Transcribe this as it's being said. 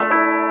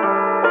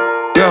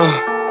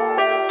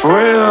For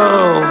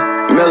real.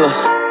 Miller,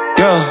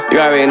 Yeah. you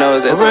already know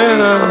it's For SOB.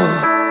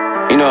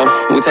 real. You know,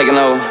 we taking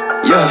over.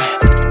 Yeah.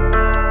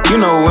 You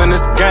know when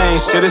this game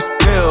shit is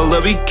still,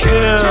 let me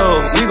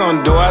kill. We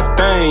gon' do our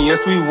thing,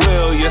 yes we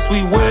will, yes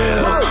we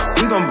will.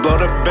 We gon' blow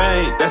the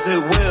bank, that's it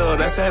will,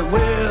 that's at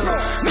will.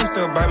 They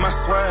still bite my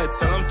swag,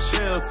 tell them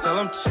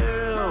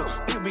chill.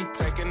 We be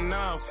taking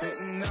off,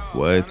 hitting off.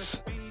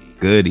 What's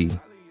goody?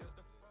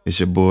 It's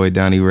your boy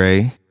Donnie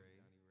Ray,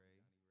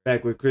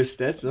 Back with Chris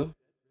Stetzel.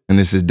 and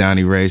this is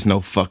Donnie Ray's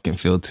No Fucking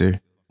Filter.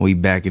 We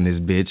back in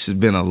this bitch. It's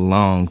been a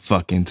long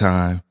fucking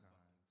time.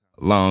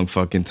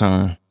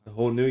 The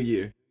whole new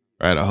year.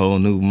 Right, a whole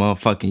new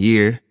motherfucking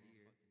year.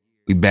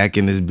 We back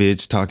in this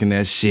bitch talking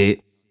that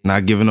shit.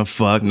 Not giving a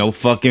fuck. No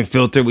fucking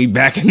filter. We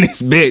back in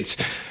this bitch.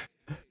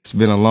 It's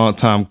been a long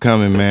time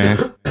coming,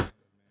 man.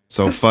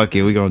 So fuck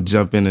it. We gonna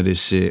jump into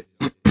this shit.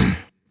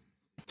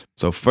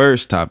 So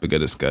first topic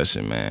of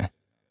discussion, man.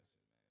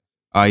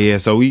 Oh yeah,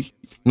 so we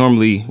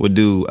normally would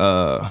do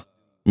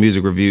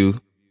music review.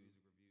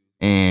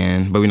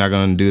 But we're not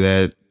gonna do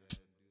that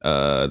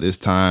this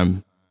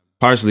time.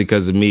 Partially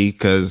because of me,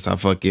 because I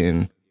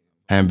fucking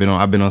haven't been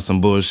on. I've been on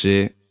some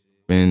bullshit.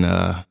 Been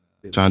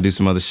trying to do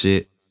some other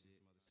shit.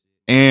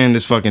 And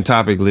this fucking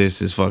topic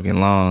list is fucking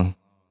long.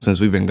 Since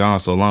we've been gone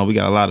so long, we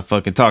got a lot to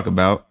fucking talk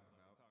about.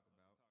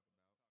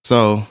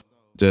 So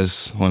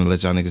just want to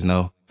let y'all niggas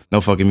know, no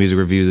fucking music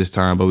reviews this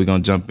time. But we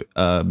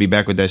gonna be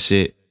back with that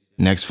shit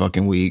next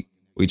fucking week.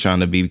 We trying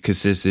to be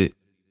consistent.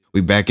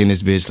 We back in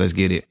this bitch. Let's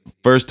get it.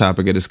 First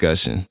topic of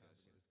discussion: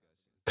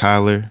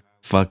 Kyler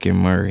fucking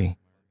Murray.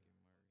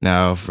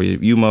 Now, for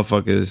you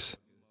motherfuckers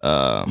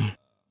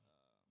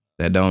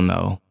that don't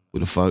know who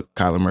the fuck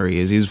Kyler Murray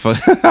is,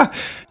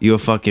 you a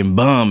fucking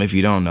bum if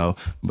you don't know.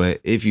 But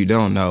if you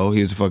don't know,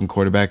 he was a fucking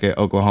quarterback at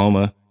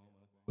Oklahoma.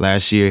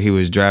 Last year, he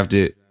was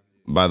drafted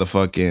by the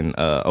fucking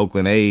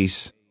Oakland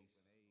A's.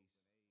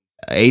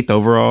 9th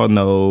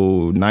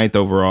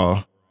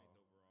overall.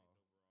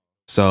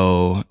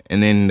 So,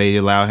 and then they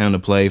allow him to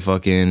play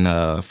fucking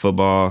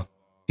football.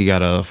 He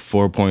got a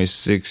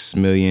 $4.6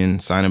 million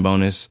signing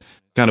bonus.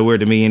 Kind of weird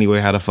to me anyway,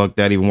 how the fuck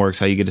that even works.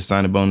 How you get a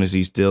signing bonus,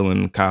 you still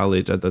in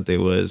college. I thought they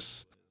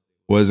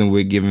wasn't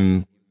with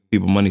giving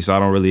people money, so I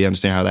don't really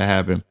understand how that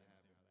happened.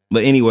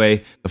 But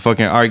anyway, the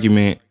fucking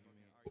argument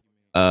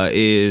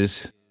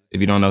is,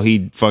 if you don't know,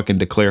 he fucking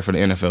declared for the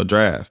NFL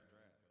draft.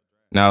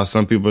 Now,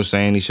 some people are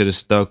saying he should have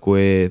stuck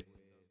with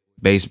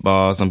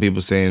baseball. Some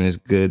people saying it's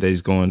good that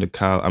he's going to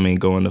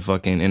going to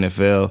fucking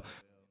NFL.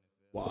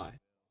 Why?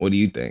 What do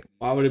you think?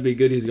 Why would it be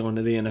good he's going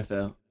to the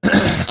NFL?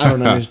 I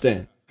don't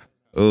understand.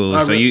 Oh,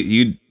 so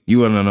you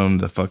want them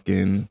to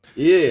fucking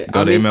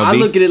go to MLB? I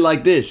look at it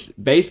like this.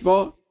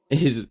 Baseball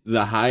is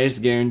the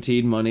highest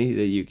guaranteed money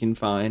that you can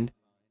find.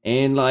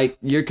 And like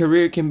your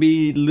career can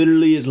be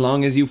literally as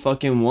long as you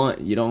fucking want.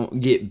 You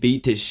don't get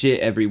beat to shit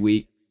every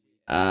week.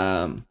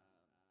 He's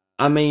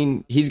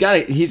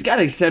got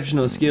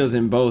exceptional skills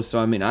in both.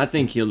 So I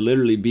think he'll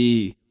literally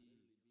be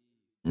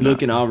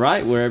looking all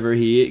right wherever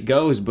he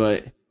goes.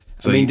 But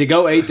to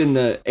go eighth in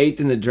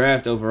the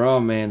draft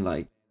overall, man,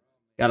 like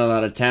got a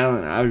lot of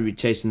talent. I would be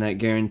chasing that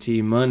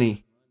guaranteed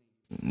money.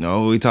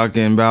 No, we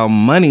talking about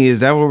money. Is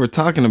that what we're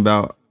talking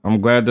about?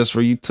 I'm glad that's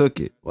where you took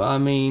it. Well,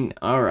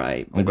 all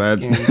right. I'm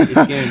glad. It's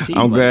guaranteed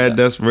I'm money, glad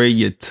though. that's where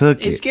you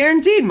took it. It's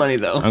guaranteed money,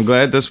 though. I'm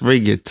glad that's where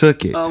you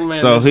took it. Oh, man,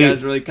 so this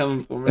guy's really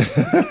coming for me.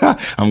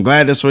 I'm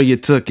glad that's where you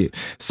took it.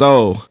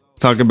 So,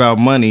 talk about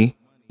money.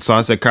 So,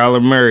 I said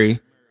Kyler Murray.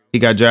 He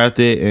got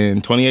drafted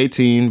in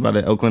 2018 by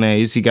the Oakland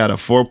A's. He got a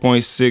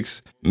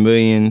 $4.6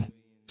 million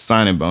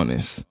signing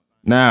bonus.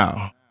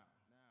 Now,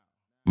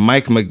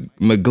 Mike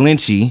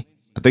McGlinchey,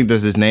 I think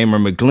that's his name, or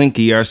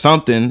McGlinky or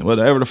something,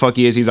 whatever the fuck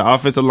he is. He's an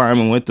offensive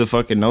lineman, went to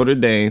fucking Notre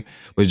Dame,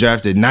 was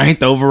drafted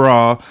 9th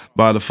overall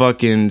by the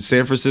fucking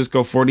San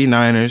Francisco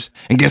 49ers.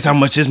 And guess how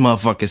much his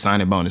motherfucking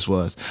signing bonus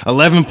was?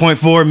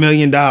 $11.4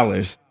 million.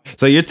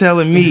 So you're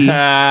telling me,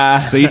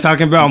 so you're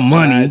talking about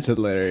money. That's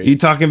hilarious. You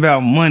talking about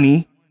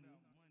money.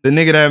 The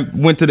nigga that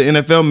went to the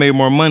NFL made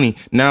more money.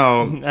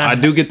 Now, I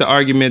do get the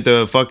argument,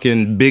 the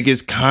fucking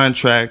biggest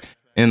contract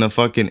in the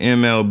fucking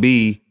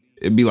MLB,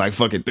 it'd be like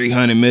fucking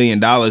 $300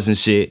 million and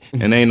shit.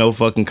 And ain't no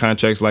fucking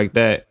contracts like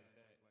that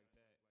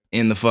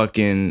in the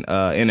fucking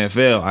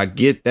NFL. I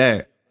get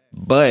that.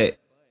 But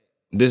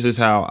this is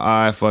how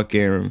I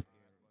fucking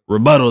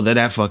rebuttal to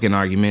that fucking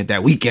argument,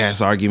 that weak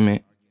ass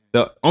argument.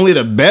 Only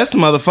the best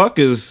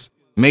motherfuckers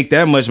make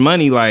that much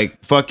money,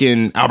 like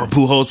fucking Albert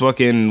Pujols,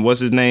 fucking,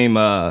 what's his name?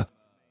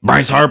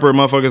 Bryce Harper,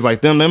 motherfuckers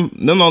like them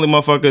only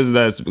motherfuckers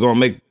that's gonna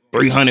make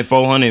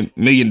 $300-400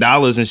 million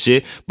and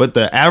shit. But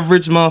the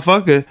average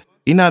motherfucker,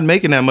 he not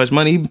making that much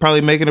money. He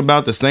probably making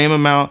about the same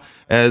amount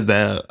as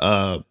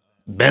the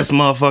best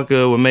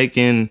motherfucker would make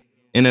in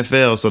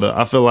NFL. So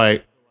I feel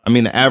like,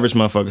 the average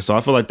motherfucker. So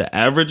I feel like the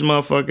average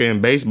motherfucker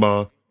in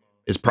baseball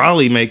is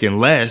probably making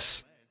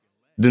less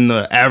than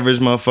the average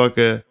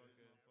motherfucker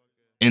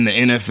in the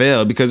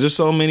NFL, because there's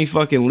so many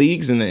fucking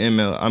leagues in the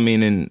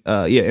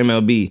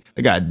MLB.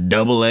 They got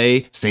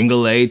AA,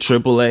 single A,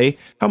 triple A.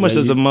 How much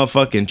does a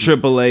motherfucking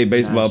triple A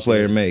baseball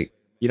player make?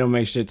 You don't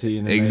make shit till you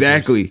in the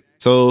Exactly.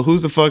 So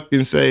who's the fuck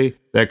can say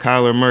that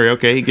Kyler Murray?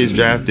 Okay, he gets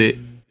drafted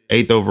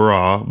 8th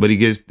overall, but he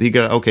got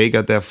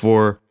that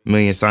 $4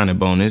 million signing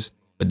bonus.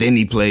 But then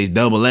he plays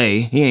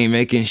AA. He ain't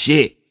making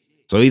shit.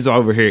 So he's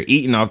over here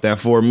eating off that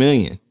 $4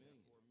 million.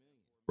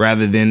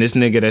 Rather than this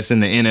nigga that's in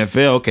the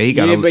NFL, okay, he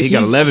got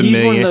 11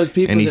 million,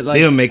 and he's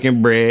still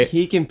making bread.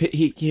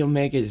 He'll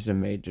make it to the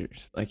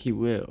majors, like he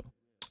will.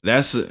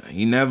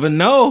 You never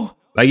know.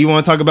 Like you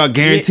want to talk about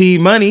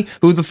guaranteed money?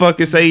 Who the fuck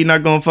can say he's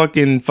not gonna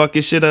fucking fuck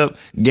his shit up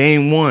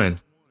game one?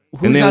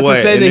 Who's not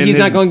to say that he's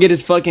not gonna get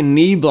his fucking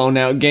knee blown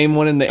out game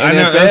one in the NFL? I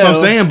know, that's what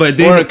I'm saying. But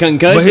then, or a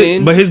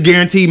concussion. But his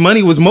guaranteed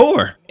money was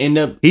more.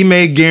 He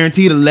made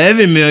guaranteed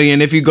 11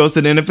 million if he goes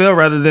to the NFL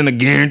rather than a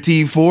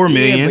guaranteed 4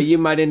 million. Yeah, but you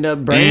might end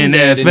up brain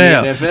dead in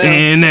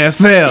the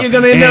NFL. You're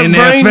gonna end up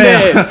brain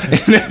dead.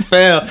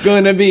 NFL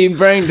gonna be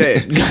brain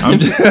dead.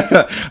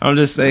 I'm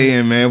just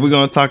saying, man. We're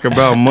gonna talk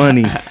about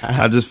money.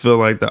 I just feel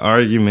like the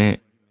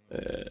argument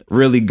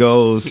really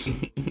goes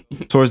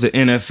towards the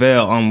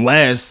NFL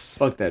unless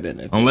fuck that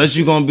NFL. Unless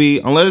you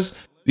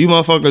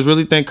motherfuckers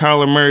really think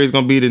Kyler Murray is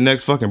gonna be the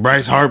next fucking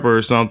Bryce Harper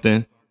or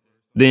something,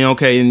 then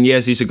okay, and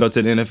yes, he should go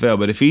to the NFL.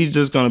 But if he's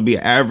just gonna be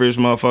an average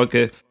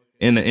motherfucker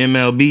in the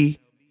MLB,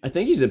 I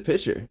think he's a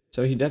pitcher,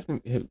 so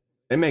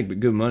they make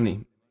good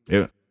money.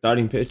 Yeah,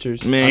 starting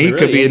pitchers. Man, he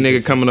could be a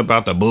nigga coming up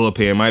out the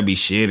bullpen. Might be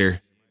shitter.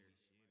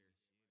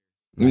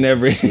 You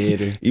never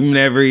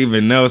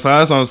even know. So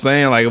that's what I'm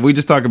saying. Like, if we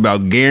just talk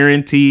about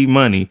guaranteed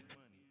money,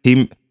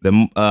 the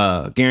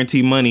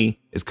guaranteed money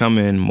is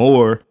coming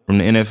more from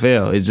the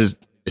NFL.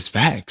 It's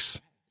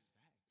facts.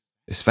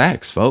 It's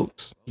facts,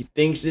 folks. He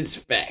thinks it's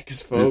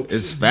facts, folks.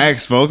 It's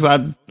facts, folks.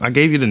 I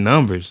gave you the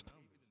numbers.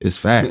 It's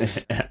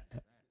facts.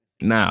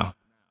 Now,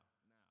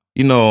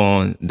 you know,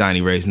 on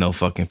Donnie Ray's No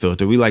Fucking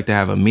Filter, we like to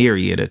have a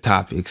myriad of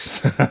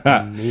topics.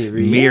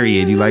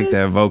 Myriad. You like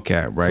that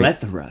vocab, right?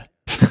 Plethora.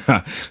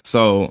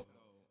 So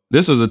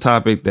this was a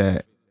topic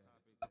that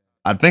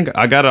I think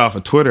I got it off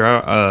of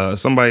Twitter.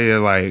 Somebody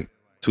like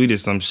tweeted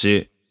some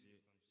shit,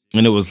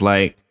 and it was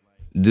like,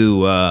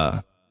 do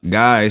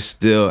guys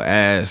still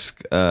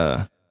ask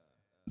the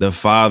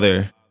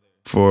father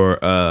for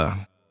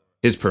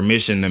his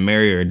permission to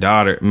marry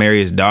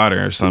his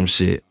daughter or some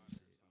shit?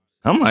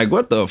 I'm like,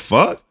 what the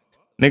fuck?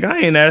 Nigga, I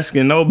ain't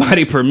asking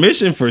nobody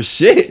permission for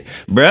shit,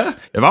 bruh.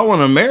 If I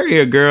want to marry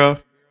a girl,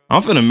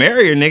 I'm finna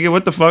marry her, nigga.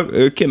 What the fuck?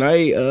 Can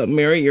I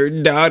marry your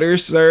daughter,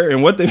 sir?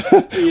 And what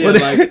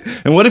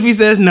if he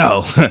says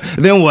no?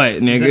 Then what,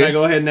 nigga? Then I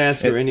go ahead and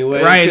ask her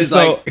anyway. Right.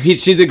 So like,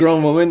 she's a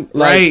grown woman.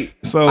 Like, right.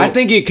 So I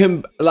think it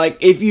can, like,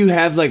 if you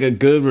have like a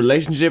good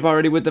relationship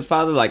already with the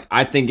father, like,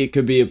 I think it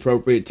could be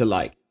appropriate to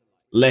like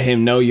let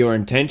him know your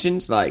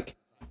intentions. Like,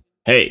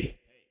 hey,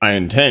 I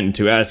intend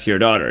to ask your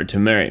daughter to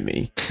marry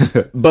me.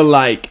 But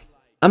like,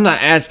 I'm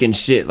not asking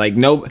shit. Like,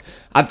 no,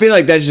 I feel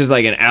like that's just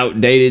like an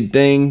outdated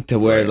thing to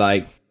where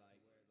like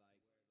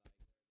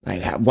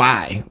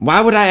why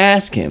would I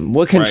ask him?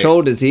 What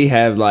control does he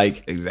have?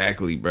 Like,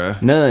 exactly, bro.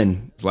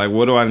 None. It's like,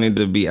 what do I need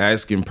to be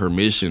asking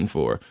permission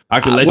for? I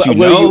can let you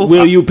know.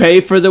 Will you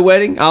pay for the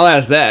wedding? I'll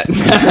ask that.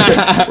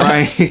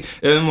 Right.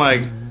 And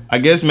like, I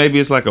guess maybe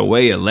it's like a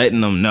way of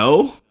letting them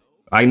know.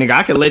 Like, nigga,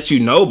 I can let you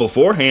know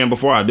beforehand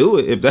before I do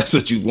it if that's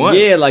what you want.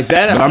 Yeah, like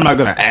that. But I'm not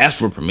gonna ask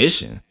for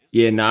permission.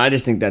 Yeah, no, I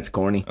just think that's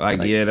corny.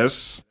 Like yeah,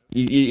 that's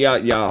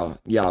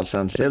y'all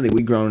sound silly.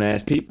 We grown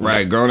ass people,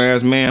 right? Grown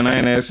ass man. I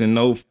ain't asking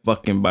no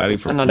fucking body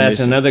for. I'm not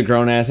asking another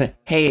grown ass man.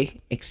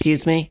 Hey,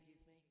 excuse me.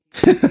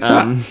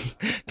 Can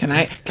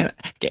I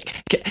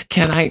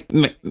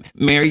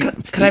marry?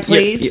 Can I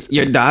please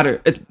your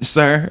daughter,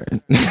 sir?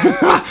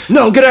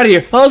 No, get out of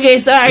here. Okay,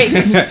 sorry.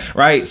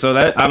 Right. So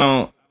that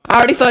I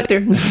already fucked her.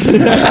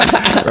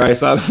 Right.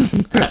 So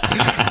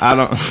I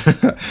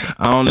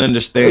don't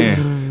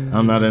understand.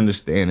 I'm not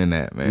understanding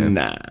that, man.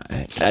 Nah,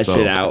 that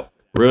shit out.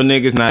 Real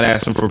niggas not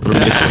asking for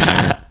permission,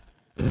 man.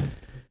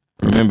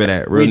 Remember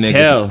that. Real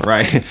niggas,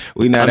 right?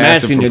 We not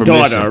asking for permission.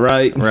 Your daughter,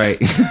 right? Right.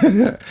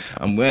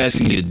 I'm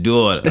asking your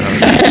daughter.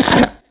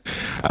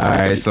 All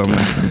right, so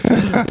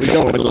we're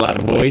going with a lot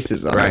of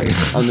voices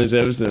on this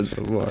episode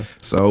so far.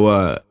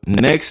 So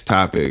next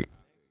topic,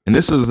 and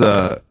this is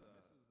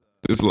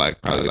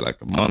like probably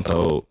like a month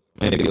old,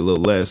 maybe a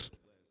little less.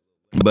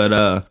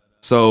 But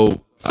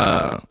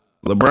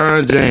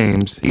LeBron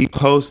James, he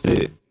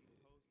posted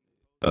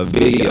a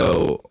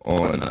video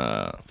on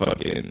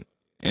fucking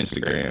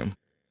Instagram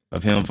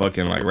of him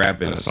fucking like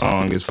rapping a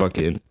song. It's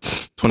fucking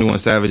 21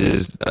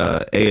 Savage's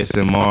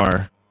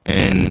ASMR,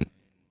 and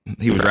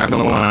he was rapping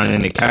a line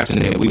and they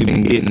captioned it, "We've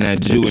been getting that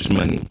Jewish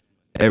money.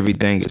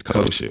 Everything is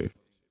kosher."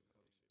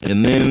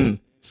 And then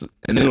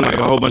like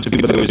a whole bunch of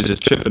people that was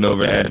just tripping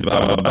over that,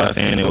 blah blah blah,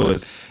 saying it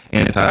was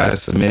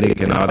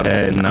anti-Semitic and all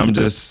that. And I was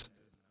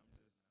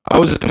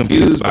just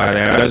confused by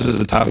that. That's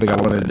just a topic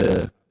I wanted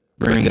to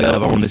bring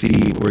up. I wanted to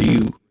see where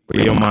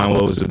your mind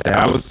was with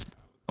that.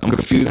 I'm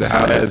confused at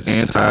how that's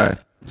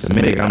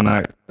anti-Semitic.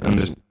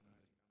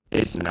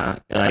 It's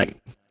not. Like,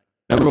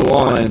 number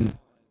one,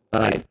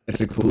 like,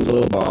 it's a cool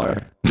little bar.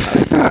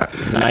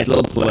 It's a nice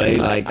little play.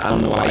 Like, I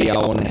don't know why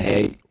y'all want to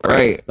hate.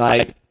 Right.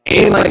 Like,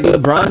 and like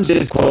LeBron's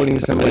just quoting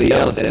somebody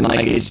else, and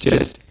like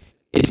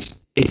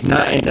it's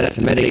not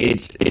anti-Semitic.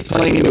 It's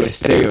playing into a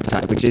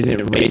stereotype, which isn't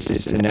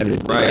racist and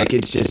everything. Right. Like,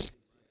 it's just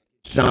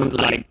some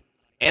like.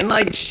 And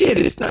like shit,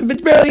 it's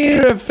barely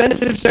an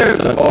offensive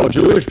stereotype. Like, oh,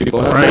 Jewish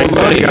people have Right,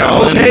 more money.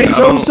 so Okay,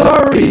 so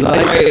sorry.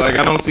 Like, right, like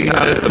I don't see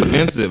how that's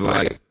offensive.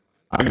 Like,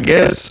 I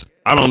guess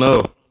I don't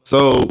know.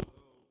 So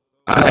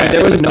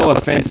there was no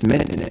offense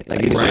meant in it.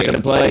 Like, it's Right. just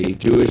a play.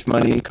 Jewish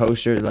money,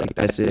 kosher, like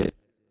that's it.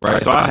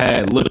 right, so I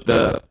had looked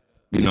up.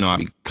 I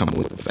be coming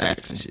with the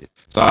facts and shit.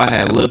 So I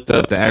had looked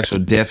up the actual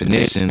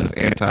definition of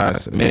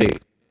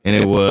anti-Semitic, and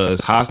it was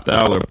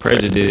hostile or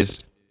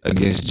prejudice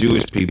against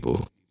Jewish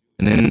people.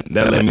 And then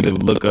that led me to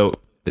look up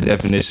the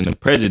definition of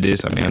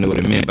prejudice. I mean, I knew what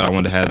it meant, but I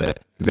wanted to have that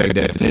exact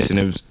definition.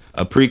 It was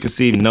a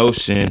preconceived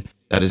notion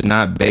that is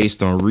not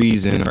based on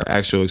reason or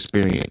actual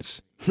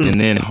experience. And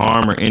then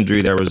harm or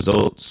injury that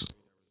results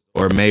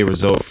or may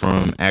result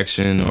from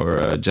action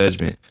or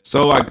judgment.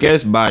 So I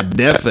guess by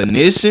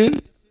definition,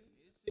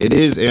 it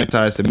is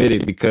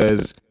anti-Semitic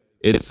because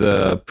it's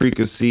a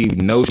preconceived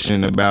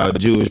notion about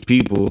Jewish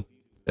people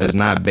that's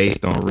not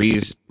based on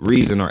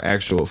reason or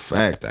actual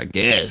fact, I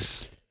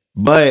guess.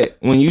 But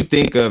when you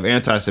think of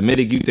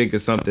anti-Semitic, you think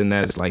of something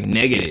that's like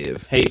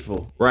negative,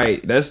 Hateful.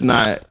 right? That's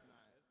not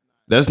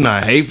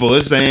hateful.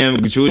 It's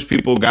saying Jewish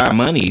people got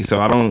money,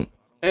 so I don't.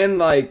 And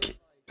like,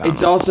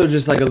 it's also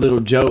just like a little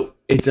joke.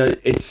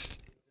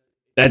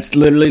 That's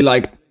literally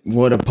like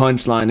what a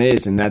punchline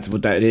is, and that's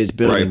what that is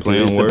built Right, into.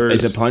 playing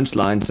words. It's a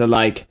punchline. So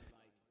like,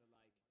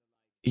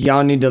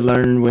 y'all need to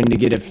learn when to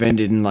get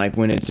offended and like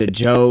when it's a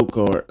joke,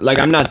 or like,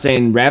 I'm not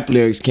saying rap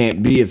lyrics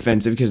can't be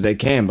offensive because they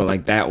can, but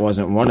like that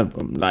wasn't one of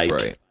them. Like,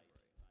 Right.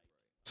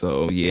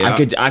 So yeah,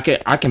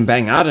 I can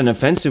bang out an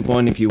offensive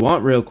one if you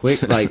want real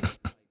quick. Like,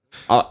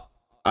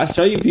 I'll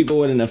show you people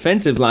what an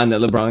offensive line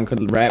that LeBron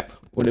could rap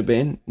would have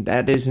been.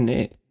 That isn't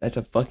it. That's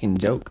a fucking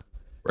joke.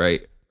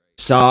 right.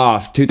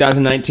 Soft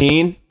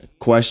 2019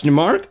 question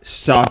mark,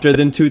 softer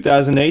than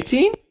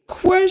 2018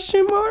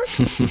 question mark.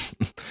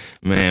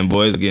 Man,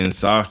 boys getting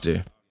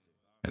softer.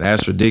 And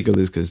that's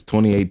ridiculous because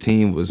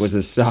 2018 Was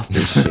the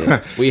softest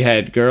shit. We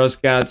had Girl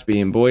Scouts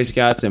being Boy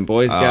Scouts and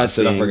Boy Scouts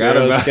shit, I being forgot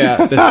Girl about-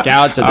 Scouts. The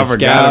Scouts are the I Scouts.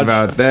 forgot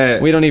about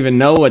that. We don't even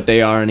know what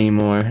they are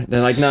anymore. They're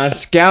like, nah,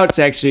 Scouts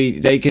actually,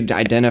 they could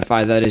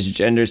identify that as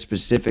gender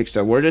specific,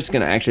 so we're just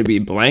going to actually be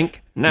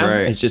blank now.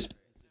 Right. It's just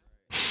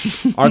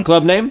our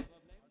club name,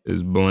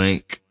 It's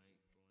blank.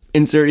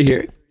 insert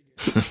here.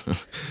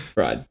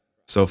 Fraud.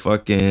 So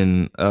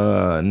fucking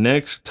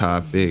next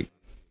topic.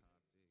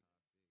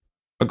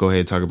 I'll go ahead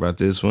and talk about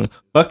this one.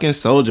 Fucking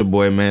Soulja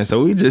Boy, man.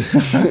 So we just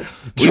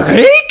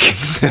Drake?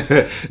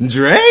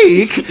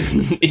 Drake.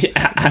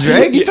 Yeah.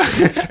 Drake,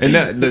 and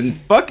the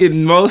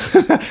fucking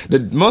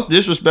the most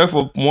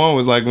disrespectful one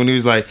was like when he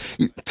was like,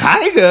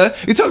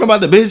 "Tyga, you talking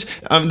about the bitch?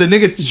 The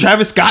nigga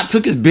Travis Scott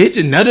took his bitch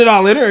and nutted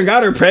all in her and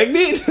got her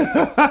pregnant.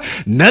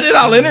 Nutted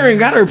all in her and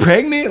got her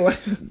pregnant."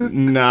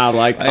 Nah,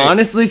 like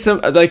honestly,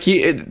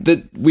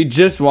 we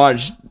just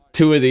watched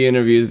 2 of the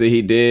interviews that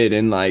he did,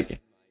 and like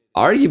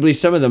arguably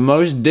some of the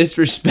most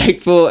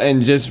disrespectful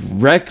and just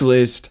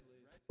reckless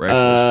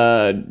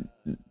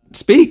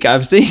speak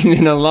I've seen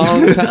in a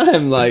long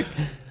time. Like,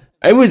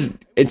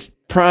 it's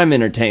prime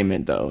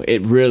entertainment though.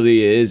 It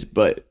really is,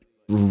 but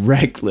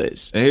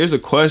reckless. And here's a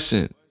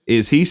question: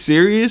 is he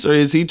serious or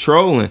is he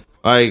trolling?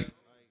 Like,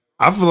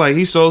 I feel like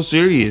he's so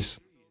serious,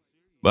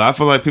 but I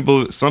feel like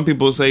some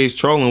people say he's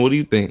trolling. What do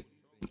you think?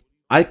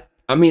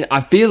 I mean,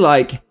 I feel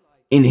like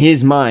in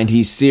his mind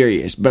he's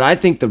serious, but I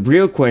think the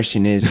real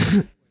question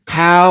is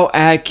how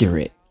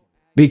accurate?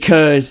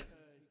 Because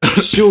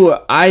sure,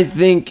 I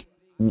think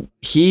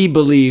he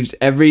believes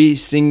every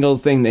single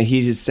thing that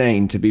he's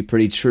saying to be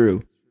pretty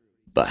true,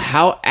 but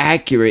how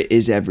accurate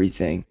is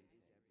everything?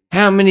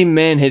 How many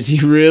men has he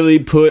really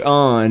put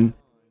on,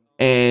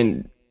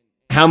 and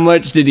how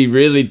much did he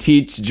really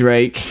teach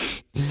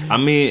Drake? I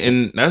mean,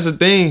 and that's the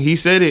thing. He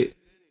said it.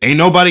 Ain't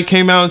nobody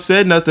came out and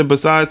said nothing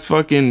besides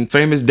fucking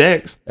Famous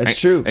Dex. That's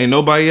true. Ain't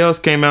nobody else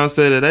came out and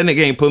said that nigga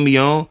ain't put me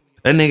on.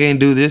 That nigga ain't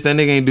do this. That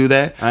nigga ain't do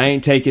that. I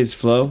ain't take his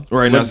flow.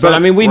 Right, now, but I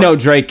mean, we know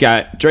Drake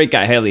got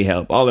heli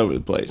help all over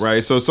the place.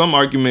 Right. So some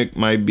argument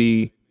might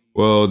be,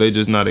 well, they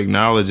just not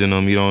acknowledging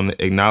them. You don't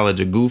acknowledge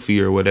a goofy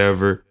or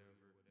whatever.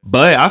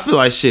 But I feel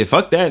like shit.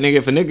 Fuck that nigga.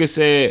 If a nigga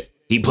said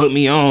he put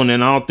me on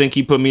and I don't think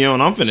he put me on,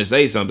 I'm finna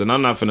say something.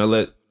 I'm not finna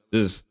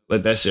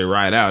let that shit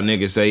ride out.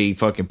 Nigga say he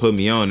fucking put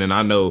me on and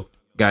I know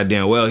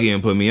goddamn well he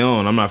didn't put me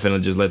on. I'm not finna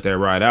just let that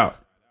ride out.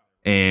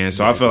 And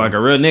so I feel like a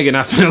real nigga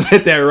not finna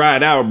let that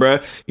ride out,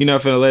 bruh. You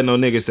not finna let no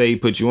nigga say he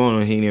put you on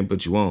and he didn't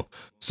put you on.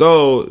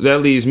 So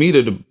that leads me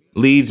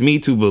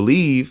to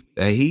believe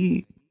that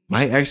he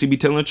might actually be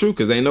telling the truth,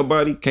 because ain't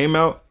nobody came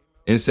out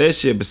and said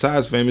shit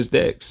besides Famous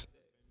Dex.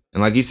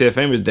 And like he said,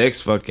 Famous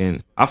Dex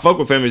I fuck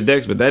with Famous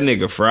Dex, but that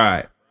nigga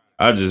fried.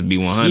 I'll just be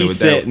 100 with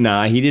that.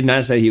 Nah, he did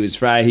not say he was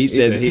fried. He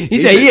said he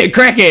a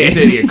crackhead. He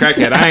said he a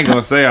crackhead. I ain't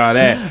gonna say all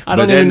that.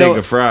 But that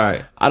nigga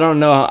fried. I don't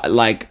know,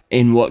 like,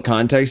 in what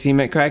context he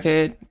meant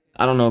crackhead.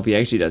 I don't know if he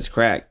actually does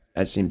crack.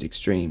 That seems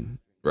extreme.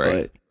 Right.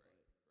 But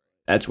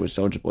that's what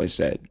Soulja Boy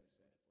said.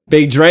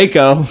 Big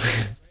Draco.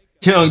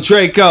 Young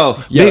Draco,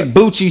 big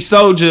Bucci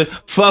soldier,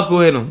 fuck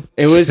with him.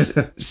 It was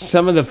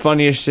some of the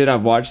funniest shit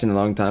I've watched in a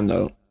long time,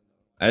 though.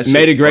 That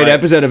Made a shit, great right.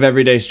 episode of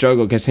Everyday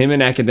Struggle because him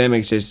and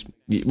Academics just,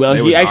 well,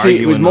 They he was actually,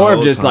 it was arguing the more of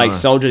whole just like time.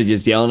 Soulja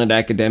just yelling at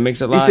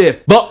Academics a He lot. said,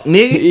 fuck,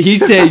 nigga. He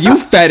said, you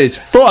fat as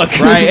fuck.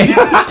 Right,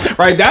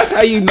 right. That's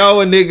how you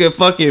know a nigga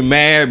fucking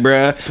mad,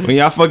 bruh. When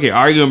y'all fucking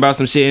arguing about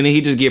some shit and then he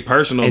just get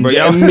personal, And bro.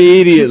 Y'all-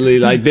 immediately,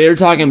 like, they're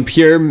talking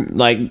pure,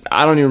 like,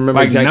 I don't even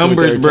remember like exactly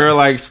numbers, what they were bro.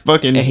 Like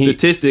fucking And he-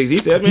 statistics. He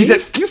said, man, He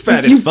said, you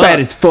fat you as fuck. fat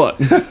as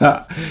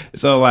fuck.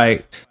 So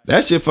like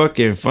that shit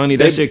fucking funny.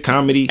 That shit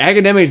comedy.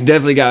 Academics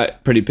definitely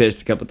got pretty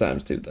pissed a couple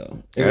times too,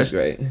 though. It was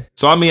great.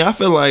 So I mean, I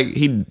feel like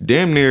he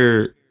damn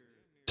near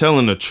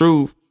telling the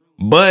truth.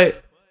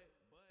 But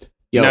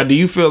Yo, now, do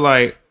you feel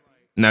like?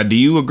 Now, do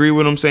you agree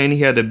with him saying he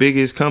had the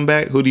biggest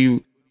comeback? Who do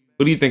you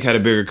think had a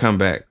bigger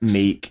comeback?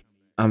 Meek.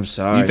 I'm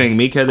sorry. You think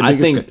Meek had the I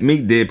biggest? think-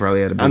 Meek did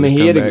probably had the biggest I mean,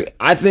 he comeback.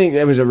 I think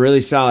that was a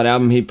really solid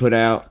album he put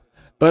out.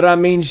 But I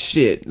mean,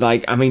 shit.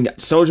 Like, I mean,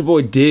 Soulja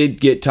Boy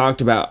did get talked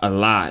about a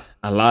lot.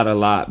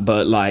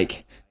 But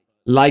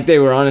like they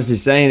were honestly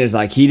saying is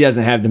like he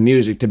doesn't have the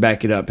music to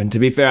back it up. And to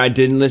be fair, I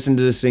didn't listen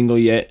to the single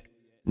yet.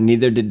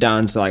 Neither did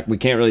Don. So like, we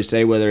can't really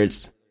say whether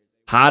it's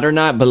hot or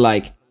not. But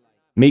like,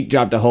 Meek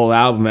dropped a whole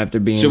album after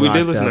being. Shit, we did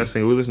locked listen to up. that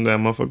single. We listened to that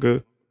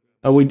motherfucker.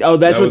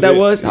 That's what that it?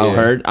 was. Oh, Yeah.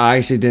 heard. I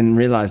actually didn't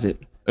realize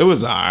it. It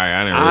was alright.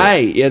 I didn't.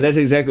 Really, Yeah, that's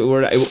exactly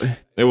what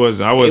it was.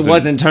 I it wasn't.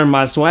 wasn't turn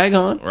my swag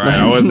on. Right.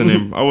 I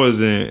wasn't. I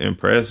wasn't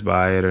impressed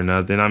by it or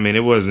nothing. I mean,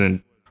 it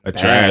wasn't a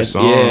trash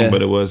song, yeah.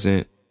 but it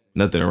wasn't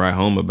nothing to write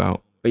home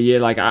about. But yeah,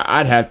 like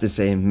I'd have to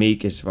say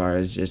Meek as far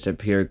as just a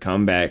pure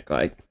comeback.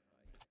 Like,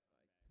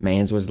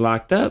 mans was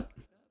locked up,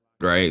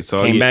 Right.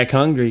 So came yeah, back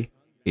hungry.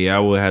 yeah, I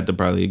would have to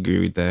probably agree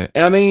with that.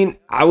 And I mean,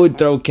 I would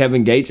throw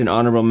Kevin Gates an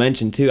honorable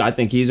mention too. I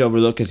think he's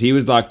overlooked because he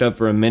was locked up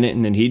for a minute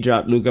and then he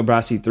dropped Luca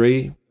Brasi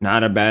 3.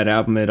 Not a bad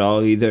album at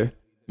all either.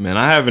 Man,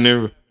 I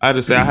had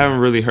to say I haven't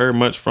really heard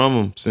much from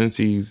him since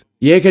he's.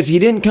 Yeah, because he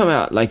didn't come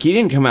out like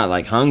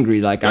hungry.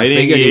 Like I He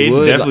figured he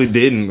would. definitely like,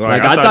 didn't.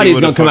 Like I thought he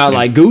was gonna come out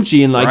like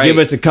Gucci and like give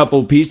Right. us a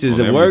couple pieces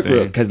On of work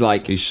everything. because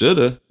like he should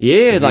have.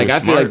 yeah, He like was I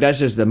feel like smart. that's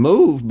just the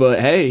move. But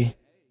hey,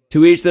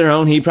 to each their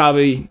own. He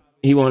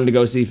wanted to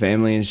go see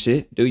family and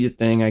shit. Do your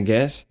thing, I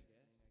guess.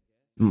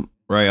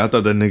 Right. I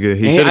thought that nigga.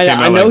 He And should have came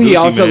out I know like he Gucci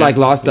also Man. like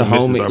lost a He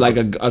missed his homie, like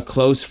opportunity. a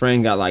close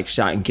friend got like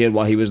shot and killed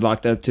while he was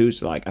locked up too.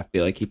 So like I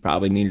feel like he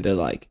probably needed to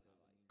like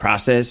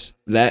process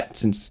that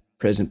since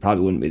prison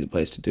probably wouldn't be the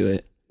place to do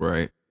it.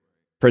 Right.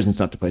 Prison's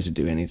not the place to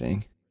do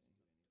anything.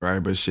 Right.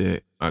 But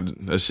shit,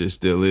 that shit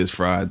still is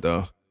fried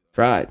though.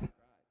 Fried.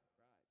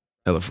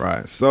 Hella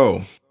fried.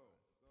 So,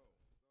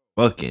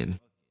 fucking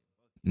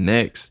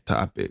next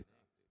topic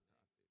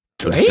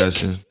for Drake?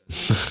 discussion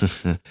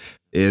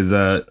is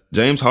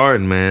James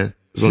Harden, man.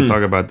 We're gonna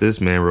talk about this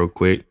man real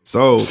quick.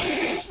 So,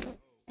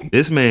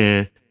 this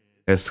man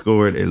has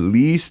scored at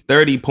least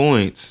 30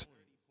 points.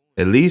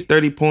 At least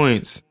 30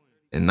 points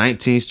in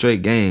 19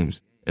 straight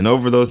games. And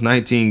over those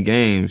 19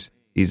 games,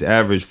 he's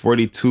averaged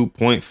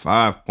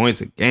 42.5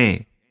 points a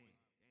game.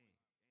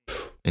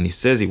 And he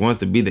says he wants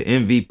to be the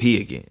MVP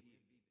again.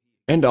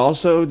 And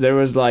also there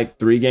was like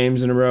 3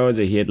 games in a row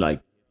that he had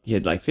like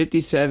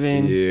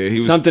 57. Yeah, he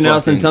was something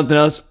else and fucking- something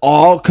else,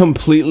 all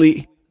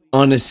completely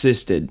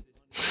unassisted.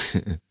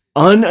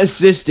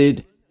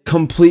 Unassisted,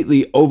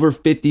 completely over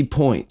 50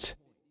 points.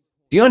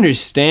 Do you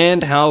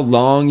understand how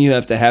long you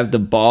have to have the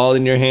ball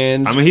in your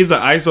hands? I mean, he's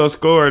an ISO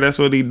scorer. That's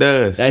what he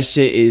does. That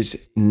shit is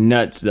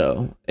nuts,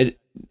 though. It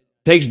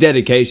takes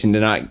dedication to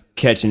not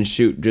catch and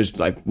shoot just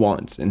like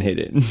once and hit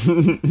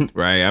it.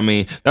 Right. I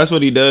mean, that's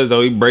what he does,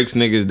 though. He breaks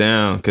niggas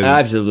down because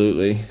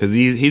Absolutely.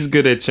 he's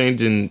good at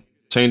changing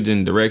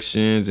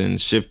directions and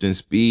shifting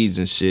speeds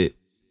and shit.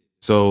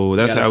 So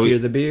that's Gotta how fear we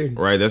the beard.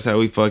 right. That's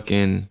how he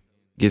fucking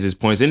gets his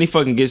points. And he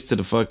fucking gets to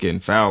the fucking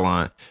foul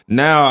line.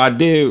 Now, I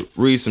did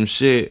read some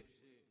shit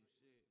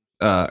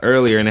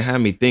earlier, and it had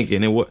me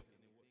thinking.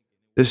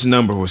 This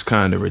number was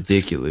kind of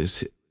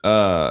ridiculous.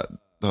 I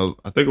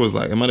think it was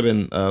like it might have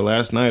been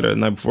last night or the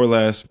night before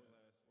last.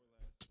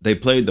 They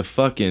played the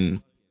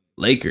fucking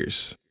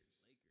Lakers,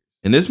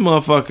 and this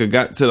motherfucker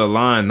got to the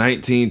line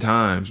 19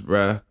 times,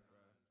 bruh.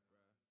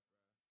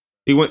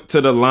 He went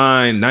to the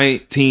line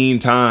 19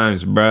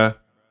 times, bruh.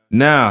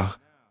 Now,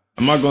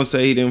 I'm not gonna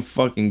say he didn't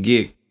fucking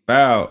get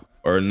fouled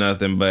or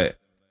nothing, but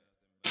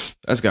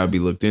that's gotta be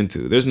looked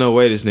into. There's no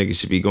way this nigga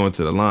should be going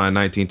to the line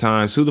 19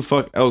 times. Who the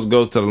fuck else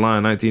goes to the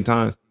line 19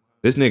 times?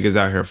 This nigga's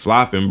out here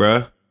flopping,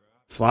 bruh.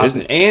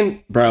 Flopping.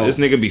 And, bro, This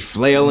nigga be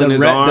flailing the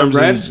his arms.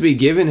 refs and- be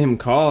giving him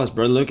calls,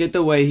 bro. Look at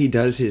the way he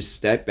does his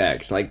step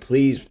backs. Like,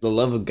 please, for the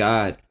love of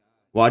God,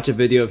 watch a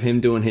video of him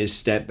doing his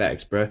step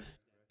backs, bro.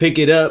 Pick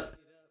it up,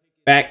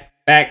 back,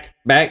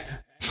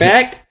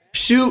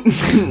 shoot.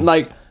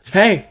 Like,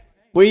 hey,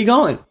 where you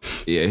going?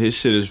 Yeah, his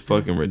shit is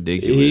fucking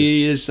ridiculous.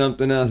 He is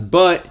something else.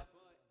 But,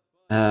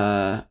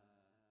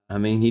 I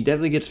mean, he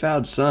definitely gets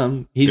fouled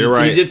some. He's You're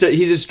right.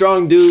 He's a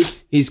strong dude.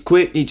 He's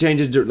quick. He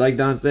changes, like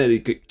Don said, he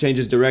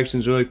changes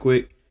directions really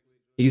quick.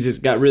 He's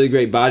just got really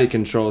great body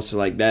control. So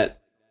like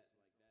that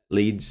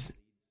leads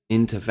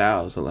into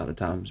fouls a lot of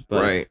times.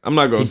 But right. I'm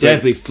not gonna he say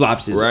definitely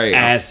flops his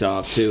ass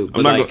off too.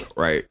 But I'm not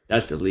right.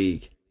 That's the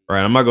league.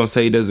 Right. I'm not gonna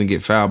say he doesn't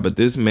get fouled, but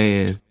this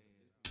man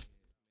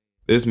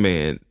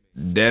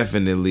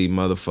definitely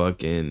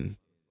motherfucking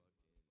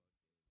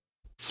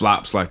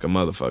flops like a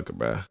motherfucker,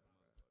 bro.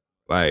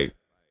 Like,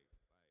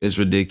 it's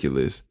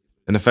ridiculous.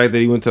 And the fact that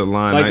he went to the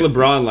line like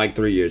LeBron like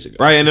 3 years ago.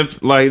 right, and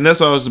that's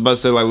what I was about to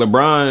say. Like,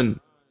 LeBron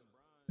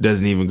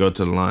doesn't even go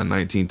to the line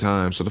 19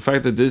 times. So the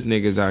fact that this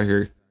nigga's out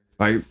here,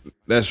 like,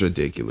 that's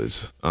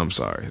ridiculous. I'm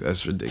sorry.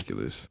 That's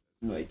ridiculous.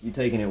 Like, you're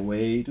taking it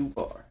way too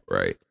far.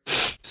 Right.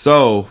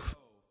 So,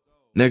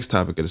 next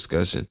topic of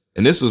discussion.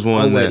 And this was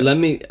one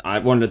I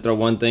wanted to throw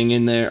one thing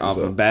in there off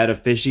of bad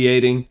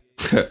officiating.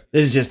 This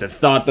is just a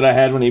thought that I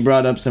had when he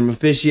brought up some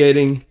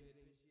officiating.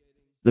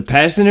 The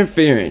pass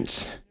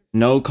interference,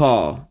 no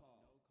call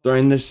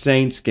during the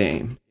Saints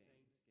game.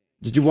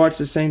 Did you watch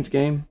the Saints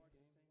game?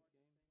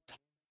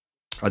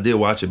 I did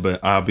watch it,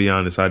 but I'll be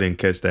honest, I didn't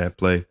catch that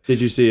play. Did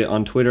you see it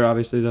on Twitter,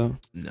 obviously, though?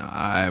 No,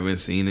 I haven't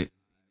seen it.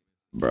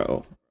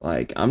 Bro,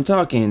 like, I'm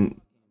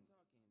talking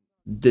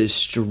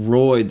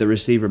destroyed the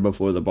receiver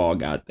before the ball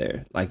got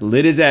there. Like,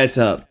 lit his ass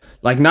up.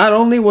 Like, not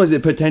only was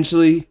it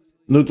potentially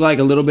looked like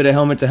a little bit of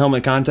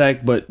helmet-to-helmet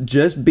contact, but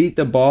just beat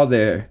the ball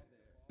there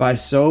by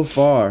so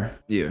far.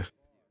 Yeah.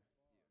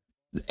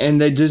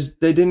 And they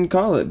didn't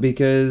call it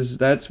because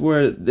that's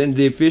where then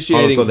the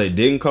officiating. Oh, so they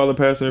didn't call the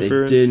pass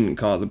interference? They didn't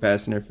call the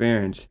pass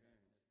interference.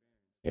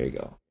 Here you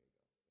go.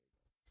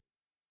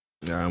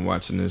 Yeah, I'm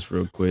watching this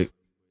real quick.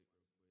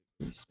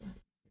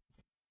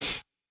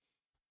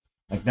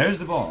 Like, there's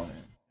the ball, man.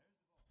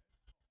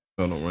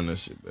 Hold on, run that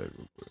shit back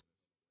real quick.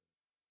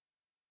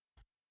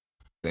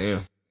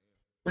 Damn.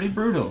 Pretty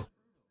brutal.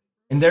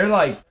 And they're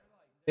like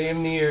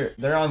damn near,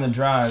 they're on the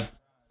drive.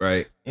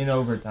 Right. In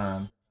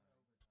overtime.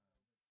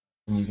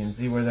 And you can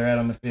see where they're at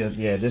on the field.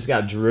 Yeah, just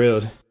got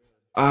drilled.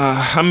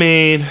 I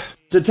mean,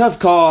 it's a tough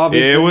call,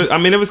 obviously. Yeah, it was. I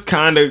mean, it's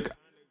kind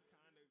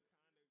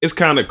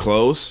of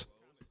close.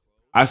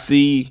 I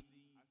see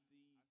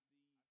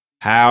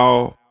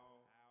how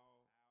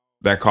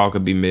that call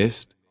could be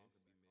missed.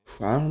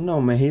 I don't know,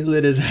 man. He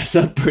lit his ass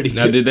up pretty good.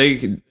 Now, did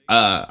they?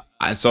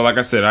 So like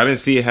I said, I didn't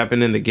see it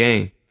happen in the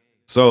game.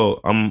 So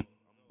I'm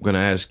gonna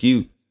ask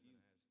you: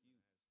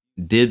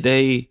 did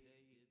they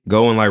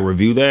go and like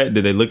review that?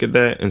 Did they look at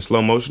that in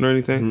slow motion or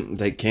anything?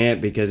 They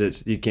can't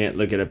because you can't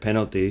look at a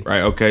penalty.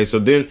 Right. Okay. So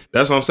then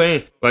that's what I'm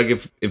saying. Like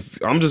if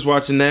I'm just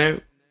watching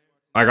that,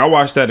 like I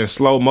watched that in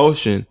slow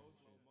motion,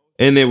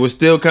 and it was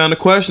still kind of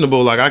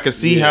questionable. Like I could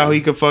see how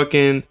you could fuck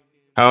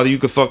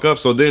up.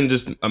 So then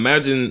just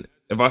imagine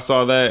if I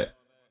saw that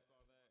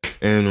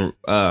in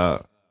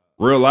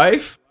real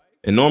life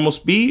in normal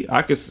speed,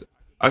 I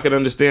could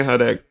understand how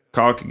that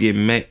call could get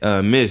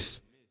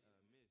missed.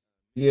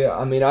 Yeah,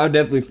 I mean, I would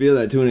definitely feel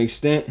that to an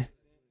extent.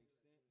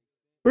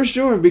 For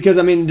sure, because,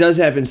 I mean, it does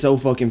happen so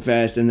fucking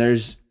fast, and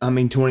there's,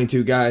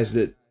 22 guys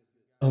that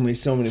only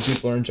so many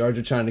people are in charge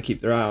of trying to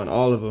keep their eye on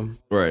all of them.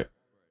 Right.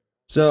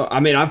 So, I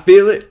mean, I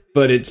feel it,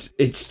 but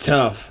it's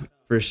tough,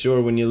 for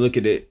sure, when you look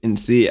at it and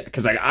see it.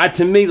 Because,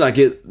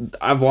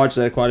 I've watched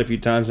that quite a few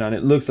times now, and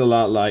it looks a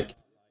lot like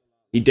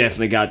he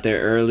definitely got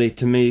there early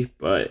to me,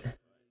 but,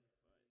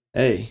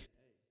 hey,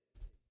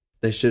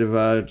 they should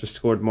have just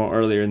scored more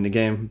earlier in the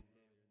game.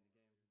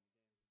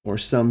 Or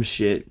some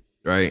shit.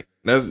 Right.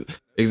 That's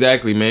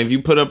exactly, man. If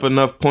you put up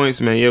enough points,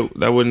 man,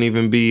 that wouldn't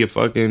even be a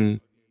fucking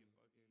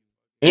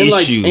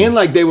issue. And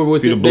they were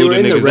they were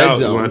in the red zone.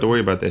 You don't have to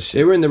worry about that shit.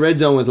 They were in the red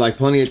zone with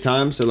plenty of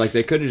time, so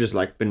they could have just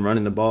been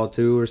running the ball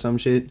too or some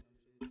shit.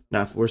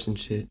 Not forcing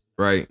shit.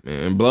 Right,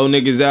 man. Blow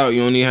niggas out.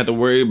 You don't even have to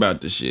worry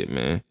about the shit,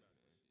 man.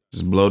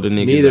 Just blow the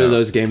niggas out. Neither of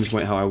those games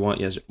went how I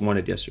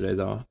wanted yesterday,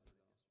 though.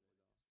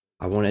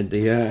 I wanted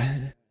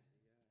the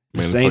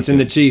Saints and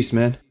the Chiefs,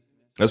 man.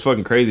 That's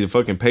fucking crazy. The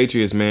fucking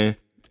Patriots, man.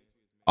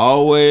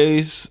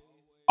 Always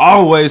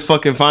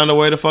fucking find a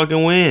way to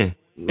fucking win.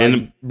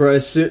 Literally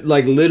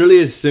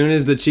as soon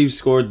as the Chiefs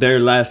scored their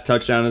last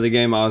touchdown of the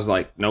game, I was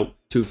like, nope,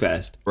 too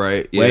fast.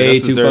 Right. Yeah, way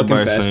too fucking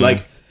fast.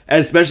 Saying.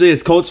 Especially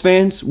as Colts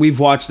fans, we've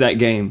watched that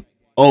game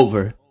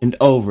over and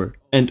over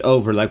and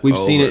over. We've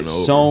seen it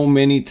so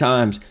many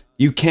times.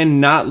 You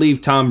cannot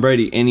leave Tom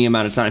Brady any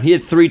amount of time. He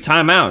had 3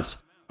 timeouts.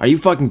 Are you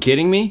fucking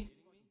kidding me?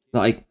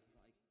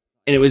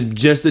 And it was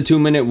just a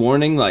 2-minute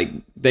warning.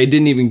 They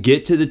didn't even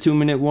get to the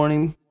 2-minute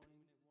warning.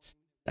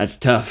 That's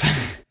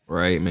tough.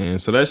 Right, man.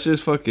 So that's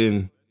just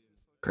fucking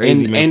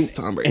crazy, man.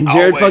 Tom Brady.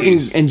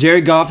 And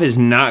Jared Goff is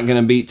not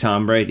gonna beat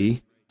Tom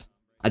Brady.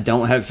 I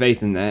don't have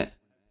faith in that.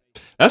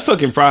 That's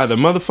fucking fried. The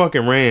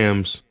motherfucking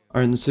Rams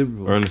are in the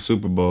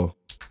Super Bowl.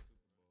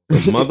 The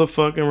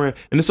motherfucking Rams.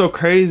 And it's so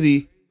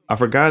crazy. I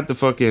forgot the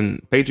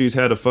fucking Patriots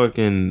had a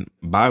fucking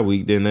bye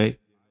week, didn't they?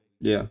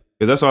 Yeah.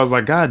 Because that's why I was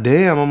like, God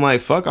damn. I'm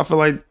like, fuck. I feel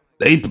like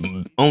they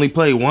only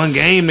played one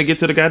game to get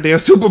to the goddamn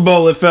Super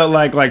Bowl. It felt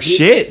like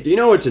shit. Do you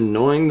know what's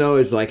annoying though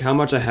is like how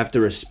much I have to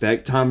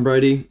respect Tom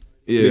Brady.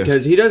 Yeah.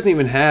 Because he doesn't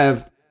even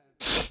have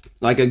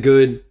like a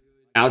good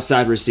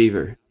outside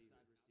receiver,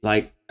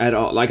 like at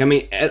all. Like I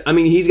mean,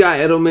 he's got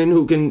Edelman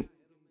who can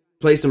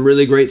play some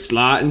really great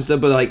slot and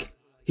stuff, but like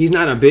he's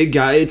not a big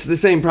guy. It's the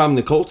same problem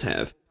the Colts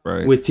have,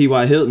 Right. with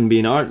T.Y. Hilton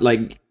being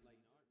like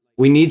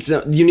we need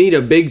you need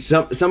a big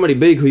somebody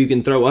big who you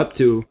can throw up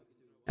to.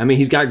 I mean,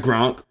 he's got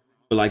Gronk,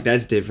 but like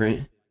that's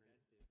different.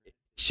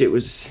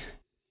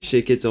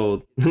 Shit gets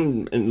old,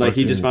 and like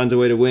he just finds a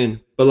way to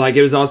win. But like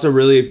it was also a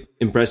really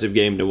impressive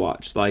game to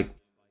watch. Like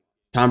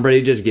Tom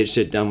Brady just gets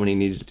shit done when he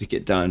needs to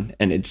get done,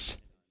 and it's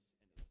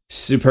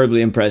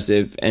superbly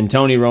impressive. And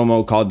Tony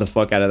Romo called the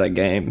fuck out of that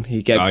game.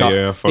 He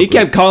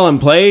kept calling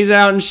plays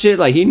out and shit.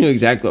 Like he knew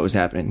exactly what was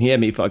happening. He had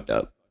me fucked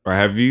up. Or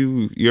have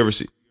you ever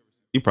seen?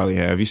 You probably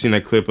have. You seen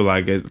that clip of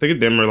like I think it's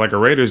them or like a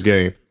Raiders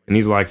game, and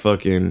he's like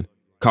fucking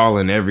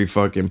calling every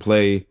fucking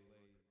play.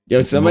 Yo,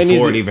 somebody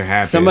before it even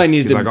happens. Somebody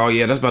needs he's to like, oh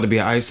yeah, that's about to be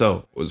an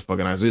ISO. It was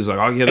fucking ISO. He's like,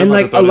 oh yeah, and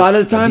like a lot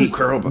of the times,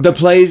 the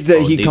plays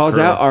that he calls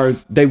out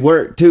they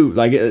work too.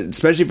 Like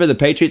especially for the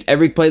Patriots,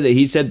 every play that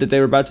he said that they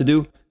were about to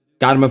do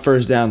got him a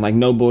first down, like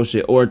no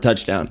bullshit, or a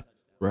touchdown.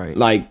 Right.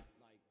 Like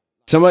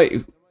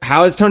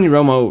how is Tony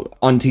Romo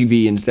on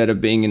TV instead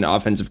of being an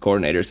offensive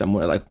coordinator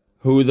somewhere? Like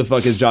who the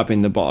fuck is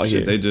dropping the ball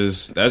here?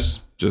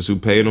 That's just who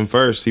paid him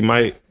first. He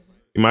might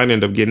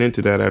end up getting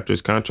into that after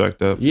his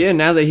contract up. Yeah,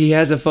 now that he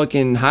has a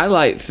fucking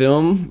highlight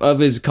film of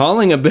his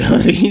calling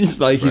abilities,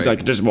 like he's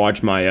like, just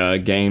watch my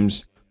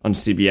games on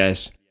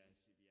CBS.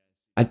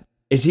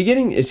 Is he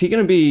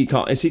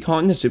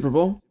calling the Super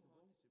Bowl?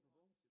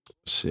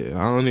 Shit,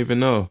 I don't even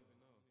know.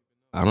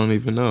 I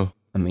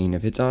mean,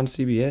 if it's on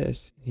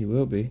CBS, he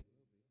will be.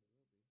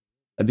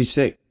 That'd be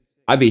sick.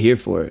 I'd be here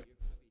for it.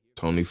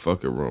 Tony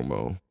fucking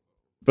Romo.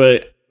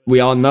 But we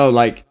all know,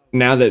 like,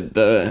 now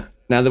that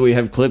we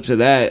have clips of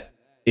that,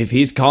 if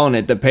he's calling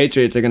it, the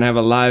Patriots are going to have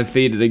a live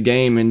feed of the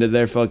game into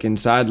their fucking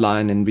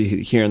sideline and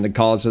be hearing the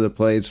calls for the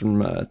plays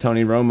from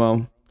Tony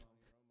Romo.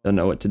 They'll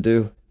know what to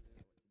do.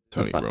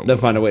 Romo. They'll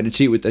find a way to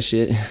cheat with the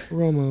shit.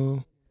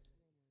 Romo.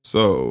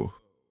 So,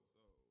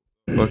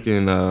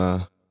 fucking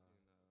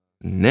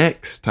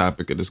next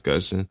topic of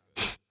discussion,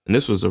 and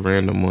this was a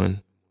random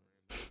one.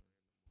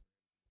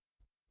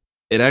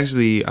 It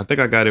actually, I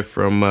think I got it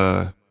from,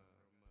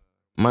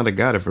 might have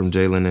got it from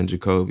Jalen and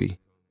Jacoby.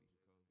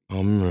 I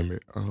don't remember.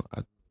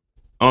 I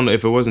don't know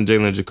if it wasn't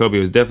Jalen and Jacoby.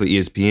 It was definitely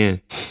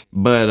ESPN.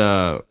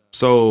 But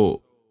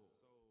so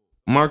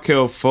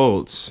Markelle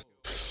Fultz,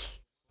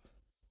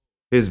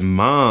 his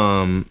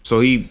mom.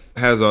 So he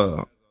has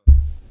a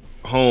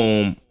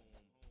home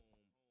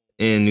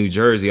in New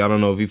Jersey. I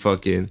don't know if he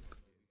fucking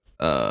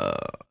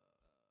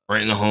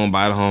renting a home,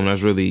 buy a home.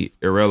 That's really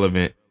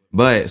irrelevant.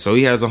 But so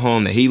he has a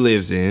home that he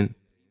lives in,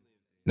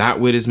 not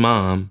with his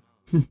mom.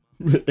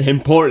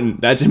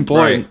 Important. That's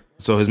important. Right.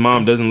 So his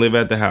mom doesn't live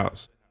at the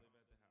house.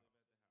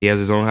 He has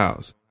his own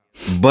house.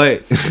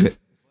 But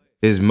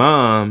his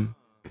mom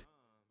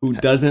who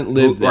doesn't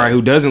live there. Right,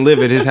 who doesn't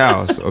live at his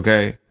house,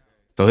 okay?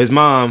 So his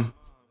mom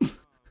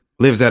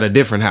lives at a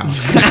different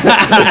house.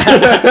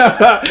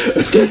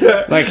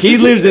 Like he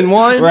lives in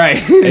one, right?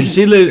 And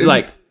she lives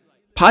like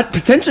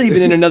potentially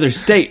even in another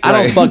state. I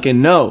don't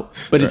fucking know,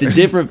 but it's a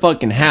different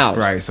fucking house.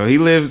 Right. So he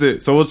lives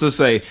at, so what's to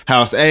say,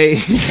 house A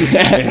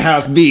and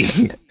house B.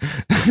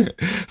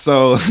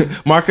 So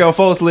Markelle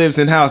Fultz lives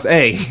in house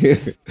A.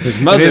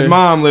 His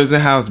mom lives in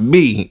house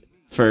B.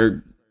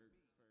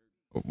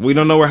 We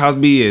don't know where house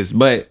B is,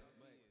 but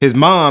his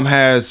mom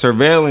has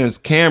surveillance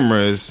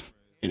cameras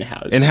in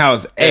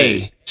house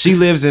A. She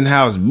lives in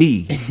house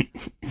B.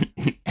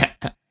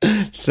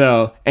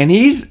 So, and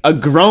he's a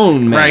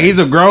grown man. Right, he's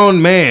a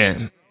grown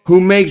man. Who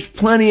makes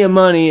plenty of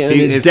money and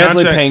is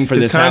definitely paying for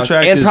this house.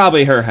 And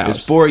probably her house.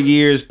 It's 4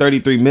 years,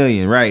 $33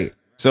 million, right?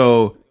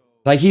 So,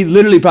 like, he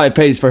literally probably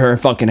pays for her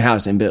fucking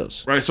house and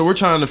bills. Right, so we're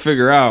trying to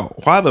figure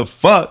out, why the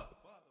fuck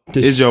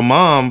is your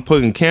mom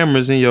putting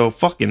cameras in your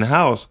fucking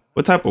house?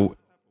 What type of,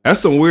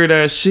 that's some weird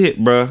ass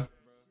shit, bruh.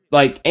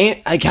 Like,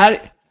 how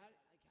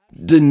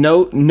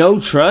no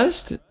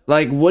trust?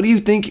 Like, what do you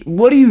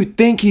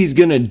think he's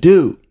gonna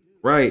do?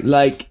 Right.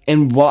 Like,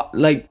 and what,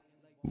 like,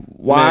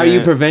 why are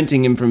you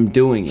preventing him from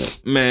doing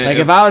it? Man. Like,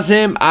 if I was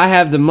him, I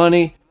have the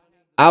money,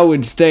 I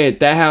would stay at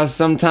that house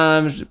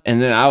sometimes,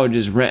 and then I would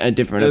just rent a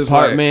different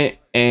apartment,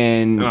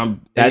 and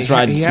that's where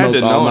I'd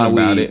smoke all my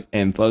weed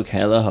and fuck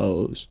hella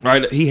hoes.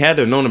 Right, he had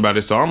to have known about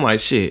it, so I'm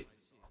like, shit,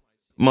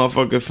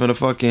 motherfucker finna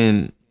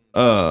fucking,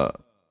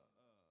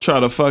 try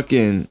to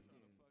fucking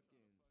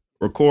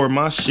record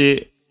my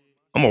shit.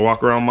 I'm gonna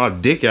walk around with my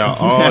dick out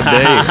all day,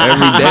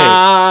 every day.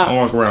 I'm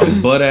walk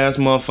around butt ass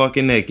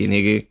motherfucking naked,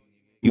 nigga.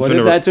 What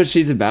if that's what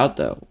she's about,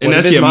 though? What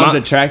if his mom's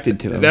attracted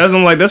to him?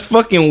 That's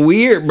fucking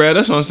weird, bro.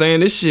 That's what I'm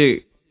saying. This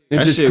shit,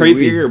 it's just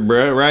creepy, weird,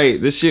 bro.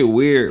 Right? This shit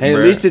weird. Hey, bro.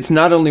 At least it's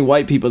not only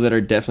white people that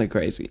are definitely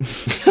crazy,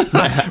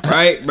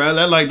 right, bro?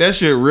 That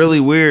shit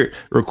really weird.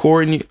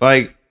 Recording you,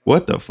 like,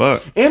 what the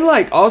fuck? And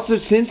like, also,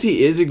 since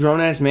he is a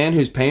grown ass man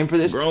who's paying for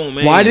this, Grown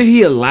man. why did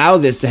he allow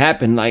this to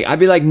happen? Like, I'd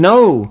be like,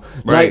 no,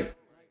 Right.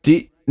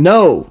 like,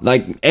 no,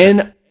 like,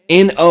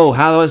 N-O.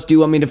 How else do you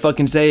want me to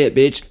fucking say it,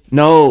 bitch?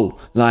 No,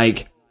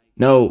 like,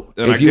 no.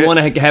 And if you want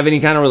to have any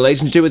kind of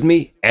relationship with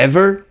me,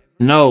 ever,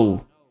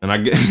 no. And I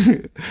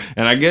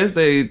guess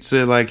they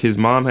said like his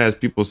mom has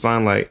people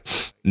sign like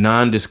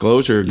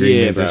non-disclosure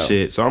agreements and bro.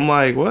 shit. So I'm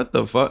like, what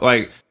the fuck?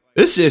 Like,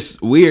 this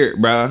shit's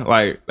weird, bro.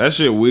 Like, that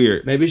shit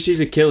weird. Maybe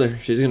she's a killer.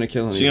 She's gonna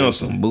kill him. She on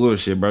some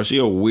bullshit, bro. She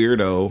a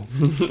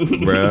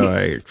weirdo, bro.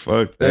 Like,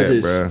 fuck That that,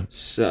 is bro.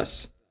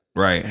 sus.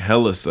 Right,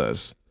 hella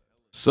sus.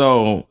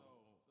 So,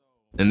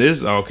 and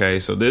this, okay,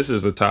 so this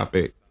is a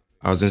topic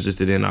I was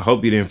interested in. I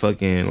hope you didn't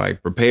fucking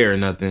like prepare or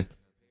nothing.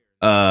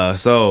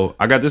 So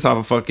I got this off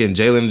of fucking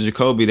Jalen and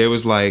Jacoby. They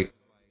was like,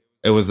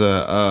 it was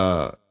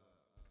a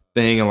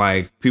thing and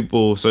like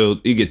people, so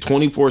you get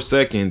 24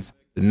 seconds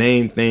to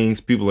name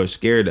things people are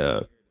scared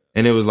of.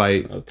 And it was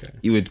like, Okay.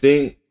 you would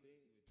think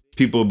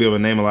people would be able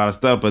to name a lot of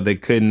stuff, but they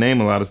couldn't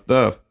name a lot of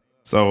stuff.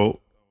 So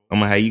I'm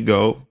gonna have you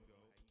go.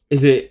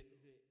 Is it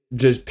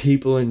just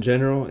people in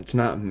general? It's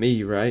not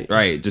me, right?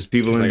 Right, just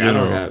people in Like,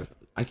 general.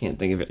 I can't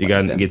think of it. You like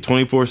got to that. get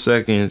 24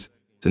 seconds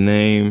to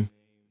name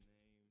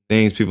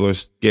things people are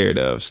scared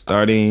of,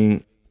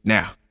 starting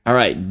now. All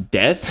right,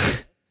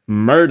 death,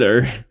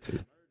 murder,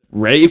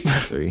 rape,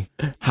 3,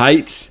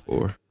 heights,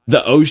 4,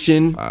 the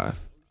ocean. 5.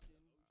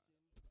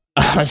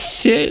 Oh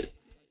shit!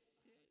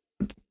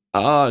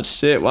 Oh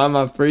shit! Why am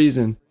I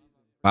freezing?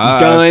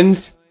 5,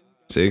 Guns,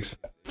 6,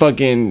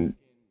 fucking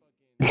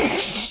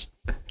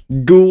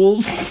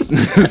ghouls,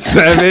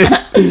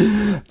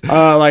 7,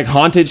 like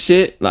haunted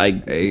shit,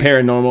 like 8,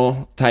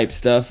 paranormal type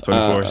stuff.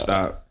 24.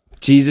 Stop.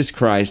 Jesus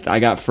Christ! I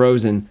got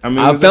frozen. I mean,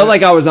 I was felt that-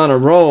 like I was on a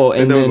roll,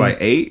 And and there was then like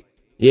 8.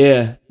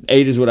 yeah,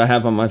 8 is what I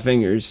have on my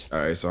fingers. All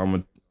right, so I'm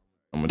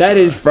gonna. That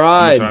try. is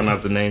fried. I'm gonna try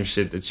not to name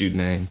shit that you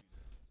name.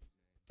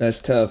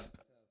 That's tough.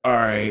 All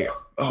right,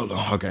 hold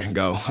on. Okay,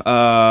 go.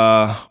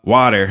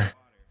 Water,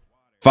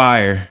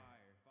 fire,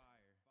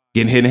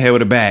 getting hit in the head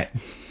with a bat,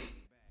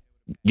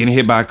 getting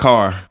hit by a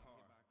car,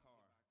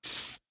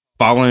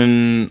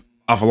 falling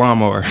off a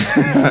lawnmower,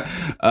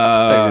 It's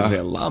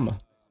a llama.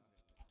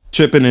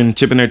 tripping and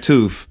chipping their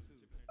tooth,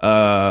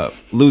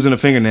 losing a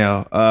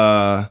fingernail,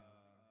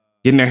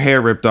 getting their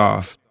hair ripped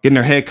off, getting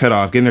their head cut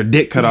off, getting their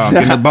dick cut off,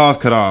 getting their balls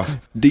cut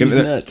off. These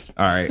Getting- nuts.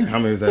 All right, how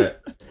many was that?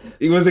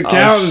 He wasn't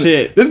counting.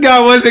 shit. This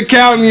guy wasn't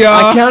counting,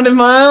 y'all. I counted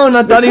my own.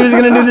 I thought he was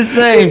gonna do the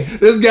same.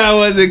 This guy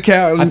wasn't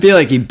counting. I feel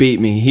like he beat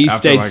me. He feel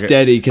stayed like it-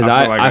 steady because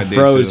I feel like I I did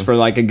froze too. for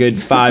like a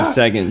good 5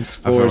 seconds,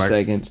 I feel 4 like-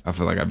 seconds. I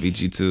feel like I beat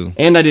you too.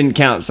 And I didn't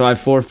count, so I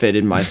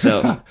forfeited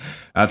myself.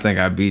 I think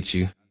I beat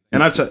you.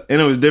 And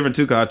and it was different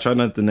too, cause I tried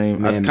not to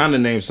name. I Man. kind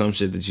of named some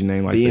shit that you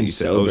named like that. Being You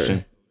said sober.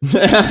 ocean.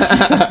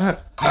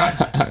 That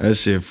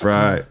shit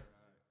fried.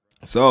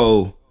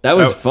 So That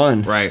was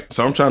fun. right?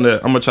 So I'm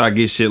gonna try to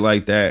get shit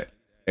like that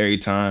every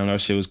time.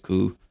 That shit was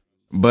cool.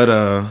 But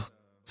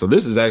so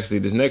this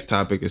next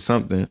topic is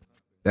something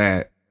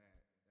that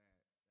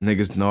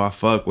niggas know I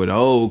fuck with.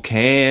 Oh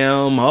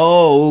Cam, my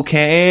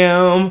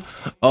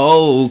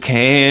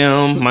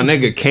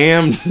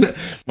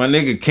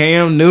nigga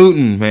Cam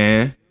Newton,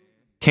 man.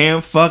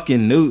 Cam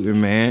fucking Newton,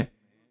 man.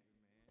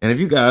 And if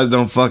you guys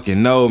don't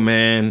fucking know,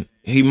 man,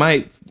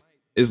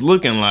 it's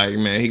looking like,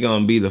 man, he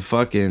gonna be the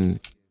fucking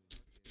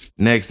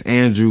next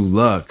Andrew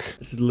Luck.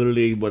 It's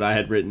literally what I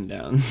had written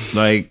down.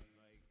 Like,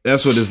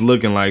 that's what it's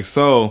looking like.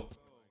 So,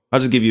 I'll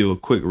just give you a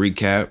quick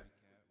recap.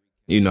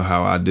 You know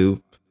how I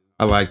do.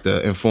 I like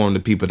to inform the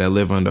people that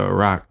live under a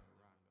rock.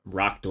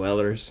 Rock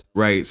dwellers.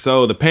 Right.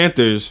 So, the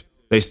Panthers,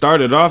 they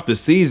started off the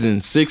season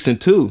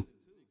 6-2.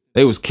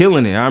 They was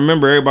killing it. I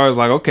remember everybody was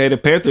like, okay, the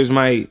Panthers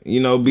might,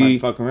 Might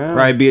fuck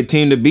around. be a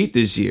team to beat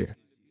this year.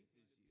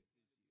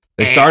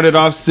 They started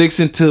off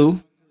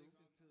 6-2.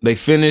 They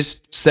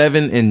finished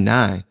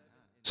 7-9.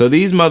 So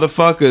these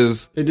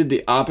motherfuckers, They did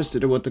the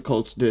opposite of what the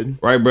Colts did.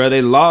 right, bro?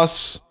 They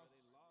lost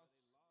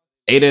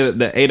 8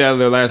 out of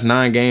their last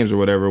 9 games or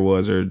whatever it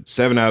was, or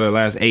 7 out of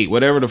their last 8,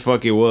 whatever the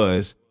fuck it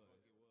was.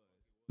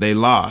 They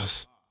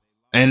lost.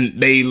 And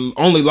they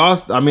only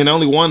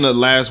won the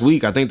last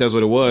week. I think that's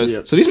what it was.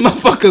 Yep. So these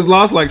motherfuckers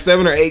lost like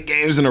 7 or 8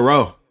 games in a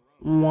row.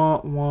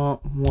 Wah, wah,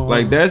 wah.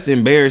 Like, that's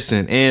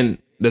embarrassing. And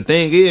the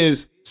thing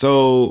is,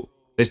 so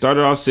they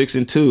started off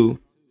 6-2,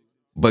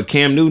 but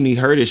Cam Newton, he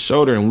hurt his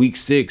shoulder in week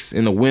 6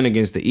 in the win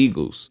against the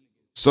Eagles.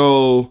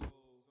 So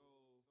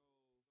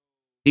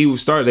they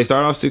started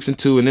off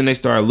 6-2, and then they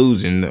started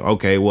losing.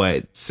 Okay,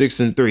 what?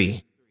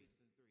 6-3,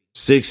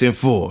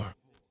 6-4,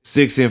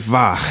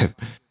 6-5,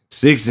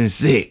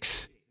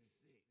 6-6.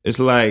 It's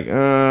like,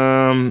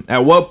 at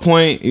what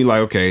point you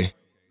like, okay,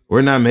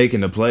 we're not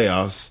making the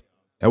playoffs.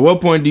 At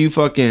what point do you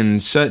fucking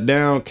shut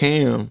down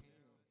Cam?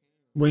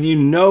 When you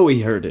know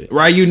he heard it.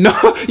 Right? You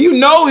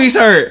know he's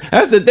hurt.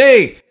 That's the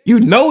thing. You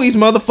know he's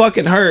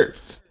motherfucking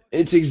hurt.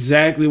 It's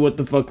exactly what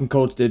the fucking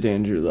Colts did to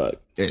Andrew Luck.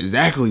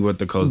 Exactly what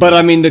the coach But did.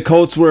 I mean, the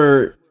Colts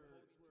were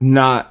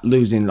not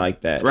losing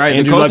like that. Right.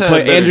 Andrew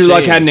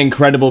Luck had an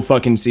incredible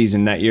fucking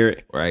season that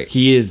year. Right.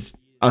 He is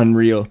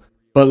unreal.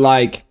 But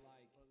like,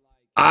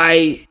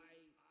 I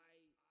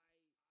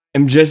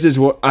am just as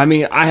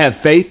I have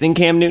faith in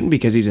Cam Newton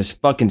because he's a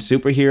fucking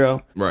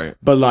superhero. Right.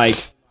 But like,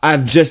 I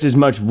have just as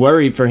much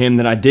worry for him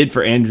than I did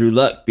for Andrew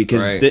Luck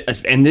because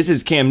and this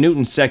is Cam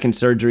Newton's second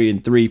surgery in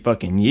 3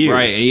 fucking years.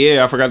 Right. And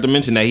yeah, I forgot to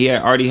mention that he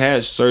had already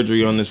had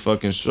surgery on his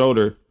fucking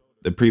shoulder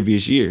the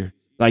previous year.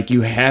 Like,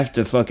 you have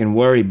to fucking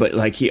worry, but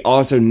like, he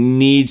also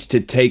needs to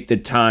take the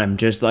time,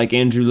 just like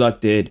Andrew Luck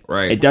did.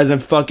 Right. It doesn't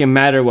fucking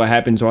matter what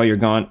happens while you're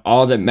gone.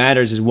 All that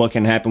matters is what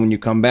can happen when you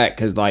come back.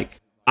 Because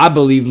like, I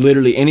believe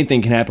literally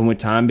anything can happen with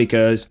time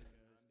because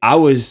I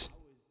was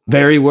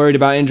very worried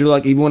about Andrew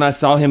Luck even when I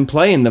saw him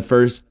play in the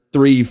first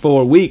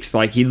 3-4 weeks.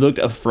 Like, he looked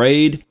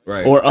afraid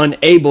or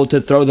unable to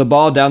throw the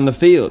ball down the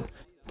field.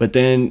 But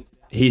then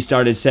he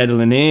started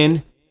settling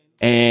in,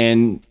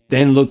 and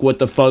then look what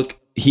the fuck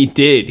he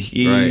did.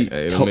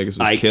 Niggas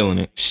was killing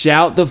it.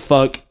 Shout the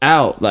fuck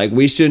out. Like,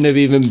 we shouldn't have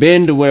even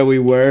been to where we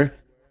were,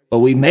 but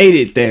we made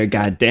it there,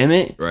 god damn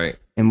it. Right.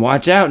 And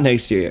watch out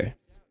next year.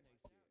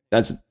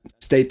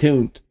 Stay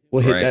tuned.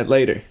 We'll hit that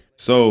later.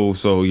 So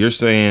you're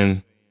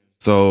saying,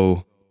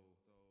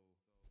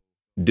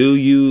 do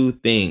you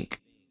think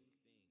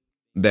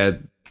that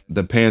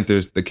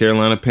the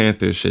Carolina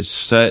Panthers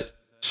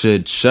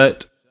should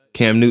shut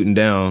Cam Newton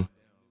down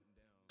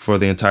for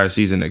the entire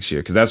season next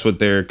year? Because that's what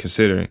they're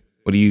considering.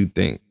 What do you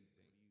think?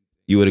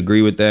 You would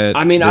agree with that?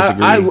 I mean,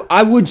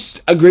 I would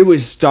agree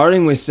with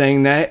starting with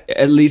saying that,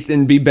 at least,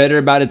 and be better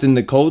about it than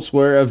the Colts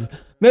were of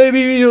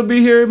maybe he'll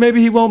be here,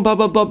 maybe he won't, blah,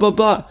 blah, blah, blah,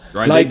 blah.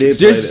 Right, like,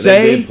 just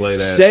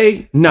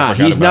say, nah,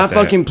 he's not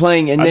fucking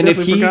playing. And then if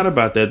he forgot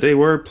about that. They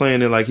were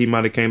playing it like he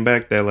might have came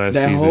back that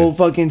season. That whole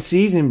fucking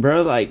season,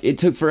 bro. Like, it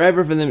took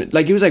forever for them.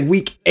 Like, it was like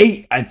week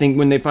 8, I think,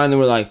 when they finally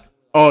were like,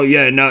 oh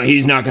yeah, no,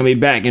 he's not gonna be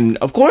back. And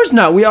of course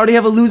not. We already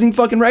have a losing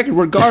fucking record.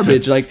 We're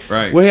garbage. Like,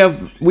 right. we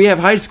have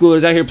high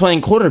schoolers out here playing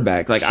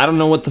quarterback. Like, I don't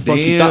know what the fuck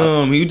you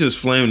thought. He just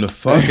flamed the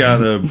fuck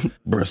out of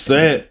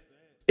Brissett.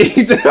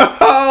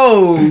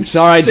 Oh,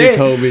 sorry, shit.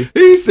 Jacoby.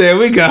 He said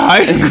we got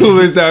high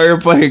schoolers out here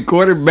playing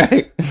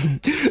quarterback.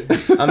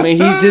 I mean,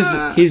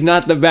 he's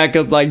not the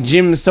backup like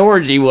Jim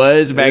Sorgi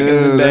was back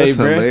in the day, that's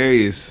bro.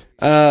 Hilarious.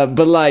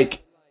 But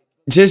like,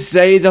 just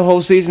say the whole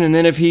season, and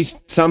then if he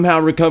somehow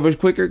recovers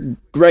quicker,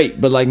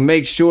 great. But like,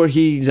 make sure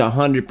he's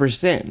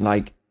 100%.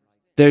 Like,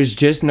 there's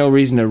just no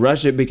reason to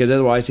rush it because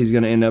otherwise he's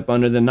gonna end up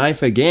under the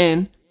knife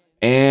again,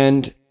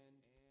 and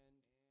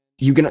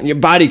your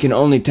body can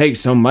only take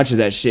so much of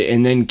that shit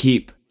and then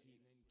keep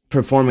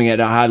performing at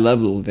a high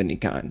level of any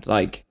kind.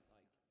 Like,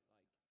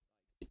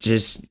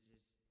 just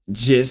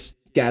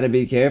gotta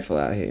be careful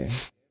out here.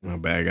 My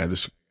bad, I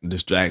got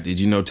distracted.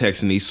 You know,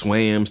 texting these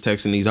swams,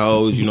 texting these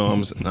hoes, you know,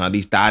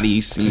 these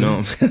thotties, you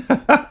know.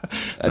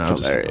 That's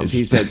hilarious.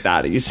 He said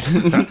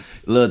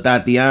thotties. Little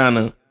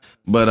Tatiana.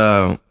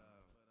 But,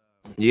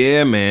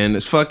 yeah, man,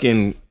 it's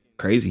fucking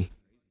crazy.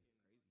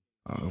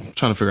 I'm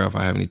trying to figure out if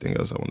I have anything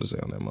else I want to say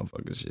on that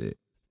motherfucking shit.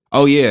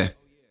 Oh, yeah.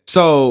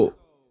 So,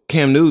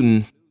 Cam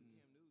Newton,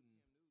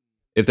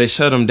 if they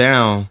shut him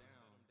down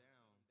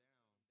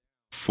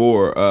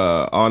for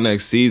all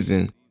next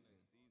season,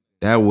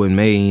 that would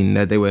mean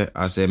that they would,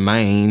 I said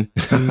Maine.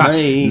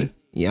 Maine.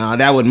 Yeah,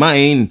 that would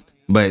mean,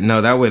 but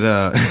no, that would,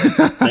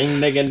 ding,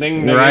 ding,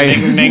 ding, right.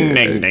 Ding, ding,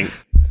 ding, ding.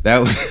 That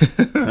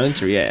would,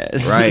 country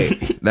ass.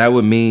 Right. That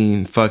would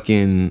mean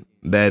fucking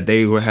that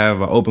they would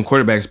have an open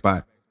quarterback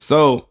spot.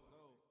 So,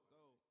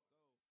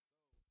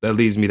 that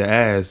leads me to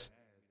ask,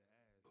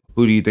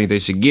 who do you think they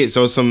should get?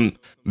 So, some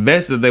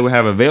vets that they would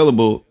have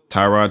available,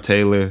 Tyrod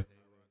Taylor,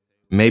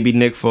 maybe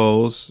Nick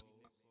Foles,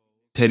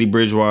 Teddy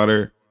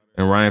Bridgewater,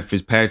 and Ryan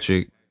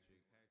Fitzpatrick.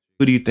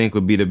 Who do you think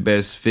would be the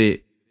best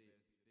fit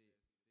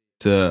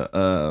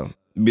to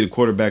be the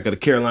quarterback of the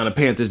Carolina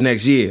Panthers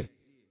next year?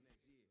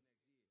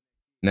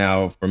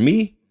 Now, for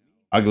me,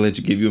 I can let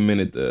you give you a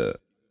minute to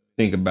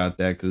think about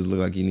that because it looks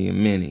like you need a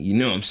minute. You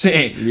know what I'm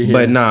saying? Yeah.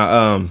 But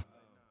nah,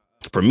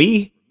 for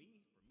me,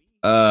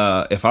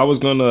 if I was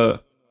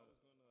gonna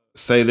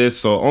say this,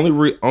 so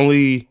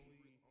only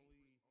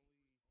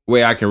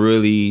way I can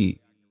really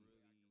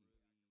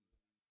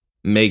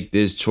make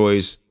this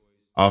choice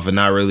off of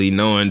not really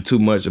knowing too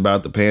much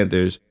about the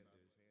Panthers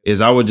is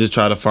I would just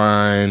try to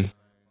find.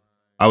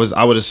 I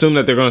would assume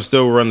that they're going to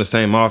still run the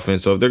same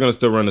offense. So if they're going to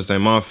still run the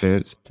same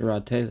offense,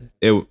 Tyrod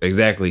Taylor.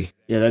 Exactly.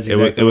 Yeah, that's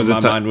exactly where my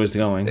mind was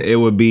going. It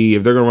would be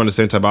if they're going to run the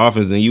same type of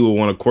offense, then you would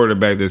want a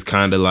quarterback that's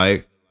kind of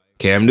like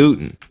Cam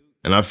Newton.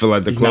 And I feel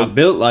like he's not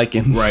built like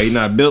him. Right, he's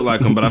not built like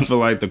him. But I feel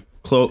like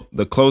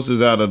the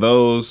closest out of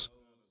those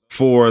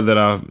 4 that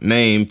I've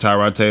named,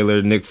 Tyrod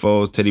Taylor, Nick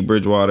Foles, Teddy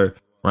Bridgewater,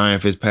 Ryan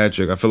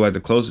Fitzpatrick, I feel like the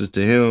closest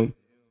to him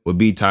would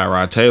be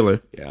Tyrod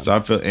Taylor. Yeah. So I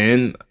feel,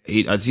 and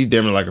he's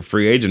damn like a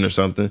free agent or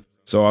something.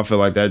 So I feel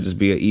like that'd just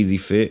be an easy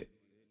fit.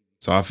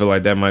 So I feel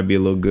like that might be a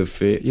little good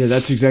fit. Yeah,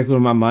 that's exactly where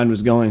my mind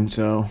was going.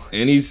 So,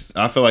 and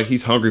I feel like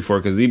he's hungry for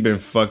it because he's been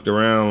fucked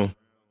around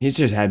He's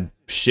just had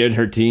shit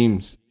her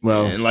teams.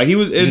 Well, And like he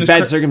was in just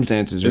bad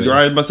circumstances. Is Really.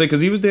 right about to say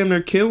because he was damn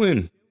near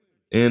killing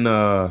in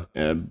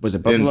Was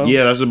it Buffalo?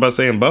 yeah, that's what I was about to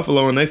say in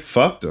Buffalo, and they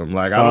fucked him.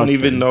 Like I don't Fucked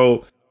even him.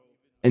 know.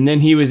 And then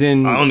he was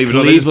in I don't even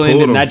know they just Cleveland,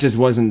 pulled and him. that just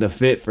wasn't the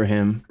fit for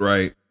him.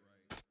 Right,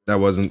 that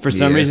wasn't For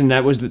some yeah. reason,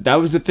 that was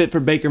the fit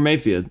for Baker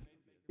Mayfield,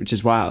 which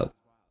is wild.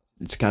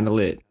 It's kind of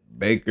lit.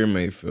 Baker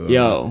Mayfield.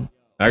 Yo,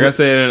 Like I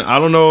said, I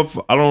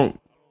don't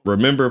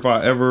remember if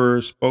I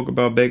ever spoke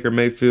about Baker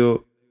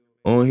Mayfield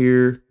on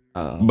here.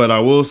 But I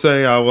will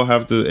say I will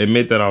have to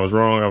admit that I was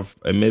wrong. I've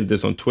admitted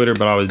this on Twitter,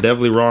 but I was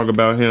definitely wrong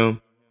about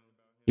him.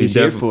 he's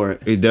here for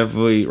it. He's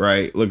definitely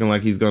right, looking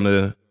like he's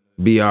gonna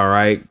be all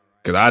right.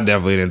 Cause I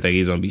definitely didn't think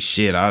he's gonna be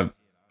shit. I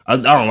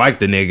don't like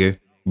the nigga,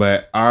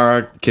 but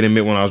I can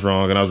admit when I was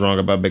wrong, and I was wrong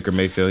about Baker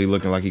Mayfield. He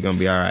looking like he's gonna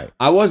be all right.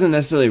 I wasn't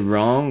necessarily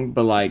wrong,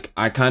 but like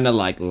I kind of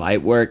like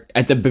light work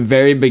at the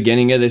very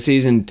beginning of the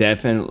season.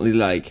 Definitely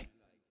like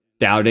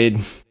doubted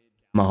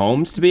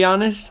Mahomes, to be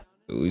honest.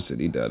 We said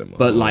he doubted him.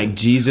 But like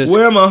Jesus,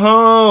 Where my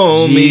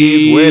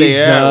homies? Where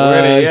they at?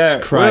 Where they at?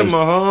 Jesus Christ.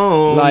 Where my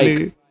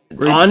homies?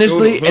 Like,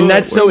 honestly, and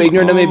that's so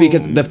ignorant of me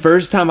because the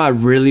first time I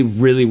really,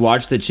 really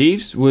watched the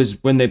Chiefs was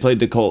when they played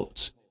the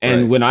Colts.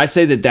 And Right. when I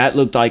say that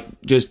looked like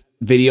just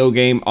video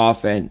game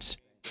offense,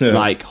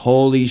 like,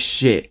 holy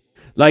shit.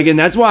 Like, and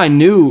that's why I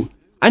knew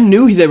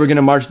they were going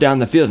to march down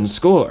the field and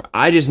score.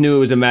 I just knew it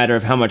was a matter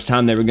of how much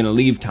time they were going to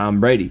leave Tom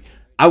Brady.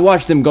 I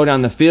watched them go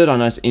down the field on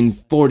us in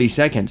 40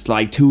 seconds,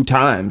 like 2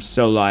 times.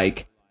 So,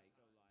 like,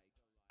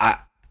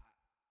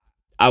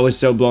 I was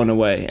so blown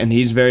away. And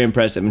he's very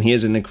impressive, and he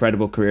has an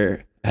incredible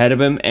career ahead of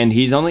him. And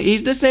he's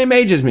the same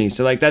age as me.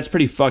 So, like, that's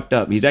pretty fucked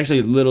up. He's actually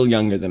a little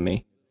younger than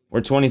me.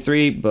 We're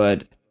 23,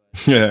 but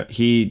Yeah.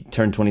 he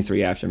turned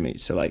 23 after me.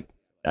 So, like,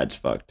 that's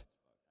fucked.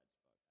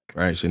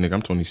 Right, shit, nigga.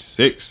 I'm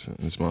 26.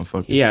 This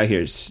motherfucker. He out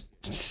here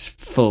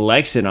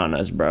flexing on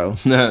us, bro.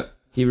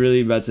 He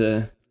really about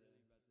to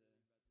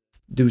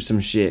do some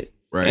shit.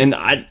 Right. And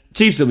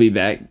Chiefs will be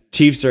back.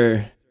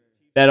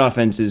 That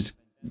offense is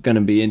going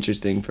to be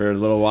interesting for a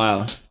little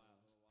while.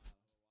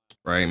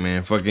 Right,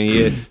 man. Fucking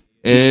yeah.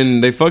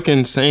 And they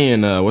fucking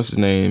saying, what's his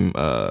name?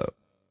 Tyreek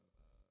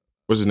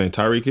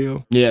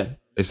Hill? Yeah.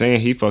 They saying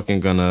he fucking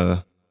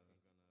gonna.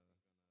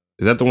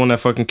 Is that the one that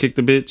fucking kicked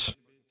the bitch?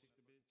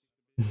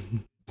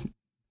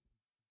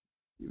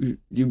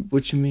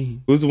 What you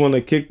mean? Who's the one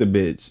that kicked the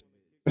bitch?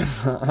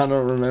 I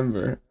don't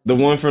remember. The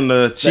one from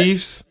the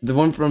Chiefs The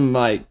one from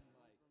like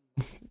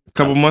a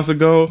couple months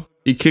ago?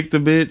 He kicked the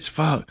bitch?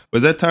 Fuck.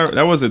 Was that Tyreek?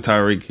 That wasn't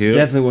Tyreek Hill.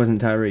 definitely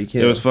wasn't Tyreek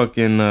Hill. It was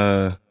fucking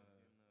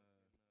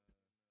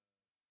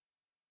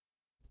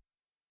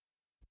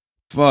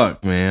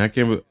fuck, man. I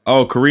can't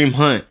Kareem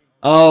Hunt.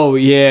 Oh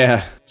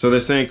yeah. So they're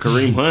saying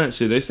Kareem Hunt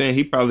shit. They're saying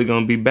he probably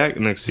gonna be back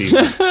next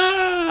season.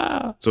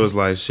 So it's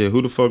like shit,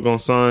 who the fuck gonna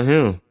sign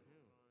him?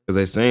 Cause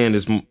they saying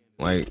this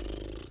like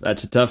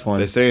That's a tough one.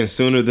 they're saying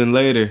sooner than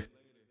later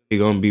he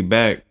gonna be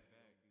back.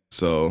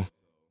 So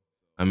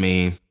I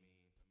mean,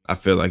 I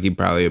feel like he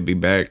probably will be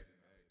back.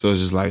 So it's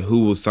just like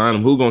who will sign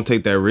him? Who gonna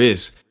take that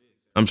risk?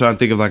 I'm trying to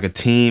think of like a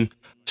team.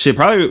 Shit,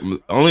 probably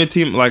only a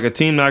team that I can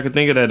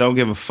think of that don't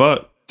give a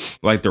fuck.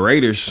 Like the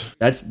Raiders.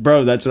 That's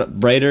what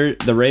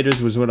the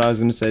Raiders was what I was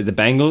gonna say. The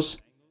Bengals.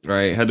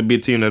 Right. Had to be a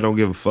team that don't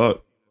give a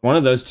fuck. One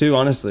of those two,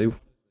 honestly.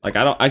 Like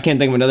I can't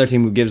think of another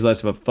team who gives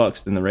less of a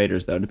fucks than the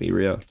Raiders, though, to be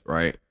real.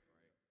 Right.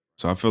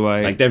 So I feel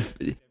like They're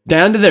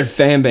down to their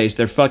fan base,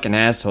 they're fucking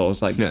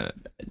assholes. Like yeah,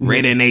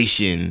 Raider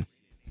Nation.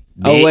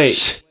 Oh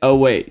Bitch.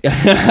 wait.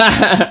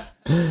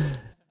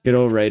 Good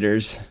old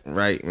Raiders.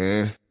 Right,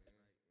 man.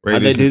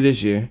 How'd they do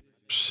this year?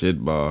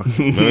 Shit ball.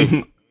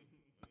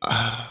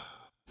 I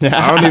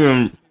don't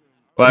even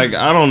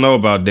I don't know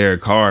about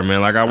Derek Carr,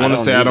 man. Like I want to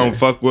don't say I don't either.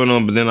 fuck with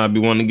him, but then I'd be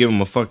wanting to give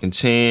him a fucking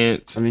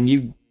chance. I mean,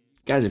 you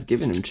guys have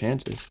given him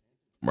chances.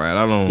 Right,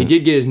 I don't. He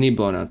did get his knee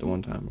blown out the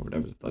one time or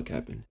whatever the fuck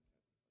happened.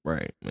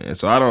 Right, man.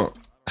 So I don't.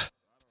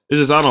 It's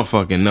just I don't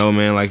fucking know,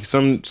 man. Like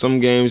some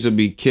games will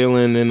be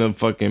killing and then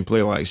fucking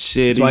play like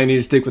shit. That's why you need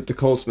to stick with the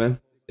Colts, man.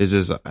 It's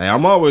just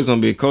I'm always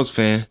gonna be a Colts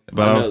fan,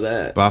 but I know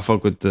that. But I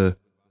fuck with the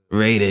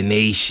Raider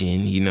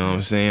Nation. You know what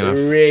I'm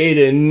saying?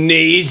 Raider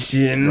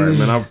Nation. Right,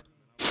 man.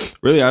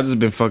 I just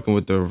been fucking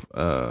with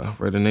the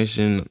Raider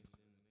Nation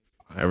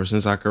ever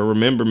since I can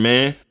remember,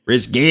 man.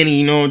 Rich Ganny,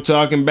 you know what I'm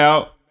talking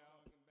about?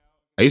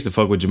 I used to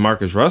fuck with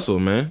Jamarcus Russell,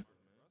 man.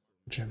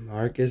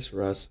 Jamarcus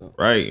Russell.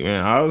 Right,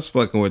 man. I was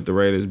fucking with the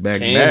Raiders back to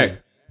Damn.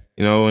 back.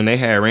 You know, when they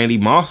had Randy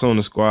Moss on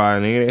the squad,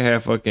 and they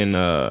had fucking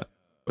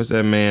what's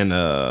that man?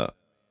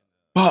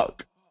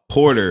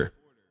 Porter.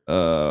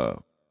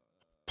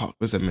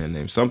 What's that man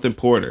name? Something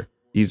Porter.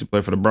 He used to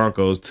play for the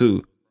Broncos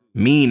too.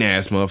 Mean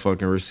ass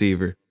motherfucking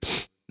receiver.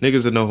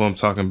 Niggas will know who I'm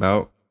talking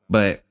about.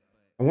 But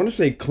I want to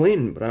say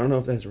Clinton, but I don't know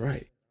if that's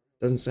right.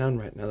 Doesn't sound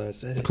right now that I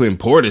said it. Clint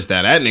Portis,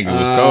 that nigga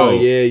was Oh,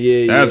 cold.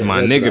 yeah. That was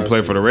my That's what I nigga was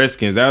play for the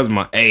Redskins. That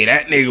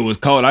nigga was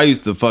cold. I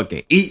used to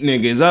fucking eat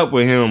niggas up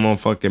with him on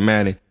fucking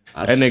Madden.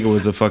 That nigga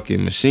was a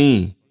fucking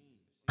machine.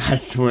 I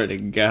swear to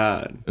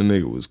God. That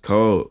nigga was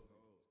cold.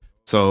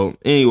 So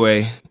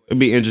anyway, it'd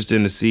be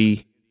interesting to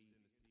see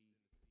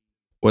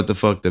what the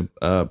fuck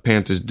the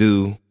Panthers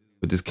do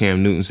with this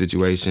Cam Newton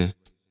situation.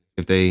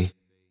 If they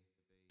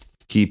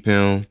keep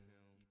him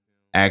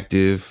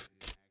active,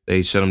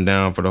 they shut him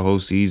down for the whole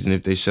season.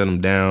 If they shut him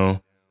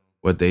down,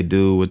 what they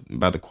do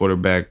about the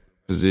quarterback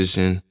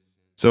position.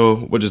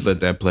 So we'll just let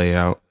that play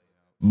out.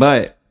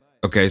 But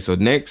okay, so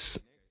this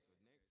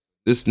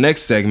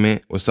next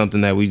segment was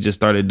something that we just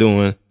started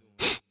doing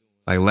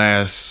like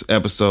last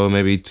episode,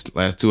 maybe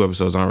last 2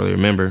 episodes, I don't really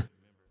remember.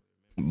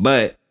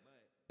 But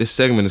this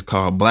segment is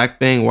called Black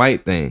Thing,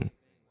 White Thing.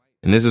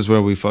 And this is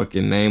where we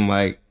fucking name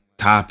like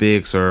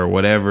topics or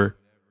whatever.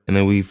 And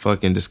then we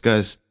fucking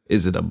discuss,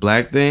 is it a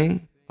black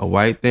thing, a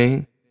white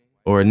thing,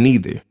 or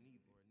neither?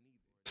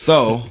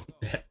 So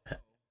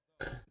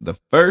the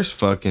first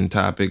fucking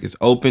topic is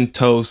open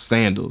toe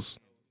sandals.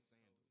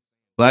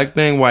 Black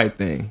thing, white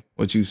thing.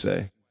 What you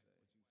say?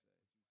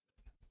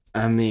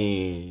 I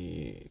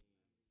mean,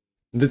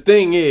 the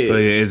thing is, so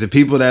is it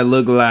people that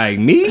look like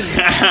me,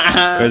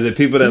 or is it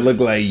people that look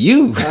like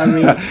you? I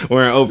mean,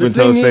 wearing open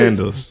toe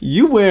sandals.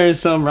 You wearing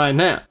some right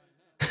now.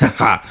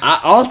 I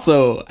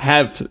also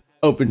have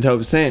open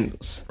toe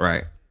sandals.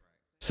 Right.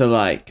 So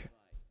like,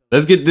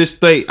 let's get this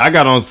straight. I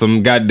got on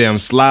some goddamn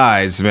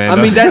slides, man.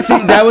 I mean,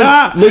 that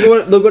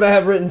was look what I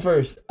have written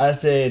first. I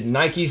said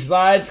Nike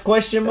slides ?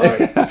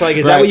 It's like,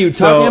 is that what you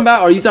talking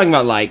about? Or are you talking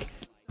about like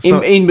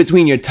in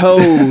between your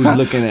toes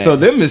looking at? So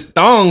them is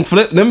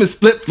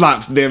flip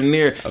flops damn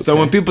near. Okay. So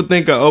when people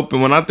think of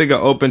when I think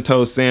of open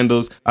toe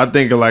sandals, I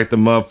think of like the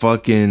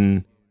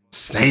motherfucking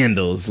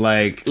sandals,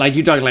 like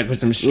you talking like with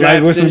some straps,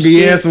 like with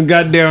some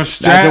goddamn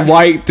straps. That's a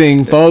white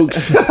thing,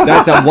 folks.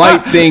 That's a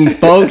white thing,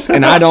 folks.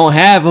 And I don't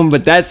have them,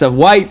 but that's a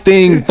white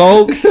thing,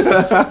 folks.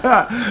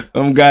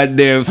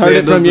 Goddamn. Heard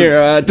it from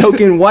your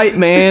token white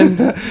man.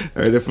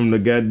 Heard it from the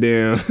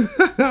goddamn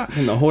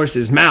from the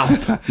horse's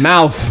mouth.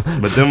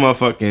 But them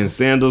motherfucking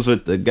sandals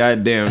with the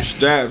goddamn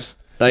straps.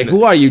 Like,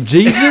 who are you,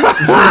 Jesus?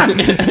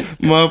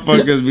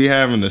 Motherfuckers be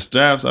having the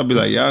straps. I'll be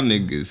like, y'all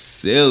niggas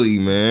silly,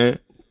 man.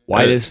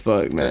 White as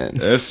fuck, man.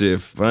 That shit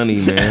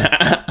funny, man.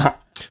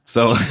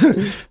 So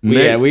we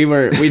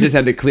just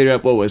had to clear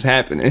up what was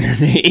happening.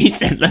 He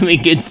said, "Let me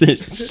get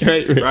this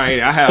straight."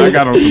 Right, I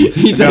got on some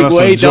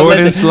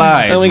Jordan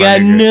slides. Oh my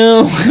god,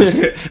 no!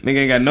 Nigga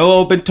ain't got no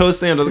open toe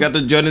sandals. Got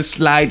the Jordan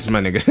slides,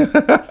 my nigga.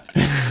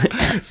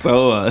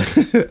 So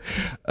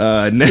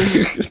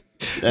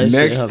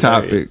next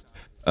topic.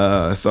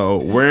 So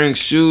wearing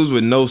shoes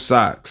with no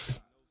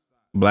socks.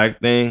 Black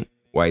thing,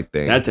 white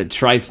thing. That's a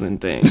trifling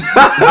thing.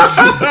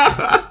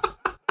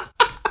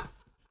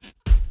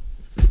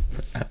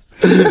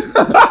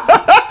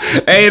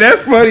 Hey,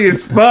 that's funny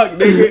as fuck,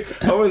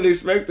 nigga. I wasn't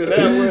expecting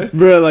that one.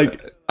 Bro,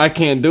 like, I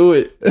can't do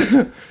it.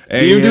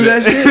 Hey, do you do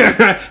that shit?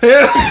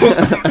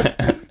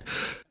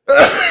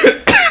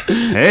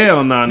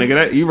 Hell nah,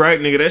 nigga. You right,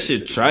 nigga. That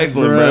shit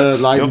trifling, bro.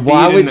 Like,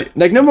 why would...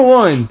 Like, number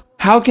one,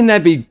 how can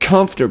that be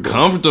comfortable?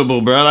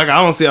 Comfortable, bro. Like,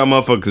 I don't see how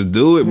motherfuckers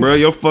do it, bro.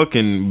 Your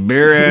fucking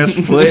bare ass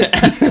foot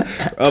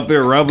up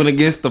here rubbing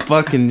against the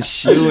fucking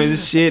shoe and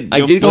shit.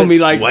 Like, you're gonna be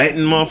like sweating,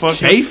 motherfucker.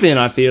 Chafing,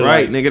 I feel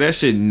right, like. Nigga, that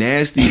shit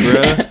nasty,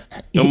 bro.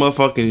 Your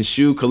motherfucking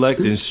shoe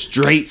collecting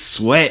straight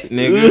sweat,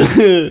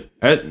 nigga.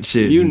 That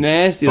shit you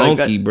nasty,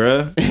 funky, like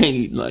bro.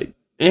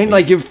 And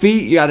like your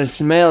feet, you gotta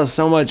smell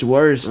so much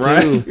worse too.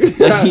 Right,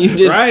 like you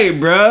just, right,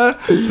 bro.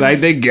 Like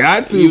they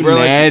got to, you bro.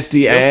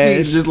 Nasty like, ass. Your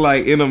feet just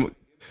like in a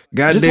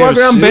goddamn. Just walk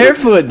around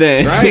barefoot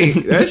then. Right,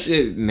 that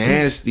shit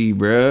nasty,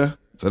 bro.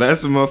 So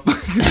that's a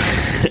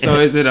motherfucker. So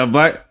is it a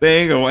black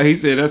thing or what? He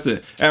said that's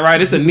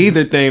right. It's a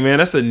neither thing, man.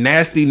 That's a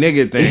nasty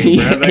nigga thing,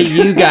 bro. Like,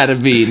 you gotta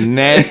be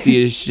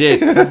nasty as shit.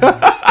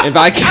 If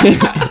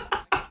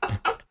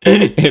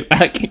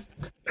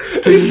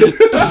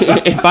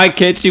I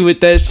catch you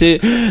with that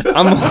shit,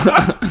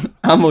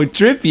 I'm gonna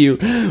trip you,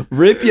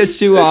 rip your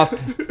shoe off,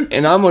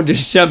 and I'm gonna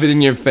just shove it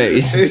in your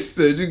face. He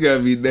said you gotta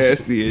be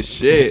nasty as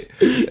shit.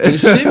 It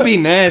should be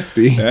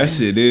nasty. That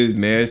shit is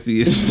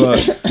nasty as fuck.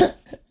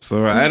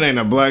 So that ain't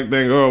a black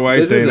thing or a white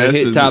this thing. This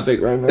is a hit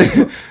topic right now.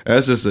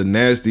 That's just a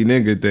nasty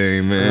nigga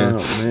thing, man.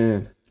 Oh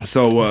man.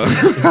 So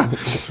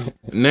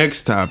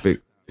next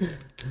topic.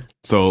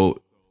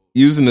 So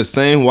using the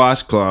same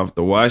washcloth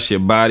to wash your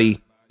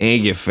body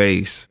and your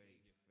face,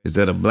 is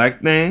that a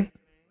black thing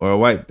or a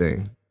white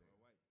thing?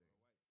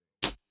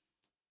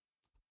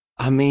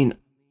 I mean,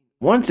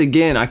 once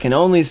again, I can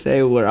only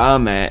say where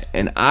I'm at,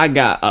 and I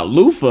got a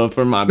loofah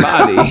for my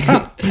body.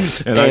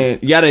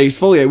 and you gotta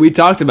exfoliate. We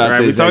talked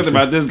about this. We talked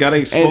about this. Gotta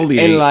exfoliate.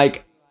 And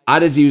like, I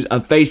just use a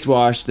face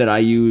wash that I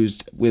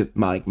used with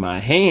my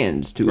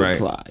hands to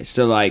apply.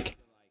 So like,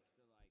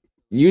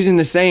 using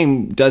the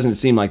same doesn't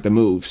seem like the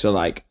move. So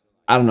like,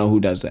 I don't know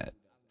who does that.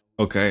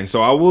 Okay,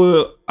 so I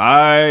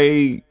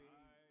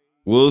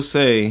will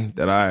say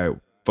that I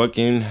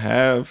fucking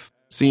have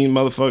seen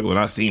motherfuckers. Well,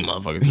 not seen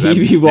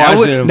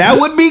motherfuckers. That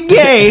would be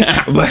gay.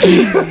 But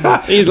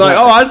he's like,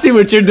 oh, I see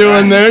what you're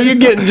doing there. You're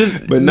getting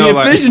just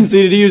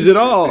efficiency to use it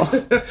all.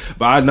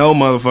 But I know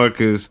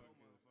motherfuckers.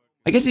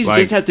 I guess you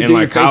just have to do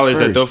your face college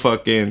first. That they'll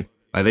fucking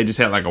like they just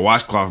had like a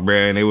washcloth, bro,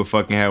 and they would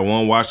fucking have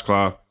one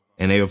washcloth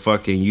and they would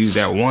fucking use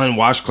that one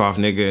washcloth,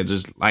 nigga,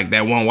 just like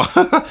that one.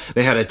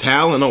 They had a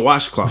towel and a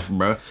washcloth,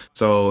 bro.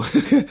 So,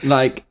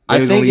 like,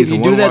 I think if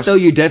you do that though,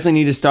 you definitely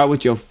need to start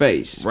with your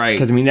face, right?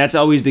 Because I mean, that's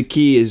always the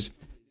key is.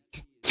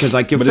 Because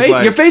like your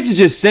face is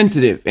just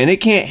sensitive and it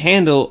can't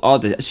handle all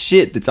the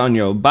shit that's on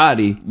your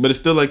body. But it's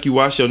still like you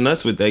washed your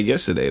nuts with that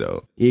yesterday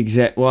though.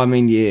 Well, I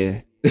mean,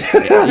 yeah.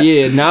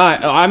 Yeah,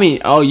 I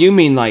mean, oh, you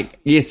mean like,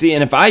 you see,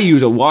 and if I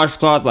use a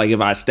washcloth, like if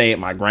I stay at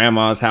my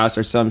grandma's house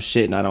or some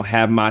shit and I don't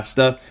have my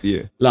stuff,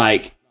 yeah,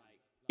 like,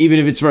 even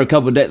if it's for a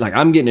couple of days, like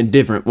I'm getting a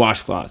different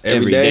washcloth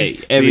every day.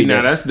 Every day.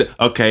 Now that's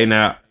okay.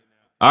 Now,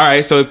 all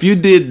right. So if you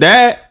did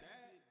that,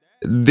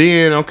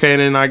 then okay,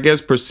 then I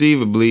guess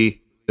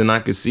perceivably, then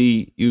I could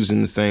see using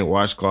the same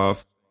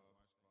washcloth.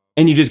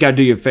 And you just got to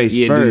do your face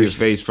first. Do your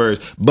face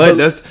first. But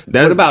that's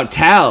what about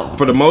towel?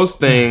 For the most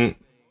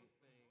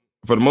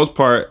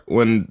part,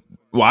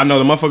 I know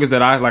the motherfuckers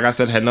that like I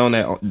said, had known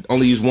that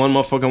only use one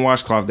motherfucking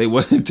washcloth. They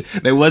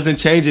wasn't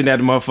changing that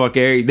motherfucker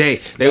every day.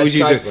 They was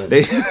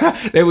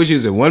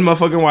using one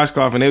motherfucking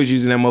washcloth, and they was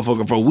using that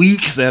motherfucker for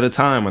weeks at a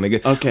time, my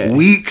nigga. Okay.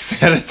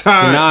 Weeks at a time.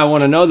 So now I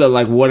want to know that,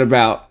 like, what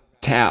about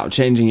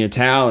changing your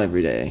towel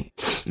every day?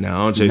 No, I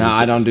don't change.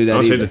 I don't do that. I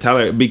don't change the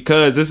towel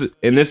because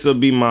this will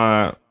be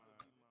my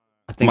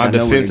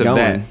defense of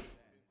that.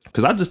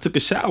 Because I just took a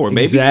shower,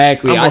 baby.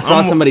 Exactly. I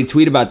saw somebody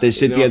tweet about this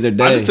shit the other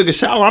day. I just took a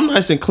shower. I'm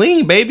nice and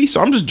clean, baby.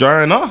 So I'm just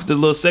drying off the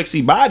little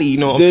sexy body. You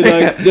know what I'm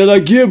saying? They're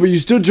like, yeah, but you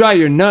still dry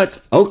your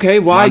nuts. Okay,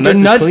 why? Your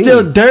nuts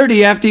still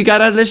dirty after you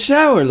got out of the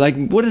shower. Like,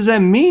 what does that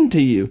mean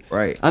to you?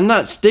 Right. I'm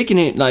not sticking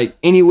it, like,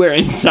 anywhere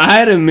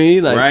inside of me.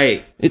 Like,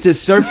 right. It's a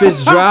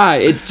surface dry.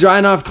 It's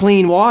drying off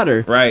clean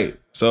water. Right.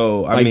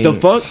 So, I mean. Like, the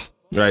fuck?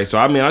 Right. So,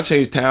 I mean, I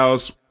change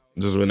towels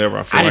just whenever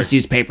I feel I just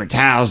use paper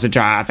towels to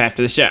dry off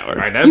after the shower.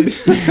 Right.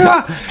 It's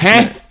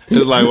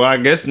like, well, I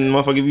guess,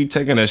 motherfucker, if you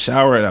taking a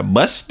shower at a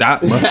bus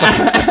stop,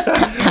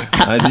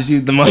 motherfucker, I just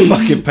use the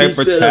motherfucking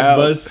paper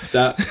towels. Bus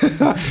stop.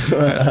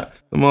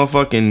 The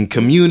motherfucking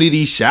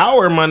community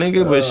shower, my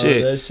nigga. But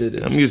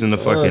shit, I'm using the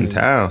fucking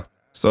towel.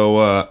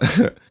 So,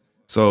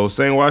 so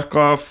saying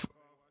washcloth,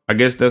 I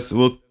guess that's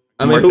what.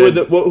 I mean, who were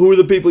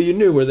the people you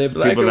knew? Were they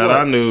black? People that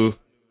I knew,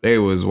 they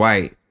was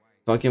white.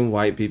 Fucking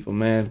white people,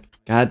 man.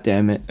 God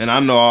damn it. And I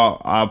know,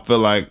 I feel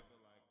like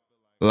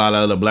a lot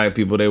of other black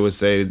people, they would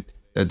say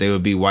that they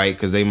would be white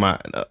because they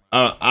might.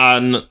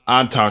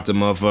 I talk to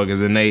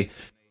motherfuckers and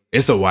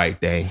it's a white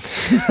thing.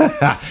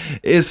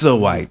 It's a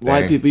white thing.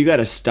 White people, you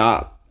gotta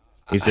stop.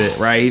 He said,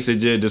 right? He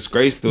said you're a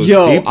disgrace to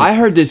people. I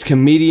heard this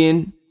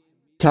comedian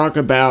talk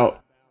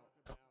about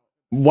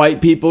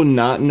white people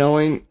not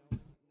knowing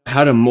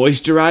how to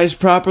moisturize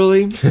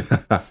properly.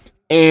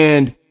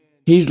 And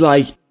he's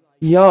like,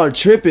 y'all are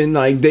tripping.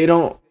 Like, they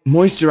don't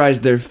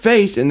moisturize their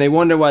face and they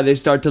wonder why they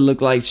start to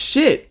look like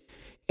shit.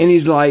 And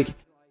he's like,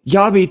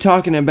 y'all be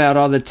talking about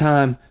all the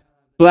time,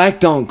 black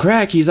don't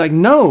crack. He's like,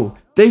 no,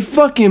 they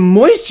fucking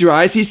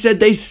moisturize. He said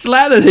they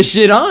slather the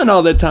shit on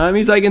all the time.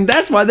 He's like, and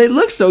that's why they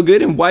look so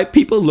good and white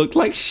people look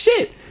like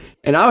shit.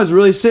 And I was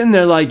really sitting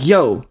there like,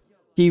 yo,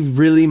 he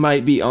really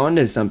might be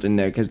onto something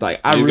there. Cause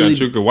like,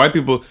 white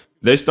people,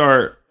 they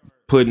start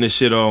putting the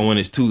shit on when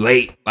it's too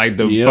late. Like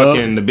the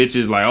fucking the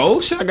bitches like, oh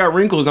shit, I got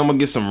wrinkles. I'm gonna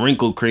get some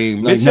wrinkle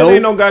cream. Like, bitch, that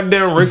ain't no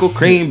goddamn wrinkle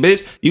cream,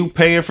 bitch. You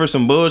paying for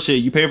some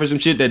bullshit. You paying for some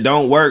shit that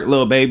don't work,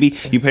 little baby.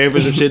 You paying for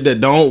some shit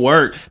that don't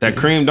work. That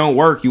cream don't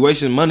work. You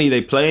wasting money.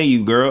 They playing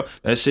you, girl.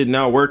 That shit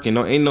not working.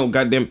 No, ain't no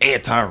goddamn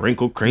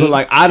anti-wrinkle cream. But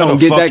like, I don't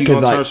get that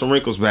because like, turn some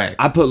wrinkles back.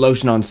 I put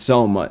lotion on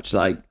so much,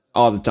 like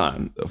all the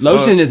time.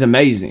 Lotion is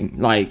amazing.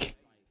 Like,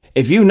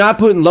 if you not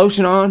putting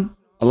lotion on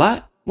a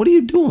lot, what are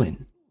you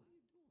doing?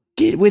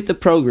 Get with the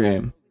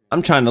program.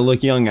 I'm trying to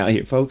look young out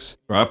here, folks.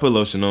 Bro, I put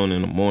lotion on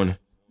in the morning.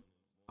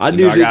 I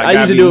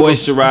usually do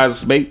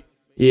moisturize, baby.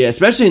 Yeah,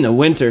 especially in the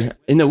winter.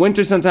 In the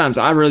winter, sometimes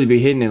I really be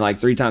hitting it like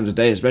 3 times a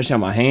day, especially on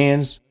my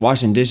hands,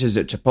 washing dishes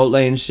at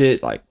Chipotle and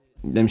shit. Like,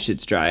 them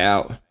shits dry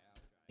out.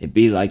 It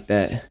be like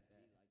that.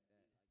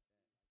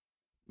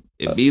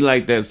 It be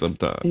like that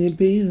sometimes. It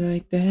be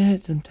like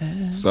that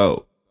sometimes.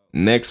 So,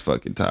 next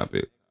fucking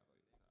topic.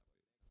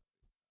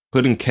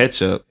 Putting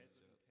ketchup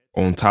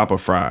on top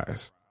of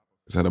fries.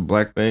 Is that a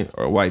black thing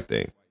or a white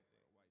thing?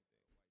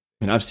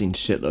 And I've seen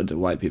shitloads of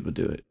white people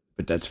do it,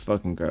 but that's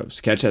fucking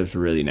gross. Ketchup's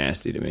really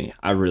nasty to me.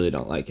 I really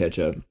don't like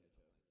ketchup.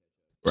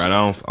 Right,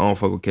 I don't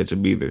fuck with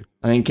ketchup either.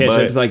 I think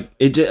ketchup's like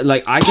it.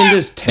 Like, I can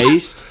just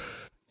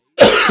taste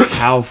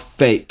how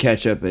fake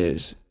ketchup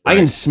is. Right. I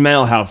can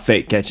smell how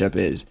fake ketchup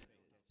is,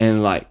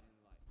 and like,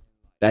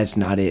 that's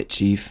not it,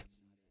 Chief.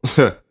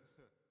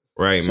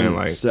 Right, man.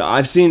 Like, so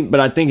I've seen, but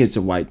I think it's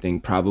a white thing,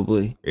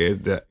 probably. Is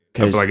that? I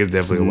feel like it's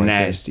definitely a white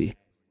nasty thing.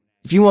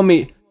 If you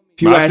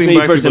ask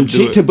me for some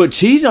cheese to put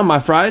cheese on my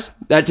fries,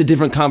 that's a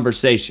different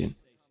conversation.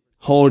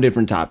 Whole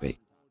different topic.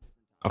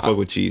 I fuck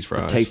with cheese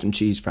fries. Take some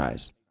cheese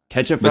fries.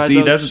 Ketchup fries. But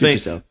see, that's the thing.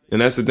 Yourself. And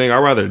that's the thing.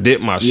 I'd rather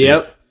dip my shit.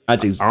 Yep. I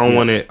don't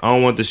want it. I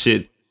don't want the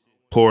shit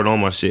poured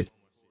on my shit.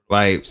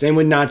 Like, same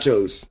with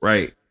nachos.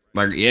 Right.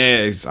 Like,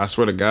 yes, I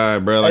swear to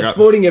God, bro. Like, at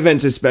sporting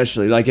events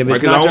especially. Like, if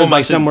it's nachos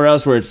like somewhere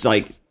else where it's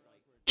like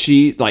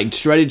cheese, like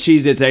shredded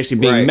cheese that's actually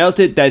being Right.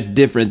 melted, that's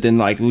different than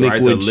like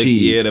liquid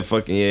cheese. Yeah, the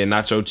fucking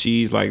nacho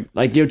cheese, like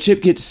your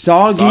chip gets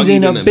soggy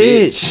than a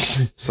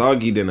bitch.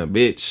 Soggy than a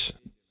bitch.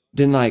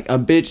 Than like a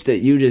bitch that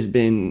you just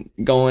been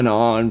going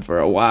on for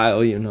a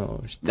while, you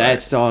know.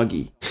 That's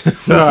soggy.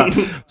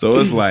 So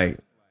it's like,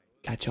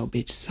 Got your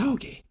bitch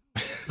soggy.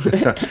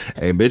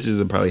 hey, bitches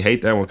will probably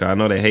hate that one, because I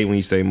know they hate when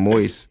you say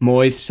moist.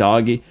 Moist,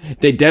 soggy.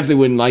 They definitely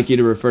wouldn't like you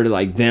to refer to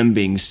like them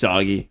being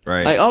soggy.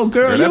 Right. Like, oh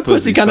girl, Girl, your that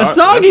pussy pussy kind of sog-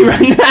 soggy that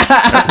right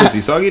now. That pussy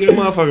soggy to the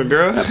motherfucker,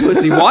 girl.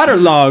 Pussy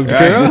waterlogged,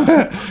 girl.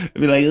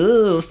 Be like,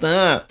 oh,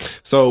 stop.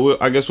 So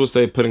I guess we'll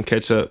say putting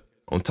ketchup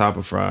on top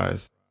of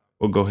fries.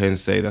 We'll go ahead and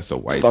say that's a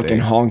white Fucking thing.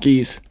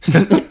 honkies.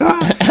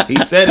 He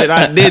said it,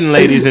 I didn't,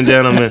 ladies and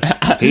gentlemen.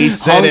 He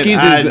said Honkies it,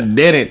 I is the-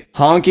 didn't.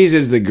 Honkies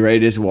is the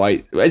greatest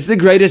white. It's the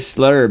greatest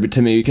slur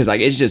to me because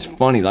like it's just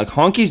funny. Like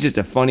honkies just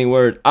a funny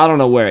word. I don't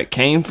know where it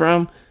came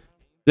from.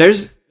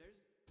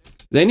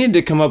 They need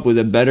to come up with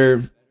a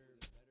better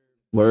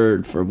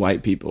word for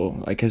white people.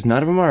 Like, because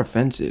none of them are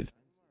offensive.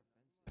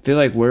 I feel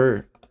like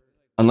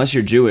unless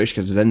you're Jewish,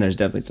 because then there's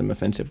definitely some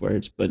offensive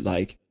words. But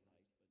like,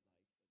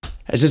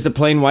 as just a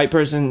plain white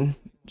person,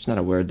 it's not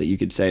a word that you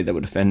could say that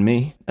would offend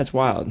me. That's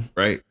wild.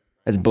 Right.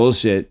 That's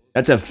bullshit.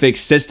 That's a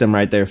fixed system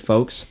right there,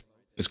 folks.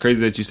 It's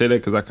crazy that you say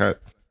that, because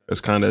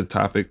that's kind of a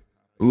topic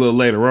a little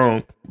later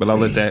on, but I'll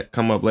let that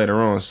come up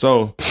later on.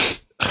 So,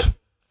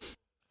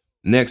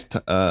 next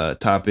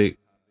topic,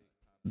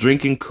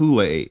 drinking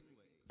Kool-Aid. Is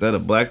that a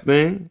black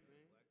thing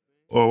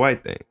or a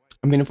white thing?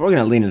 I mean, if we're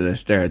gonna lean into the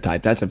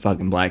stereotype, that's a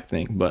fucking black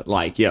thing. But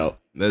like, yo,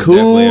 That's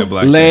definitely a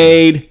black thing.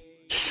 Kool-Aid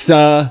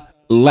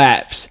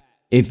slaps.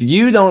 If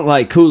you don't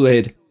like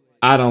Kool-Aid,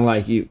 I don't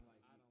like you.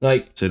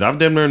 Like, Shit, I've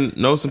damn near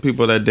know some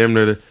people that damn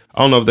near,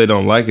 I don't know if they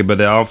don't like it, but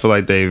they all feel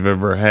like they've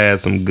ever had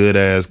some good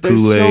ass There's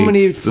Kool-Aid. so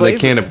many so they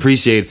can't flavors.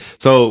 appreciate it.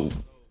 So,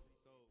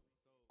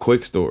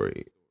 quick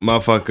story.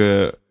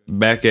 Motherfucker,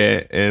 back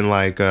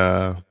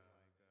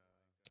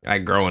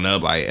like growing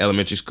up, like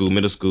elementary school,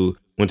 middle school,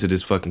 went to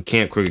this fucking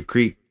Camp Crooked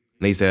Creek,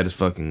 and they used to have this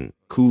fucking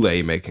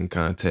Kool-Aid making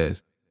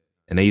contest.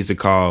 And they used to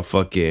call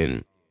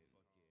fucking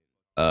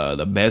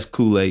the best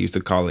Kool-Aid, used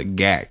to call it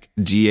GAK,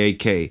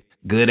 G-A-K.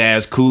 Good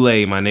ass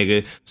Kool-Aid, my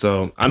nigga.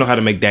 So I know how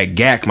to make that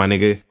GAK, my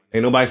nigga.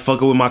 Ain't nobody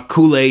fucking with my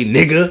Kool-Aid,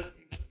 nigga.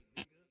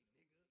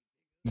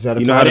 does that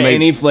You know apply how to to make-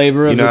 any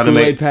flavor of You know the how to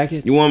Kool-Aid make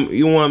packets? You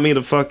want me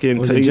to fucking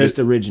or is tell it you just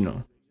this?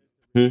 original?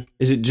 Hmm?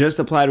 Is it just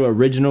apply to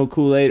original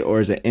Kool-Aid,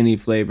 or is it any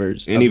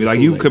flavors? Any, of the like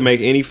you Kool-Aid? could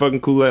make any fucking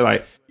Kool-Aid,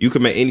 like you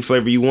could make any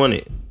flavor you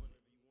wanted.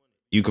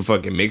 You could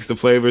fucking mix the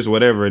flavors,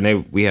 whatever.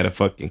 And we had a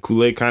fucking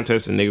Kool-Aid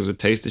contest, and niggas would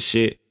taste the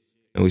shit,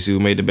 and we see who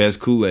made the best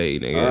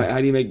Kool-Aid. Nigga. All right, how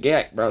do you make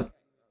GAK, bro?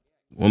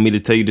 Want me to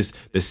tell you this?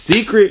 The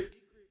secret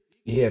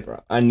Yeah,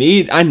 bro. I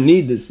need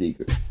the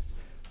secret.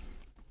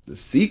 The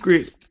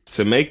secret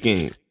to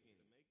making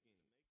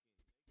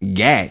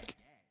GAK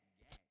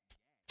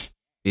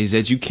is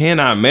that you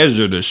cannot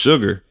measure the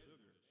sugar.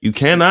 You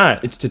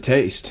cannot. It's to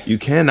taste. You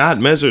cannot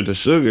measure the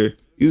sugar.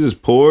 You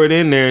just pour it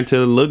in there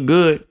until it look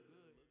good.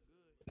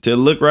 Until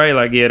it look right.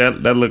 Like, yeah,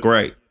 that look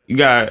right. You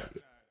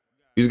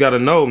just gotta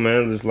know,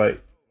 man. It's like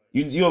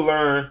you'll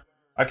learn.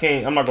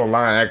 I'm not gonna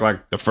lie and act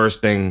like the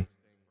first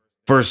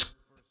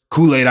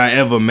Kool-Aid I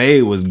ever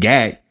made was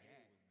GAK.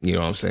 You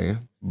know what I'm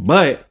saying?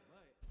 But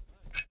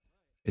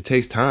it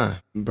takes time.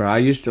 Bro, I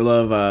used to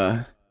love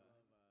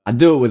I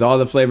do it with all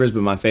the flavors,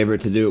 but my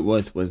favorite to do it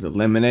with was the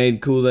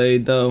lemonade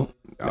Kool-Aid though.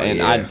 Oh, and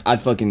yeah.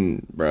 I'd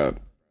fucking, bro,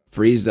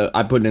 freeze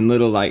I put it in the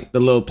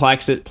little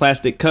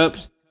plastic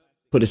cups,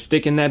 put a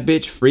stick in that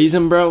bitch, freeze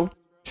them, bro.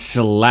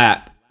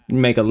 Slap.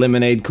 Make a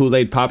lemonade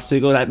Kool-Aid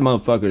popsicle. That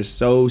motherfucker's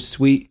so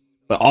sweet.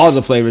 But all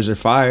the flavors are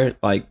fire.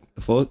 Like,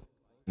 the fuck?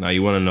 Now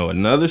you want to know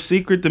another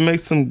secret to make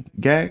some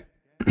GAK?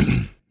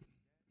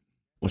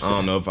 What's I that?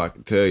 don't know if I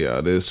can tell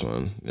y'all this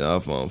one.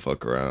 Y'all phone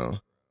fuck around.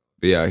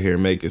 Be out here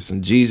making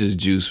some Jesus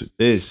juice with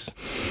this.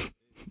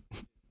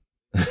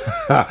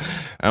 That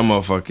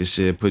motherfucking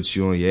shit put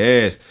you on your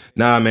ass.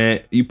 Nah,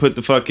 man. You put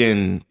the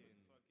fucking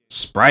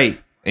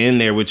Sprite in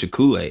there with your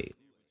Kool-Aid.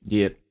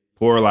 Yep.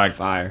 Pour like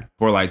Fire.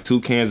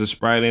 2 cans of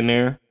Sprite in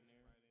there.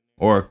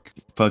 Or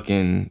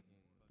fucking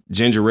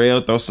ginger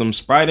ale. Throw some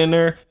Sprite in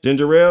there.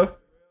 Ginger ale.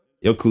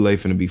 Your Kool-Aid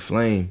finna be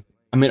flame.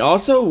 I mean,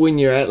 also when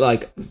you're at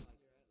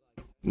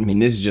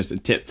this is just a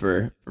tip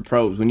for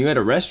pros. When you're at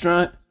a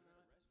restaurant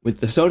with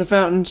the soda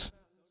fountains,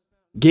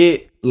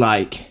 get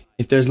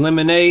if there's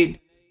lemonade,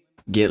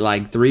 get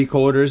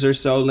 3/4 or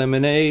so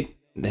lemonade,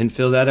 then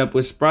fill that up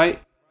with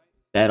Sprite.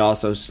 That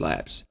also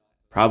slaps.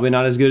 Probably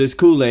not as good as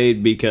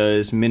Kool-Aid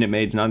because Minute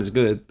Maid's not as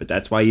good, but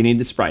that's why you need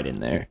the Sprite in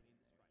there.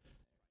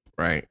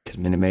 Right. Because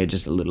Minute Maid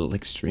just a little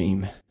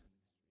extreme.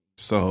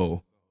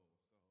 So,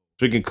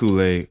 drinking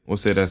Kool-Aid, we'll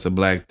say that's a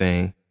black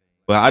thing.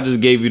 But I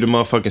just gave you the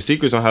motherfucking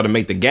secrets on how to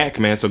make the GAK,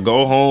 man. So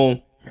go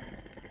home.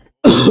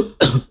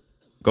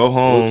 Go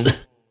home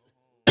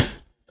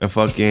and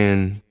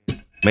fucking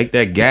make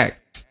that GAK.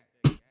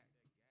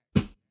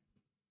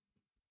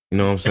 You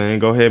know what I'm saying?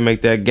 Go ahead and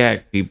make that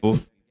GAK, people.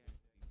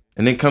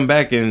 and then come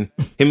back and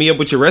hit me up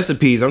with your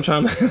recipes. I'm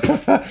trying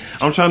to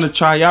I'm trying to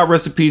try y'all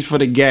recipes for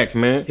the GAC,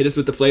 man. Hit us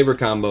with the flavor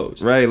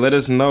combos. Right, let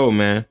us know,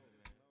 man.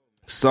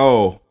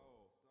 So,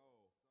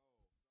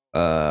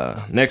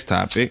 next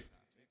topic.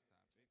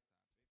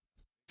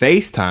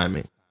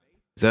 FaceTiming.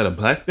 Is that a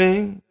black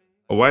thing?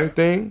 A white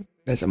thing?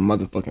 That's a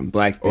motherfucking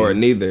black thing. Or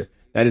neither?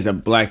 That is a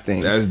black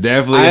thing. That's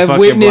definitely I a have fucking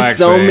witnessed black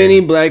so thing. many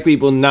black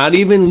people not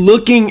even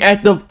looking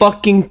at the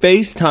fucking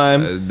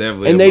FaceTime. That's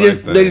definitely and a they black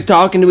just thing. they're just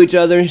talking to each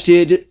other and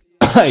shit.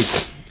 Like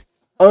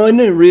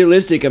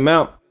unrealistic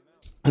amount.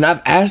 And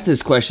I've asked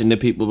this question to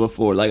people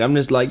before. Like I'm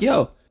just like,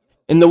 yo.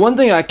 And the one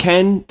thing I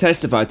can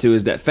testify to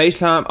is that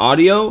FaceTime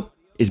audio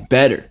is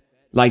better.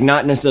 Like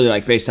not necessarily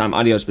like FaceTime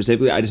audio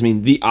specifically. I just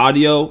mean the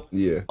audio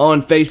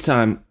on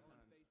FaceTime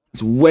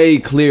is way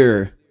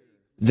clearer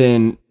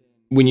than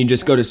when you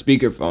just go to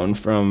speakerphone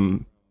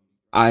from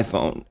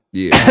iPhone.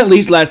 Yeah. At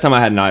least last time I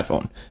had an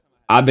iPhone.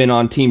 I've been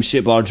on Team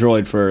Shitball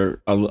Droid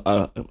for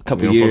a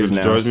couple You don't years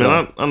fuck now. with the droids, so-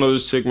 man. I know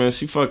this chick, man.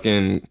 She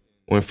fucking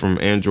went from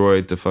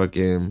Android to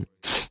fucking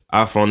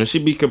iPhone, and she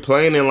be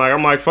complaining like,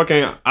 I'm like,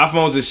 fucking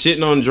iPhones is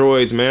shitting on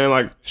droids, man.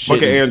 Like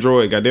fucking Shitting.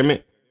 Android,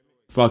 goddammit.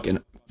 Fuck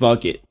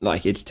it.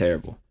 Like it's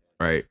terrible.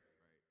 Right.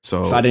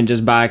 So If I didn't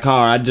just buy a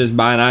car, I'd just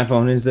buy an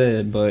iPhone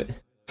instead. But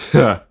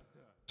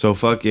so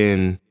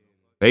fucking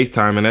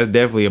FaceTime, and that's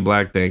definitely a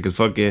black thing. Cause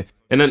fucking,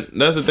 and then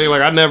that's the thing.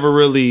 Like I never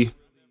really,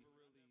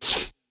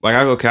 like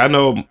I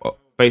know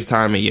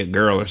FaceTime your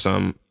girl or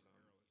something.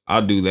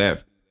 I'll do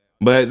that.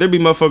 But there be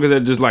motherfuckers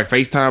that just like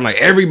FaceTime like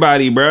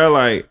everybody, bruh.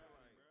 Like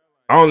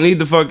I don't need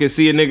to fucking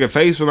see a nigga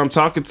face when I'm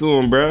talking to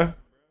him, bruh.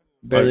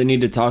 barely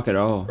need to talk at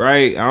all.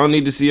 Right? I don't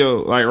need to see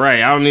your like.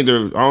 Right? I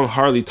don't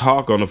hardly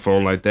talk on the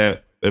phone like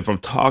that. But if I'm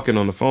talking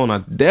on the phone, I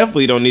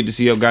definitely don't need to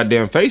see your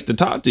goddamn face to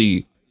talk to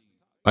you.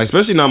 Like,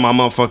 especially not my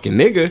motherfucking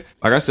nigga.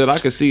 Like I said, I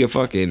could see a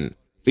fucking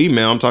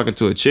female. I'm talking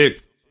to a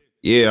chick.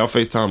 Yeah, I'll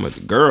FaceTime with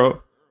a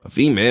girl, a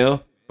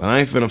female. But I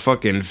ain't finna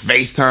fucking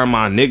FaceTime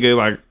my nigga.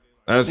 Like,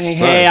 that's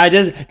Hey, I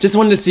just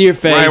wanted to see your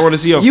face. Right, I want to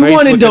see your you face.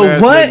 wanted to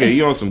looking-ass what? Nigga.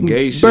 You on some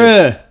gay shit.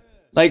 Bruh.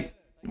 Like,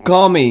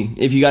 call me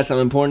if you got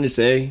something important to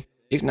say.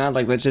 If not,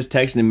 like, let's just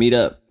text and meet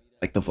up.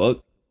 Like, the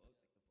fuck?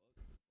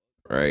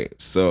 Right,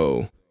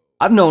 so.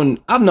 I've known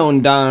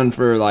Don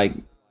for like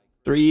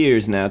 3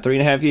 years now,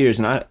 3.5 years,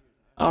 and I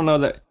don't know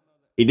that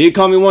he did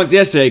call me once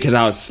yesterday because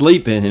I was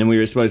sleeping and we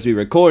were supposed to be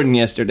recording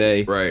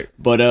yesterday. Right.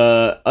 But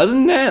other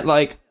than that,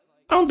 like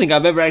I don't think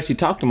I've ever actually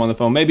talked to him on the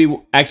phone. Maybe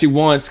actually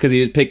once because he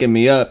was picking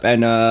me up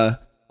and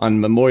on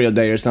Memorial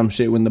Day or some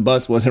shit when the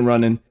bus wasn't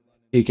running,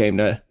 he came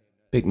to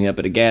pick me up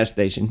at a gas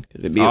station.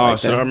 It'd be like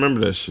Shit, I that.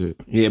 remember that shit.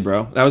 Yeah,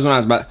 bro. That was when I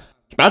was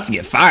about to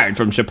get fired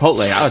from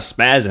Chipotle. I was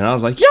spazzing. I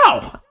was like, yo,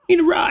 I need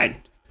a ride.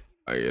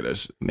 Oh yeah, that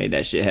shit. Made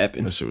that shit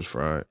happen. That shit was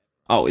fried.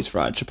 Always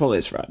fried. Chipotle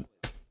is fried.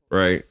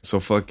 Right. So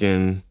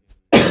fucking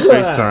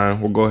FaceTime.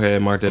 We'll go ahead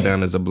and mark that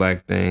down as a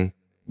black thing.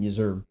 Yes,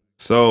 sir.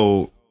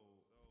 So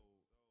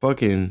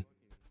fucking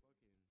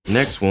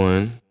next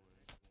one.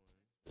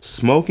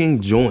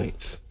 Smoking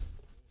joints. Is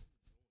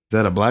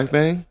that a black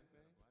thing?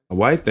 A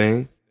white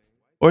thing?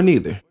 Or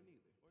neither?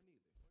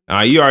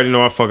 You already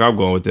know what fuck I'm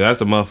going with it.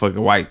 That's a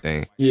motherfucking white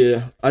thing.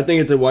 Yeah, I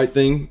think it's a white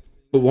thing.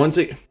 But once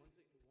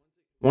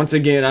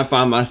again, I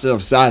find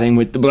myself siding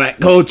with the black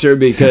culture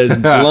because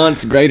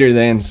blunt's greater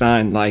than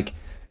sign. Like,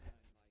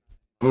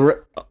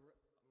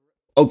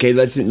 okay,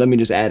 let me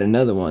just add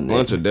another one. Then.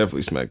 Blunts are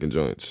definitely smacking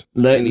joints.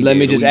 Let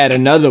me just add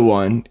another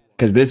one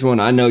because this one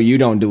I know you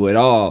don't do at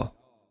all.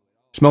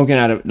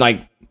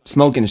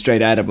 Smoking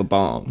straight out of a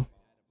bong,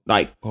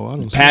 like I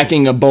don't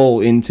packing a bowl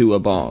into a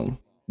bong.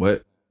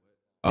 What?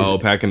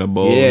 Packing a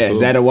bowl. Yeah, into is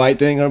that a white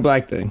thing or a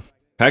black thing?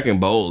 Packing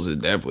bowls is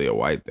definitely a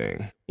white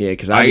thing. Yeah,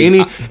 because Like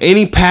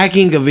any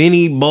packing of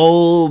any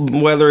bowl,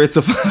 whether it's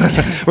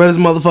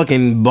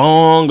motherfucking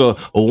bong or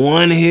a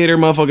one hitter,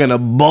 motherfucking a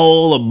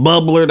bowl, a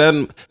bubbler,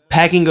 that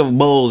packing of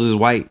bowls is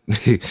white.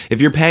 If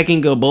you're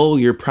packing a bowl,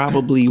 you're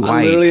probably white.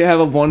 I literally have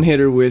a one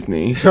hitter with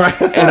me,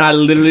 and I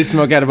literally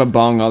smoke out of a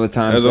bong all the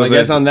time. That's So what I I'm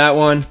guess saying. on that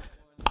one,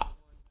 I'm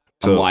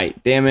So-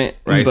 white. Damn it!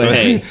 Right. But So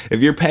hey,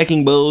 if you're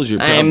packing bowls, you're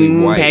probably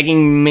I'm white.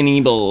 packing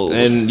mini bowls.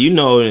 And you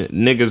know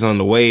niggas on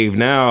the wave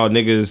now,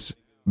 niggas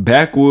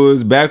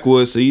backwoods.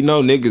 So you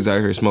know niggas out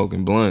here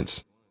smoking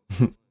blunts.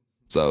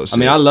 So I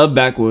mean, I love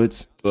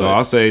backwoods. So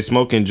I'll say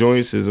smoking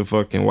joints is a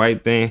fucking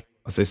white thing.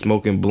 I'll say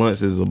smoking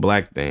blunts is a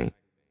black thing.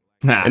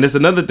 And it's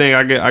another thing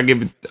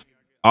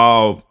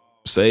I'll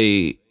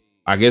say,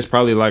 I guess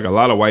probably like a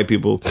lot of white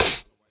people,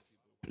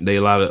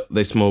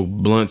 they smoke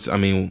blunts,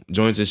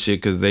 joints and shit,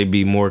 because they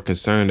be more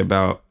concerned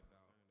about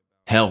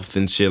health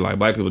and shit. Like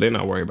black people, they're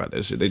not worried about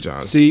that shit. They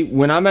trying. See,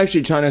 when I'm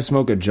actually trying to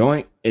smoke a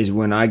joint is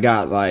when I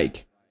got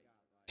like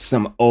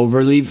some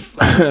overly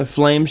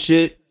flame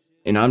shit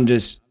and I'm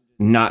just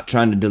not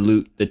trying to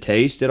dilute the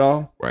taste at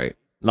all. Right.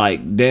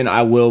 Like, then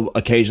I will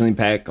occasionally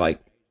pack, like,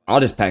 I'll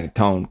just pack a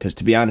cone. Because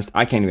to be honest,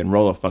 I can't even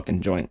roll a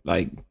fucking joint.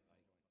 Like,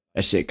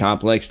 that shit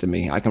complex to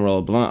me. I can roll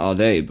a blunt all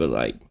day, but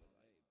like,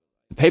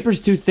 the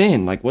paper's too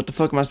thin. Like, what the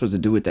fuck am I supposed to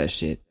do with that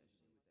shit?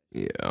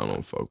 Yeah, I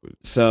don't fuck with.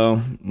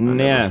 So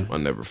I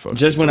never fuck.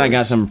 Just with when I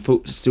got joints.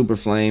 some super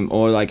flame,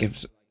 or like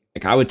if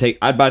like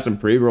I'd buy some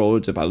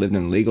pre-rolls if I lived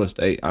in a legal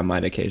state. I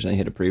might occasionally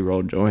hit a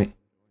pre-roll joint.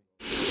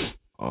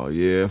 Oh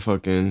yeah,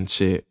 fucking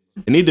shit.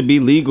 It need to be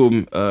legal.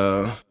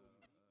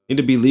 Need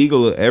to be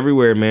legal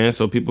everywhere, man,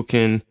 so people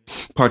can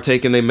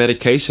partake in their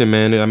medication,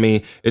 man. I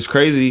mean, it's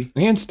crazy,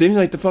 And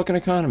stimulate the fucking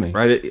economy.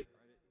 right?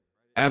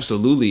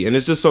 Absolutely, and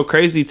it's just so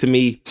crazy to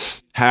me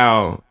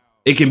how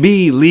it can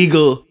be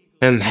legal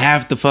in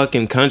half the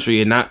fucking country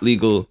and not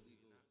legal,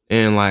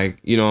 and like,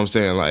 you know what I'm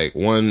saying? Like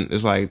one,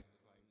 it's like,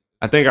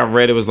 I think I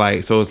read it was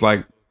like, so it's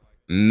like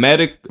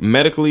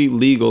medically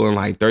legal in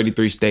like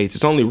 33 states.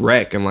 It's only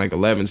rec in like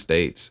 11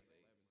 states,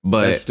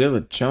 but That's still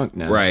a chunk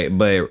now. right,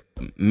 but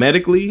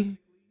medically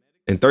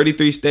in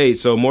 33 states,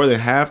 so more than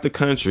half the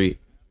country,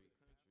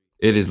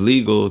 it is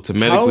legal to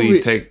medically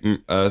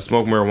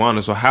smoke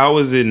marijuana. So how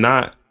is it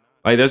not?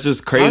 Like, that's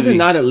just crazy. How is it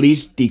not at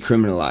least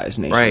decriminalized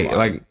nationwide? Right,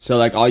 like- so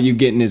like all you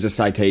getting is a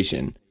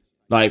citation.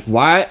 Like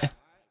why?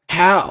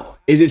 How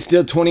is it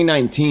still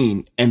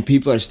 2019 and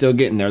people are still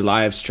getting their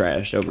lives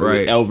trashed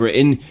over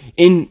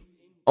in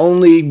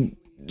only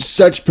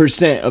such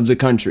percent of the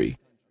country?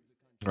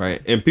 Right,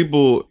 and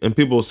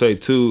people say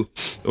too,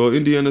 oh,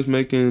 Indiana's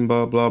making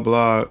blah blah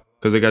blah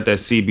because they got that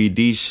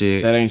CBD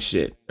shit. That ain't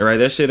shit. Right,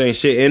 that shit ain't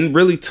shit. And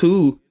really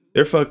too,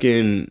 they're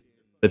fucking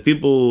the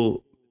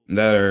people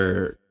that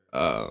are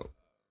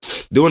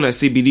doing that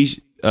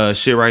CBD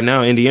shit right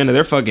now in Indiana.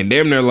 They're fucking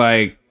damn near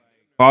like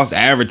false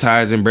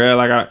advertising, bro.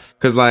 Like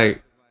cause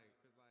like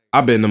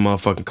I've been to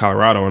motherfucking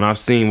Colorado and I've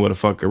seen what a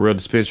fucking real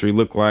dispensary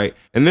look like,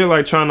 and they're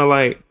like trying to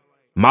like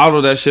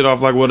model that shit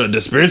off like what a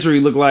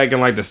dispensary look like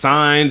and like the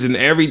signs and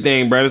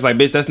everything, bro. It's like,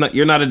 bitch,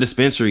 you're not a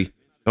dispensary.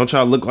 Don't try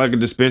to look like a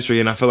dispensary.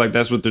 And I feel like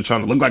that's what they're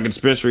trying to look like, a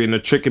dispensary, and they're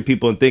tricking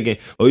people and thinking,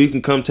 oh, you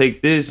can come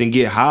take this and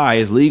get high.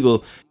 It's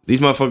legal. These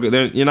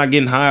motherfuckers, you're not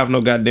getting high off no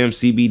goddamn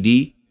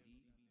CBD.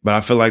 But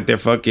I feel like they're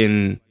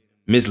fucking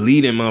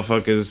misleading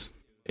motherfuckers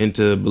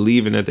into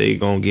believing that they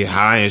gonna get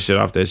high and shit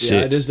off that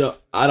shit.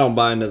 I don't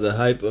buy into the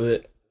hype of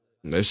it.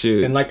 That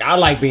shit. And like I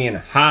like being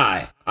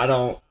high. I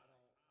don't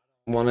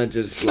want to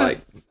just like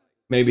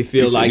maybe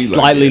feel You like should be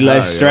slightly like,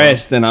 less high,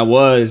 stressed than I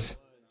was.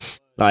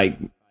 Like,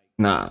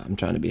 nah, I'm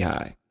trying to be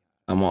high.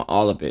 I want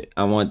all of it.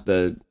 I want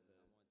the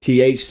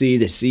THC,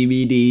 the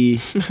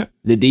CBD,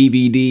 the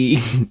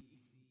DVD.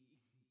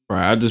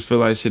 Right, I just feel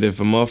like shit.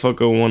 If a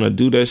motherfucker want to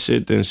do that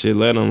shit, then shit,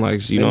 let them.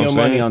 Like, you know what I'm Spend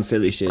your saying? money on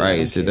silly shit.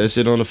 Right, shit. That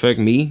shit don't affect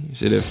me.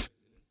 Shit, if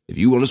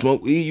you want to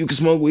smoke weed, you can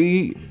smoke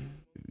weed.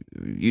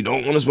 You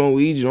don't want to smoke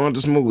weed, you don't have to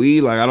smoke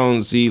weed. Like, I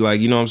don't see,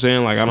 like, you know what I'm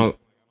saying? Like, I don't.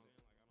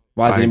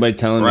 Why is like, anybody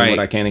telling me right. what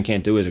I can and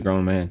can't do as a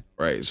grown man?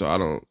 Right, so I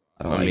don't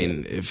like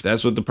mean, if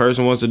that's what the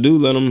person wants to do,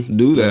 let them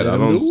do that. Let I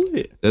 'em don't. do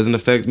it. Doesn't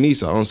affect me,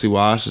 so I don't see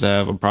why I should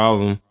have a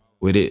problem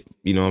with it.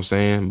 You know what I'm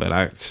saying? But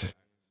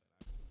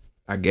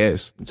I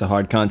guess. It's a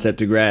hard concept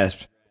to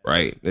grasp.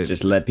 Right.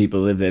 Just let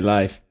people live their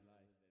life.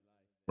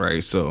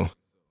 Right, so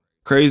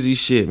crazy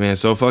shit, man.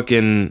 So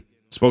fucking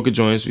smoking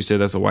joints, we said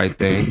that's a white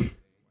thing.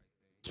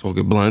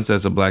 Smoking blunts,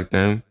 that's a black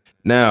thing.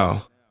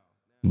 Now,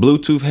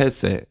 Bluetooth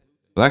headset,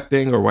 black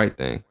thing or white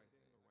thing?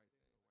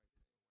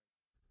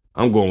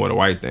 I'm going with a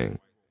white thing.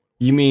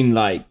 You mean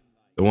like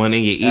The one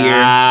in your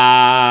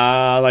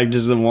ear. like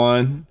just the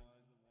one?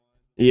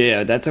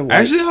 Yeah, that's a white.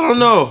 Actually, I don't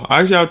know.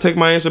 Actually, I'll take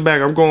my answer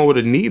back. I'm going with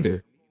a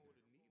neither.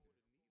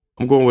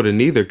 I'm going with a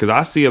neither because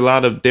I see a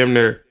lot of damn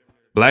near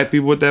black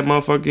people with that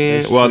motherfucking.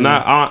 That's Well, true.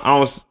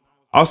 not.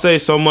 I'll say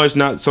so much,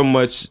 not so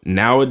much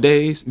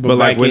nowadays, but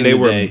like back when in they the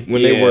were day,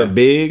 they were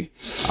big,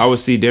 I would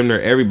see damn near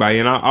everybody,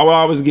 and I would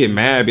always get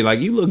mad, be like,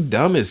 "You look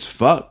dumb as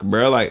fuck,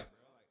 bro. Like,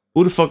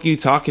 who the fuck are you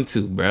talking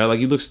to, bro?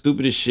 Like, you look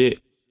stupid as shit."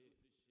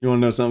 You want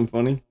to know something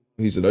funny?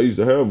 He said, "I used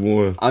to have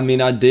one." I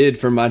mean, I did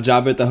for my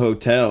job at the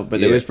hotel,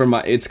 but it Yeah. was for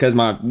my. It's because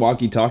my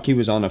walkie-talkie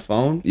was on the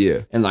phone.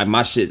 Yeah. And like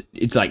my shit,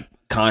 it's like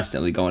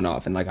constantly going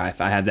off, and like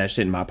if I have that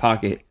shit in my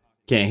pocket,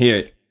 can't hear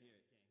it.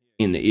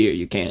 In the ear,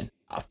 you can.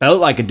 I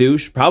felt like a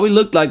douche. Probably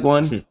looked like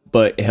one,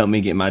 but it helped me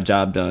get my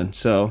job done.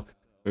 So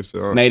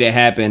made it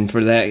happen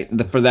for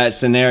that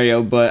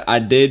scenario. But I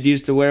did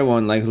used to wear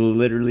one like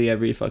literally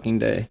every fucking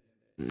day.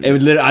 It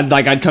would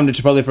I'd come to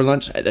Chipotle for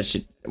lunch. That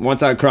shit.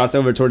 Once I crossed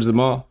over towards the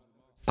mall,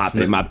 pop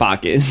it in my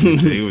pocket. So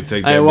you would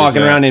take I that ain't bitch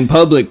walking out. around in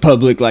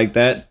public like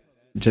that.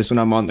 Just when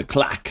I'm on the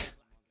clock.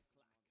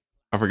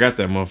 I forgot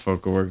that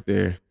motherfucker worked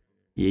there.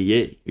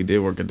 Yeah. He did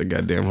work at the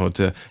goddamn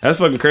hotel. That's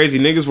fucking crazy.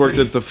 Niggas worked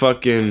at the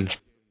fucking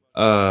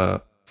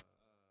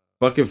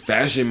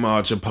fashion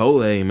mall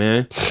Chipotle,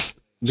 man.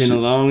 Been a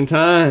long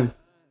time,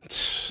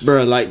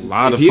 bro. Like A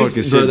lot if of you-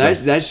 fucking bro,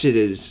 shit. that shit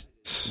is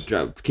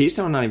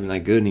Keystone not even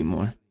that good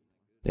anymore,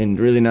 and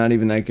really not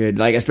even that good.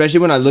 Like especially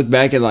when I look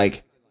back at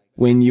like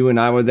when you and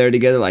I were there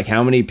together, like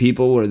how many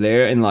people were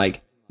there, and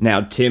like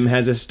now Tim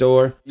has a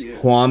store,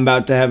 Juan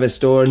about to have a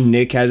store,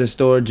 Nick has a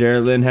store,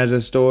 Geraldine has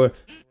a store,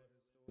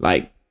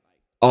 like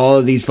all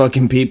of these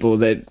fucking people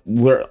that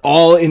were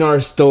all in our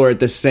store at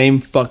the same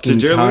fucking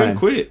Did Geraldine time.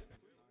 quit?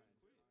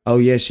 Oh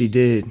yeah, she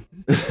did.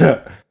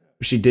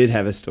 She did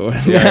have a store.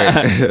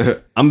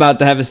 I'm about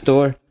to have a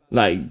store.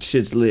 Like,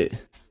 shit's lit.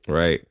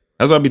 Right.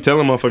 That's what I be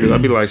telling motherfuckers. I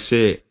be like,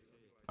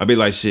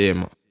 shit.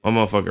 My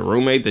motherfucking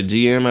roommate, the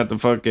GM at the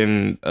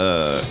fucking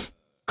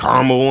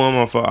Carmel one,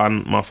 my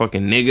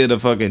fucking nigga, the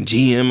fucking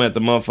GM at the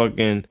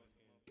motherfucking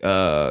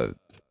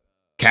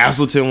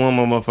Castleton one,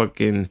 my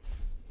motherfucking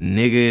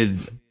nigga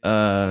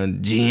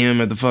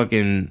GM at the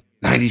fucking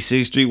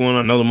 96th Street one.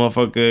 I know the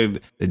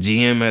motherfucker, the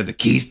GM at the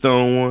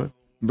Keystone one.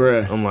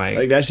 Bruh. I'm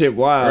like that shit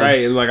wild.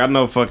 Right. Like, I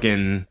know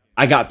fucking.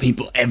 I got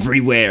people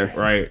everywhere.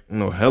 Right. I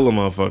know hella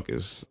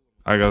motherfuckers.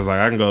 I was like,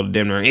 I can go to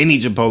dinner any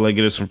Chipotle,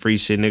 get us some free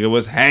shit, nigga.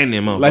 What's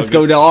happening, motherfucker? Let's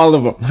go to all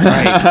of them.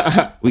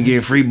 Right. We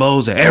getting free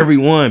bowls to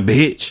everyone,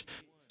 bitch.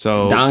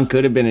 So Don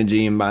could have been a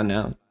GM by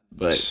now,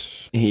 but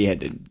he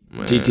had to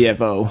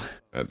GTFO.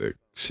 I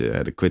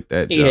had to quit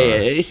that job. Yeah,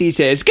 he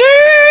says,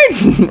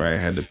 skirt! Right,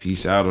 had to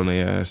peace out on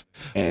their ass.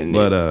 And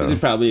this is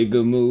probably a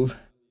good move.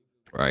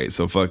 Right,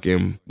 so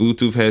fucking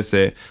Bluetooth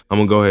headset. I'm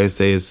gonna go ahead and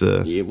say it's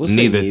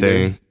neither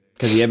thing.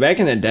 Because back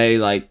in the day,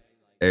 like,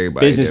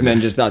 everybody businessmen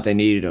just thought they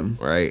needed them.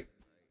 Right.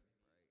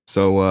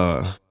 So,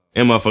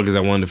 and motherfuckers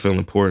that wanted to feel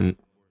important.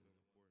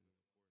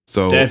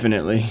 So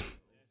definitely.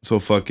 So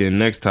fucking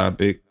next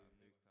topic,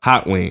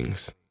 hot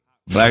wings.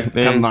 Black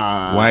thing, Come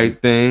on.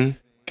 white thing,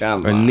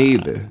 Come or on.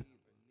 neither.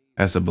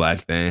 That's a black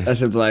thing.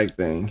 That's a black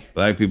thing.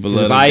 Black people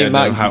love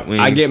hot wings.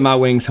 I get my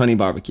wings honey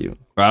barbecue.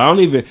 Right, I don't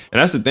even,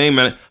 and that's the thing,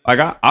 man.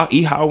 Like, I'll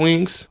eat hot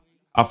wings.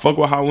 I fuck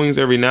with hot wings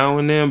every now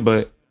and then,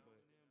 but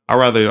I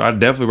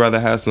definitely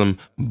rather have some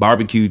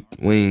barbecue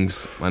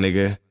wings, my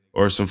nigga,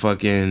 or some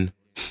fucking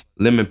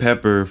lemon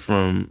pepper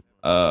from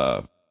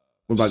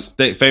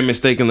Famous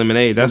Steak and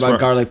Lemonade. That's what about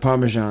garlic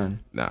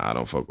parmesan? Nah, I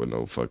don't fuck with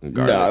no fucking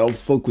garlic. Nah, I don't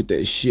fuck with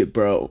that shit,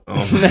 bro.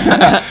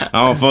 I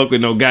don't fuck with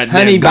no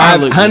goddamn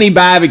garlic. Honey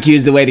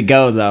barbecue's the way to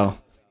go, though.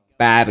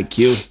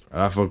 Barbecue.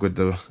 I fuck with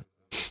the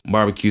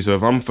barbecue. So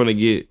if I'm gonna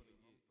get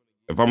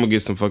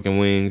some fucking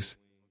wings,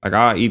 like,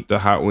 I'll eat the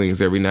hot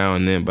wings every now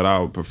and then, but I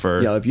would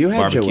prefer. Yo, if you had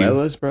barbecue.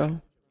 Joella's, bro.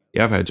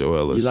 Yeah, I've had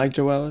Joella's. You like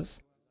Joella's?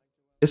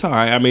 It's all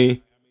right. I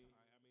mean,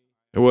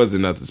 it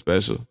wasn't nothing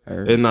special.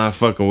 It's not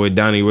fucking with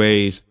Donnie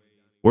Ray's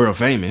world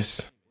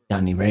famous.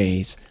 Donnie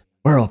Ray's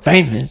world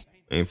famous.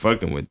 Ain't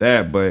fucking with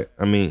that, but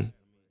I mean,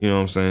 you know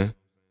what I'm saying?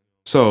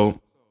 So,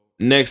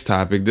 next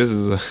topic. This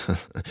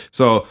is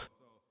so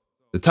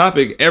the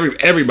topic,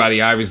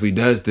 everybody obviously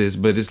does this,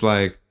 but it's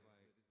like,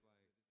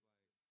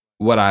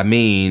 what I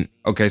mean,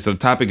 okay, so the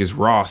topic is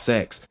raw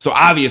sex. So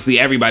obviously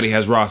everybody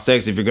has raw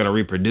sex if you're going to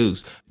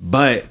reproduce.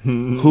 But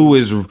who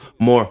is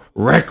more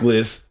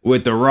reckless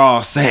with the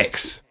raw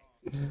sex?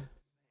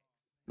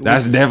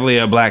 That's definitely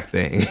a black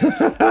thing.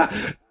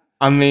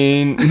 I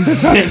mean,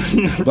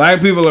 black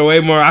people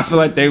are I feel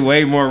like they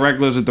way more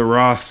reckless with the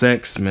raw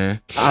sex,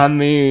 man. I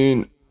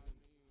mean,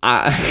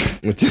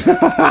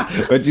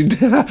 but you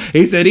did.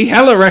 He said he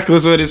hella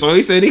reckless with it, so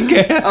he said he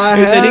can't.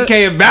 He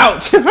can't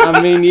vouch.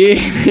 I mean, yeah,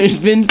 there's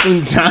been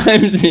some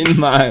times in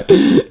my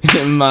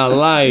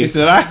life. He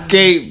said I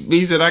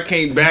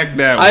can't back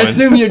that one. I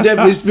assume you're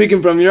definitely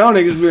speaking from your own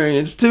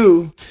experience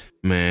too.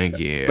 Man,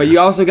 yeah. But you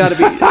also got to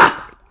be.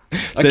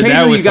 So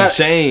that was some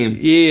shame.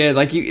 Yeah,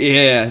 like.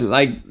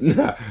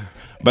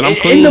 But I'm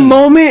clean. In the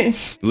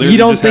moment, you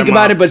don't think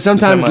about it, but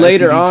sometimes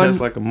later STD on. Test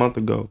like a month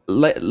ago.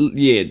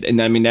 Yeah, and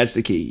I mean that's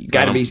the key. You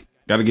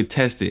gotta get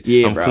tested.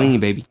 Yeah, I'm bro. clean,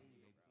 baby.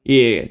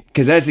 Yeah,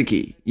 because that's the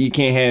key. You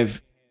can't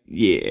have.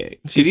 Yeah,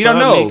 because She you don't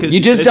fucked me know. 'cause You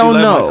she just said she don't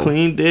liked my know.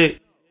 clean dick.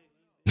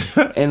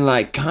 And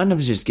like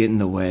condoms just get in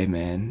the way,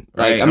 man.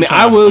 Like Right, I mean,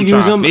 I will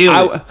use them.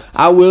 feel it.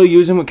 I will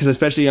use them because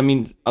especially I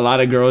mean, a lot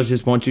of girls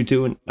just want you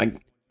to, and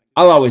like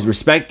I'll always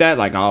respect that.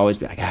 Like I'll always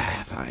be like,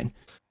 fine.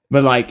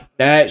 But like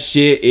that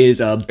shit is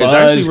a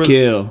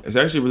buzzkill. It's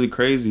actually really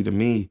crazy to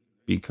me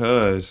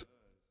because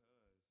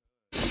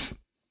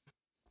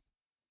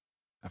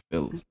I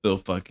feel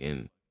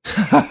fucking.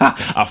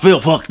 I feel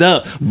fucked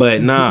up,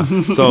 but nah.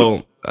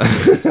 So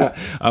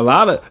a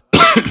lot of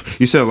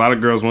you said a lot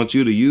of girls want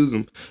you to use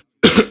them.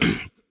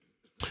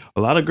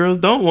 A lot of girls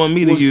don't want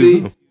me to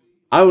use them.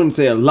 I wouldn't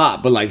say a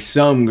lot, but like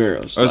some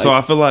girls. So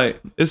I feel like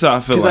it's how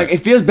I feel like it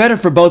feels better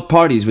for both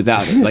parties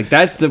without it. Like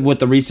that's what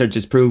the research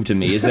has proved to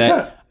me is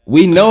that.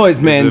 We know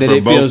as men that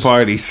it feels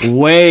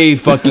way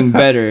fucking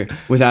better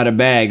without a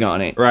bag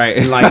on it. Right.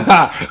 And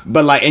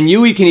but and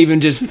we can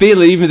even just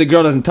feel it, even if the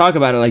girl doesn't talk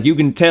about it. Like, you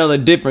can tell the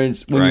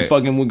difference when you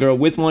fucking with a girl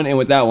with one and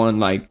without one.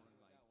 Like,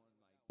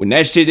 when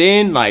that shit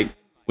in, like,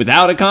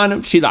 without a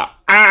condom, she like,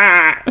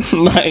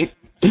 like,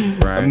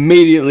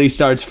 immediately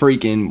starts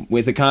freaking.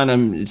 With a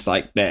condom, it's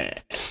like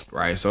that.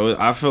 Right. So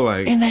I feel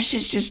like. And that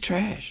shit's just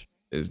trash.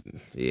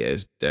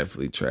 It's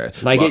definitely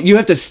trash. Like, you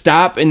have to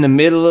stop in the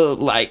middle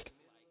of, like,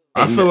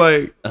 I feel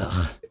like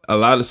a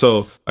lot of,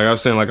 so like I was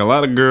saying, like a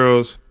lot of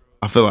girls,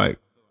 I feel like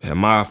I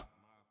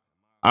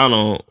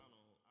don't,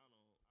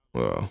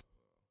 well,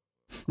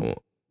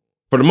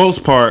 for the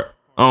most part,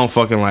 I don't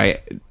fucking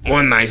like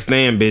one night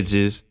stand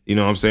bitches, you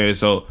know what I'm saying?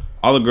 So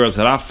all the girls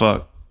that I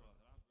fuck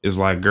is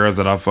like girls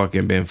that I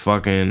fucking been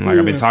fucking, like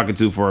I've been talking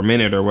to for a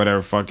minute or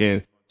whatever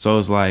fucking. So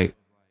it's like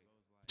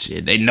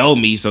shit, they know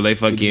me, so they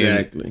fucking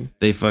Exactly.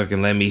 they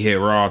fucking let me hit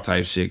raw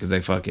type shit because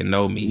they fucking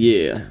know me.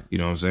 Yeah. You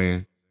know what I'm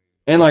saying?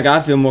 And like I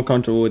feel more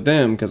comfortable with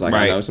them because like I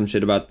Right. know some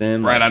shit about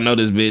them. Right, I know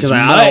this bitch. 'Cause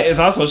But it's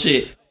also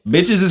shit.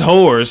 Bitches is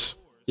whores.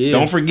 Yeah.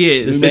 Don't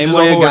forget. The bitches same are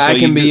way a whores, guy so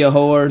can you be do- a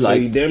whore. So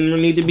Like you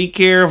definitely need to be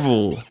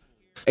careful.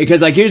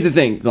 because like here's the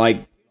thing.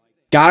 Like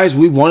guys,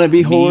 we want to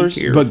be whores,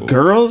 careful. but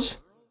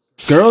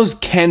girls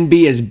can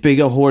be as big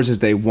a whores as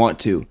they want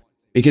to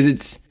because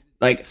it's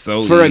like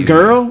So for easy. a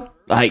girl,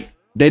 like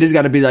they just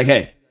got to be like,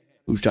 hey,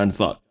 who's trying to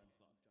fuck?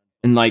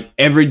 And like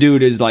every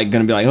dude is like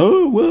gonna be like,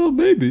 oh well,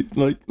 maybe.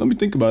 Like let me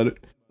think about it.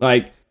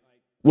 Like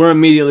we're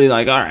immediately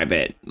like, all right,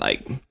 bet.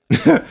 Like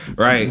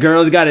Right.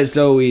 girls got it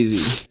so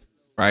easy.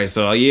 Right.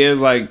 So yeah,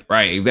 it's like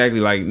right, exactly.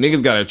 Like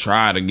niggas gotta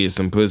try to get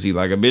some pussy.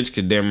 Like a bitch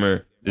could damn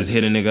near just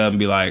hit a nigga up and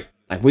be like,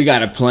 Like we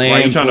got a plan.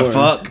 why you trying to for-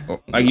 fuck?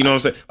 Like you know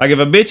what I'm saying? Like if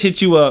a bitch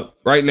hits you up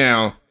right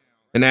now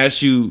and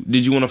asks you,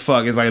 did you want to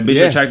fuck? It's like a bitch Yeah.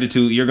 you're attracted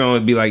to, you're gonna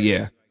be like,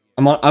 yeah.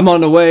 I'm on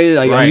the way.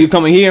 Like, are Right. you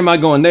coming here? Am I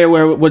going there?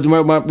 Where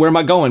am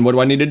I going? What do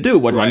I need to do?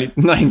 What do I Right.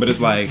 need? Like, But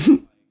it's like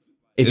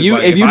if it's you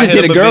like, if you if I just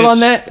hit hit a up a girl bitch- on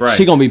that, right.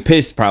 she gonna be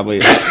pissed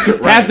probably.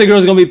 Half the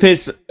girls gonna be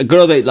pissed. A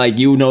girl that like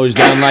you know is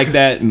down like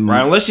that,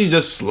 right, unless she's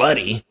just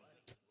slutty.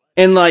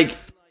 and like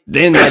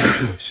then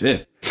that's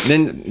Shit.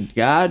 then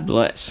God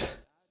bless.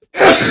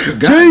 God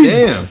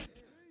damn.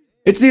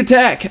 It's the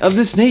attack of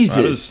the I sneezes.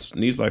 just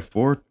sneezed like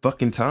 4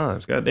 fucking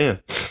times. God damn.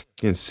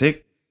 Getting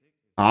sick.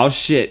 Oh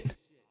shit,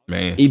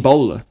 Man.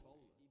 Ebola.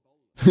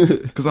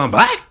 Cause I'm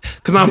black.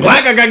 Cause I'm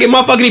black. I gotta get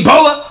motherfucking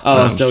Ebola. Oh,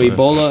 No, I'm so just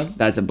playing. Ebola?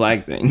 That's a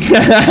black thing.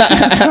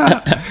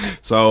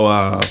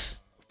 So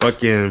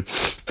fucking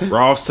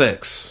raw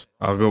sex.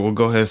 We'll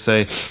go ahead and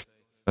say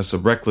that's a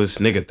reckless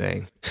nigga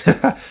thing.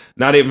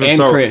 Not even And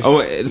so. Chris.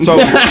 So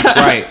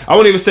right. I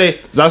wouldn't even say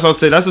that's what I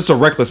say. That's just a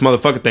reckless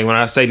motherfucker thing. When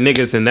I say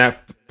niggas in that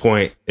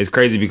point, it's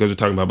crazy because we're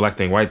talking about black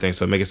thing, white thing,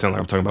 so it make it sound like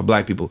I'm talking about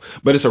black people.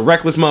 But it's a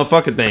reckless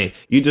motherfucker thing.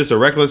 You just a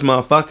reckless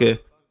motherfucker.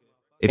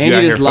 If And you you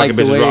out here just like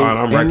fucking the bitches way, raw, and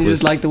I'm and you reckless.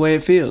 just like the way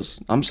it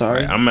feels. I'm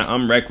sorry.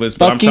 I'm reckless,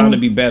 but I'm Fucking- trying to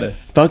be better.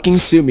 Fucking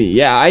sue me.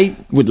 Yeah, I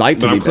would like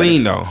to But be I'm better.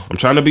 clean though. I'm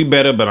trying to be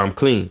better, but I'm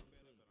clean.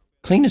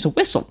 Clean as a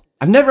whistle.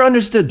 I've never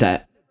understood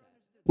that.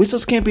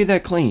 Whistles can't be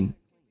that clean.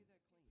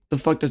 The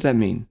fuck does that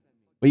mean?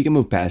 Well, you can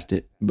move past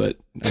it, but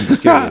I'm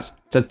just curious.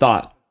 It's a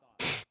thought.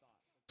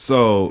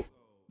 So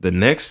the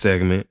next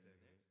segment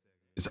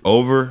is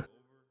over,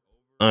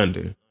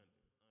 under.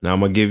 Now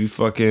I'm gonna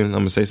I'm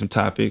gonna say some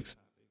topics,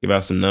 give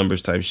out some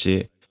numbers type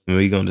shit, and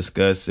we're gonna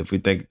discuss if we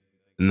think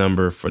the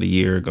number for the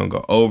year gonna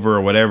go over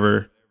or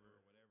whatever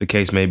the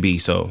case may be.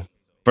 So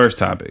first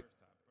topic: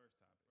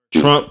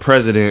 Trump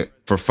president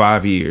for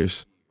 5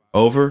 years,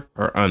 over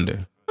or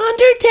under?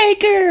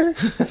 Undertaker.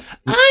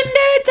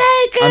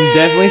 Undertaker. I'm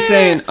definitely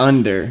saying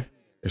under.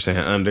 You're saying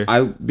under.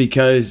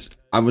 Because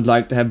I would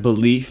like to have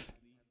belief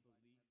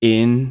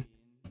in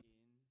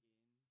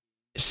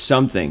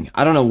something.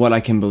 I don't know what I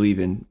can believe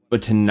in,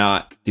 but to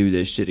not do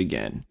this shit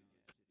again.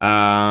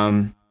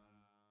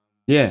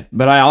 Yeah,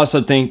 but I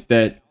also think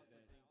that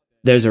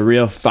there's a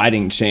real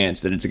fighting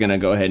chance that it's going to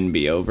go ahead and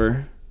be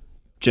over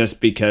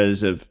just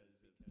because of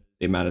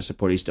the amount of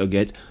support he still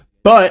gets.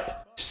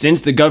 But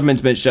since the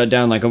government's been shut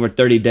down like over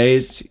 30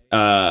 days,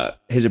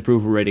 his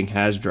approval rating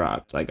has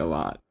dropped like a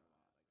lot.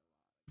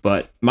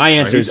 But my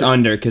answer is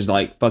under because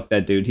like fuck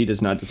that dude. He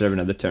does not deserve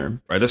another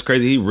term. Right, that's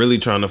crazy. He really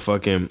trying to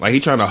fucking he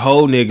trying to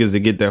hold niggas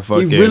to get that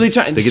fucking. He really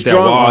trying to get that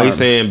strong wall. arm. He's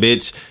saying,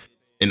 bitch,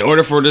 in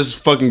order for this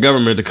fucking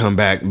government to come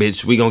back,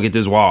 bitch, we gonna get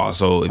this wall.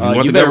 So if you want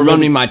You the better run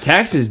government, me my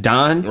taxes,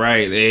 Don.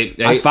 right?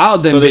 I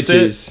filed them they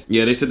said- bitches.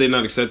 yeah, they said they're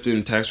not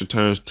accepting tax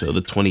returns till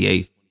the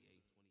 28th.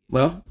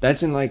 Well,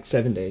 that's in like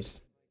 7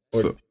 days.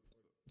 Or So,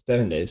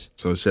 7 days.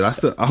 so shit.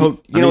 I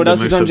hope. You know what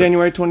else is on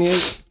January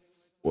 28th?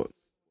 What?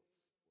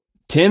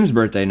 Tim's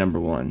birthday, number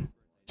 1.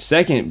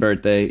 Second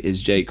birthday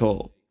is J.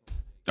 Cole.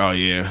 Oh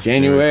yeah,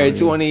 January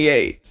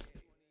 28th.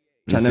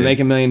 Trying to said- make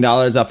 $1 million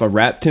off a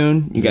rap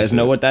tune. You guys said-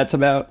 know what that's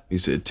about? He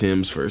said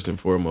Tim's first and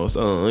foremost.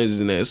 Oh,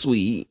 isn't that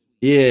sweet?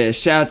 Yeah,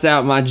 shouts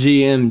out my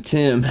GM,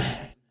 Tim.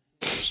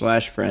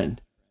 /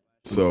 friend.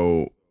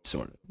 So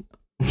Sort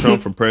of.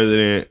 Trump for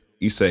president.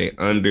 You say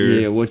under.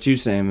 Yeah, what you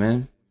saying,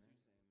 man?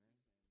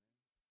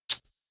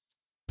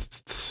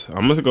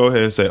 I'm gonna go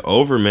ahead and say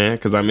over, man.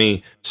 Because I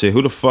mean, shit,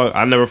 who the fuck?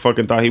 I never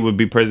fucking thought he would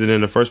be president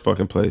in the first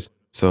fucking place.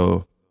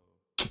 So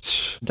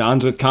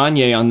Don's with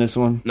Kanye on this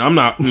one. I'm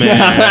not,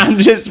 man. I'm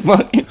just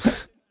fucking.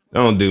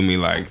 Don't do me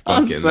like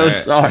fucking I'm so that.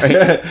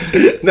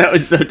 sorry. That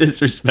was so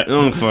disrespectful.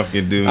 Don't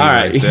fucking do me All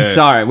right, like that.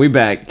 sorry, we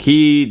back.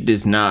 He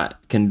does not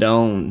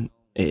condone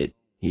it.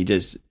 He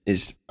just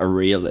is a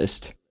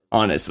realist,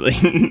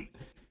 honestly.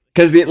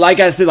 Because, like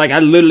I said, like I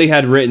literally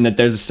had written that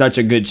there's such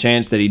a good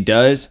chance that he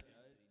does.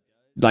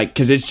 Like,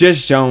 because it's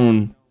just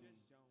shown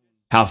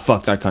how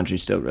fucked our country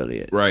still really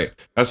is. Right.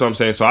 That's what I'm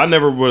saying. So I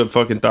never would have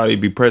fucking thought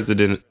he'd be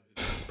president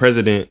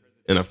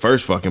in the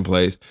first fucking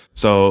place.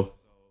 So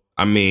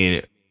I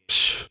mean,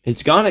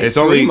 It's gonna. it's pretty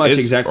only much it's,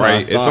 exactly.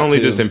 right. How I It's thought, only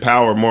too. just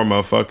empower more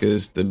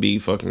motherfuckers to be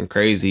fucking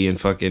crazy and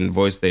fucking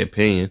voice their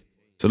opinion.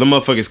 So the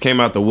motherfuckers came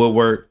out the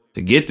woodwork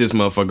to get this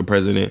motherfucker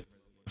president.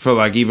 I feel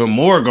like even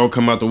more gonna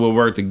come out the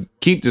woodwork to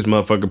keep this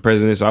motherfucker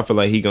president. So I feel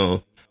like he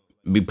gonna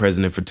be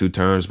president for 2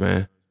 terms,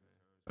 man.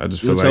 I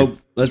just feel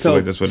let's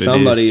hope that's what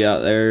somebody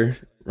out there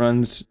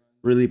runs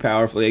really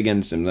powerfully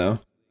against him, though,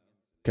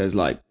 because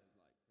like,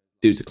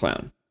 dude's a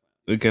clown.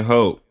 We can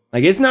hope.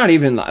 Like, it's not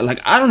even like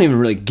I don't even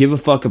really give a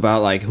fuck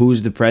about like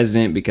who's the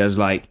president, because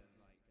like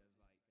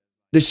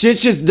the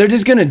shit's just, they're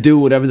just gonna do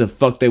whatever the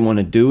fuck they want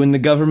to do in the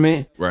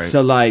government. Right.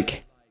 So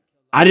like,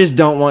 I just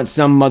don't want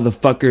some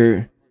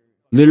motherfucker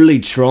literally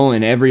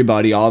trolling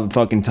everybody all the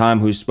fucking time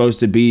who's supposed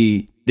to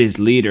be this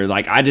leader.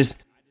 Like, I just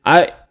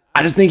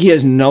think he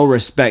has no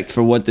respect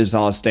for what this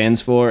all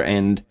stands for,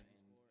 and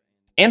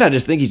I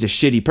just think he's a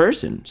shitty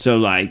person. So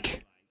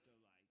like,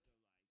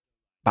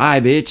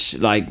 bye,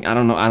 bitch. Like, I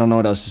don't know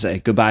what else to say.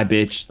 Goodbye,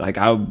 bitch. Like,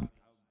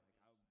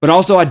 but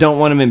also I don't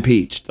want him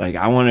impeached. Like,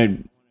 I want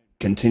to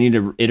continue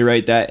to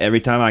iterate that every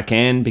time I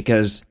can,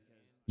 because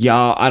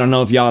y'all, I don't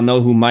know if y'all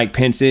know who Mike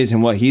Pence is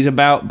and what he's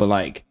about, but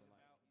like,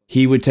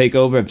 he would take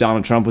over if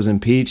Donald Trump was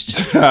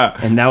impeached,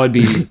 and that would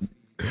be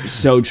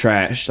so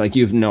trash. Like,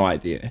 you have no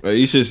idea.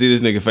 You should see this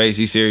nigga face.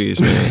 He's serious,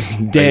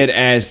 man. Dead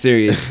ass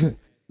serious.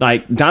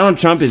 Like, Donald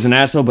Trump is an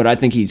asshole, but I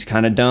think he's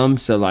kind of dumb.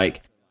 So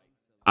like,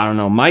 I don't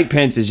know. Mike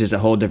Pence is just a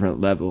whole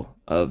different level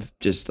of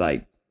just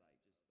like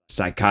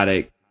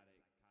psychotic,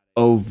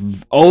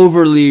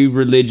 overly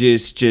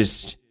religious,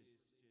 just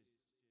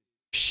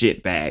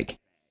shitbag.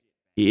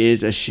 He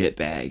is a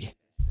shitbag.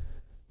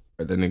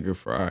 That nigga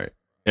fried.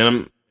 And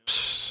I'm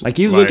like,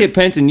 you look at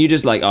Pence and you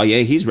just like, oh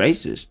yeah, he's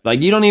racist.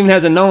 Like, you don't even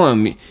have to know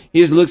him. He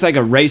just looks like a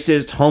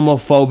racist,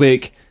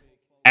 homophobic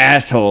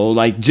asshole.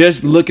 Like,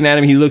 just looking at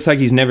him, he looks like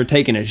he's never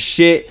taken a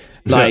shit.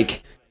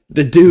 Like,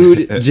 the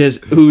dude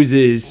just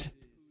oozes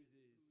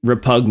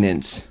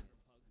repugnance.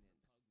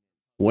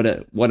 What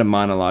a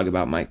monologue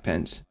about Mike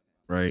Pence.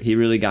 Right. He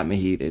really got me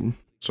heated.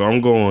 So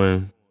I'm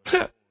going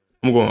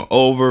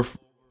over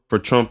for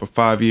Trump for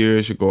 5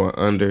 years. You're going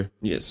under.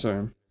 Yes,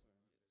 sir.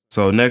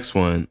 So next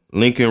one,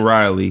 Lincoln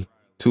Riley,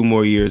 2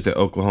 more years at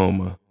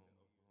Oklahoma.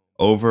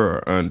 Over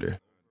or under?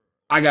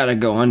 I gotta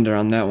go under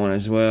on that one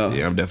as well.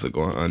 Yeah, I'm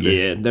definitely going under.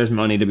 Yeah, there's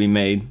money to be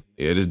made.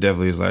 Yeah, this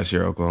definitely his last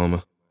year at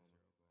Oklahoma.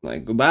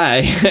 Like, goodbye.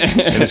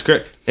 And it's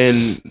great.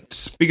 And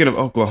speaking of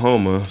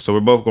Oklahoma, so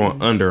we're both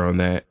going under on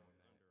that.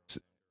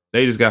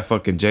 They just got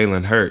fucking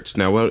Jalen Hurts.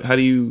 Now, how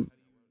do you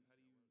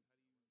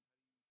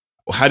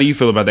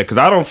feel about that? Because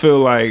I don't feel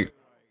like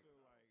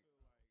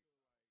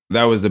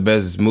that was the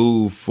best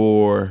move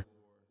for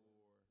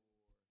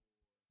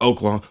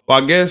Oklahoma.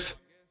 Well, I guess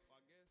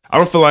I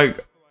don't feel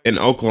like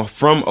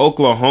from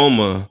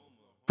Oklahoma,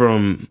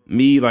 from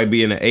me like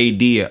being an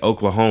AD at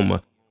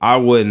Oklahoma, I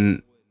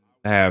wouldn't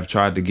have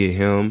tried to get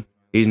him.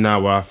 He's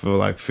not what I feel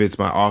like fits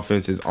my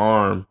offense. His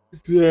arm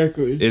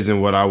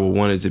isn't what I would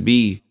want it to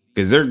be,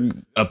 because they're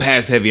a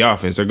pass heavy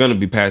offense. They're going to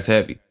be pass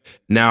heavy.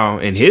 Now,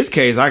 in his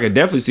case, I could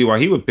definitely see why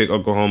he would pick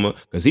Oklahoma,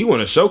 because he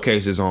want to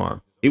showcase his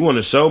arm. He want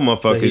to show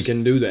motherfuckers that he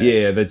can do that.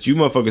 Yeah, that you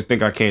motherfuckers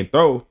think I can't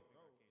throw.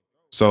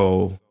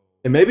 So,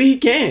 and maybe he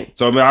can.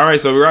 So all right.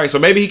 So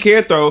maybe he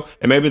can throw,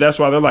 and maybe that's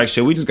why they're like,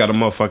 shit, we just got a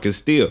motherfucking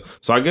steal.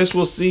 So I guess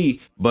we'll see.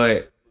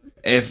 But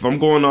if I'm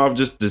going off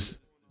just the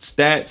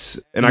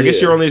stats, and I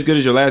guess you're only as good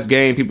as your last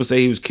game. People say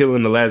he was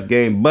killing the last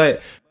game,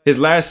 but his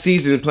last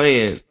season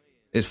playing,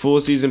 his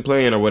full season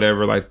playing or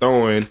whatever, like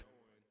throwing,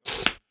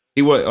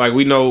 he was like,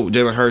 we know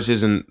Jalen Hurts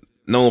isn't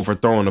known for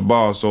throwing the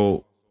ball,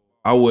 so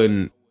I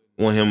wouldn't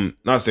want him.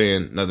 Not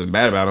saying nothing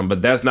bad about him,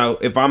 but that's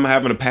not, if I'm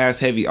having a pass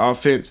heavy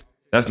offense,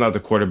 that's not the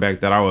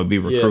quarterback that I would be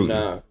recruiting.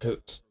 Yeah, nah,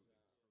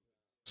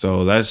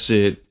 so that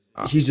shit.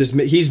 He's just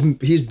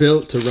he's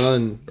built to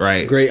run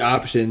right, great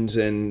options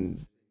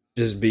and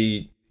just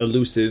be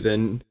elusive,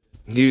 and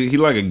he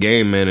like a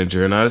game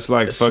manager, and I just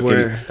like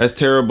fucking that's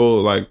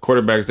terrible. Like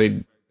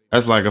quarterbacks,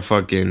 that's like a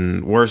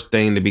fucking worst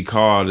thing to be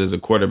called as a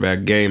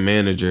quarterback, game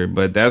manager.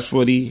 But that's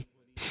what he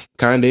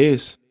kind of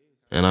is,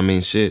 and I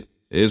mean, shit,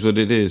 it is what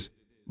it is.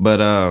 But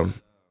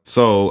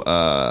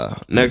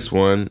next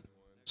one.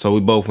 So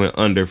we both went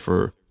under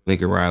for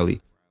Lincoln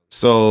Riley.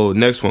 So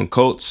next one,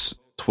 Colts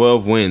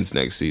 12 wins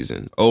next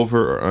season.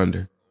 Over or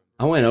under?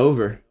 I went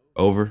over.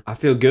 Over. I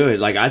feel good.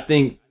 Like, I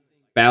think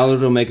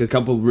Ballard will make a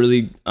couple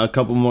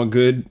more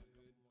good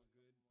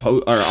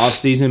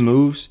off-season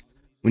moves.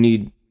 We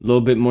need a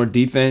little bit more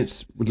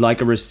defense. Would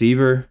like a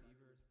receiver,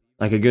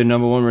 like a good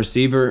number one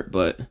receiver.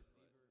 But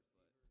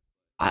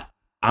I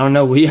don't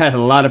know. We had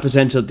a lot of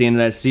potential at the end of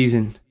that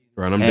season.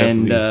 Right.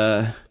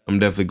 I'm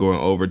definitely going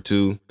over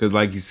too, because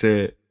like you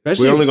said,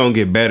 we're only gonna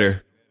get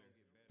better.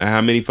 And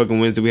how many fucking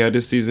wins did we have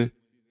this season?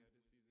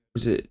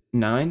 Was it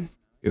 9?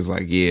 It's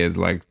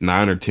like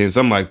 9 or 10,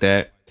 something like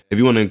that. If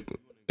you want to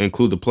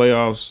include the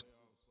playoffs,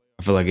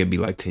 I feel like it'd be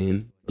like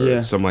 10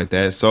 or something like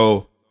that.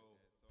 So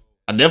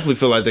I definitely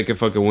feel like they could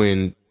fucking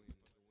win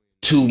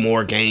 2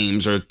 more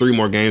games or 3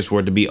 more games for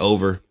it to be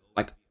over.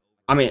 Like,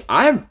 I mean,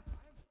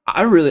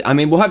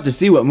 we'll have to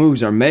see what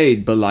moves are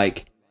made, but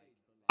like,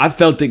 I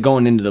felt it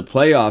going into the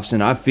playoffs,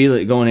 and I feel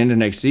it going into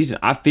next season.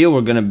 I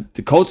feel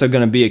the Colts are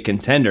gonna be a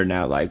contender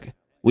now. Like,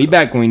 we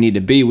back when we need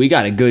to be. We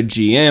got a good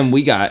GM.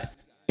 We got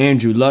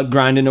Andrew Luck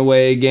grinding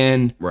away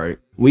again. Right.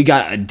 We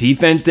got a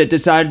defense that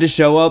decided to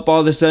show up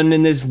all of a sudden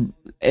in this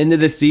end of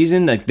the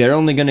season. Like, they're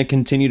only going to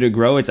continue to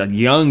grow. It's a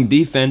young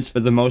defense for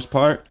the most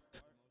part.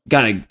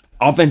 Got an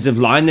offensive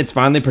line that's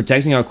finally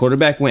protecting our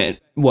quarterback. Went,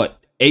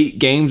 8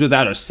 games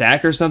without a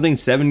sack or something?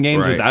 7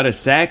 games without a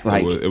sack?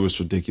 Like, it was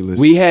ridiculous.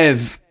 We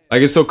have...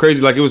 Like, it's so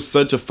crazy. Like, it was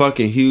such a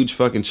fucking huge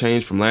fucking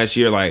change from last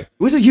year. Like, it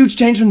was a huge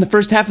change from the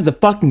first half of the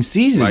fucking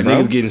season, like, bro.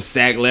 niggas getting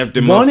sacked left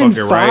and 1 in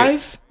motherfucking 5?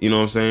 right. You know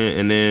what I'm saying?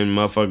 And then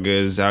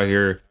motherfuckers out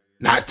here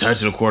not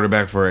touching the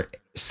quarterback for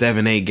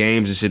 7-8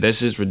 games and shit. That's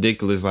just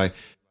ridiculous. Like,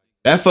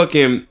 that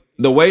fucking,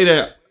 the way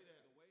that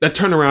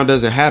turnaround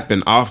doesn't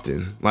happen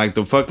often. Like,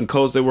 the fucking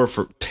Colts, they were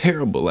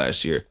terrible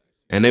last year.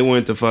 And they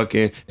went to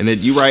fucking, and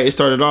you're right, it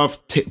started off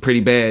pretty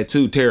bad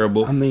too,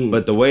 terrible. I mean,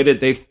 but the way that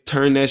they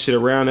turned that shit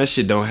around, that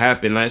shit don't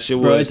happen. That shit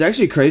was. Bro, it's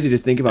actually crazy to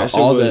think about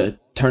all the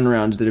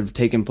turnarounds that have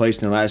taken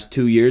place in the last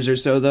 2 years or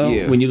so, though.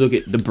 Yeah. When you look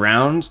at the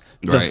Browns,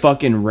 the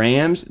fucking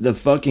Rams, the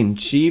fucking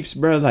Chiefs,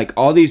 bro, like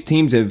all these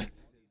teams have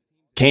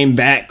came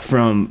back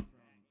from,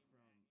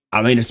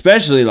 I mean,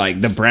 especially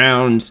like the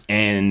Browns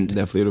and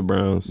definitely the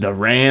Browns, the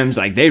Rams,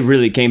 like they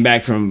really came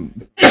back from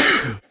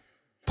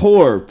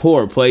poor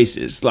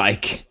places,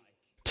 like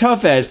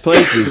tough ass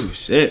places.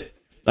 Shit.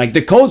 Like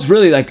the Colts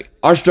really, like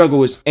our struggle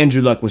was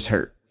Andrew Luck was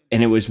hurt,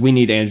 and it was we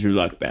need Andrew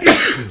Luck back.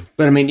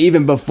 But I mean,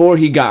 even before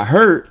he got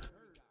hurt,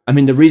 I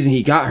mean the reason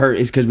he got hurt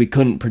is because we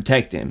couldn't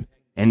protect him,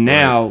 and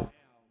now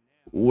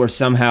we're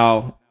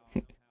somehow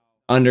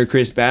under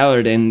Chris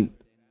Ballard and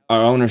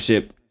our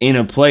ownership in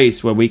a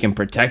place where we can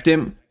protect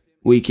him,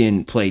 we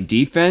can play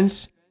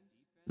defense.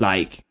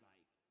 Like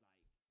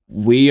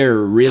we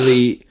are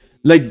really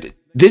like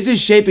this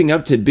is shaping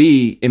up to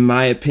be, in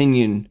my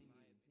opinion,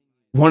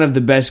 one of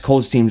the best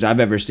Colts teams I've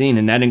ever seen,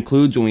 and that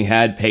includes when we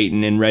had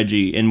Peyton and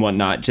Reggie and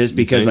whatnot, just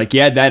because, like,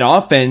 yeah, that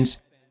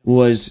offense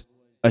was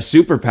a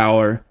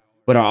superpower,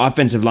 but our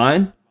offensive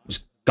line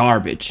was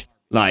garbage.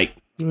 Like,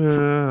 I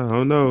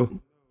don't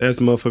know. That's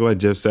a motherfucker like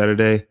Jeff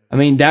Saturday. I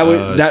mean, that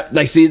was,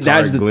 that's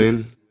the,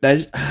 Glenn.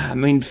 That's, I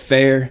mean,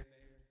 fair,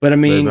 but I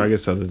mean, I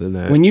guess other than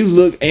that, when you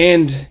look,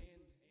 and,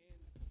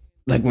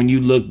 like, when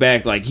you look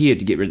back, like, he had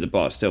to get rid of the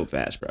ball so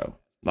fast, bro.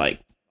 Like,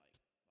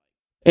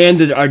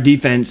 and our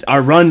defense,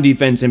 our run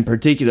defense in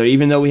particular,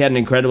 even though we had an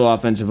incredible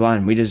offensive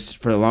line, we just,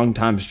 for a long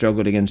time,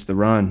 struggled against the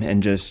run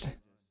and just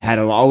had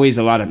always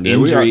a lot of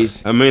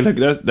injuries. I mean, like,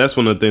 that's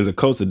one of the things the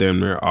Colts of damn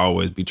near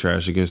always be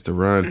trash against the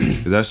run.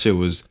 Because that shit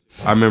was,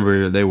 I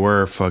remember they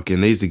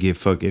used to get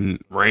fucking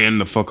ran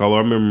the fuck all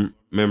over. I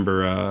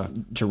remember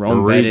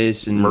Jerome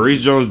Bettis and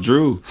Maurice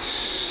Jones-Drew.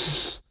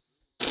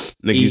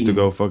 Nigga used to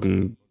go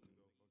fucking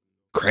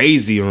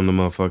crazy on the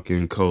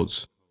motherfucking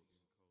Colts.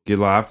 Get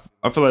live.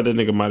 I feel like that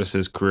nigga might have said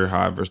his career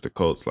high versus the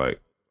Colts.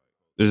 Like,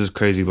 this is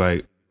crazy.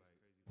 Like,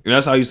 and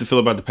that's how I used to feel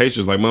about the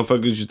Pacers. Like,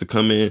 motherfuckers used to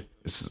come in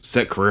and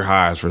set career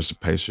highs versus the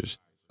Pacers.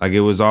 Like,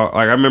 it was all,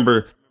 like, I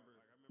remember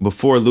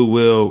before Lou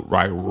Will,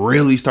 like,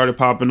 really started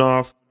popping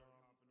off,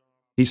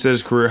 he set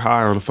his career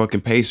high on the fucking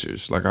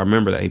Pacers. Like, I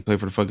remember that. He played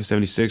for the fucking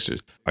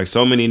 76ers. Like,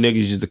 so many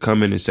niggas used to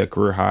come in and set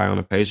career high on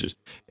the Pacers.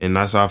 And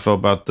that's how I felt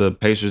about the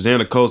Pacers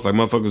and the Colts. Like,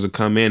 motherfuckers would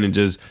come in and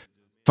just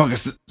fucking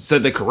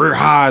set their career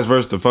highs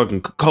versus the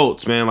fucking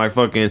Colts, man. Like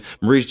fucking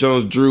Maurice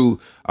Jones-Drew.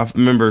 I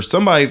remember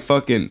somebody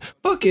fucking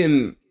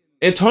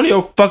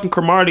Antonio fucking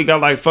Cromartie got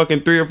like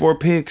fucking 3 or 4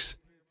 picks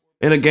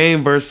in a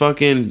game versus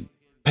fucking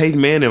Peyton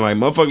Manning. Like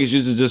motherfuckers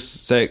used to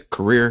just set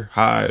career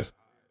highs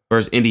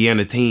versus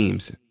Indiana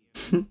teams.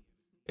 And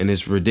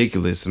it's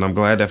ridiculous. And I'm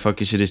glad that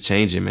fucking shit is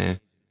changing, man.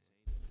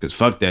 Cause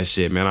fuck that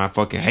shit, man. I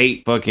fucking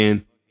hate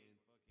fucking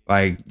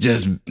like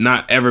just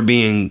not ever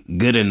being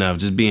good enough,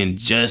 just being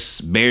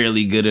just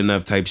barely good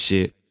enough type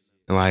shit.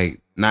 And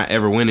like not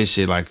ever winning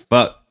shit. Like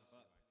fuck.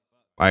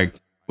 Like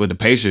with the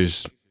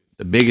Pacers,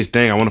 the biggest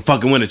thing, I want to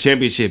fucking win a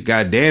championship.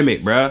 God damn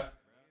it, bruh.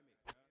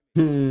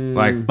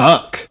 Like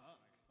fuck.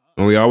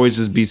 And we always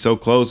just be so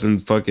close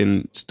and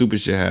fucking stupid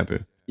shit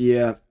happen.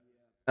 Yeah.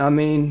 I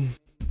mean,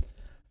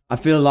 I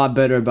feel a lot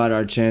better about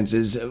our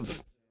chances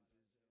of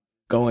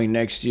going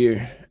next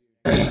year.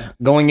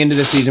 Going into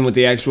the season with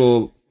the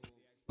actual,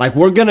 like,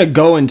 we're going to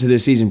go into the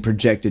season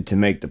projected to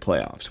make the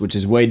playoffs, which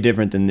is way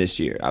different than this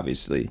year,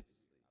 obviously.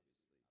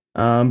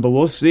 But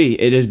we'll see.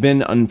 It has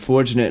been an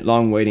unfortunate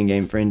long waiting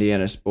game for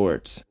Indiana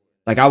sports.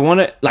 Like, I want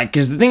to, like,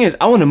 because the thing is,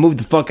 I want to move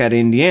the fuck out of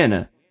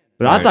Indiana,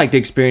 but I'd like to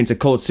experience a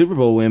Colts Super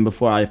Bowl win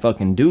before I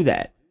fucking do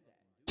that.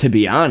 To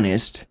be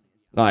honest,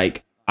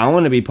 like, I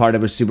want to be part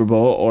of a Super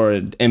Bowl or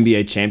an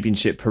NBA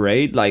championship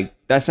parade. Like,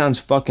 that sounds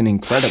fucking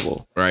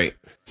incredible. Right.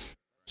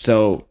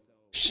 So,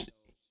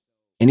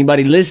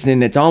 anybody listening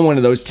that's on one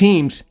of those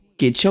teams,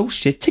 get your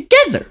shit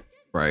together.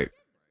 Right.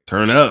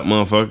 Turn up,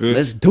 motherfuckers.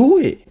 Let's do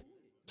it.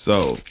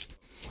 So,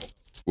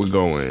 we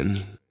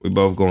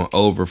both going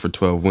over for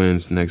 12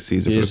 wins next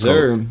season for the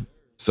Colts. Sir.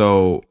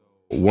 So,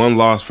 1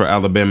 loss for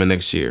Alabama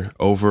next year.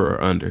 Over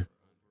or under?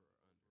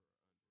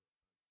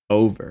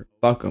 Over.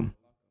 Fuck them.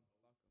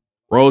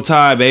 Roll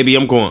Tide, baby.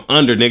 I'm going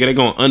under, nigga. They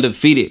going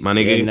undefeated, my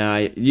nigga. Yeah, nah,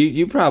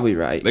 you probably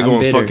right. They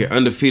going fucking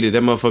undefeated.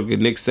 That motherfucker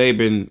Nick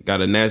Saban got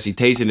a nasty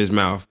taste in his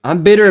mouth.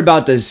 I'm bitter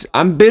about this.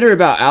 I'm bitter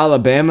about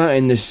Alabama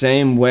in the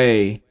same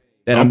way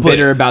that I'm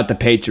bitter about the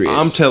Patriots.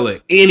 I'm telling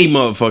any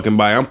motherfucking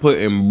body, I'm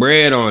putting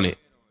bread on it.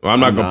 Well, I'm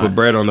not going to put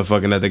bread on the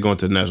fucking that they're going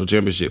to the national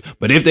championship.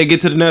 But if they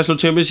get to the national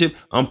championship,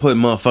 I'm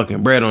putting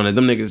motherfucking bread on it.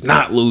 Them niggas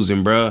not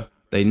losing, bruh.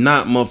 They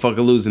not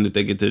motherfucking losing if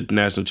they get to the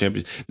national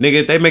championship.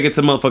 Nigga, if they make it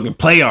to motherfucking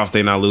playoffs,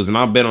 they not losing.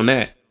 I'll bet on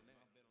that.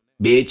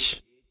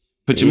 Bitch.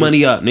 Put your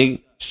money up,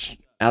 nigga.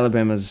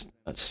 Alabama's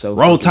so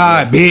Roll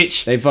Tide,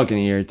 bitch. They fucking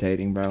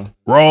irritating, bro.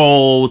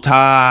 Roll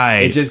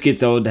Tide. It just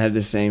gets old to have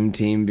the same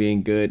team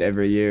being good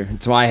every year.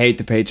 That's why I hate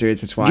the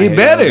Patriots. That's why I hate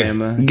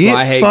Alabama. That's Get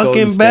why I hate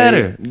fucking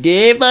better.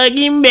 Get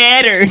fucking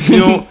better.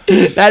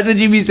 That's what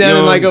you be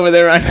sounding like over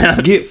there right now.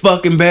 Get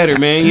fucking better,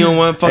 man. You don't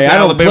want fucking I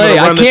don't Alabama play.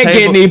 to run the table. I can't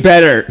get any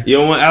better. You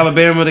don't want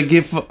Alabama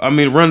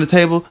to run the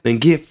table? Then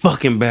get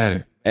fucking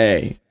better.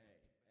 Hey.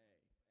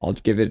 I'll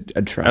give it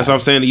a try. That's what I'm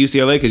saying to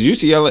UCLA, because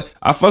UCLA,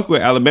 I fuck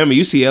with Alabama.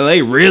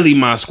 UCLA really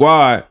my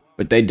squad.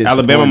 But they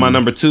Alabama my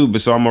number 2,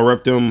 but so I'm gonna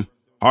rep them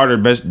harder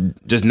best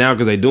just now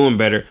because they doing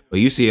better. But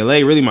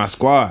UCLA really my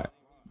squad.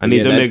 I need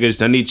them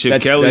niggas. I need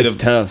Chip Kelly. That's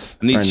tough.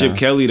 I need Chip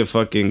Kelly to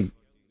fucking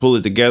pull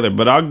it together.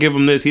 But I'll give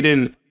him this. He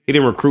didn't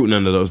recruit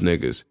none of those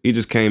niggas. He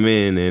just came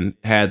in and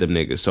had them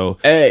niggas. So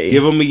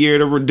give him a year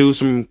to do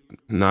some.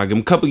 Nah, give him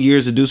a couple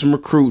years to do some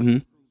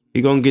recruiting.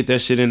 He gonna get that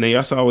shit in there.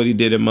 Y'all saw what he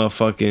did in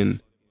motherfucking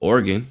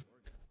Oregon.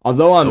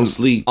 Although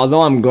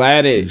I'm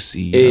glad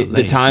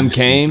the time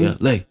came,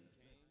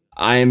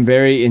 I am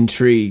very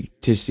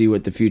intrigued to see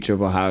what the future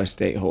of Ohio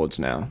State holds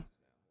now.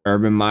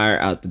 Urban Meyer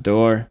out the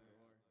door.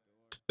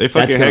 They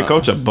fucking head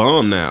coach a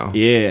bum now.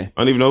 Yeah.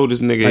 I don't even know who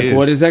this nigga is.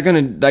 What is that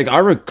gonna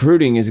our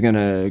recruiting is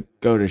gonna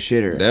go to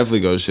shitter. Definitely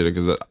go to shitter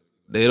because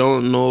they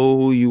don't know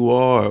who you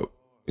are.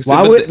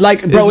 Why would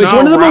bro? It's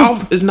one of the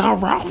most. It's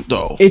not Ralph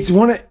though. It's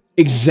one of.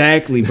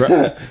 Exactly,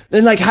 bro.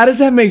 And how does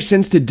that make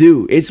sense to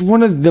do? It's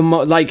one of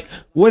the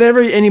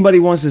whatever anybody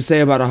wants to say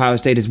about Ohio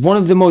State, it's one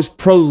of the most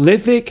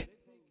prolific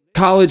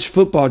college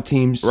football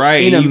teams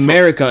in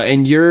America,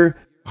 and you're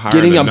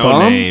getting a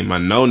bum. My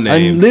no name.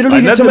 And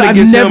literally,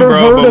 somebody I've never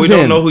heard of him. We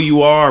don't know who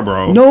you are,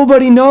 bro.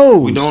 Nobody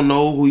knows. We don't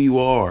know who you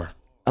are.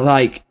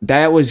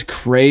 That was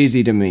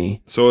crazy to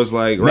me. So it's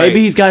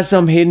maybe he's got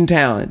some hidden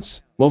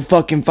talents. We'll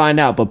fucking find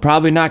out, but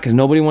probably not because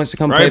nobody wants to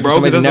come play for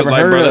somebody never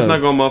heard of. That's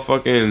not gonna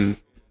motherfucking.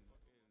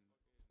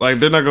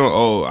 They're not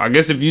going, I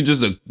guess if you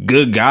just a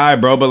good guy,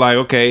 bro, but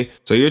okay,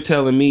 so you're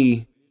telling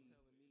me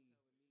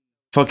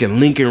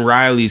fucking Lincoln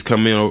Riley's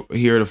coming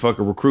here to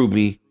fucking recruit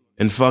me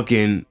and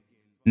fucking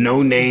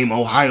no-name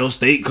Ohio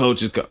State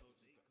coaches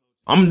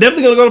I'm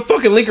definitely going to go to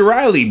fucking Lincoln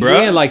Riley, bro.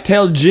 Yeah,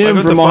 tell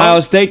Jim from Ohio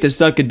State to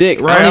suck a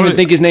dick. Right, I don't even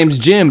think his name's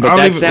Jim, but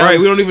that sounds... Right,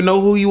 we don't even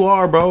know who you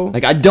are, bro.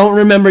 I don't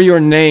remember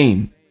your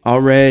name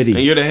already.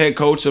 And you're the head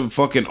coach of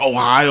fucking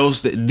Ohio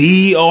State,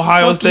 the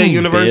Ohio State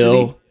University.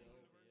 Bill.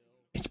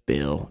 It's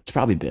Bill. It's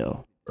probably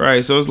Bill.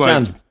 Right, so it's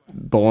sounds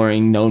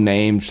boring, no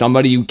name.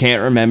 Somebody you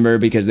can't remember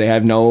because they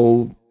have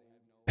no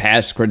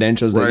past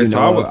credentials that you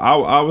know.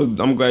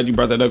 So I'm glad you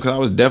brought that up because I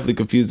was definitely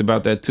confused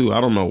about that too.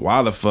 I don't know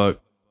why the fuck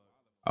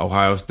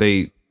Ohio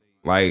State,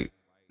 they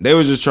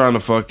was just trying to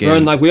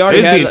fucking... Bro, we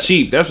already they was being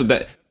cheap. That's what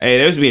that... Hey,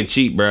 they was being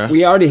cheap, bro.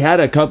 We already had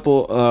a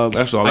couple of...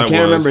 That's all I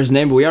can't remember his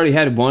name, but we already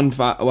had one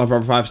of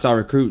our 5-star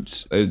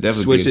recruits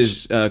switch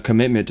his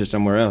commitment to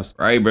somewhere else.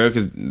 Right, bro,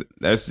 because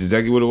that's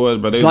exactly what it was,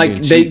 bro.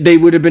 It's they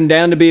would have been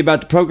down to be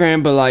about the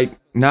program, but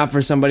not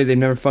for somebody they've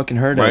never fucking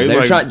heard of.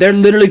 Right, they're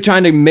literally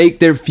trying to make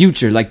their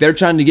future. They're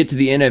trying to get to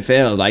the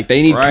NFL.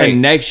 They need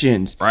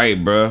connections.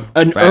 Right, bro.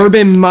 An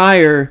Urban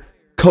Meyer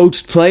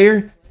coached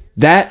player,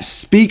 that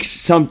speaks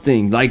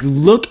something.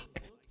 Look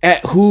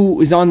at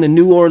who is on the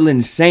New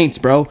Orleans Saints,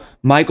 bro.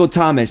 Michael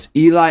Thomas,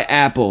 Eli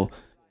Apple.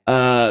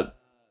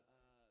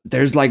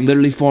 There's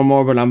literally 4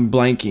 more, but I'm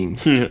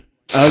blanking.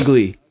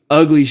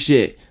 Ugly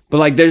shit.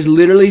 But there's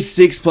literally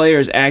 6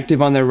 players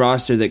active on their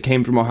roster that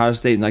came from Ohio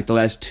State in the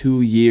last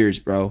 2 years,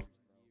 bro.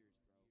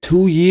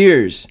 2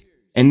 years.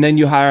 And then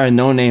you hire a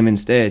no-name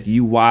instead.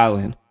 You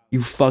wildin'.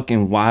 You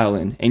fucking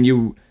wildin'. And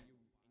you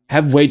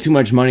have way too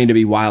much money to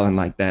be wildin'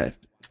 like that.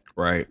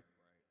 Right.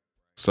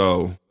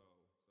 So...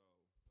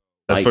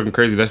 That's fucking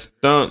crazy. That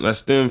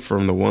stemmed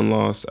from the one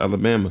loss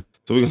Alabama.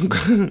 So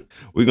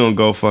we gonna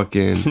go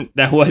fucking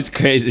that was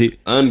crazy.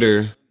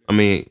 Under. I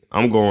mean,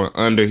 I'm going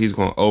under. He's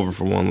going over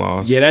for one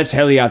loss. Yeah, that's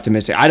hella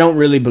optimistic. I don't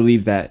really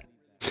believe that.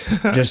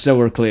 Just so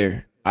we're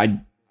clear,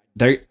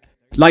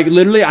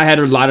 literally I had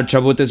a lot of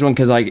trouble with this one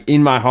because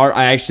in my heart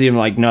I actually am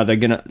no, they're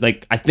gonna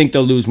I think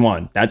they'll lose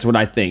one. That's what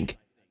I think.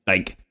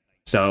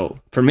 So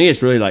for me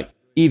it's really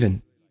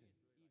even.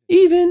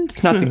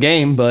 It's not the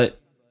game, but.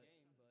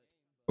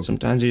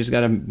 Sometimes you just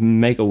gotta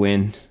make a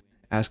win.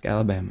 Ask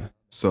Alabama.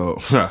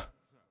 So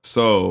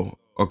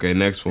okay,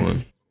 next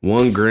one.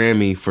 1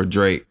 Grammy for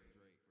Drake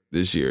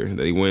this year.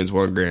 That he wins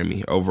 1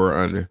 Grammy. Over or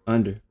under?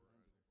 Under.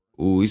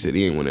 Ooh, he said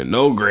he ain't winning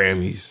no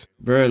Grammys.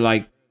 Bro,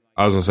 I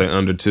was gonna say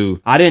under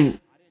 2. I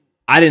didn't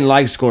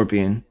like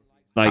Scorpion.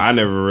 Like I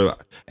never really.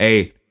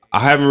 Hey, I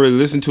haven't really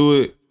listened to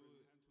it.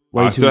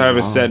 Way I too still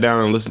haven't long. sat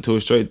down and listened to it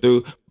straight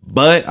through.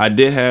 But I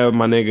did have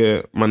my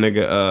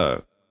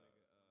nigga,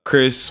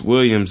 Chris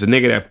Williams, the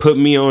nigga that put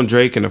me on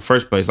Drake in the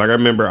first place. Like I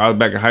remember I was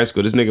back in high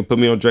school. This nigga put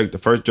me on Drake. The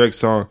first Drake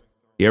song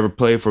he ever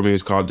played for me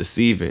was called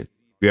Deceiving. If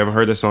you haven't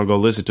heard that song, go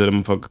listen to it.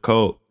 I'm fucking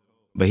cold.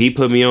 But he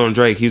put me on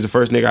Drake. He was the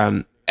first nigga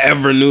I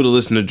ever knew to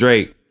listen to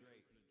Drake.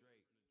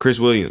 Chris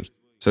Williams.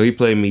 So he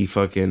played me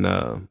fucking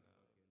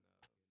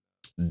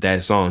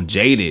that song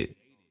Jaded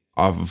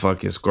off of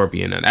fucking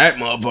Scorpion. And that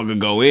motherfucker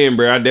go in,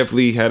 bro. I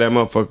definitely had that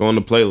motherfucker on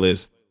the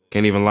playlist.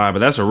 Can't even lie. But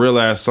that's a real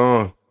ass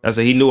song. That's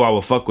he knew I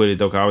would fuck with it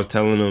though, cause I was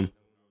telling him.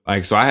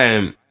 Like, so I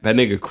hadn't, that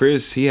nigga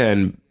Chris, he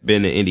hadn't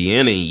been to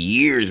Indiana in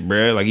years,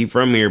 bro. Like, he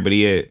from here, but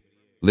he had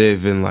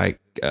lived in like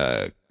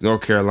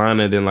North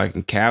Carolina, then like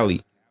in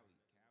Cali.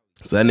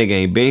 So that nigga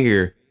ain't been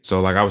here. So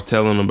like I was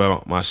telling him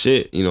about my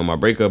shit, you know, my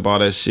breakup, all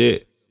that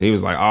shit. And he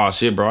was like, oh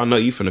shit, bro, I know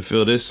you finna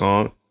feel this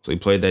song. So he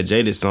played that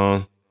Jaded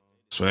song.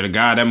 Swear to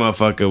God, that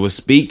motherfucker was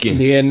speaking.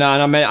 Yeah,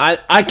 no, man,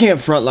 I can't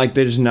front like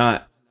there's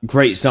not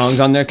great songs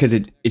on there because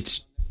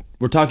it's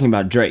we're talking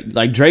about Drake.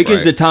 Like Drake is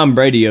Right. the Tom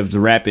Brady of the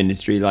rap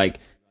industry. Like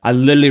I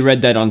literally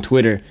read that on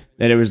Twitter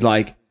that it was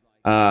like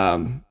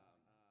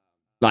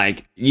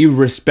you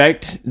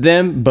respect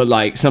them, but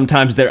like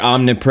sometimes their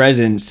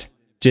omnipresence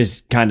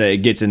just kind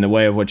of gets in the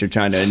way of what you're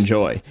trying to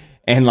enjoy.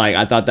 And like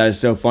I thought that was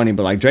so funny,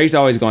 but like Drake's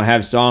always gonna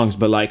have songs,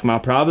 but like my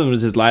problem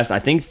with his last I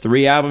think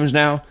 3 albums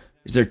now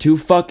is they're too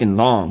fucking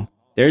long.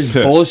 There's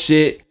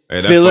bullshit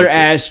Hey, that filler fucking-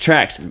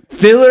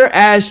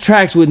 ass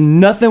tracks with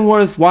nothing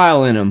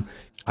worthwhile in them.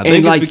 I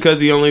think like, it's because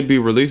he only be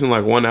releasing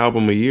like one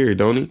album a year,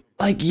 don't he?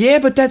 like, yeah,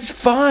 but that's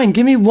fine.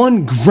 Give me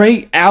one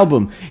great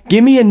album.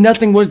 Give me a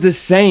Nothing Was the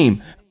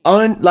Same.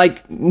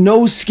 Like,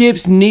 no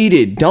skips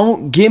needed.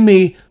 Don't give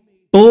me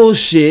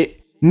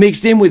bullshit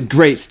mixed in with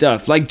great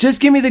stuff. Like,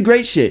 just give me the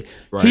great shit.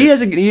 Right. He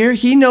has a ear.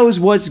 He knows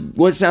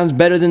what sounds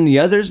better than the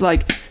others.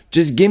 Like,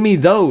 just give me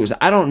those.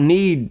 I don't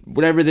need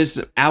whatever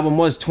this album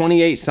was,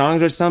 28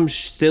 songs or some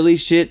silly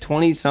shit,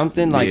 20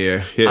 something. Like,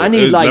 Yeah. I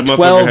need That like motherfucker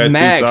 12 had two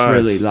max, sides.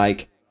 really.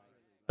 Like,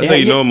 That's Yeah, how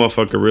you yeah. know a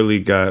motherfucker really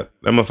got,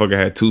 that motherfucker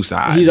had two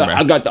sides. he's like, bruh.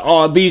 I got the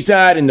R&B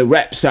side and the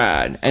rap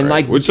side, and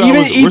like Which side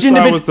even was, each which side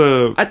individual. was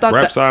the I thought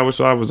rap that- side? Which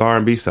side was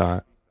R&B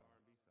side?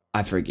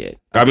 I forget.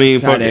 I mean,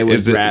 Side fuck A it.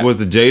 was rap. Was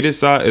the Jaded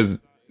side?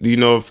 Do you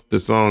know if the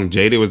song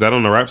Jaded was that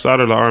on the rap side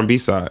or the R&B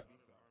side?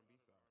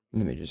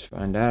 Let me just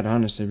find out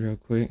honestly, real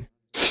quick.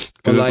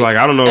 Because it's like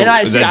I don't know.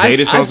 and Is that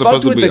Jaded song fucked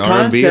supposed to with be the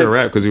R&B or concept-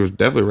 rap? Because he was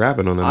definitely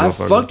rapping on that I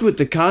motherfucker. fucked with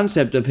the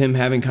concept of him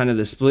having kind of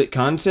the split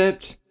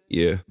concept,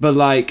 Yeah. but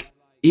like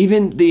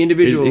even the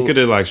individual. He could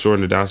have like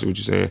shortened it down. See what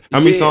you're saying? How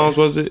many Yeah. songs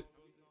was it?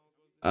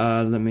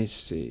 Let me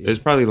see. It's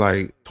probably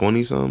like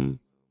 20 something.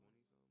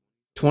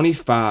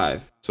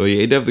 25. So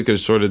yeah, he definitely could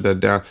have shorted that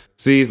down.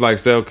 See, he's like,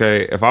 say,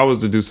 okay, if I was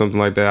to do something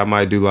like that, I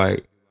might do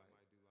like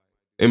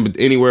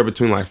anywhere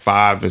between like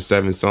 5 and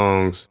 7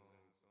 songs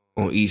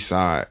on each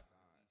side.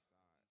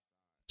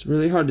 It's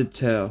really hard to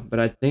tell, but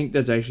I think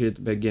that's actually at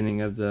the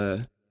beginning of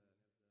the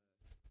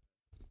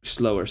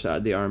slower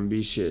side, the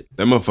R&B shit.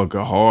 That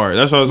motherfucker hard.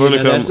 That's why I was You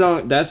going know, to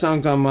come. that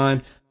song's on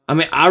mine. I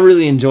mean, I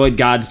really enjoyed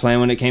God's Plan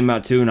when it came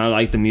out too, and I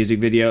liked the music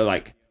video.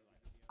 Like,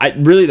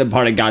 the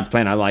part of God's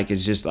Plan I like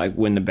is just like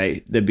when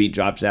the beat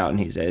drops out and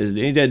he says,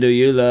 "Do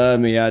you love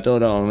me? I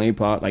told the only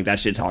part." Like that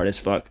shit's hard as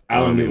fuck. I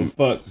don't give a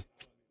fuck.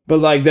 But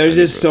like, there's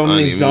just so I didn't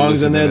many even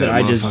songs in listen to there that that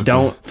I just motherfucker.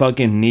 don't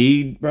fucking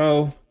need,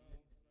 bro.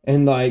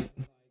 And like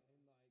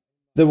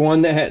the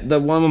one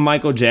with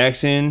Michael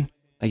Jackson,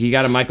 like he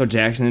got a Michael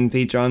Jackson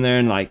feature on there,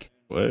 and like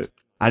What?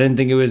 I didn't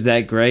think it was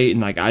that great,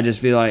 and like I just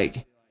feel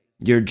like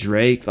you're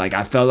Drake. Like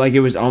I felt like it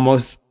was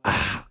almost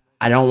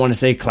I don't want to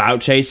say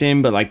clout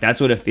chasing, but like that's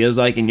what it feels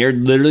like, and you're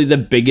literally the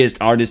biggest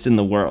artist in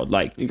the world.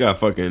 Like He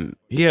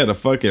had a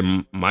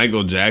fucking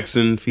Michael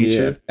Jackson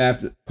feature.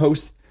 after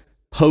post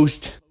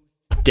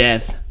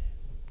death,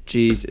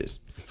 Jesus,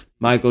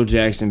 Michael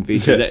Jackson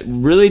feature that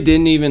really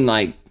didn't even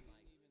like.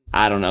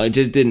 I don't know. It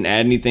just didn't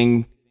add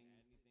anything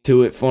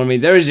to it for me.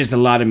 There was just a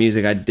lot of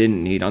music I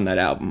didn't need on that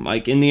album.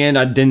 Like in the end,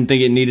 I didn't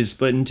think it needed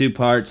split in 2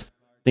 parts.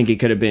 I think it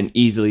could have been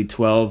easily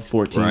 12,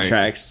 14 Right.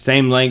 tracks.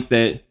 Same length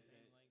that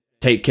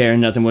Take Care,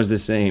 Nothing Was the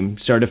Same.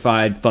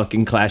 Certified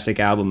fucking classic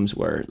albums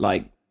were.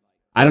 Like,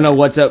 I don't know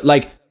what's up.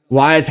 Like,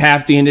 why is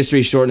half the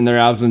industry shortening their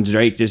albums and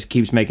Drake just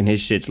keeps making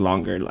his shits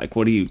longer? Like,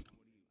 what you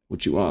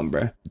on,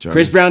 bruh? Jarvis.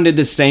 Chris Brown did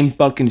the same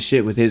fucking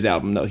shit with his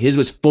album, though. His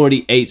was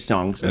 48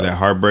 songs, And though. that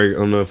Heartbreak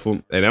on the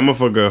full. And that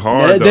motherfucker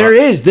hard.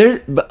 though.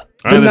 But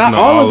I ain't not listen to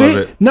all of all of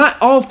it. it. Not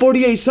all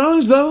 48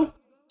 songs, though.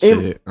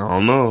 Shit, I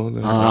don't know.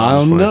 I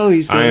don't know,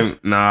 he said.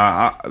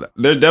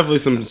 There's definitely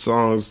some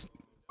songs.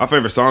 My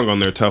favorite song on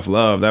there, Tough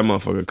Love. That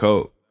motherfucker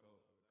cold.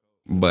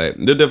 But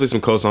there definitely some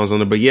cold songs on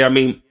there. But yeah, I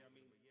mean,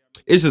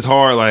 it's just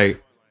hard.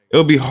 Like,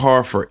 it'll be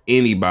hard for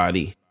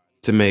anybody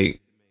to make.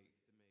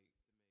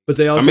 But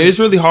they also. I mean, it's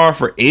really hard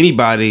for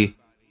anybody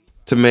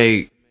to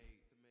make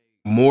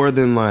more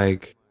than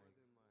like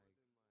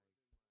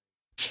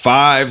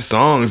 5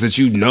 songs that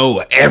you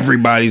know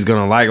everybody's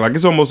gonna like. Like,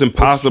 it's almost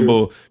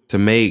impossible to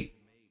make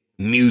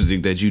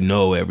music that you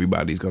know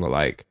everybody's gonna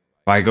like.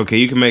 Like, okay,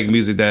 you can make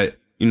music that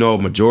you know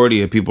a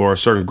majority of people or a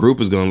certain group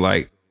is gonna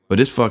like, but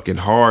it's fucking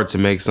hard to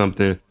make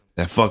something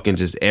that fucking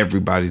just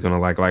everybody's gonna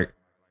like. Like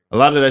a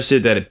lot of that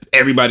shit that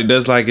everybody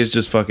does like is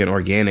just fucking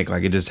organic.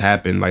 Like it just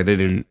happened. Like they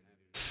didn't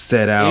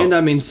set out. And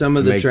I mean, some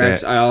of the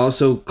tracks, I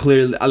also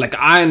clearly like.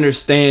 I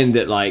understand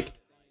that like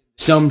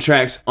some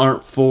tracks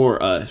aren't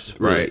for us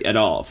really, Right. at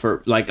all.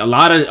 For like a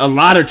lot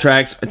of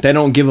tracks, they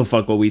don't give a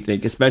fuck what we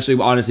think. Especially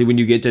honestly, when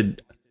you get to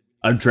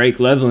a Drake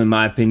level, in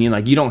my opinion,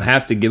 like you don't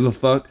have to give a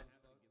fuck.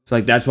 It's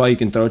like that's why you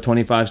can throw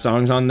 25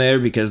 songs on there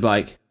because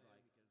like,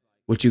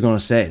 what you gonna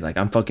say? Like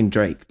I'm fucking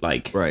Drake.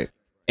 Like Right.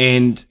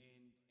 and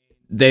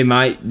they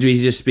might be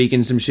just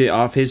speaking some shit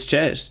off his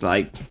chest.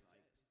 Like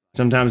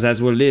sometimes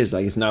that's what it is.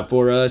 Like it's not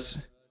for us.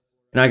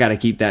 And I got to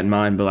keep that in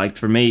mind. But like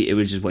for me, it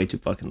was just way too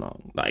fucking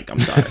long. Like I'm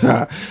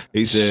sorry.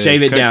 He said,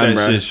 Shave it cut down, that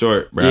bro. shit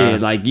short, bro. Yeah,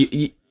 like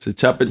you To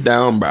chop it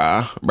down,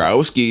 bro.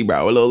 Broski,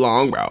 bro. A little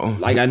long, bro.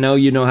 like I know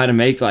you know how to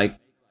make like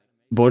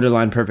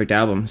borderline perfect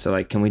album. So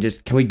like, can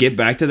we get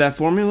back to that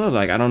formula?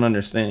 Like I don't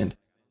understand.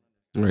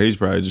 He's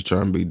probably just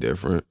trying to be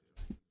different.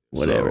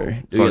 Whatever,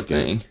 So, do your fuck it.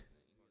 thing.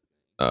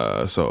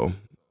 So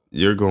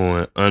you're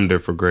going under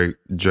for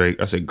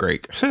Drake. I said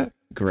Drake. For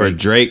Great.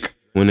 Drake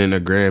winning a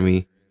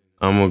Grammy,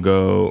 I'm gonna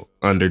go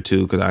under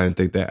 2 because I didn't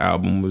think that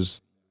album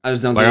was. I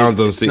just don't Like, I think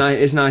don't it's see- not.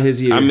 It's not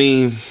his year. I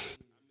mean,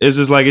 it's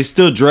just like it's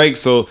still Drake,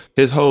 so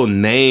his whole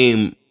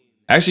name.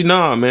 Actually,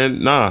 nah,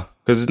 man, nah,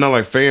 because it's not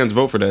like fans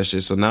vote for that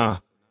shit. So nah,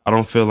 I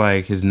don't feel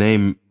like his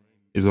name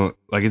is going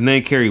like his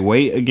name carry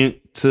weight against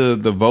to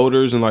the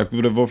voters and like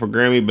people that vote for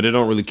Grammy, but it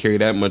don't really carry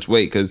that much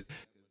weight because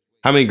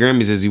how many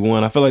Grammys has he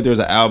won? I feel like there was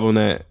an album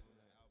that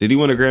did he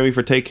win a Grammy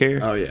for Take Care?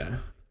 oh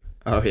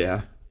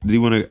yeah. Did he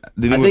win a? Did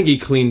he I win, think he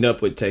cleaned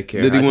up with Take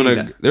Care. did he I win think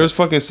a? that- There was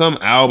fucking some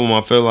album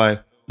I feel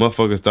like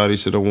motherfuckers thought he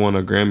should have won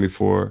a Grammy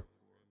for,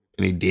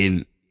 and he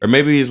didn't. Or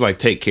maybe he's like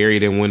Take Care. He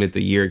didn't win it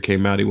the year it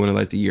came out. He won it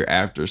like the year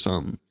after or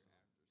something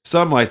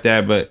like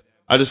that. But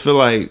I just feel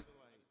like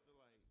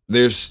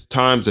there's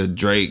times that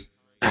Drake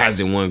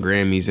hasn't won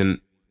Grammys and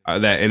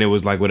and it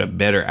was like with a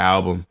better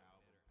album,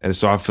 and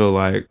so I feel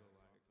like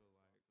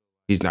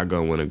he's not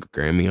gonna win a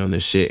Grammy on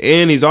this shit.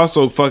 And he's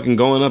also fucking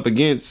going up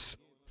against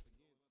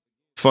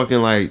fucking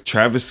like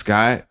Travis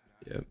Scott.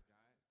 Yep.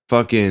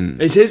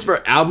 Fucking. Is his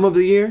for album of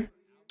the year?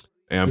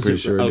 Yeah, I'm Is pretty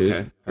it- sure it is.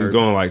 okay. He's Heard.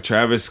 going like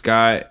Travis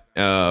Scott.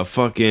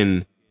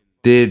 Fucking.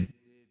 Did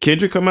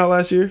Kendrick come out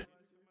last year?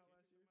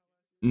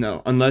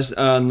 No, unless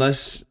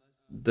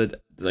the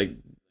like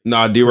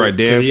Nah, D Right 'Cause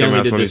Damn he came only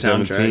out did the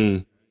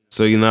 2017.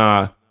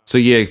 So so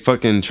yeah,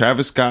 fucking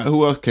Travis Scott.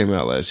 Who else came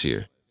out last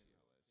year?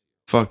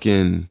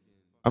 Fucking.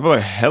 I feel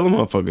like hella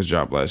motherfuckers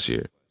dropped last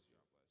year.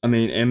 I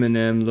mean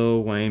Eminem,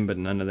 Lil Wayne, but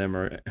none of them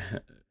are.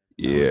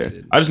 Yeah,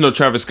 did. I just know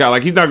Travis Scott.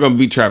 Like he's not gonna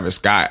beat Travis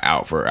Scott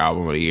out for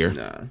album of the year.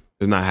 Nah.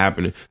 It's not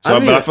happening. So,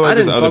 but I feel like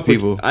there's didn't other fuck with-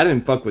 people. I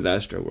didn't fuck with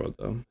Astro World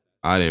though.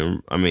 I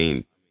didn't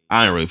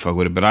really fuck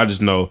with it, but I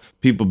just know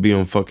people be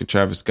on fucking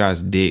Travis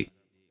Scott's dick.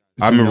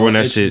 I remember when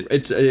that shit.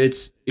 It's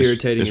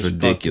irritating. it's as fuck, to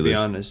be ridiculous.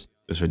 honest.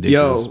 It's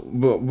ridiculous.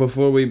 Yo,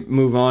 before we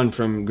move on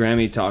from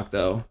Grammy talk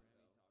though,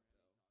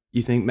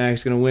 you think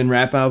Mac's gonna win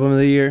Rap Album of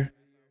the Year?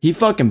 He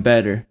fucking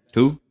better.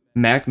 Who?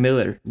 Mac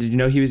Miller. Did you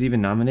know he was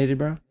even nominated,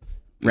 bro?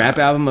 Rap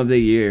Album of the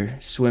Year,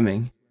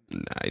 Swimming.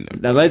 Nah, I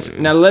know.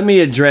 Now let me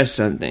address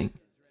something.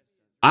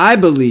 I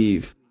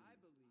believe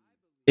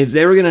if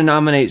they were gonna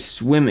nominate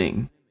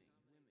Swimming,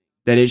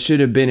 that it should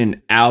have been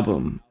an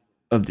album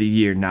of the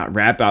year, not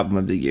Rap Album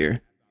of the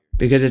Year.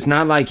 Because it's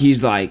not like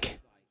he's like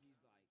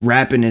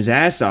rapping his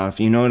ass off,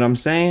 you know what I'm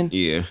saying?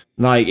 Yeah.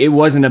 Like it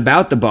wasn't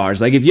about the bars.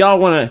 Like if y'all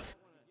wanna,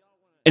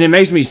 and it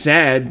makes me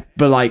sad,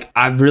 but like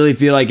I really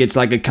feel like it's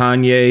like a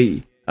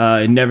Kanye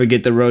never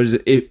get the rose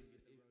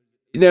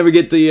you never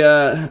get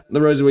the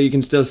roses where you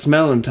can still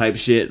smell them type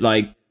shit.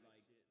 Like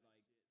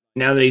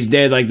now that he's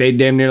dead, like they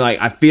damn near like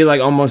I feel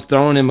like almost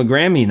throwing him a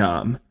Grammy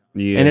nom.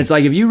 Yeah. And it's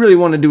like if you really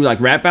want to do like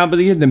Rap Album of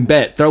the Year, then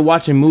bet throw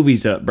watching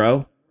movies up,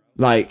 bro.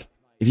 Like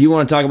if you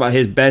want to talk about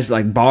his best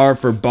like bar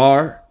for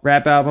bar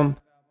rap album,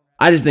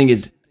 I just think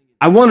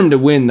I want him to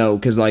win though,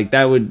 because like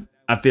that would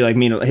I feel like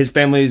his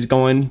family is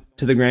going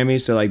to the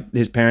Grammys, so like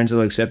his parents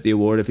will accept the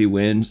award if he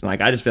wins.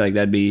 Like I just feel like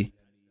that'd be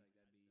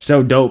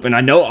so dope. And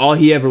I know all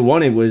he ever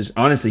wanted was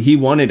honestly he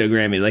wanted a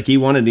Grammy. Like he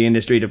wanted the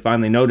industry to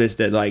finally notice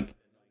that like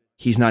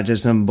he's not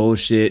just some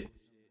bullshit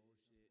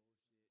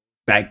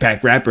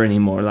backpack rapper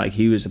anymore. Like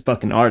he was a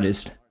fucking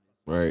artist.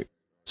 Right.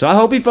 So I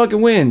hope he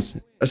fucking wins.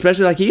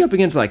 Especially like he up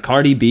against like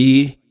Cardi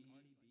B.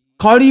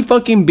 Cardi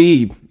fucking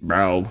B,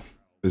 bro.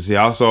 But see,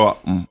 also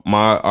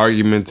my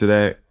argument to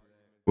that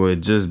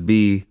would just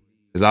be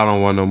is I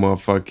don't want no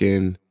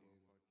motherfucking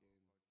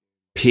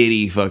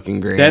pity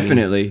fucking Grammy.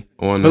 Definitely.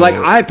 I want But like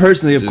no I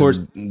personally, of just course,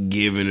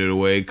 giving it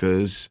away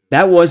because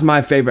that was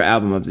my favorite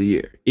album of the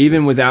year.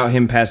 Even without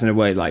him passing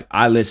away, like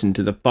I listened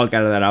to the fuck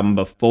out of that album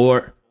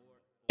before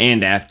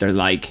and after.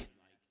 Like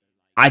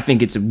I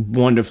think it's a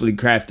wonderfully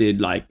crafted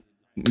like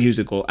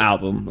musical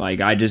album.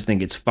 Like I just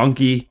think it's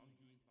funky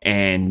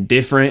and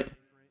different.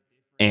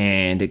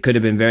 and it could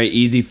have been very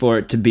easy for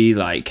it to be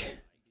like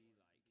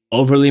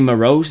overly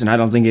morose, and I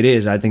don't think it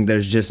is. I think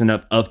there's just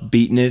enough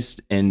upbeatness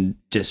and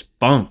just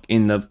funk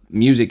in the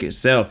music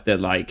itself that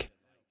like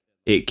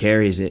it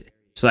carries it.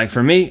 So like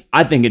for me,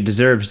 I think it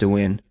deserves to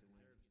win.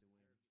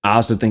 I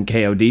also think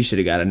KOD should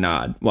have got a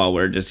nod while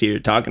we're just here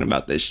talking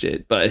about this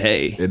shit. But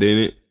hey, It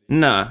didn't.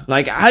 nah.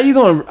 Like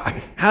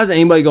how's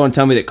anybody going to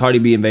tell me that Cardi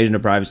B Invasion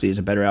of Privacy is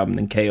a better album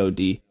than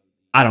KOD?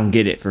 I don't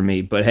get it for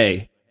me. But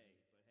hey,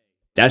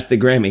 that's the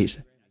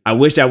Grammys. I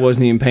wish I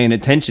wasn't even paying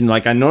attention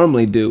like I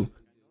normally do.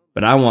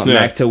 But I want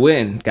Mac to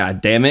win.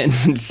 God damn it.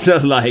 So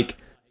like,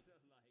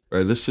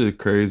 Right, this shit is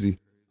crazy.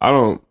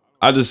 I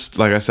just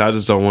like I said, I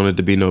just don't want it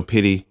to be no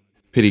pity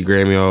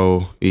Grammy.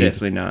 Oh,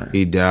 definitely not.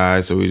 He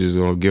died, so we just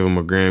gonna give him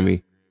a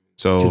Grammy.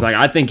 So Because like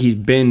I think he's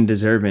been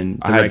deserving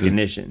the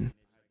recognition.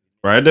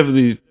 Right, I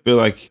definitely feel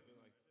like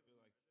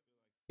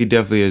he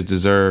definitely is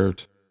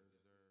deserved.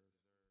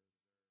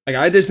 Like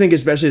I just think,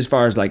 especially as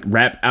far as like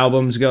rap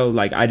albums go,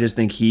 like I just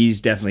think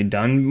he's definitely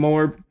done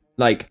more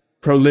like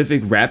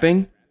prolific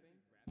rapping.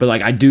 But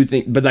like I do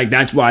think, but like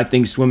that's why I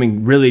think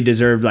Swimming really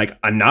deserved like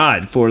a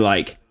nod for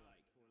like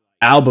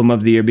album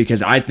of the year,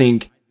 because I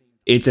think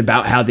it's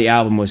about how the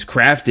album was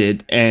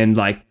crafted and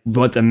like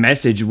what the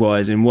message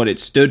was and what it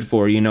stood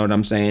for. You know what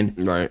I'm saying?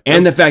 Right.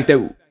 And the fact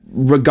that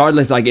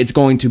regardless, like it's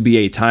going to be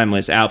a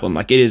timeless album.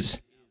 Like it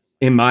is,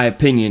 in my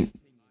opinion,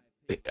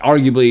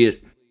 arguably,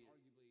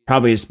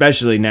 probably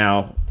especially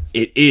now,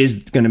 it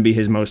is going to be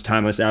his most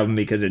timeless album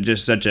because it's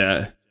just such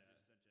a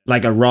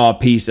like a raw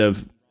piece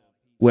of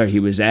where he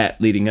was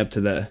at leading up to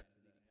the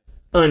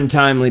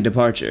untimely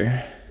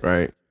departure.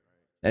 Right.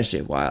 That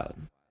shit wild.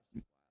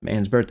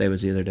 Man's birthday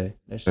was the other day.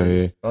 That shit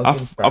Yeah. was I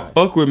fucking fried.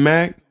 fuck with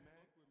Mac.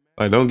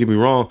 Like, don't get me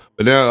wrong,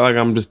 but now like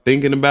I'm just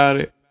thinking about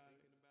it.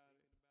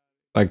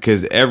 Like,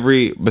 cause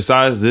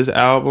besides this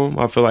album,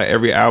 I feel like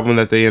every album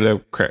that they end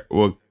up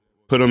will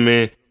put him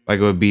in, like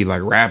it would be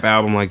like rap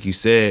album, like you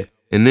said,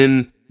 and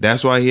then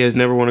that's why he has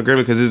never won a Grammy,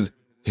 because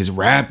his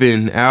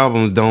rapping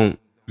albums don't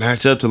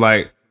match up to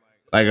like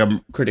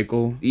a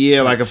Critical.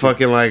 yeah, like a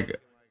fucking like.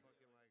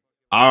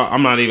 I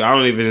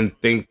don't even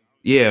think.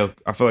 Yeah,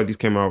 I feel like these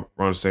came out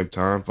around the same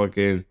time.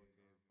 Fucking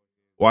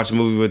watch a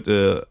movie with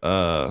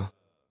the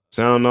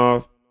sound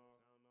off,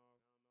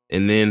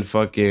 and then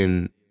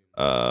fucking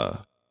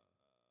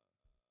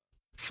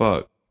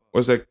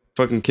what's that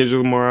fucking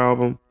Kendrick Lamar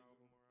album?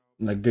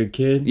 Like Good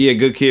Kid? Yeah,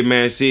 Good Kid,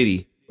 Mad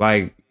City.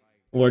 Like,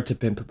 Or To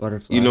Pimp a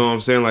Butterfly. you know what I'm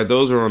saying? Like,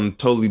 those are on a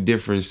totally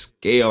different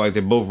scale. Like,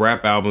 they're both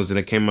rap albums and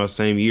they came out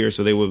same year,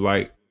 so they would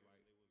like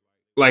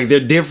they're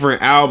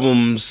different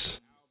albums.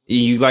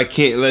 You like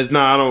can't. Let's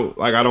not.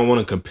 I don't want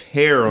to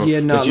compare them. Yeah,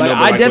 no, but, like, but,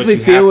 I definitely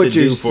you feel have what to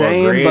do you're for a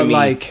saying, but, Grammy,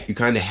 like- you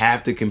kind of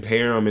have to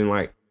compare them, and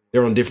like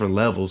they're on different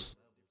levels.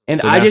 And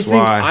So I that's just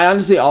think, why- I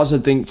honestly also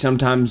think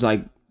sometimes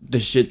like the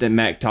shit that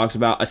Mac talks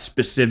about,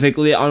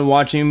 specifically on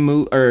watching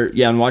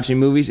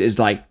movies, is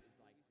like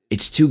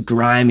it's too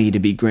grimy to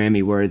be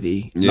Grammy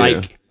worthy. Yeah.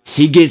 Like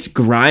he gets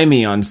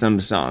grimy on some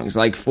songs,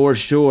 like for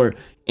sure.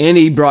 And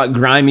he brought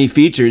grimy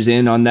features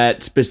in on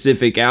that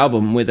specific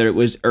album, whether it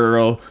was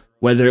Earl,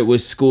 whether it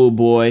was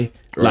Schoolboy.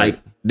 Right. Like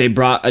they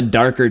brought a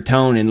darker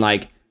tone and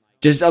like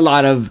just a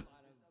lot of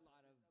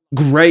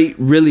great,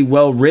 really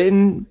well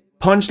written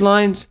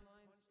punchlines.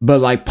 But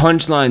like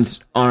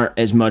punchlines aren't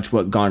as much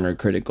what garnered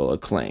critical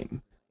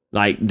acclaim.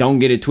 Like, don't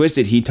get it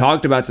twisted. He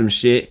talked about some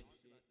shit,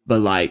 but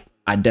like,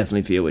 I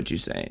definitely feel what you're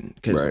saying.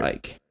 Cause Right.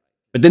 like,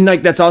 but then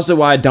like, that's also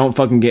why I don't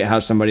fucking get how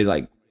somebody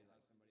like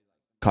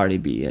Cardi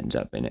B ends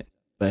up in it.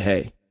 But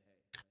hey,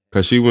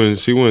 Cause she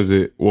wins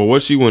it. Well,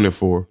 what's she win it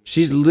for?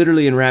 she's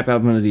literally in Rap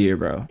Album of the Year,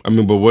 bro. I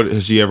mean, but what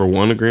has she ever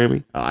won a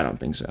Grammy? Oh, I don't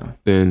think so.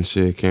 Then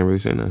shit, can't really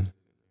say nothing.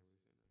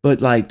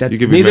 But like, that's You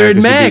could be neither mad in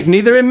 'cause she Mac, be-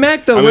 neither in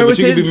Mac though. I mean, Where but was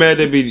you his? can be mad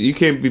you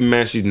can't be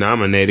mad she's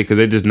nominated, because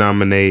they just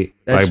nominate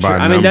That's like by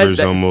true. I mean, numbers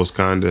that- almost,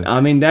 kind of.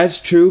 I mean,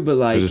 that's true, but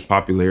like, Just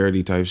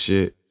popularity type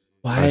shit.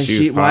 why like is she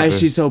she? was Why is popping.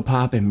 she so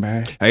popping,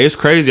 bro? Hey, it's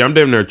crazy. I'm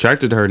damn near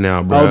attracted to her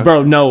now, bro. Oh,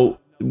 bro, no.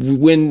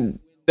 When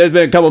there's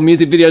been a couple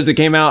music videos that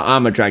came out,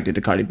 I'm attracted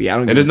to Cardi B. I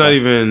don't. And give it's a not fuck.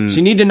 even.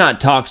 She need to not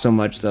talk so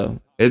much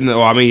though.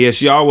 Well, I mean, yeah,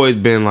 she always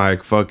been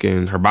like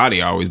fucking. Her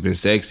body always been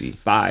sexy.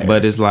 Fire.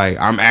 But it's like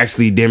I'm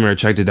actually damn near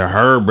attracted to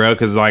her, bro.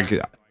 Because like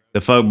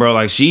the fuck, bro.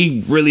 Like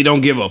she really don't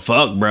give a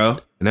fuck, bro.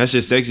 And that's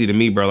just sexy to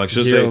me, bro. Like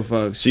she'll Zero say,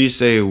 fucks. she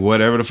say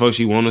whatever the fuck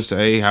she want to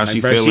say, how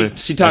she Bro, feeling.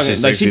 She That's talking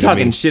just like sexy she to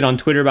talking me. shit on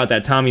Twitter about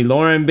that Tommy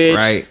Lauren bitch.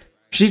 Right.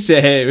 She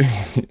said,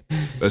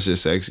 That's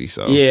just sexy.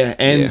 So yeah,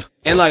 and yeah.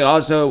 and like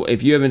also,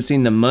 if you haven't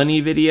seen the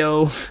Money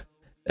video,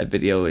 that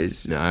video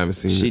is No, I haven't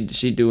seen it.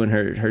 she doing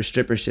her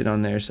stripper shit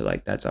on there. So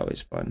like that's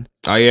always fun.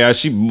 Oh yeah,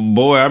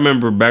 I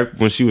remember back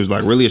when she was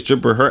like really a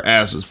stripper. Her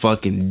ass was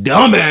fucking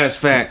dumbass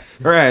fat.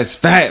 Her ass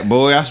fat,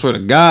 boy. I swear to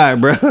God,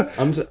 bro.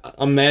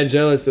 I'm mad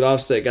jealous that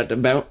Offset got the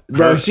bounce,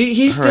 bro. Her-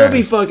 He her still be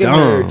ass fucking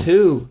her dumb.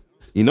 too.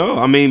 You know,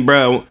 I mean,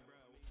 bro.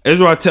 That's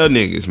what I tell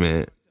niggas,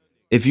 man.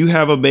 if you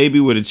have a baby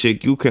with a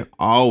chick, you can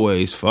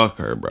always fuck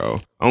her,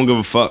 bro. I don't give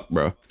a fuck,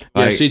 bro.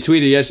 Yeah, Like, she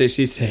tweeted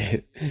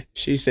yesterday.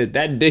 She said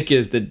that dick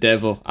is the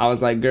devil. I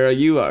was like, girl,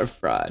 you are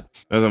fried.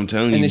 as I'm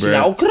telling And you,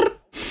 then bro.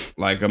 she's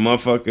like, Like a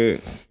motherfucker,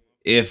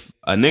 if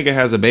a nigga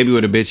has a baby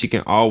with a bitch, he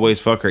can always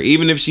fuck her.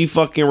 Even if she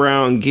fucking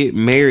around and get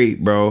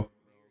married, bro.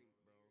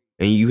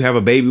 And you have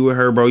a baby with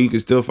her, bro, you can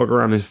still fuck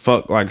around and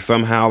fuck like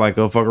somehow, like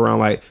go fuck around,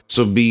 like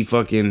she'll be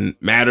fucking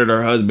mad at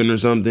her husband or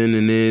something,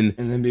 and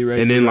then be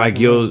ready. and then like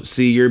you'll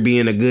see you're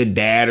being a good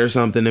dad or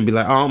something, and be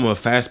like, oh, I'm gonna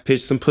fast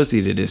pitch some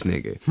pussy to this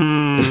nigga.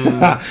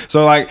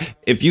 So like,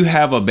 if you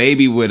have a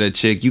baby with a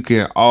chick, you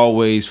can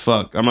always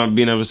fuck. I'm not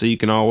being able to say you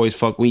can always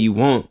fuck when you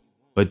want,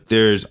 but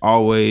there's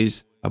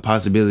always a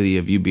possibility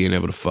of you being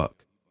able to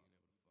fuck.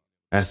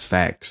 That's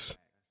facts.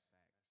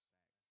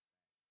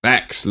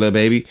 Facts, little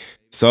baby.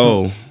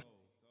 So.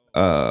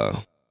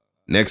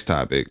 Next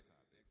topic.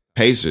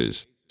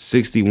 Pacers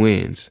 60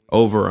 wins,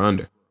 over or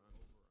under.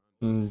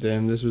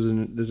 Damn, this was a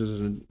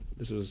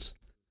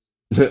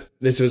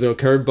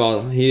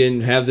curveball. He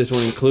didn't have this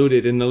one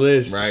included in the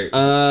list. Right.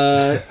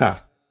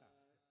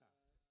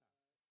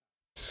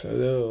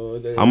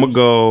 So I'm gonna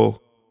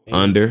go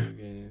under.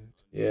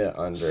 Yeah,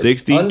 under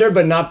 60? Under,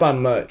 but not by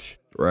much.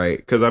 Right,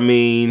 because I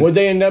mean, Would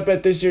they end up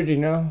at this year? Do you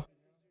know?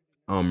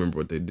 I don't remember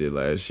what they did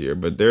last year,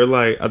 but they're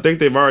like, I think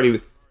they've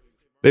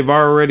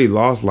already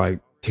lost like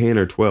 10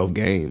 or 12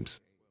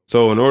 games.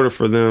 So in order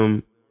for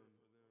them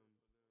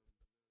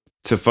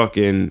to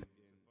fucking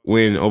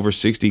win over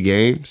 60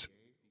 games,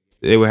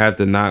 they would have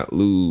to not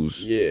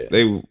lose. Yeah.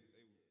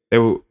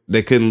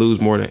 They couldn't lose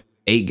more than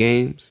 8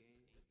 games.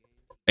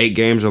 8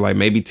 games or like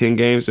maybe 10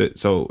 games.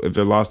 So if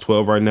they lost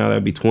 12 right now,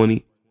 that'd be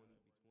 20.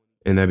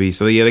 And that'd be,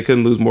 so yeah, they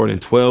couldn't lose more than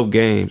 12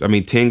 games. I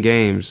mean, 10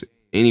 games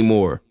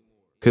anymore.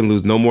 Couldn't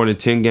lose no more than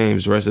 10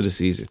 games the rest of the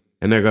season.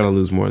 And they're going to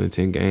lose more than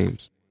 10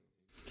 games.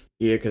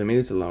 Yeah, because I mean,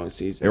 it's a long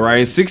season. Right,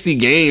 in 60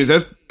 games,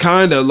 that's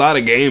kind of a lot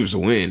of games to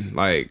win.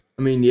 Like,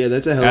 I mean, yeah,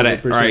 that's a hell of a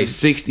percentage. right,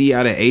 60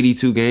 out of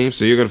 82 games,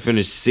 so you're gonna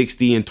finish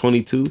 60 and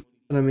 22.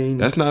 I mean,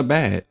 That's not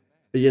bad,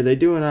 yeah, they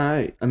doing all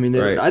right. I mean,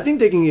 Right. I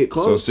think they can get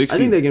close. So 60 I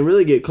think they can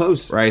really get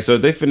close. right? So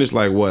if they finish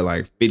like what,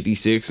 like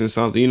 56 and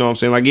something, you know what I'm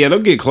saying? Like, yeah, they'll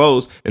get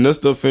close and they'll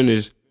still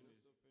finish.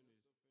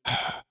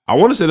 I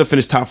want to say they'll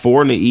finish top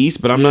 4 in the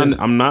East, but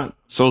I'm not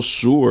so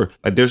sure.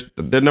 Like,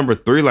 they're number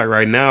 3 like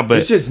right now, but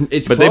it's but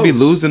close. they be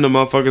losing the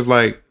motherfuckers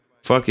like.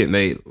 Fuck it,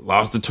 they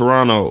lost to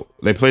Toronto.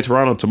 They play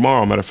Toronto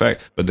tomorrow, matter of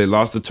fact. But they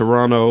lost to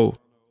Toronto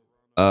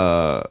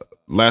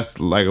last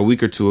like a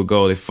week or two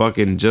ago. They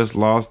fucking just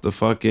lost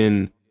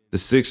the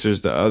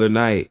Sixers the other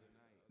night.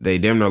 They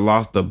damn near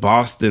lost to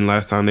Boston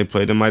last time they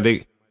played them.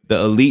 Like the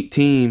elite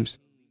teams,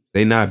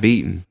 they not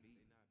beaten.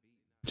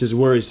 Just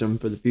worrisome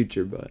for the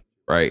future, but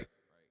Right.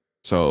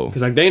 So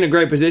because like they in a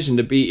great position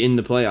to be in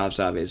the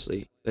playoffs.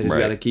 Obviously, they just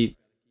Right. got to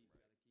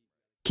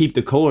keep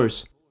the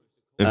course.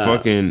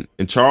 and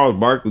Charles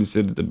Barkley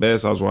said it the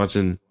best. I was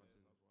watching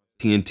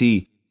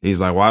TNT. He's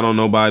like, why don't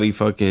nobody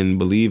fucking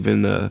believe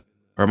in or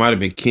it might have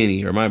been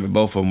Kenny, or it might have been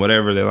both of them,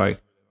 whatever. They're like,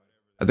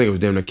 I think it was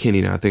damn near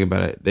Kenny now I think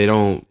about it. They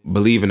don't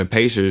believe in the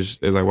Pacers.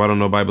 They're like, why don't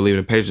nobody believe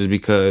in the Pacers?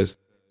 Because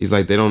he's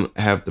like, they don't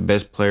have the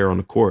best player on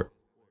the court.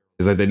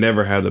 He's like, they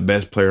never have the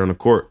best player on the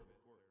court.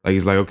 Like,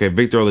 he's like, okay,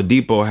 Victor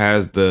Oladipo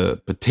has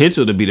the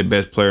potential to be the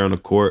best player on the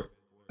court.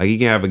 Like, he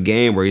can have a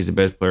game where he's the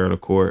best player on the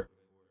court.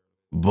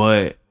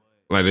 But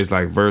like, it's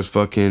like versus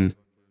fucking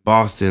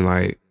Boston,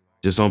 like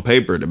just on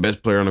paper, the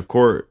best player on the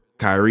court,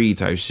 Kyrie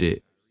type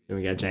shit. Then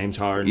we got James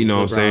Harden. You know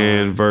what I'm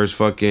saying? Versus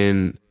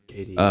fucking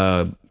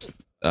KD.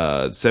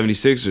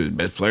 76ers,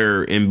 best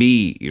player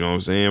Embiid, you know what I'm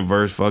saying?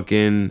 Versus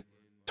fucking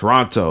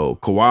Toronto,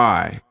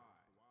 Kawhi.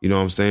 You know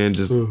what I'm saying?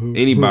 Just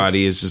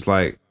anybody. It's just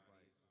like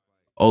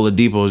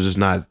Oladipo is just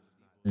not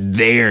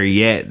there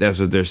yet. That's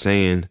what they're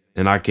saying.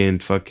 And I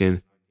kind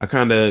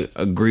of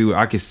agree with,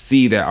 I can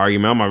see that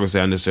argument. I'm not gonna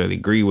say I necessarily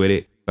agree with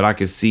it, but I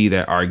can see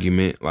that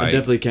argument. Like, I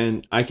definitely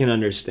can. I can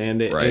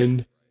understand it Right.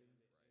 and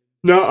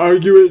not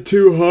argue it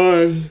too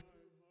hard.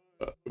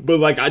 But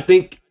like, I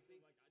think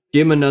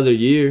give him another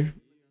year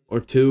or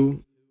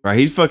two. right,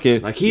 he's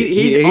fucking Like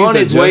he's on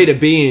his way to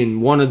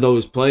being one of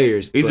those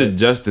players. He's but,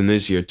 adjusting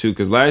this year too,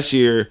 because last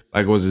year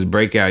like was his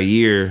breakout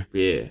year.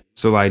 yeah.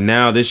 So like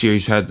now this year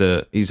he's having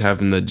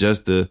to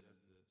adjust the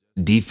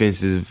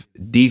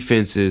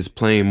defenses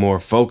playing more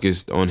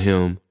focused on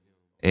him,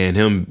 and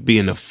him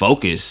being the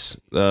focus,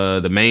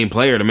 the main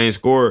player, the main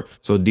scorer.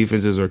 So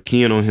defenses are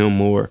keying on him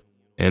more,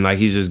 and like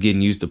he's just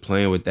getting used to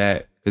playing with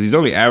that, because he's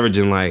only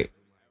averaging like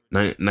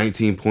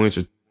 19 points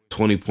or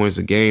 20 points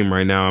a game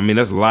right now. I mean,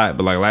 that's a lot,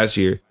 but like last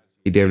year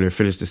he damn near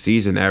finished the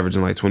season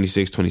averaging like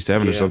 26,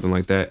 27 or something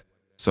like that.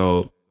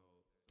 So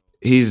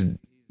he's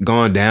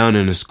gone down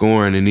in the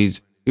scoring, and he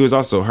was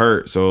also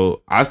hurt.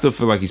 So I still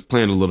feel like he's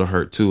playing a little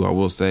hurt too, I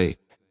will say.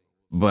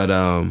 But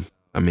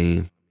I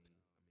mean,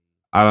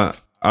 I'll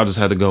just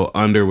have to go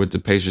under with the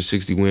Pacers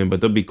 60 win,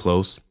 but they'll be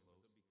close.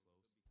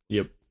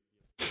 Yep.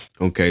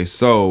 Okay,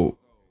 so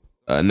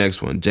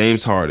next one,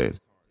 James Harden,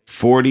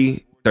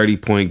 40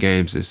 30-point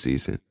games this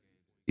season.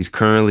 He's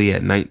currently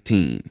at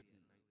 19.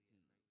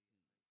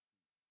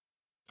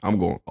 I'm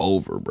going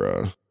over,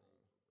 bro.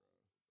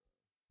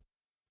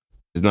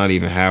 It's not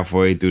even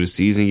halfway through the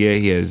season yet.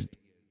 He has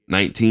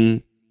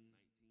 19,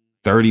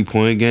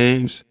 30-point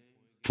games,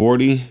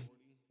 40.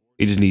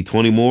 He just need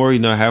 20 more.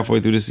 He's not halfway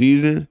through the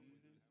season.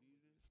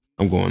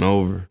 I'm going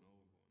over.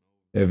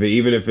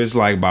 Even if it's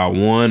like by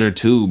 1 or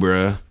 2,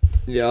 bro.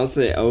 Yeah, I'll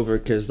say over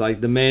because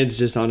like the man's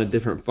just on a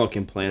different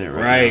fucking planet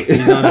right now.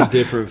 He's on a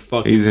different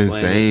fucking He's planet.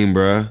 insane,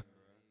 bro.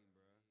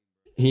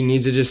 He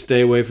needs to just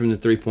stay away from the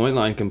 3-point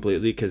line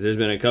completely because there's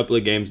been a couple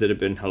of games that have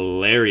been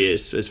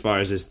hilarious as far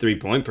as his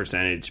 3-point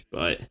percentage,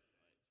 but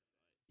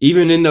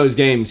even in those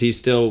games, he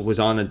still was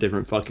on a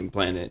different fucking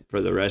planet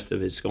for the rest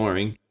of his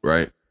scoring.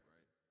 Right.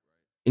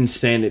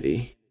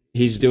 Insanity.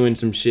 He's doing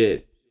some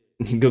shit.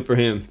 Good for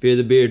him. Fear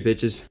the beard,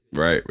 bitches.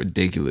 Right.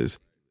 Ridiculous.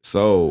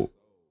 So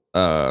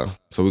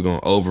we're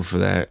going over for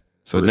that.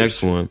 So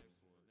next one.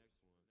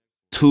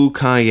 2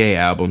 Kanye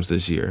albums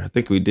this year. I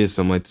think we did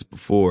something like this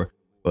before,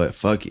 but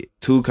fuck it.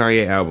 2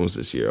 Kanye albums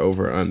this year.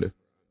 Over or under?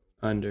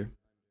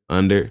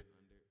 Under.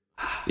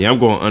 Yeah, I'm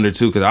going under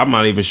 2 because I'm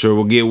not even sure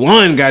we'll get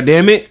 1. God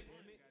damn it!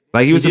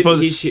 Like he was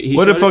supposed to.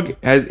 What the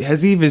fuck?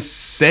 Has he even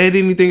said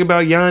anything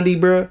about Yandhi,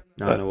 bro?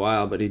 Not in a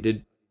while, but he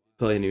did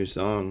play a new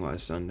song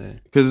last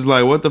Sunday. Because it's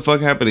like, what the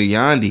fuck happened to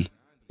Yandhi?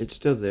 It's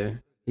still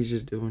there. He's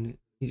just doing it.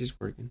 He's just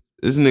working.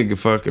 This nigga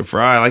fucking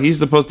fried. Like he's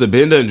supposed to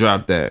bend and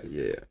drop that.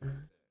 Yeah.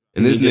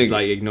 And this he's just nigga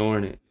like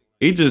ignoring it.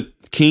 He just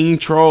king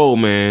troll,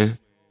 man.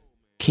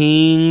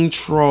 King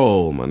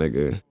troll, my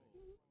nigga.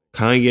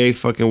 Kanye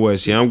fucking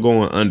West. Yeah, I'm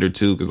going under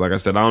 2 because, like I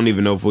said, I don't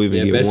even know if we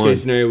even get 1. Best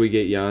case scenario, we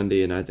get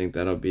Yandhi, and I think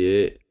that'll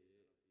be it.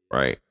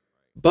 Right.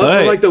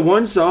 But for like the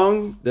one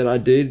song that I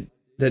did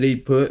that he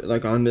put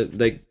like on the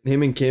like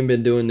him and Kim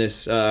been doing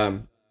this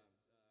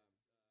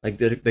like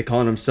they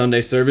call them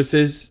Sunday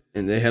services,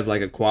 and they have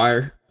like a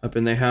choir up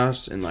in their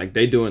house, and like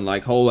they doing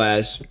like whole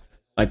ass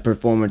like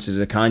performances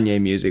of Kanye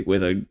music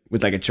with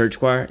like a church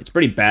choir. It's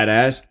pretty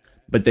badass.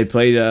 But they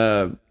played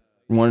a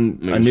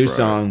new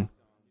song,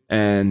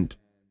 and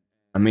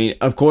I mean,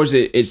 of course,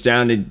 it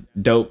sounded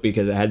dope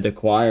because it had the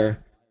choir,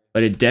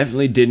 but it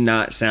definitely did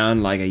not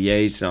sound like a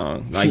Ye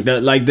song, like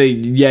the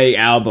Ye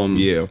album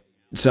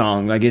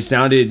song. Like it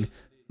sounded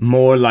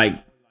more like,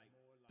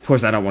 of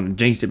course, I don't want to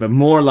jinx it, but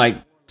more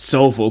like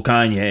soulful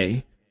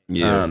Kanye.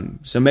 Yeah.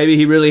 So maybe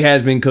he really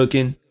has been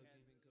cooking.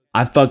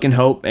 I fucking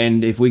hope,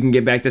 and if we can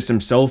get back to some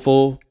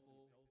soulful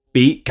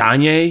beat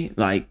Kanye,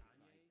 like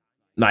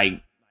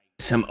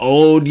some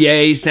old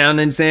Ye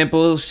sounding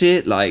sample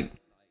shit, like.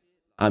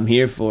 I'm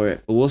here for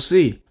it, but we'll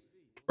see.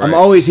 Right. I'm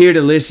always here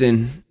to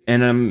listen,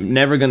 and I'm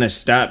never going to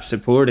stop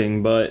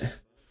supporting, but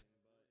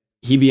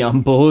he be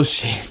on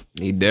bullshit.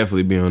 He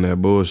definitely be on that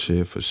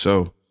bullshit, for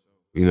sure.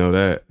 You know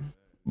that.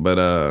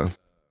 But,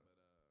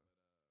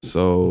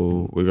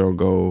 so we're going to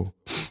go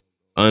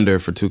under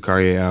for 2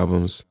 Kanye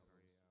albums.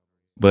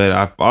 But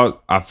I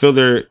feel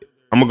I'm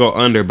going to go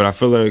under, but I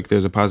feel like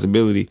there's a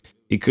possibility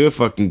he could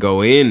fucking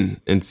go in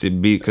and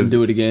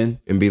do it again.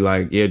 And be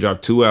like, yeah,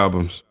 drop 2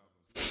 albums.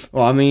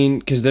 Well, I mean,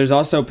 because there's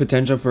also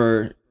potential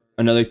for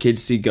another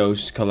Kids See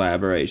Ghost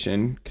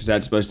collaboration, because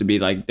that's supposed to be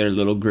like their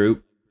little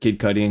group, Kid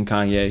Cudi and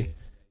Kanye.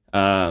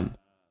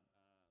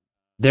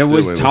 There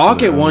was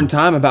talk at one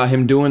time about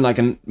him doing like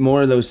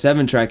more of those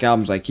 7-track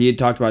albums. Like he had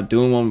talked about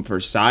doing one for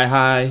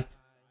Sci-Hi,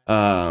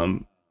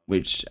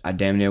 which I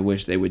damn near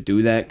wish they would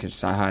do that because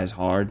Sci-Hi is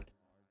hard.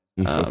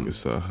 Fucking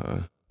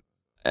Sci-Hi.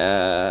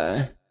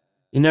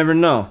 You never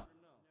know.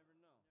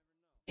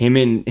 Him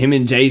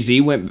and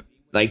Jay-Z went.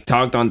 Like,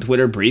 talked on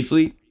Twitter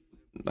briefly.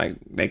 Like,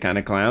 they kind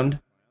of clowned.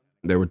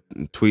 They were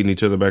tweeting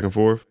each other back and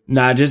forth?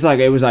 Nah, just like,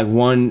 it was like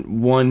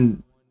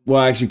one...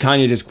 Well, actually,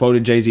 Kanye just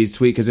quoted Jay-Z's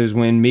tweet because it was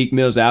when Meek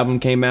Mill's album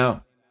came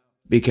out.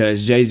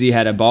 Because Jay-Z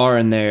had a bar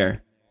in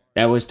there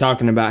that was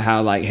talking about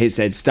how, like, he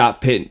said,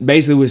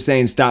 basically was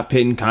saying stop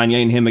pitting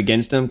Kanye and him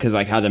against him. Because,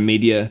 like, how the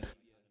media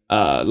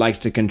likes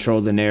to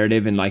control the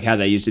narrative. And, like, how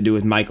they used to do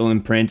with Michael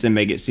and Prince and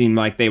make it seem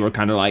like they were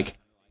kind of, like,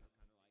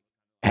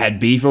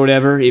 had beef or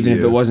whatever, even if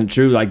it wasn't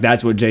true. Like,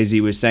 that's what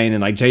Jay-Z was saying.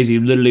 And, like, Jay-Z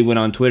literally went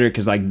on Twitter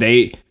because, like,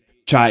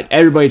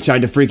 everybody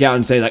tried to freak out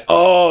and say, like,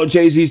 oh,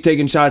 Jay-Z's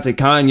taking shots at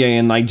Kanye.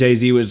 And, like,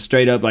 Jay-Z was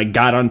straight up, like,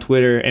 got on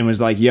Twitter and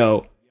was like,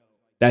 yo,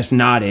 that's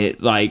not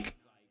it. Like,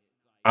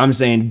 I'm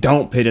saying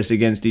don't pit us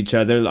against each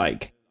other.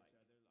 Like,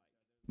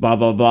 blah,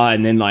 blah, blah.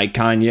 And then, like,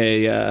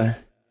 Kanye,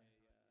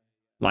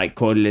 like,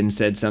 quoted and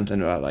said something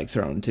about, like,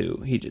 throwing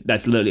 2.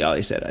 That's literally all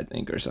he said, I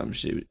think, or some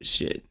shit.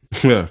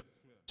 Yeah.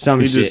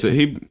 Some shit.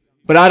 Just,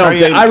 but I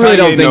really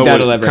don't think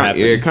that'll ever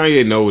happen. Yeah,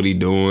 Kanye know what he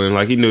doing.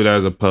 Like, he knew that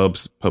was a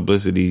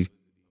publicity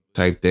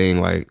type thing.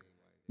 Like,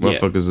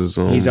 motherfuckers is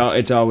on.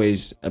 It's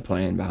always a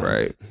plan behind.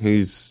 Right.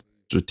 He's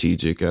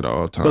strategic at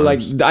all times. But, like,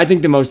 I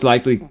think the most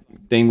likely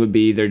thing would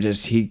be either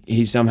just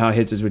he somehow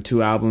hits us with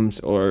 2 albums,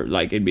 or,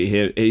 like, it'd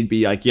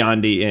be like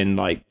Yandhi and,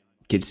 like,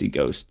 Kids See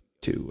Ghost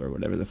 2 or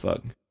whatever the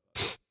fuck.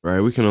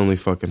 Right. We can only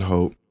fucking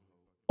hope.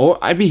 Or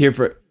I'd be here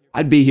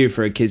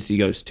for a Kids See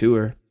Ghost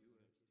tour.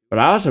 But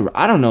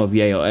I don't know if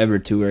Ye will ever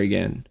tour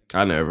again.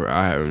 I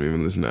haven't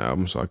even listened to the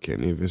album, so I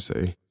can't even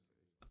say.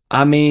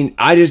 I mean,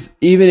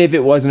 even if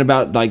it wasn't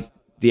about like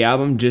the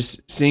album,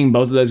 just seeing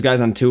both of those guys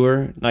on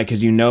tour, like,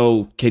 cause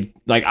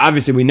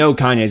obviously we know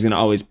Kanye's gonna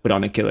always put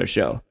on a killer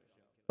show,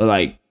 but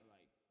like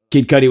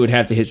Kid Cudi would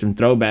have to hit some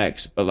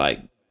throwbacks. But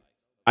like,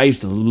 I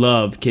used to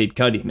love Kid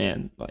Cudi,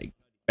 man, like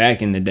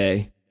back in the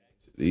day.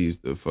 They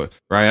used to fuck.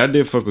 Right, I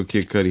did fuck with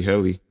Kid Cudi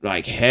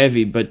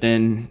heavy, but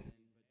then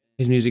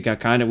his music got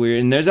kind of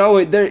weird. And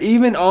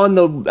even on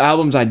the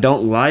albums I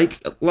don't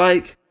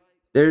like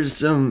there's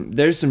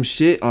some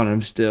shit on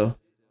him still.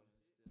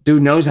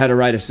 Dude knows how to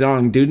write a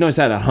song. Dude knows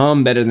how to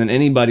hum better than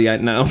anybody I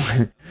know.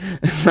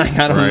 Like,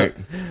 I don't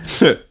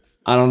know.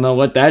 I don't know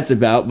what that's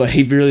about, but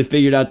he really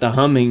figured out the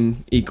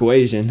humming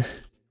equation.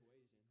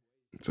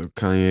 So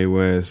Kanye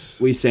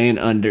West. We saying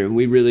under.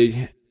 We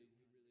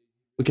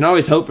can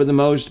always hope for the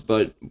most,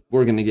 but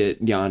we're going to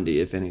get Yandhi,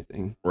 if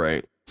anything.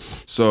 Right.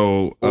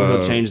 So or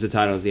he'll change the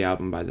title of the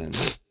album by then.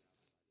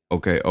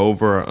 Okay,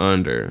 over or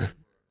under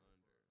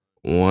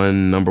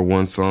number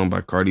one song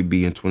by Cardi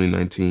B in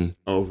 2019?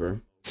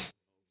 Over.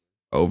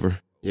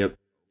 Yep.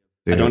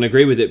 I don't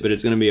agree with it, but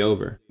it's going to be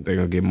over. They're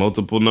going to get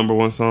multiple number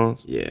one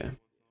songs? Yeah.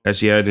 Has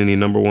she had any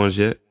number ones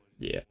yet?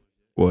 Yeah.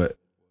 What?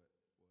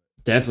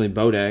 Definitely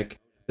Bodak. I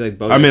feel like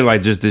Bodak. I mean,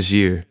 like just this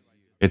year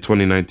in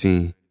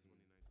 2019.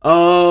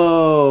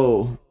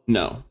 Oh,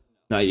 no.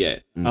 Not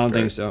yet. I don't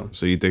think so.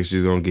 So you think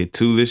she's going to get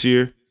 2 this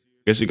year?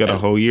 Guess she got a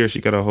whole year.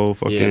 She got a whole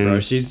fucking... Yeah, bro.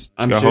 I'm sure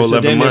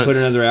she'll damn near put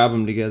another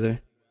album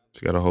together.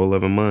 She got a whole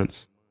 11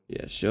 months.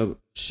 Yeah, she'll...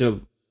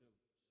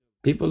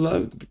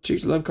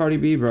 Chicks love Cardi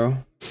B, bro.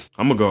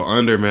 I'm going to go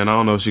under, man. I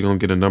don't know if she's going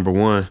to get a number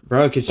one.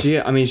 Bro, she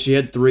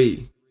had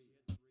 3.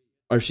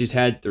 Or she's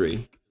had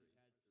 3.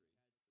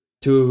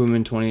 2 of them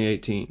in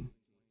 2018.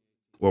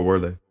 What were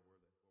they?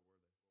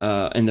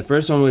 And the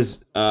first one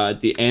was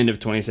at the end of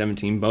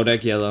 2017,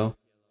 Bodak Yellow.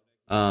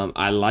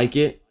 I Like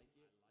It,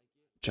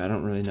 which I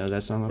don't really know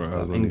that song off the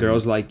top. And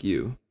Girls Like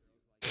You.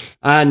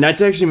 And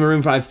that's actually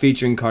Maroon 5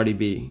 featuring Cardi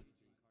B.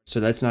 So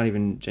that's not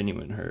even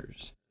genuine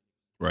hers.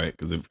 Right,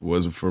 because if it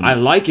wasn't for me. I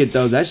Like It,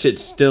 though. That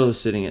shit's still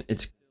sitting in.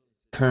 It's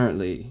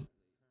currently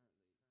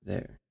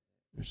there.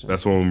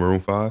 That's one with Maroon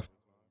 5?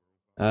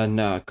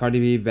 No, Cardi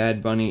B,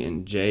 Bad Bunny,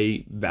 and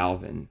J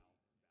Balvin.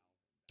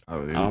 I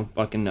don't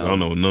fucking know. I don't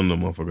know what none of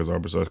them motherfuckers are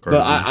besides Cardi B.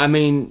 But I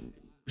mean,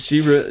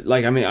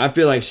 I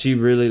feel like she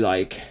really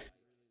like.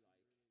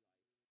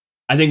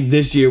 I think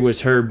this year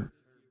was her,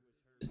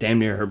 damn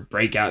near her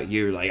breakout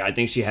year. Like, I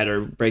think she had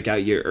her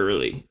breakout year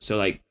early. So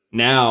like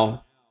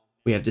now,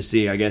 we have to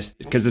see. I guess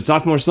because the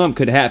sophomore slump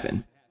could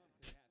happen.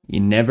 You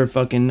never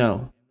fucking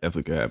know.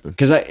 Definitely could happen.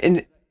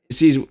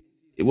 Because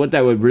what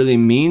that would really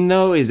mean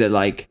though is that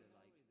like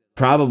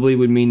probably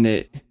would mean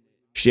that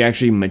she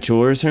actually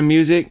matures her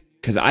music.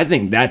 Because I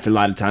think that's a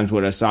lot of times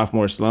what a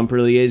sophomore slump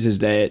really is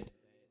that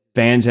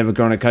fans have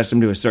grown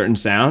accustomed to a certain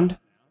sound,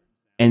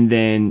 and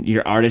then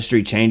your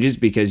artistry changes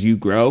because you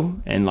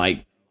grow, and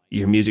like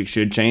your music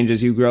should change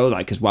as you grow.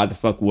 Like, because why the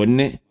fuck wouldn't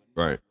it?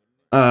 Right.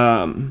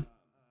 And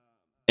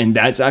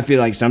that's, I feel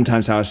like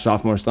sometimes how a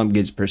sophomore slump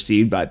gets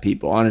perceived by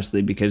people,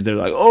 honestly, because they're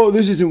like, oh,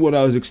 this isn't what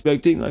I was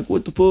expecting. Like,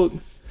 what the fuck?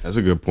 That's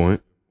a good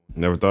point.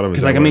 Never thought of it.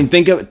 Because like, I mean,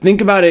 think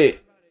about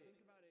it.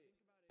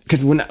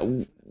 Because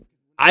when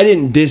I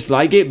didn't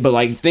dislike it, but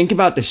like think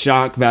about the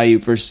shock value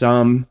for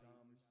some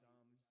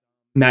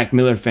Mac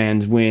Miller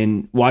fans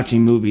when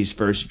watching movies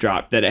first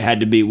dropped, that it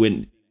had to be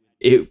when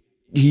I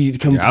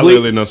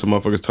literally know some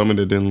motherfuckers told me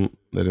they didn't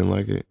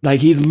like it. Like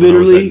he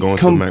literally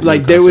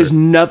there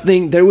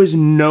was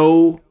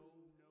no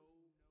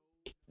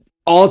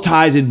all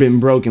ties had been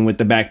broken with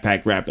the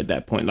backpack rap at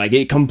that point. Like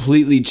it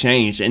completely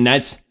changed, and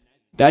that's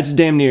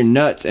damn near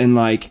nuts. And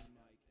like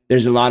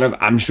there's a lot of,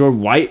 I'm sure,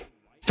 white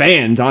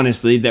fans,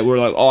 honestly, that were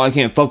like, oh, I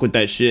can't fuck with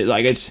that shit.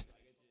 Like that's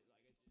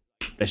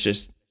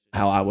just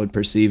how I would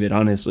perceive it,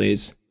 honestly.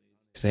 It's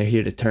because they're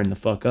here to turn the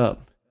fuck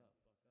up.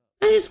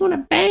 I just want a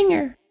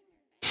banger.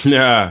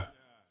 Yeah.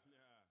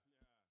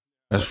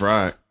 That's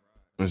right.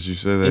 As you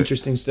said that.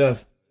 Interesting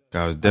stuff.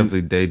 I was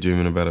definitely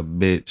daydreaming about a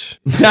bitch.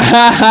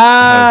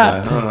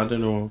 I was like, I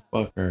didn't want to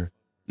fuck her.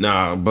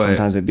 Nah, but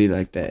sometimes it be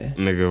like that.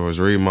 Nigga was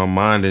reading my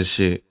mind and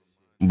shit.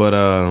 But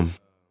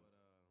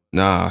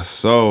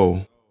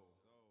so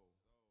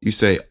you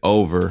say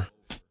over.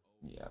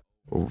 Yeah.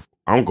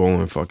 I'm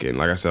going fucking,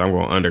 like I said, I'm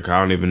going under. I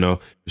don't even know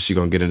if she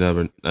gonna get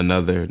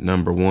another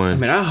number one. I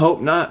mean, I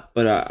hope not,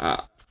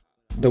 but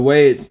the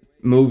way it's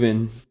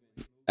moving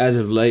as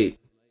of late,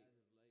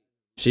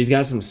 she's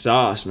got some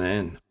sauce,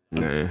 man.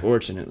 Nah.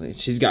 Unfortunately,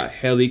 she's got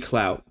helly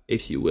clout,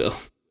 if you will.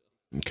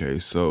 Okay,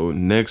 so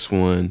next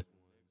one,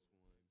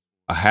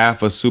 a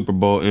half a Super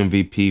Bowl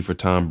MVP for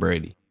Tom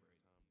Brady.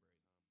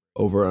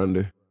 Over or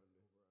under?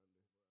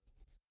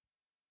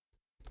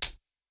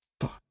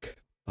 Fuck.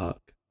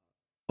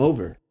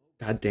 Over.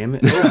 God damn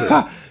it.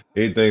 Over.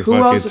 You think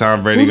fucking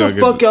Tom Brady gonna get...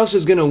 Who the fuck else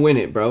is gonna win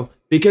it, bro?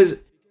 Because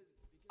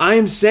I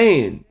am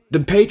saying the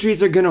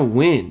Patriots are gonna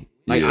win.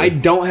 Like, I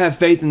don't have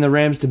faith in the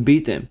Rams to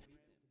beat them.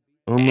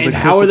 And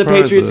how are the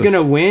Patriots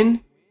gonna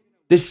win?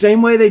 The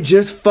same way they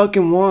just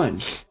fucking won.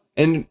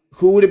 And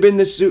who would have been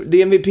the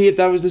MVP if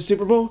that was the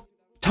Super Bowl?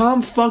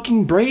 Tom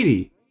fucking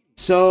Brady.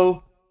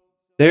 So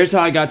there's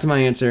how I got to my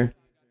answer.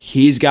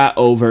 He's got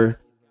over.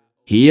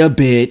 He a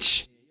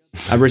bitch.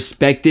 A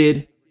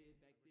respected,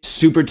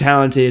 super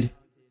talented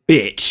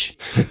bitch.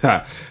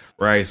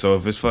 Right. So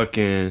if it's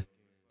fucking,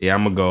 yeah,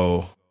 I'm gonna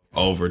go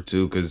over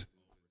too, because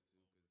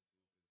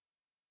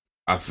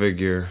I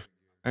figure.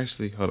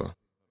 Actually, hold on.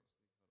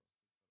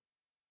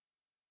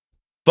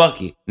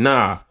 Fuck it.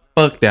 Nah.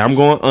 Fuck that. I'm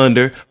going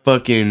under.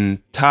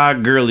 Fucking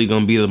Todd Gurley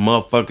gonna be the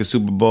motherfucking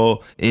Super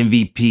Bowl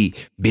MVP.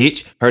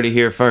 Bitch, heard it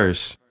here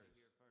first.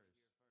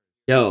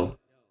 Yo,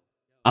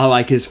 I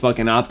like his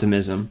fucking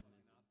optimism.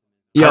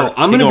 Yo,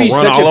 I'm He gonna be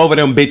run such all a over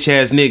them bitch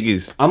ass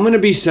niggas. I'm gonna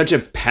be such a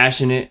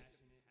passionate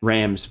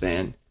Rams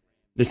fan.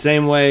 The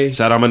same way.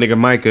 Shout out my nigga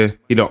Micah.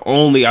 He the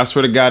only, I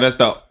swear to God, that's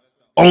the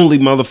only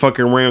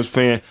motherfucking Rams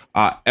fan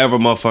I ever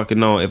motherfucking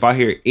know. If I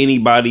hear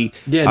anybody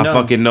I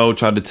fucking know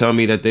try to tell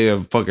me that they're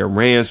a fucking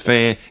Rams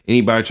fan,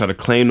 anybody try to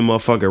claim the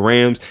motherfucking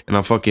Rams, and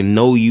I fucking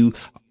know you,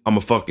 I'm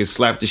gonna fucking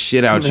slap the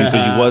shit out you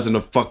because you wasn't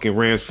a fucking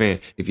Rams fan.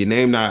 If your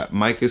name not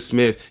Micah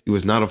Smith, you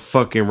was not a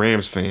fucking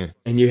Rams fan.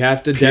 And you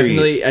have to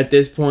definitely, at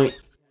this point,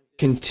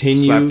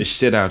 continue slap the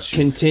shit out you.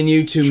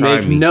 Continue to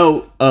make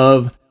note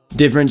of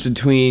difference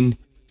between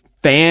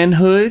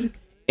fanhood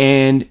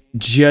and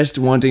just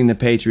wanting the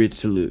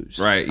Patriots to lose.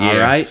 Right, yeah. All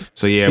right?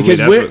 So, yeah. Because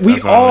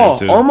we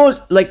all,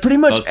 almost, like pretty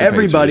much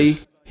everybody,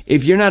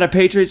 if you're not a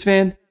Patriots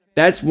fan,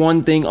 that's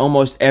one thing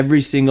almost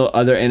every single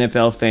other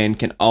NFL fan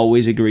can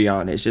always agree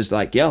on. It's just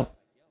like, yo,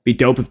 be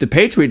dope if the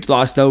Patriots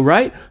lost though,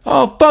 right?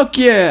 Oh, fuck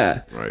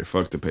yeah. Right,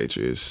 fuck the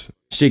Patriots.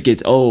 Shit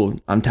gets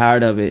old. I'm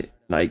tired of it.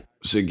 Like,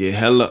 should get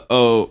hella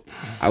old.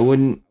 I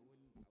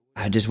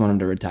just want them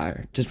to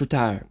retire. Just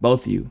retire.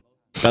 Both of you.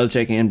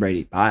 Belichick and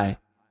Brady. Bye.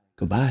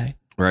 Goodbye.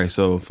 Right,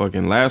 so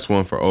fucking last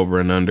one for over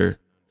and under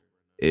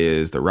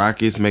is the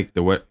Rockets make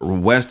the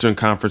Western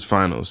Conference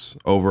Finals.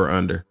 Over or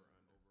under.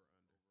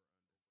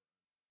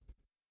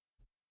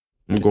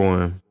 I'm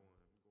going.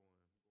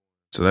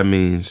 So that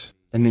means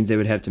they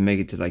would have to make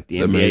it to like the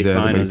NBA Finals. They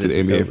have to make it to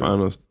the NBA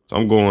Finals. So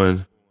I'm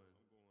going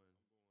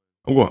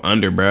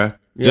under, bruh.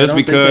 Just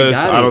because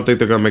I don't think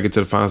they're gonna make it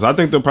to the finals. I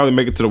think they'll probably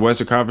make it to the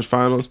Western Conference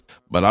Finals,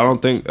 but I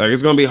don't think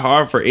it's gonna be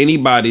hard for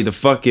anybody to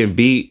fucking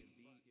beat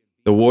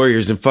the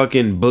Warriors. And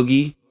fucking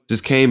Boogie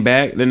just came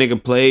back. The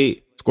nigga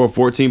played, scored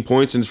 14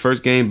 points in his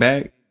first game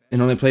back,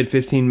 and only played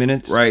 15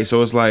 minutes. Right,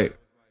 so it's like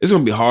it's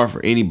gonna be hard for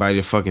anybody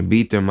to fucking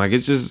beat them. Like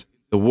it's just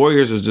the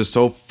Warriors are just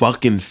so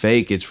fucking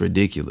fake. It's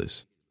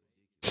ridiculous.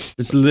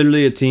 It's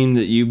literally a team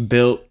that you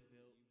built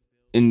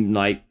in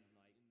like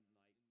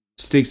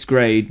 6th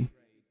grade.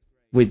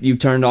 With you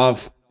turned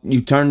off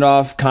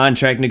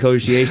contract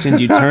negotiations,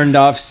 you turned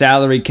off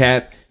salary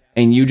cap,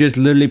 and you just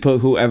literally put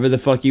whoever the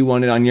fuck you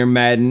wanted on your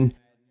Madden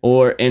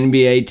or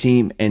NBA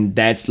team, and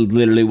that's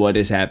literally what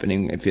is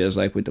happening. It feels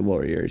like with the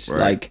Warriors,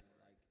 right. Like,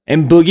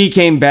 and Boogie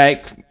came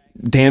back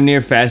damn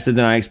near faster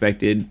than I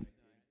expected.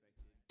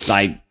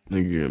 Like,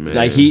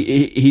 like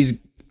he's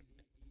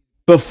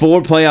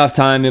before playoff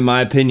time, in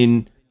my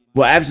opinion.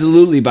 Well,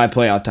 absolutely by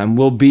playoff time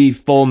will be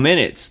full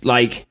minutes,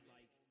 like.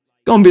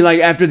 Gonna be like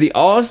after the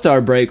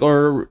All-Star break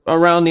or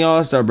around the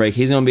All-Star break.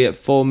 He's gonna be at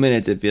full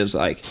minutes, it feels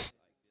like.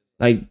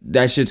 Like,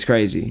 that shit's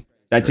crazy.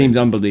 That team's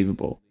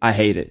unbelievable. I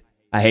hate it.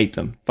 I hate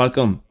them. Fuck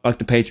them. Fuck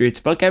the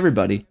Patriots. Fuck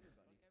everybody.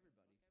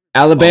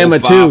 Alabama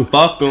too.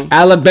 Fuck them.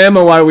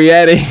 Alabama while we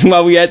at it.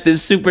 While we at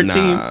this super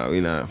team. Nah,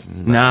 we not.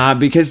 Nah,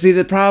 because see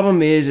the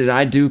problem is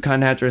I do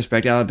kind of have to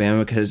respect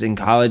Alabama because in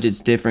college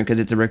it's different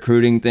because it's a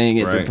recruiting thing.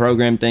 It's a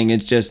program thing.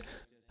 It's just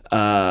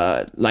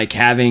like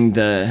having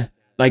the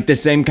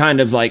same kind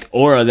of like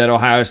aura that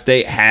Ohio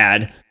State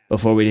had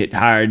before we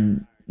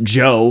hired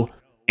Joe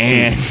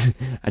and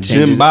I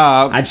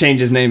change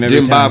his name every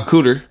time. Jim Bob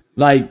Cooter.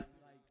 Like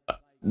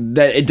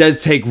that, it does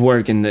take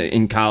work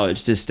in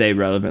college to stay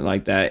relevant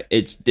like that.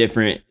 It's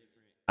different.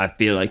 I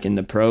feel like in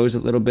the pros a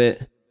little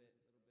bit,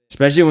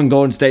 especially when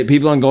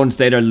people on Golden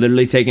State are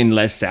literally taking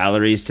less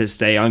salaries to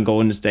stay on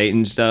Golden State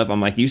and stuff. I'm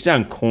like, you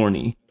sound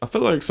corny. I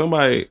feel like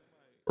somebody.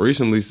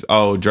 Recently,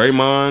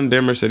 Draymond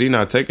Demmer said he's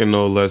not taking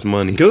no less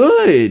money.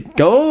 Good,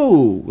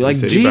 go like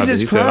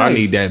Jesus Christ. Said, I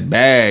need that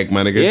bag,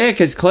 my nigga. Yeah,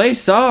 because Clay's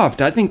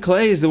soft. I think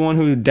Clay is the one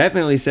who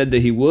definitely said that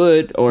he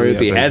would, or if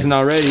he hasn't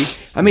already.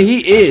 I mean,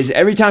 he is.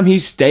 Every time he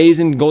stays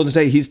in Golden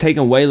State, he's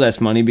taking way less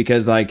money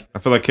because, like, I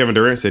feel like Kevin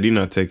Durant said he's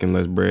not taking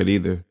less bread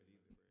either.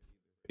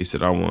 He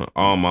said, I want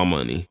all my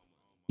money.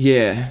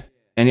 Yeah,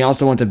 and he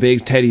also wants a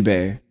big teddy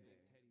bear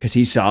because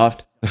he's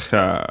soft.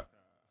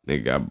 They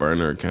got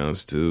burner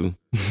accounts too.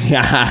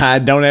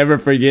 Don't ever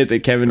forget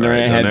that Kevin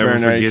Durant had burner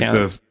accounts. Don't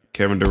ever forget the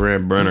Kevin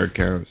Durant burner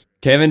accounts.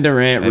 Kevin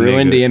Durant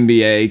ruined the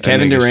NBA.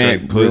 Kevin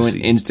Durant ruined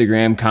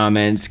Instagram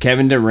comments.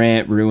 Kevin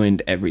Durant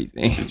ruined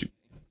everything.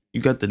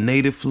 You got the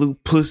native flu,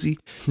 pussy.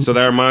 So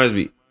that reminds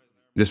me,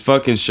 this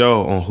fucking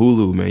show on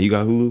Hulu, man. You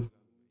got Hulu?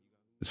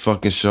 This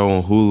fucking show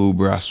on Hulu,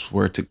 bro. I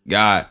swear to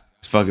God,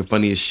 it's fucking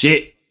funny as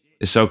shit.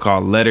 This show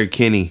called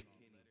Letterkenny.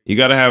 You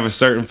gotta have a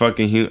certain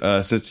fucking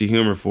sense of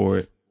humor for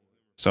it.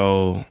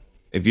 So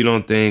if you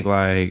don't think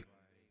like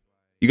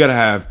you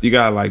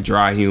gotta like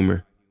dry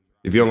humor.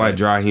 If you don't like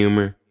dry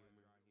humor,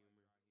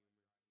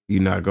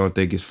 you're not gonna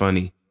think it's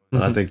funny.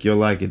 But I think you'll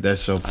like it. That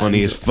show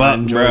funny as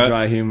fuck, bro.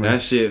 Dry humor.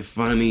 That shit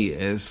funny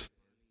as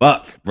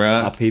fuck, bro.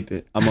 I'll peep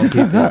it. I'm gonna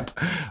peep it.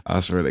 I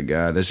swear to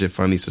God, that shit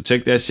funny. So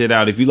check that shit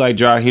out. If you like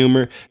dry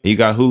humor and you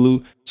got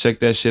Hulu, check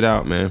that shit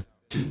out, man.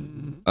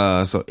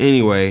 So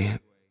anyway,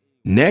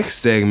 next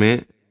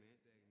segment.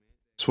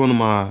 It's one of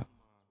my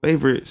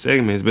favorite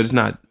segments, but it's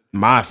not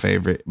my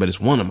favorite, but it's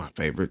one of my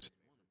favorites.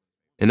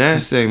 And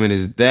that segment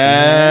is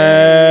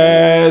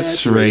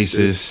That's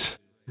Racist.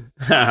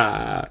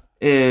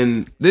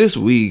 And this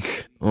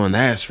week on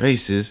That's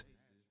Racist,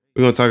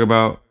 we're gonna talk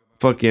about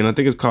fucking, I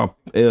think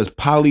it was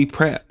Poly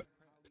Prep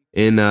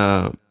in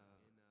I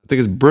think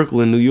it's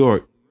Brooklyn, New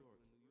York.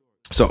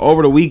 So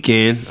over the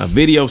weekend, a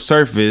video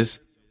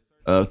surfaced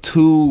of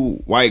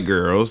two white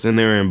girls, and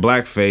they were in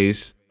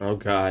blackface. Oh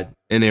God.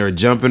 And they were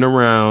jumping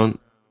around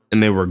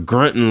and they were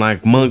grunting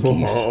like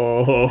monkeys.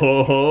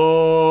 Oh.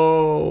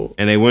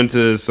 And they went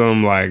to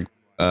some like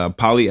I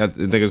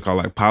think it's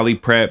called like Poly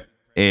Prep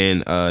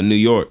in New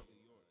York.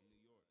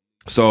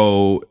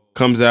 So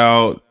comes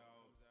out,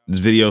 this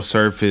video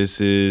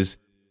surfaces.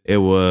 It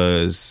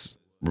was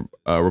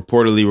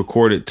reportedly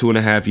recorded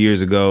 2.5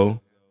 years ago.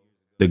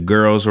 The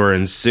girls were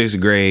in 6th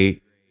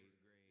grade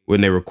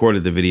when they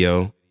recorded the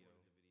video.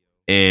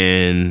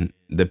 And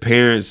the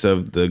parents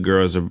of the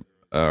girls, or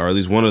at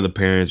least one of the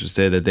parents,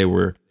 said that they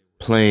were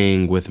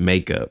playing with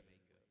makeup.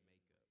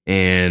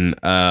 And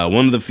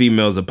one of the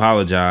females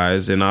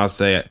apologized. And I'll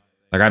say,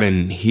 like, I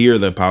didn't hear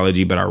the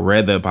apology, but I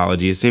read the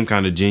apology. It seemed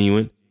kind of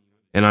genuine.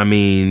 And I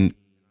mean,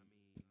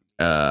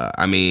 that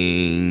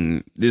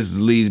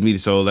leads me to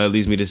say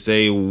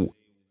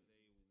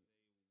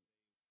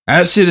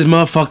that shit is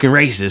motherfucking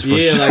racist for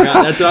sure.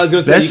 That's what I was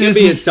gonna say. You can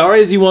be as sorry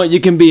as you want.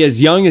 You can be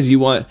as young as you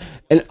want.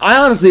 And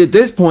I honestly, at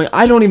this point,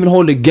 I don't even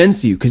hold it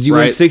against you because you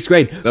were in 6th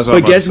grade. That's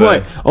what but guess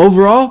what?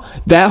 Overall,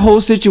 that whole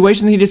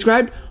situation that he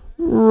described,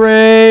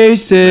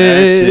 racist.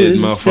 That shit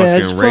is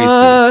motherfucking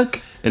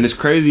racist. And it's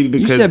crazy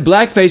because you said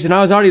blackface, and I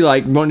was already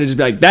like wanting to just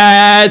be like,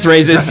 that's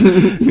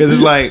racist. Because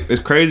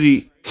it's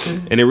crazy,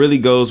 and it really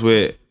goes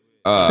with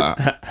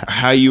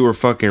how you were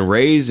fucking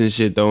raised and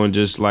shit though, and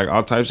just like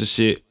all types of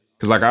shit.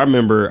 Because like I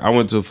remember I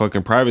went to a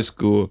fucking private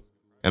school,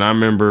 and I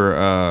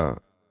remember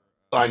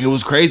like it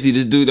was crazy.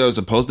 This dude that was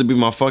supposed to be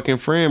my fucking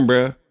friend,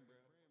 bruh,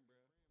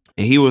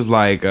 and he was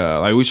like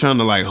we trying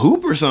to like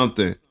hoop or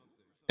something,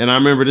 and I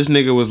remember this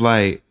nigga was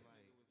like,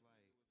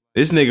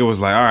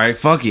 all right,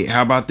 fuck it.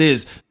 How about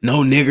this?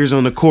 No niggers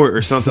on the court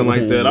or something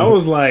like that. I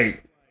was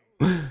like,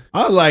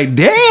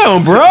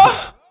 damn,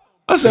 bro.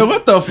 I said,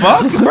 what the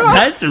fuck, bro?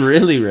 That's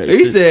really racist.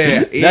 He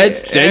said,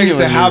 that's genuine. He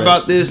said, how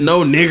about this?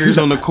 No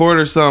niggers on the court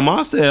or something.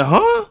 I said,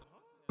 huh?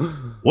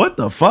 What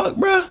the fuck,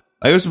 bro?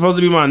 Like, it was supposed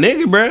to be my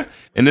nigga, bro.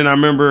 And then I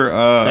remember,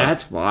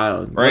 that's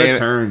wild. What a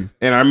turn.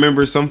 And I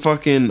remember some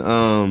fucking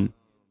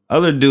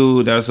other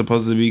dude that was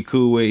supposed to be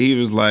cool with, he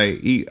was like,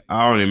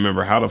 I don't even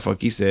remember how the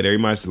fuck he said it. He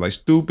might have said like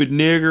stupid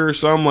nigger or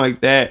something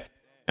like that.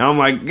 And I'm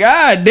like,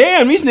 God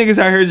damn, these niggas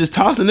out here just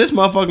tossing this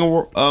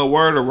motherfucking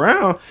word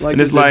around. Like,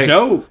 and it's like a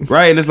joke.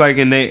 Right. And it's like,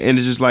 and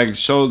it's just like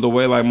shows the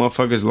way like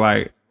motherfuckers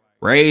like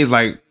raised,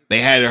 like they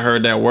hadn't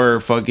heard that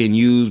word fucking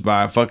used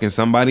by fucking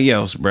somebody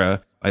else,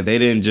 bruh. Like they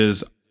didn't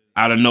just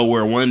out of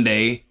nowhere one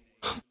day,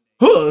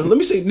 let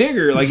me say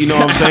nigger. Like, you know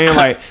what I'm saying?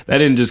 Like, that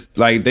didn't just,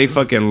 like, they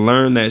fucking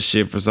learn that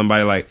shit for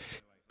somebody. Like,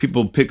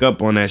 people pick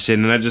up on that shit.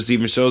 And that just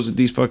even shows with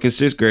these fucking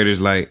 6th graders.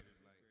 Like,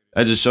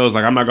 that just shows,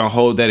 like, I'm not going to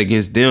hold that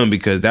against them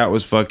because that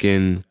was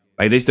fucking,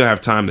 like, they still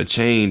have time to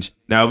change.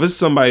 Now, if it's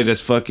somebody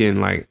that's fucking,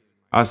 like,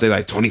 I'll say,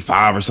 like,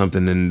 25 or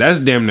something, then that's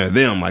damn near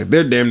them. Like,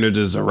 they're damn near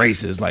just a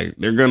racist. Like,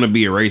 they're going to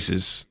be a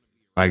racist.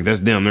 Like,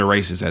 that's them. They're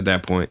racist at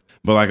that point.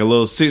 But, like, a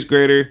little 6th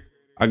grader,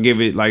 I give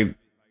it,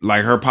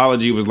 like her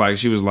apology was like,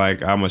 she was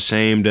like, I'm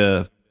ashamed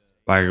of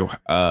like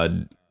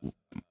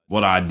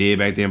what I did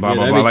back then, blah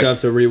blah blah. Like,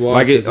 tough to rewatch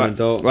like as an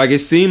adult. Like it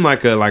seemed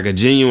like a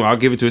genuine. I'll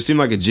give it to her. It seemed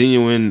like a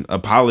genuine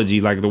apology.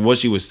 Like what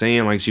she was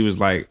saying, like she was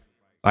like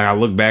I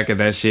look back at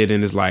that shit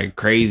and it's like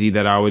crazy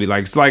that I already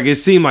like. It's like it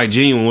seemed like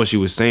genuine what she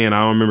was saying.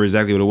 I don't remember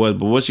exactly what it was,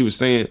 but what she was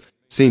saying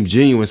seemed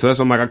genuine. So that's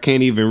why I'm like I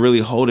can't even really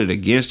hold it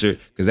against her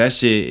because that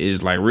shit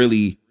is like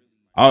really.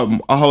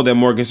 I'll hold that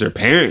more against her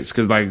parents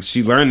because like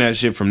she learned that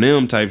shit from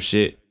them type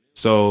shit.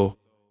 So,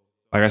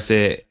 like I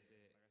said,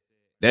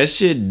 that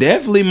shit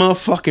definitely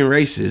motherfucking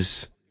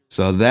racist.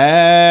 So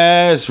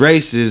that's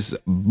racist,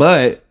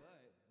 but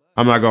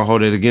I'm not gonna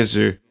hold it against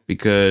her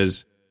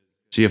because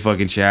she a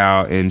fucking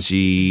child and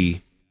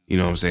she, you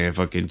know what I'm saying,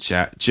 fucking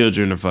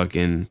children are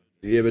fucking.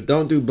 Yeah, but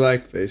don't do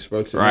blackface,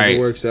 folks. It right.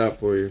 never works out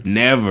for you.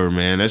 Never,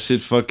 man. That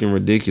shit fucking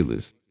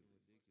ridiculous.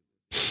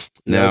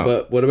 No,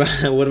 but what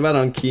about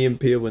on Key and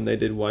Peele when they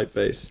did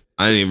whiteface?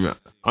 I don't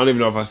even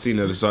know if I've seen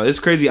it. So it's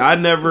crazy. I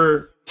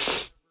remember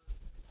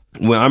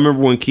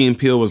when Key and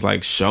Peele was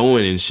like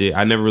showing and shit,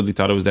 I never really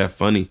thought it was that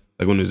funny.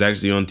 Like when it was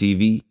actually on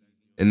TV.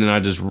 And then I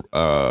just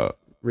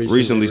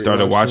recently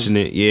started watching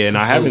it. Yeah, and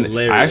I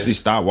actually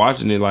stopped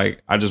watching it.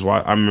 Like I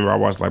remember I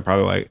watched like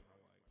probably like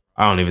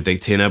I don't even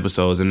think 10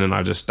 episodes, and then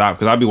I just stopped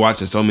because I'll be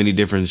watching so many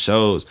different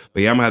shows.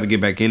 But yeah, I'm gonna have to get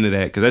back into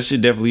that because that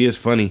shit definitely is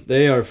funny.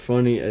 They are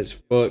funny as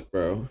fuck,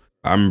 bro.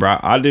 I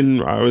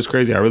was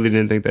crazy. I really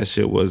didn't think that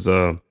shit was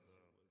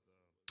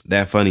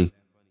that funny.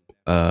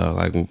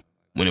 Like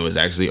when it was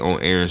actually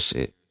on air and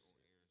shit.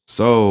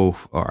 So,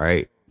 all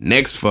right,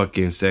 next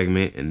fucking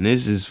segment, and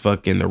this is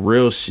fucking the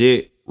real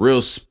shit,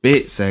 real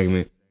spit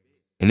segment.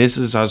 And this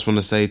is, I just want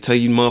to say, tell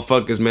you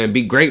motherfuckers, man,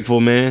 be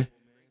grateful, man.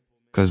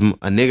 Cause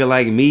a nigga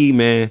like me,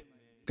 man,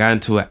 got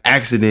into an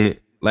accident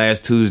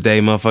last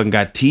Tuesday, motherfucking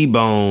got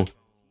T-boned,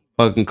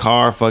 fucking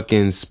car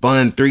fucking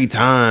spun 3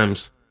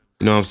 times.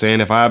 You know what I'm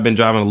saying? If I had been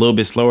driving a little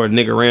bit slower,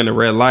 nigga ran the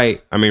red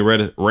light. I mean,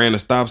 ran a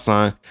stop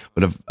sign.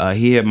 But if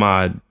he hit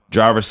my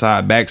driver's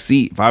side back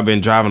seat, if I'd been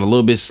driving a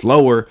little bit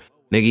slower,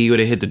 nigga, he would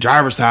have hit the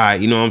driver's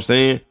side. You know what I'm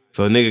saying?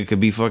 So a nigga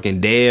could be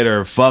fucking dead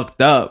or fucked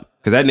up.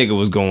 Cause that nigga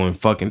was going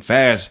fucking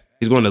fast.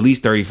 He's going at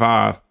least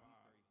 35.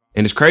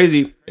 And it's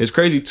crazy. It's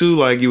crazy too.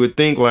 Like you would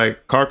think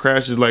like car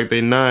crashes, like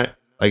they not,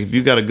 like if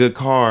you got a good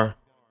car,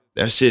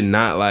 that shit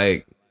not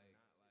like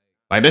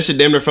that shit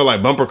damn near felt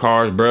like bumper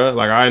cars, bruh.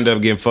 Like I ended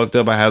up getting fucked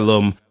up. I had a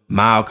little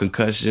mild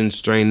concussion,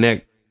 strained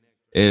neck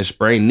and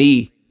sprained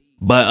knee.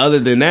 But other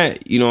than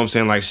that, you know what I'm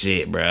saying? Like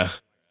shit, bruh.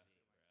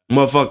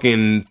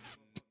 Motherfucking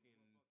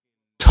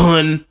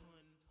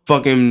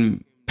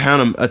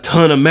a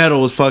ton of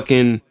metal was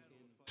fucking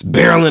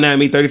barreling at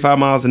me 35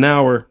 miles an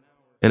hour.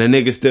 And a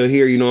nigga still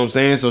here, you know what I'm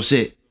saying? So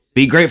shit,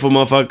 be grateful,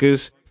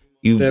 motherfuckers.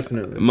 You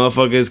Definitely.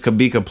 Motherfuckers could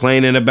be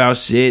complaining about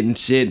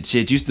shit.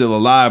 You still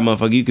alive,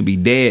 motherfucker. You could be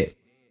dead.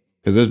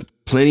 Cause there's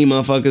plenty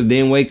motherfuckers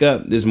didn't wake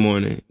up this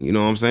morning. You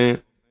know what I'm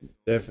saying?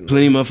 Definitely.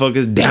 Plenty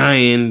motherfuckers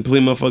dying.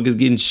 Plenty motherfuckers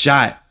getting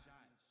shot.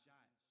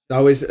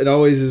 It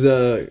always is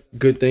a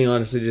good thing,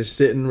 honestly, just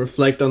sit and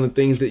reflect on the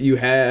things that you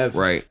have.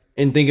 Right.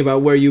 And think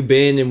about where you've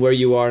been and where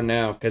you are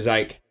now. Cause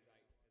like,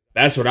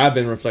 that's what I've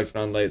been reflecting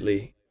on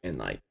lately. And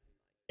like,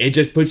 it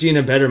just puts you in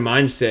a better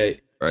mindset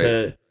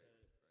to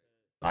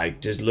like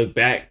just look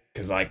back.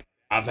 Cause like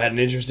I've had an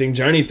interesting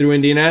journey through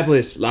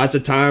Indianapolis. Lots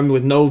of time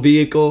with no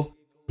vehicle,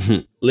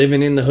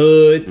 living in the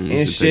hood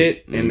and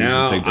shit. And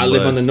now I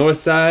live on the north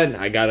side.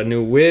 I got a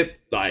new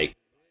whip. Like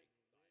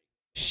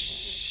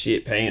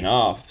shit paying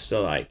off.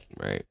 So like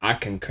I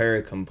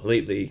concur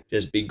completely.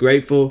 Just be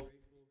grateful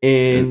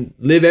and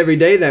live every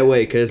day that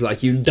way. Cause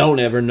like you don't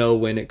ever know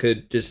when it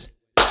could just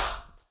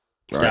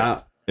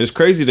stop. It's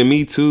crazy to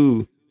me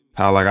too.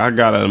 How like I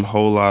got a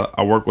whole lot.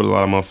 I work with a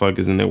lot of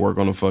motherfuckers and they work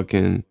on the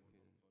fucking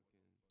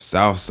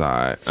south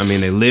side. I mean,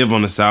 they live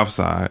on the south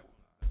side.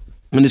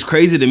 And it's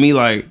crazy to me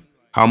like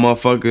how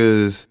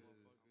motherfuckers.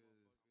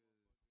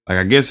 Like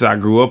I guess I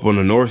grew up on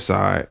the north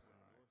side.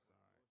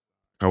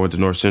 I went to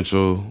North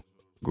Central,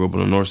 grew up on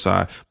the north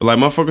side. But like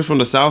motherfuckers from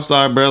the south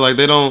side, bro, like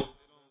they don't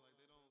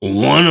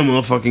want to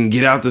motherfucking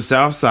get out the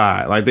south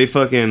side. Like they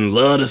fucking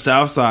love the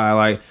south side.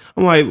 Like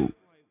I'm like.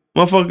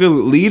 Motherfucker,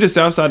 leave the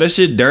south side. That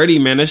shit dirty,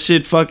 man. That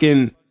shit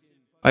fucking...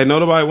 Like,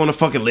 nobody want to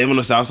fucking live on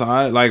the south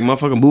side. Like,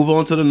 motherfucker, move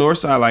on to the north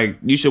side. Like,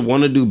 you should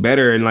want to do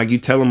better. And, like, you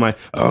tell them, like,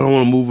 oh, I don't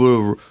want to move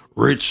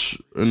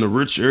in the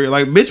rich area.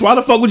 Like, bitch, why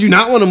the fuck would you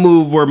not want to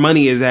move where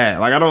money is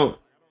at? Like, I don't...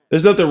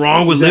 There's nothing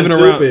wrong with living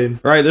around...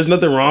 Right? There's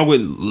nothing wrong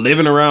with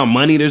living around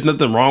money. There's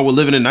nothing wrong with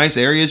living in nice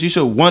areas. You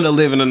should want to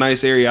live in a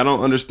nice area. I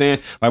don't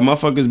understand. Like,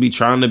 motherfuckers be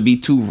trying to be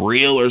too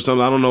real or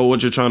something. I don't know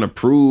what you're trying to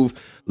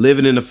prove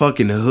living in the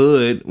fucking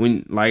hood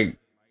when, like...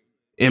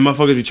 And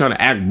motherfuckers be trying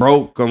to act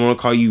broke. I'm gonna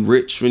call you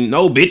rich. When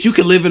no, bitch, you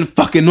can live in the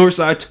fucking north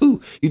side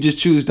too. You just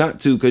choose not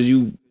to because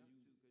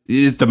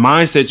it's the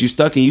mindset you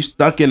stuck in. You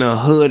stuck in a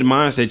hood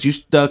mindset. You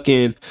stuck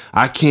in,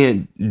 I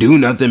can't do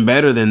nothing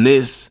better than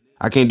this.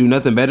 I can't do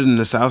nothing better than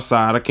the south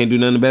side. I can't do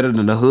nothing better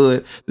than the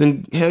hood.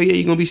 Then hell yeah,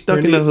 you're gonna be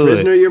stuck in the hood.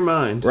 Prisoner of your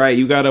mind. Right.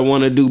 You gotta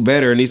want to do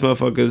better. And these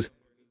motherfuckers,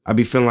 I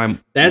be feeling like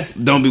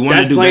don't be wanting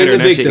that's to do better,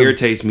 and that shit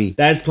irritates me.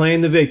 That's playing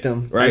the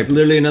victim. Right. That's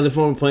literally another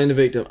form of playing the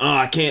victim. Oh,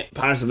 I can't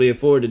possibly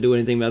afford to do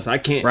anything else. I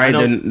can't. Right.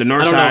 The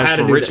north side is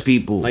for rich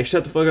people. Like,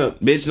 shut the fuck up.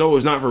 Bitch, no,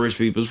 it's not for rich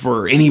people. It's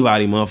for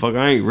anybody, motherfucker.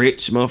 I ain't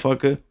rich,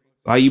 motherfucker.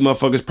 A lot of you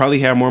motherfuckers probably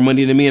have more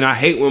money than me, and I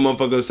hate when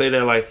motherfuckers say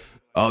that, like,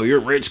 oh, you're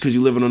rich because you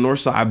live on the north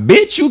side.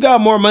 Bitch, you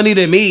got more money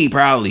than me,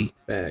 probably.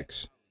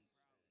 Facts.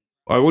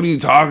 Like, what are you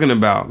talking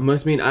about?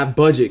 Must mean I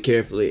budget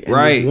carefully. And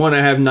right. Just want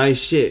to have nice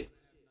shit.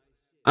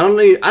 I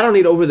don't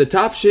need over the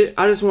top shit.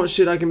 I just want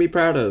shit I can be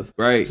proud of.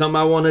 Right. Something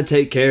I want to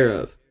take care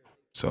of.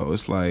 So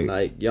it's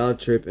like y'all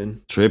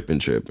tripping. Tripping.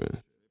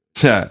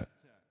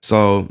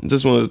 So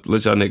just want to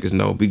let y'all niggas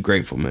know, be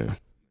grateful, man.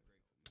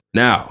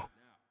 Now,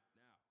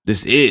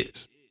 this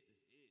is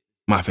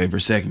my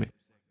favorite segment.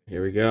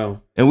 Here we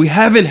go. And we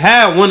haven't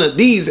had one of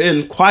these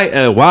in quite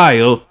a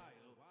while.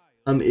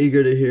 I'm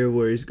eager to hear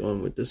where he's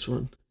going with this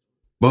one.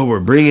 But we're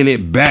bringing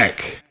it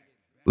back.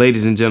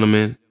 Ladies and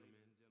gentlemen,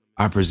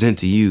 I present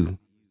to you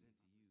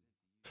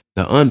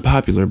the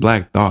unpopular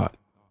black thought.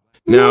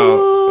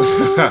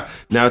 Now,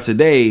 now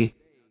today,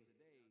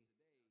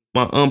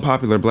 my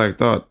unpopular black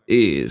thought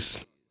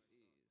is,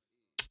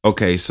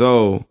 okay,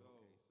 so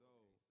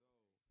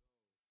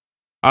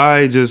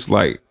I just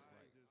like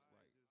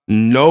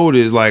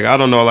notice, like, I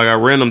don't know, like,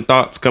 random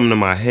thoughts come to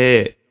my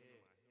head,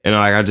 and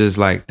like I just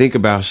like think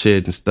about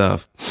shit and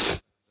stuff.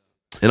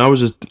 And I was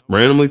just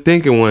randomly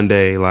thinking one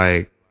day,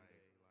 like,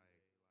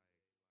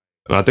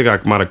 and I think I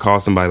might have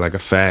called somebody like a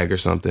fag or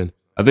something.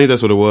 I think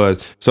that's what it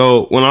was.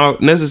 So when I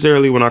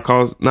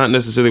call somebody a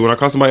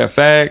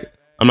fag,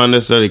 I'm not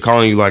necessarily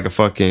calling you like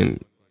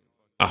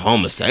a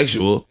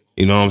homosexual.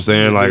 You know what I'm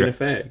saying? Like, a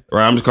fag.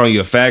 Right, I'm just calling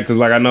you a fag because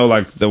like I know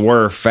like the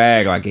word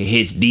fag, like it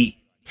hits deep.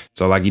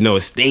 So like, you know,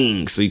 it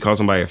stings. So you call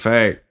somebody a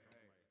fag.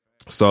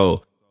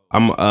 So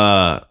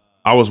I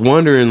was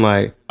wondering,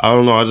 like, I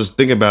don't know, I was just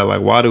thinking about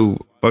like, why do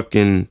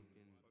fucking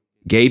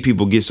gay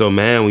people get so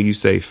mad when you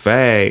say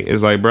fag?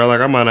 It's like, bro,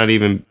 like I might not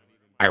even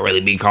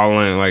really be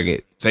calling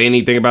like say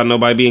anything about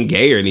nobody being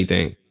gay or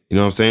anything. You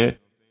know what I'm saying?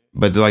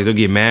 But like they'll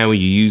get mad when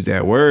you use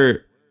that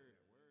word.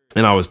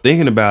 And I was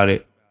thinking about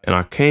it, and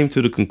I came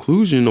to the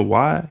conclusion of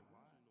why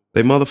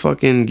they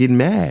motherfucking get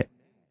mad.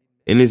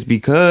 And it's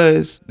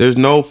because there's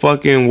no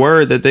fucking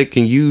word that they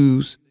can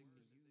use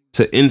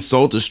to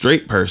insult a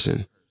straight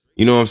person.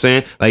 You know what I'm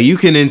saying? Like, you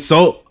can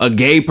insult a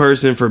gay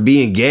person for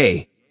being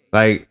gay.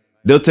 Like,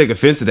 they'll take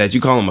offense to that.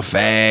 You call them a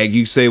fag.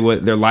 You say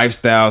what their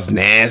lifestyle's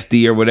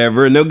nasty or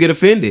whatever, and they'll get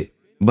offended.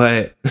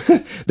 But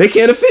they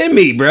can't offend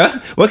me,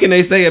 bruh. What can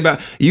they say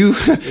about you?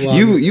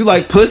 You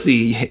like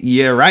pussy.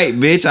 Yeah, right,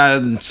 bitch.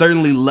 I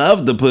certainly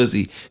love the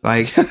pussy.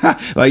 Like,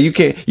 like you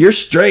can't, you're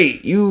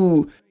straight.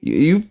 You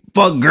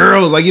fuck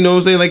girls. Like, you know what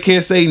I'm saying? They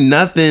can't say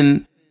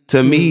nothing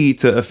to me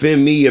to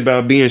offend me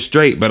about being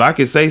straight, but I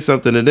can say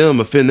something to them,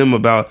 offend them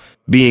about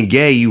being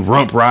gay. You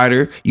rump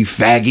rider, you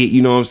faggot,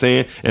 you know what I'm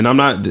saying? And I'm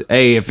not,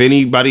 hey, if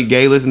anybody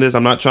gay listen to this,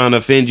 I'm not trying to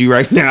offend you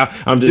right now.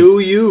 I'm just, do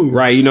you.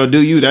 Right, you know,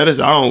 do you. That is,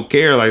 I don't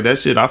care. Like, that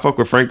shit, I fuck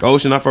with Frank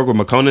Ocean, I fuck with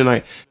McConan,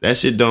 like, that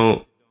shit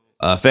don't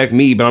affect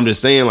me, but I'm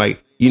just saying,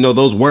 like, you know,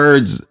 those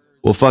words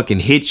will fucking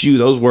hit you.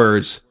 Those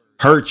words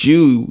hurt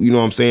you, you know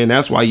what I'm saying?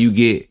 That's why you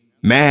get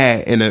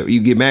mad, and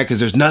you get mad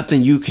because there's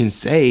nothing you can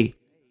say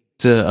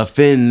to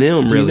offend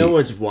them, really. You know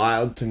what's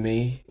wild to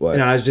me? What?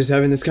 And I was just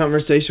having this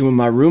conversation with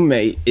my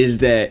roommate, is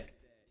that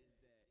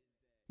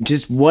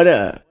just what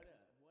a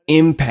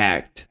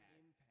impact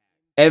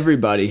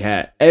everybody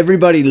had.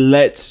 Everybody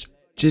lets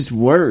just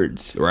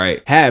words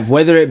have,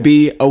 whether it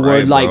be a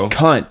word like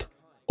cunt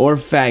or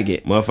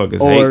faggot. Motherfuckers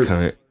hate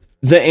cunt.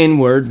 The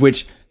N-word,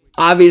 which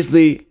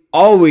obviously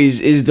always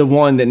is the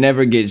one that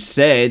never gets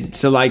said.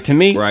 So like, to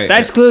me,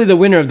 that's clearly the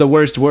winner of the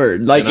worst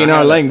word, like in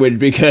our language,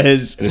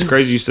 because and it's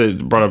crazy you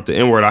brought up the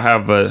N-word. I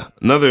have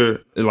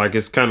another, like,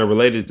 it's kind of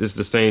related, it's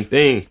the same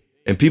thing.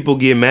 And people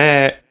get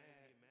mad,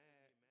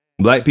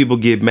 black people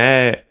get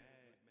mad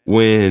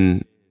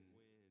when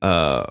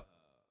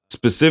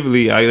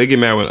specifically, they get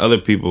mad when other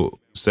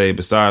people say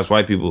besides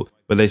white people,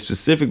 but they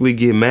specifically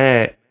get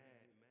mad,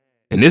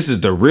 and this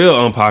is the real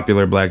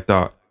unpopular black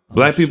thought.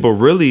 Black people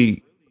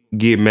really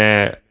get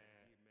mad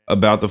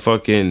about the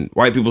fucking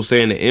white people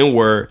saying the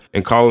N-word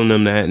and calling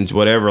them that and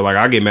whatever. Like,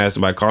 I get mad if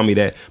somebody call me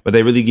that, but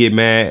they really get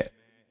mad.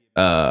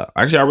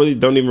 Actually, I really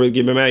don't even really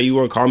get mad. You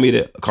want to call me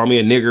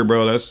a nigger,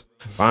 bro? That's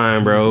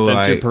fine, bro. That's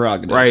like, your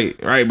prerogative.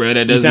 Right, bro.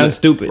 That doesn't sound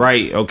stupid.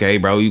 Right, okay,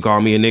 bro. You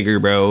call me a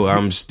nigger, bro.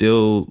 I'm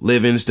still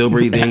living, still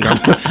breathing.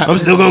 I'm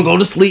still gonna go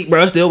to sleep,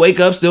 bro. Still wake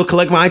up, still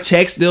collect my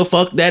checks, still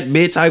fuck that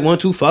bitch I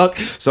want to fuck.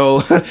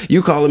 So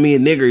you calling me a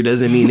nigger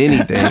doesn't mean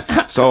anything.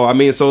 So I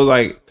mean, so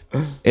like,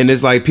 and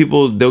it's like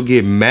people, they'll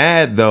get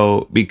mad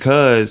though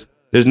because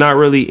there's not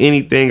really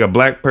anything a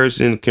black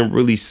person can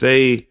really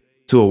say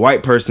to a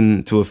white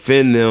person to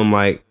offend them,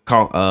 like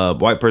call a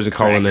white person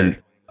calling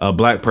a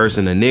black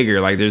person a nigger.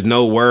 Like, there's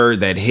no word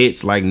that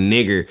hits like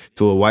nigger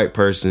to a white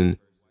person.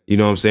 You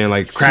know what I'm saying?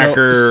 Like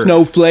cracker,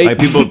 snowflake.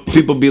 Like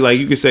people be like,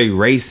 you could say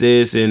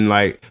racist and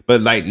like,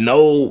 but like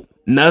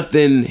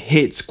nothing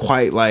hits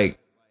quite like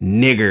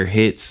nigger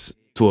hits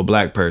to a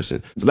black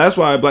person. So that's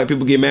why black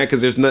people get mad,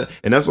 because there's not,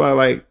 and that's why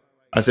like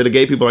I said to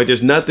gay people, like,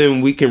 there's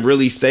nothing we can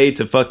really say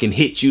to fucking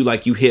hit you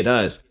like you hit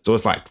us. So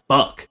it's like,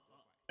 fuck.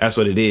 That's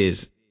what it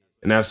is.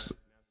 And that's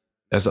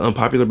an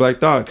unpopular black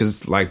thought,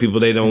 because like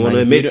people, they don't want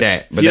to admit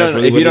that. But that's really what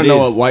it is. If you don't know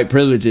what white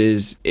privilege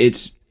is,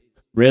 it's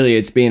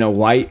being a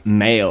white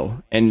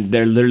male, and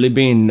there literally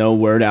being no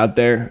word out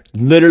there,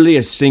 literally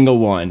a single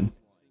one,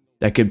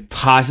 that could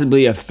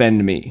possibly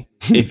offend me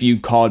if you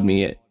called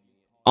me it.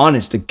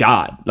 Honest to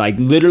God, like,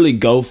 literally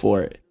go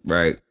for it.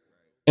 Right.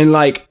 And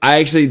like, I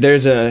actually,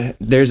 there's a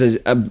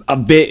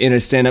bit in a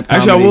stand-up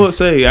comedy. Actually, I will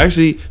say,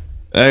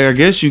 I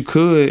guess you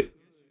could.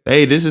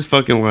 Hey, this is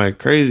fucking like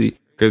crazy,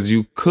 because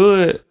you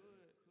could.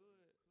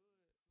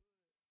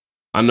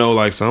 I know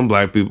like some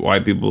black people,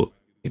 white people,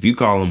 if you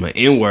call them an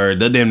N-word,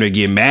 they'll damn near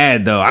get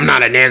mad though. I'm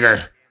not a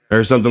nigger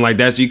or something like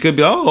that. So you could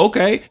be, oh,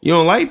 okay, you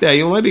don't like that.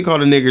 You don't like being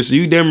called a nigger. So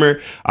you damn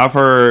near,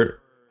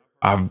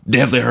 I've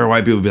definitely heard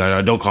white people be like,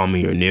 oh, don't call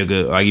me your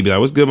nigga. Like, you'd be like,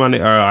 what's good, my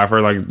nigga? I've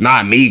heard, like,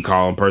 not me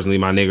calling personally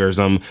my nigga or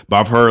something, but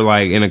I've heard,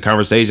 like, in a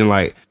conversation,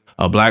 like,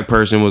 a black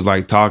person was,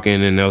 like,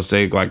 talking, and they'll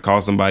say, like,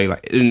 call somebody,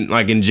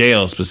 like in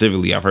jail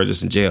specifically. I've heard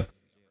this in jail.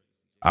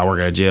 I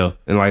work at jail.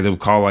 And, like, they'll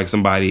call, like,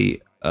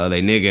 somebody,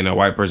 they nigga, and a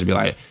white person be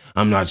like,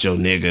 I'm not your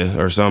nigga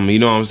or something. You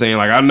know what I'm saying?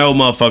 Like, I know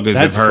motherfuckers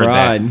That's have heard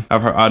pride.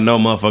 that. I know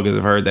motherfuckers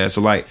have heard that.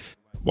 So like,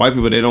 white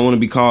people, they don't want to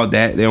be called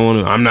that. They don't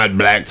want to. I'm not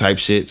black type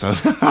shit. So,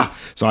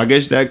 so I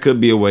guess that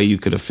could be a way you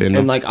could offend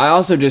them. And like, I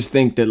also just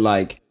think that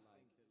like,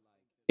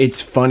 it's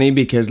funny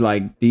because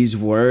like these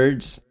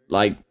words,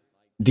 like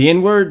the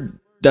N-word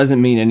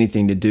doesn't mean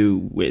anything to do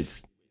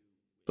with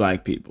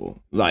black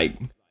people. Like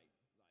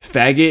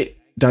faggot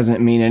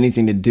doesn't mean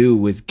anything to do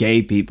with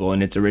gay people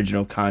in its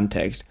original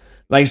context.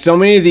 Like so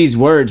many of these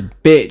words,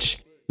 bitch,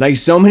 like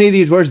so many of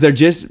these words,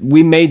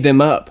 we made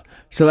them up.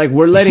 So like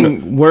we're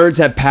letting words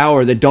have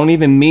power that don't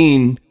even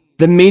mean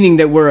the meaning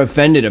that we're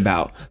offended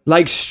about.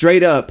 Like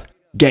straight up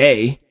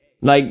gay.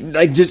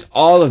 Like just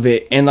all of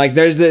it. And like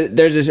there's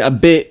a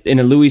bit in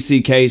a Louis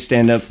C.K.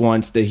 stand up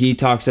once that he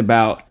talks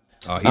about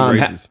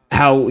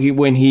how he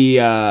when he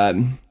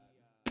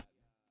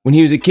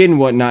was a kid and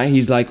whatnot,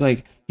 he's like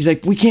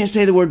we can't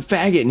say the word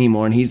faggot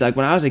anymore. And he's like,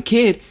 when I was a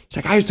kid, he's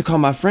like I used to call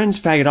my friends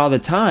faggot all the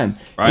time.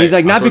 Right. And he's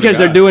like, not because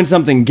they're doing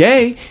something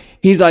gay.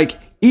 He's like,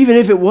 even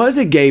if it was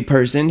a gay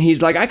person,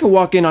 he's like, I could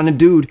walk in on a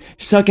dude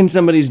sucking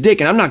somebody's dick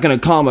and I'm not gonna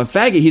call him a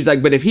faggot. He's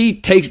like, but if he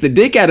takes the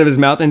dick out of his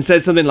mouth and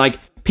says something like,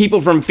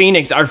 people from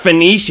Phoenix are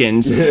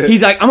Phoenicians.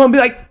 He's like, I'm gonna be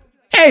like,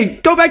 hey,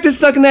 go back to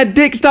sucking that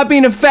dick. Stop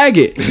being a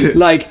faggot.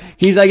 Like,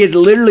 he's like, it's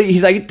literally,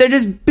 he's like, they're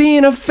just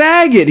being a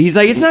faggot. He's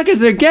like, it's not because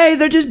they're gay.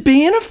 They're just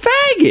being a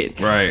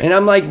faggot. Right. And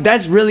I'm like,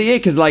 that's really it.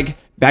 Because like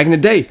back in the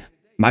day,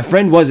 my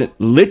friend wasn't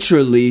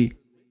literally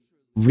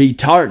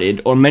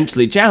retarded or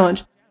mentally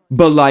challenged,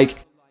 but like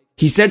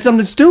he said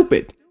something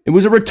stupid. It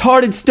was a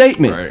retarded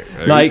statement.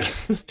 Right. Like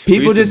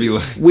people just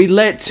like, we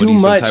let too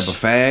much. Some type of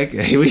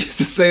fag. We used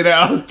to say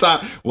that all the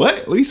time.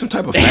 What? We some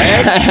type of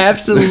fag?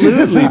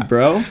 Absolutely,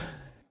 bro.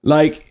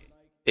 Like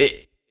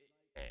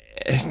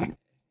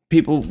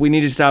people, we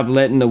need to stop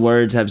letting the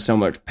words have so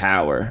much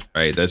power.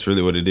 Right. That's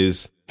really what it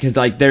is. Because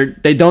like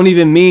they don't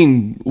even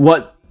mean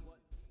what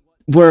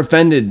we're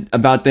offended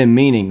about them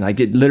meaning. Like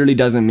it literally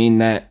doesn't mean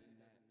that.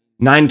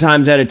 9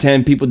 times out of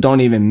 10, people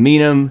don't even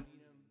mean them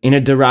in a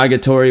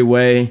derogatory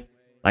way.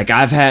 Like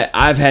I've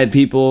had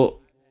people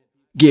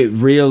get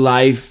real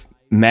life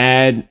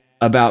mad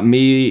about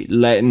me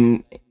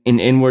letting an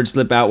N-word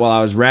slip out while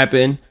I was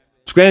rapping.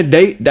 Granted,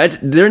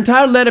 they're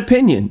entitled to that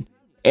opinion,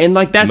 and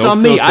like that's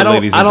on me. I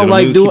don't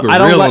like do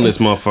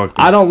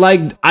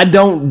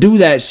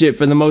that shit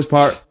for the most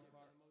part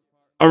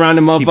around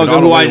the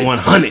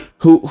motherfucker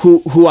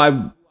who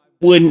I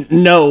wouldn't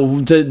know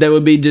that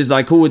would be just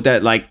like cool with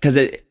that. Like, cause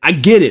I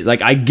get it.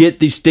 Like I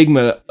get the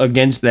stigma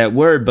against that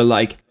word, but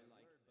like.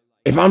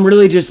 If I'm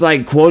really just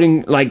like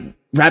quoting, like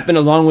rapping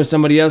along with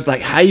somebody else,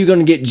 like how you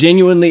gonna get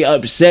genuinely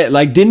upset?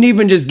 Like didn't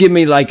even just give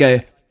me like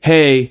a,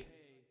 hey,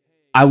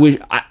 I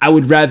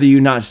would rather you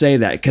not say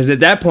that. Because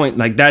at that point,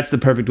 like that's the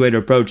perfect way to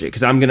approach it.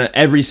 Because I'm gonna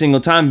every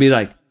single time be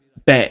like,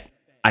 bet,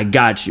 I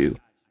got you.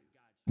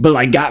 But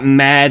like got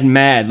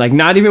mad, like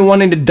not even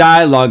wanting to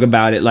dialogue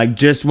about it, like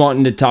just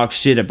wanting to talk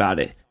shit about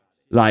it.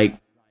 Like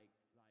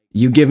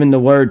you giving the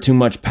word too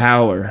much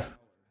power.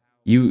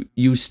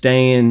 You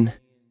staying.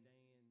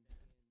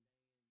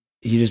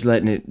 You just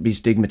letting it be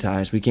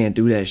stigmatized. We can't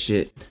do that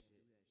shit.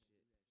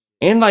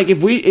 And like,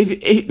 if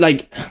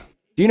like,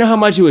 do you know how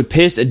much it would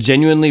piss a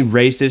genuinely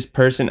racist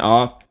person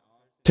off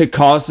to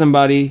call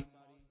somebody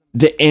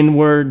the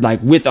N-word,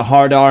 like with a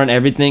hard R and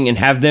everything, and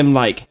have them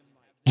like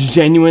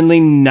genuinely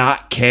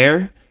not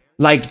care?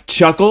 Like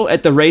chuckle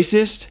at the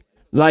racist?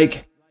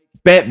 Like,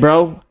 bet,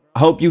 bro. I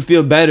hope you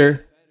feel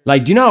better.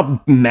 Like, do you know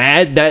how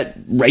mad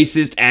that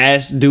racist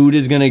ass dude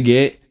is gonna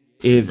get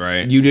if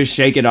you just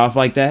shake it off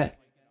like that?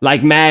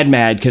 Like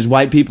mad, because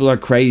white people are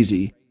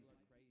crazy.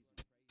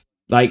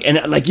 Like, and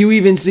like you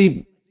even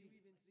see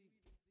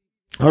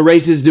a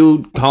racist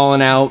dude calling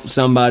out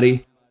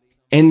somebody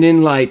and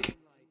then like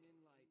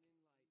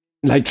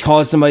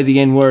call somebody the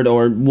N-word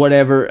or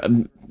whatever,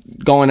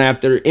 going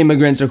after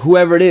immigrants or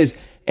whoever it is.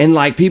 And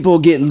like people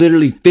get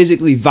literally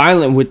physically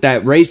violent with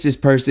that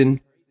racist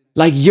person.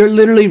 Like you're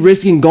literally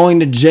risking going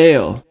to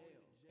jail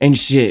and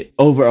shit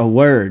over a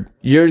word.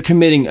 You're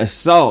committing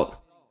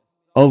assault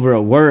over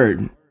a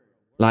word.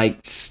 Like,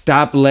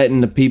 stop letting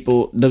the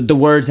people, the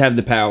words have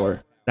the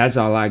power. That's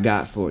all I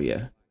got for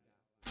you.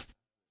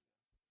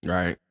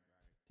 Right.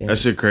 Yeah. That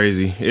shit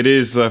crazy. It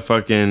is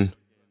fucking,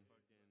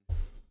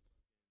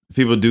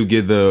 people do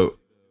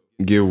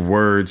give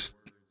words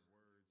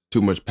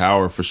too much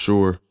power for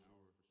sure.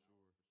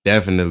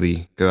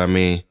 Definitely. Because I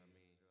mean,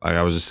 like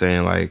I was just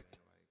saying, like,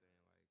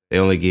 they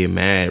only get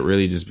mad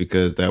really just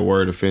because that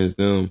word offends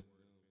them.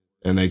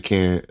 And they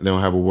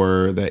don't have a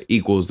word that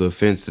equals the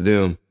offense to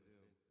them.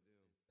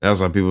 That's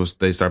why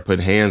they start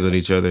putting hands on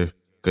each other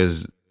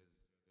because,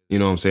 you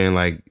know what I'm saying?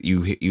 Like,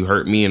 you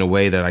hurt me in a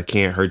way that I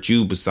can't hurt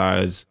you.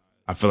 Besides,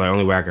 I feel like the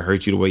only way I can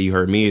hurt you the way you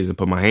hurt me is to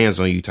put my hands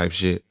on you type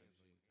shit.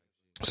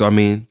 So, I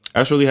mean,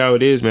 that's really how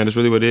it is, man. That's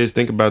really what it is.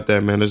 Think about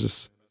that, man.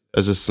 There's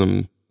just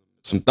some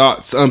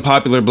thoughts,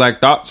 unpopular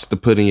black thoughts to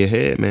put in your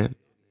head, man.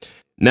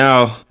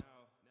 Now,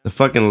 the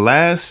fucking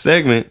last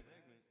segment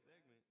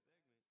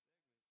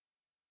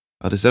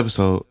of this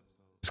episode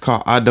is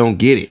called I Don't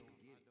Get It.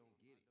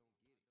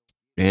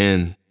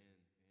 And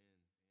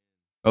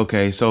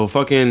okay, so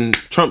fucking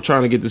Trump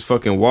trying to get this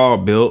fucking wall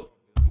built.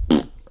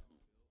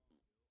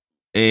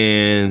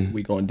 And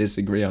We gonna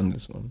disagree on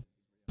this one.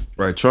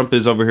 right, Trump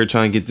is over here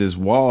trying to get this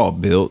wall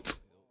built.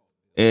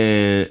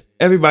 And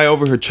everybody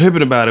over here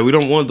tripping about it. We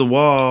don't want the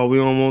wall. We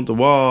don't want the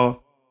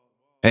wall.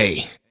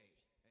 Hey,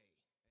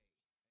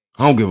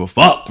 I don't give a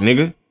fuck,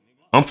 nigga.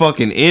 I'm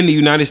fucking in the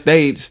United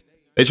States.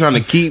 They trying to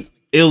keep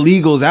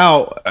illegals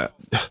out.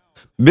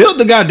 Build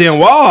the goddamn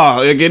wall.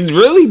 Like, it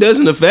really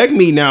doesn't affect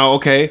me now.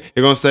 Okay,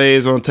 you're gonna say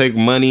it's gonna take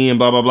money and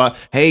blah blah blah.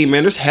 Hey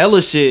man, there's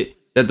hella shit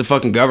that the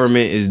fucking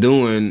government is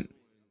doing,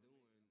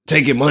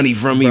 taking money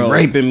from me, Bro.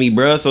 raping me,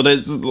 bro. So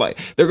that's like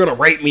they're gonna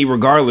rape me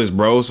regardless,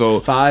 bro. So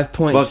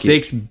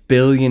 $5.6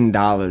 billion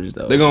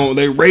though.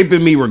 they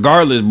raping me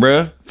regardless,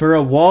 bro. For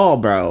a wall,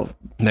 bro.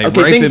 They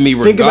Okay, raping me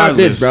regardless. Think about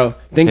this, bro.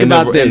 Think And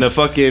about this. And the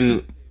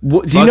fucking.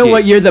 Do you know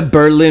what year the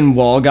Berlin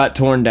Wall got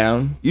torn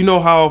down? You know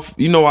how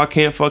I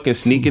can't fucking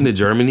sneak into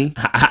Germany?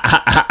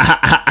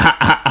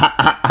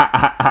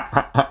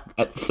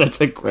 That's such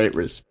a great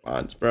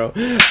response, bro.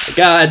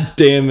 God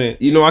damn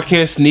it. You know I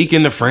can't sneak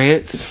into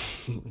France.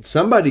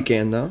 Somebody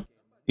can, though.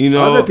 You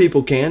know Other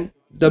people can.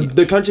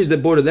 The countries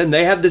that border them,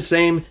 they have the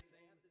same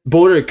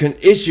border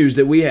issues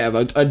that we have.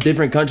 A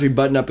different country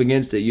butting up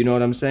against it. You know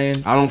what I'm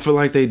saying? I don't feel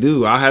like they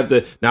do. I have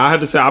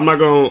to say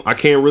I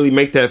can't really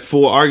make that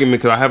full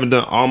argument because I haven't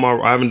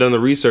done the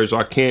research, so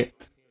I can't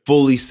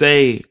fully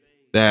say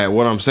that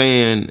what I'm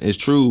saying is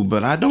true.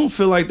 But I don't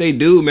feel like they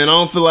do, man.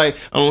 I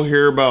don't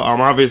hear about. I'm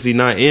obviously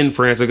not in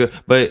France,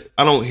 but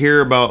I don't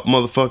hear about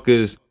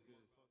motherfuckers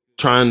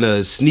trying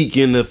to sneak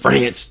into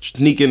France,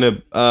 sneak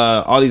into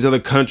all these other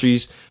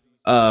countries,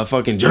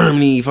 fucking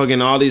Germany, fucking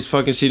all these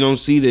fucking shit. Don't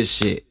see this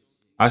shit.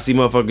 I see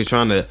motherfuckers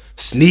trying to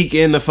sneak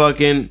into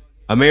fucking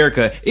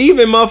America.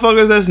 Even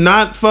motherfuckers that's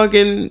not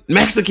fucking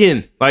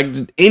Mexican, like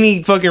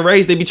any fucking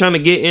race, they be trying to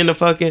get into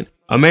fucking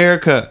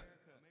America.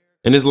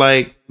 And it's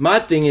like, My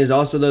thing is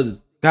also, though,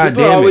 God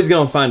people are damn it. always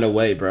going to find a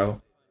way,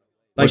 bro.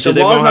 Like, shit, the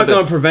they wall's gonna not have to-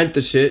 going to prevent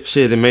the shit.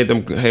 shit, they made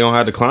them, they don't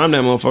have to climb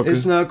that motherfucker.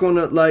 It's not going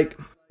to, like...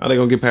 How they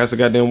gonna get past the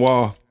goddamn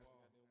wall?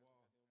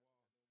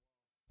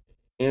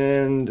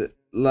 And,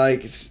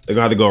 like, They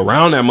gonna have to go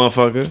around that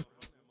motherfucker.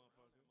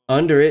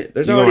 under it,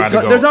 there's You gonna already have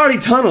to go- there's already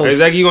tunnels.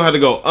 Exactly, you gonna have to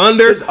go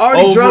under, There's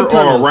already over, drug or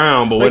tunnels.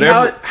 around. But Like,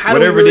 whatever, how do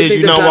whatever we really it is,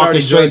 think you're there's not not walking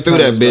already straight drug through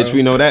that tunnels, bitch. bro?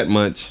 We know that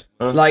much.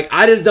 Huh? Like,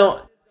 I just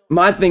don't.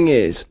 My thing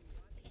is,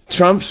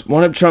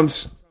 one of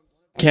Trump's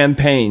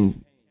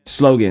campaign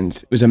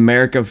slogans was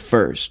 "America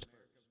First."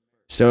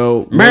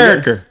 So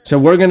America. So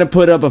we're gonna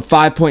put up a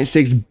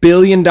 $5.6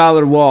 billion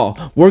wall.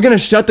 We're gonna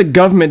shut the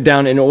government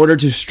down in order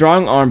to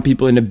strong arm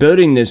people into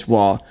building this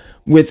wall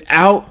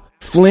without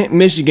Flint,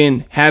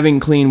 Michigan having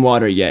clean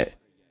water yet.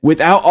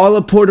 Without all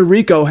of Puerto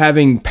Rico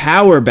having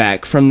power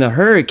back from the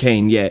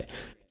hurricane yet.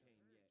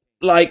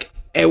 Like,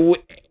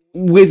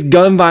 with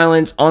gun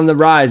violence on the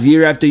rise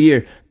year after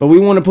year. But we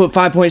want to put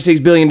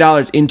 $5.6 billion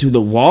into the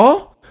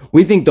wall?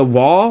 We think the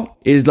wall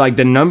is like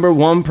the number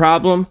one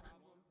problem?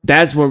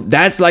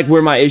 That's like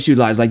where my issue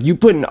lies. Like, you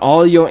putting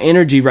all your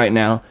energy right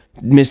now,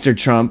 Mr.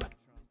 Trump,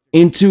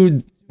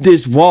 into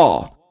this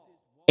wall.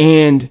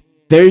 And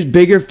there's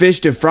bigger fish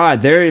to fry.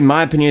 There, in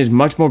my opinion, is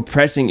much more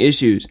pressing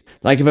issues.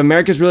 Like, if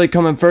America's really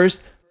coming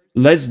first,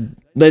 let's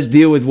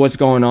deal with what's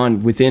going on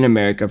within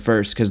America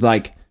first. Because,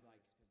 like,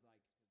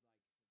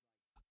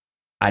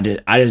 I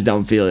just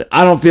don't feel it.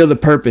 I don't feel the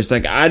purpose.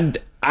 Like,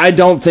 I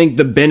don't think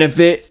the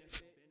benefit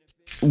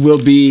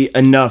will be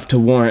enough to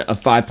warrant a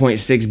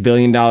 $5.6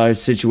 billion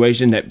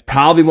situation that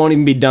probably won't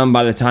even be done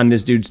by the time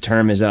this dude's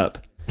term is up.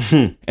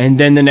 And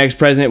then the next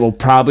president will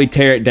probably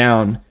tear it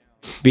down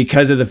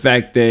because of the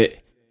fact that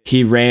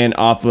he ran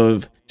off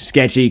of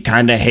sketchy,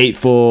 kind of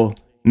hateful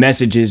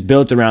messages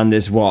built around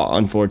this wall,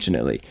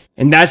 unfortunately.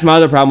 And that's my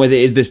other problem with it,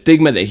 is the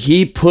stigma that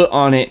he put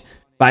on it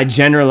by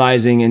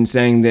generalizing and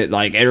saying that,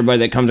 like, everybody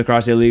that comes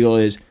across illegal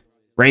is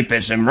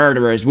rapists and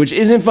murderers, which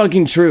isn't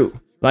fucking true,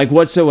 like,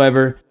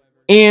 whatsoever.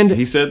 And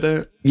He said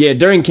that? yeah,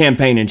 during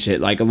campaign and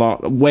shit, like,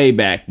 way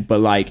back.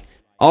 But, like,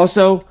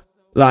 also,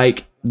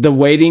 like, the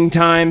waiting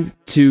time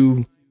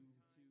to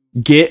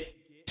get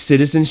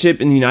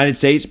citizenship in the United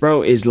States,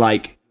 bro, is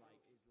like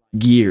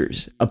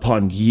years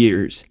upon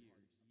years.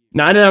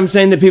 Not that I'm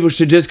saying that people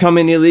should just come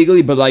in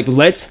illegally, but, like,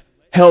 let's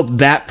help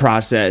that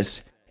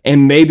process,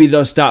 and maybe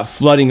they'll stop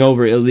flooding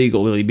over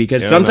illegally,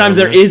 because sometimes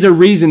there is a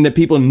reason that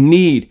people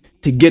need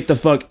to get the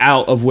fuck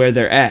out of where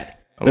they're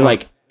at. But,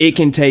 like, it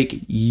can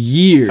take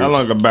years. How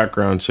long a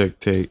background check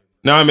take?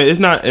 No, I mean, it's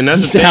not, and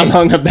that's the How thing.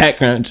 long a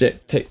background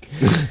check take?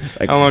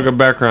 Like, How long a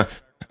background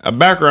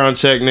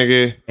check,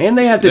 nigga? and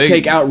they have to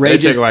take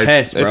outrageous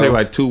tests, bro. They take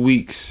like 2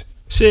 weeks.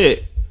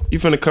 Shit, you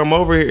finna come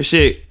over here?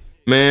 Shit,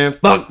 man,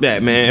 fuck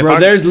that, man.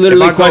 Bro, there's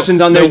literally questions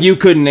on there you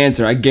couldn't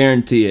answer. I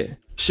guarantee it.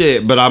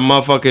 Shit, but I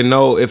motherfucking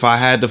know if I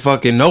had to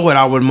fucking know it,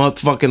 I would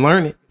motherfucking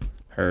learn it.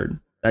 Heard.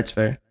 That's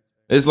fair.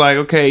 It's like,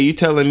 okay, you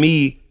telling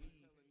me.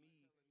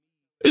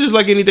 It's just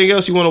like anything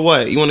else. You want to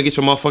what? You want to get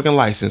your motherfucking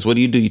license. What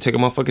do? You take a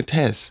motherfucking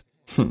test.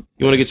 You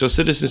want to get your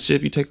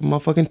citizenship, you take a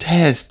motherfucking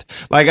test.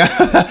 Like,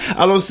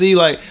 I don't see,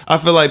 like, I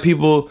feel like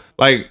people,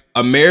 like,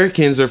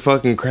 Americans are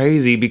fucking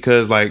crazy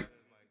because, like,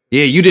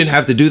 yeah, you didn't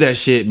have to do that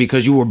shit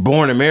because you were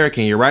born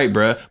American. You're right,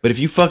 bruh. But if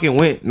you fucking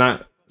went,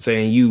 not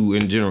saying you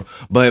in general,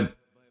 but,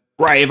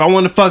 right, if I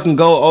want to fucking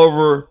go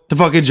over to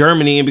fucking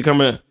Germany and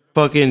become a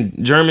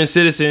fucking German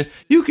citizen,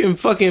 you can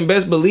fucking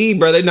best believe,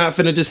 bro, they're not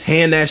finna just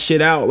hand that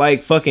shit out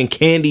like fucking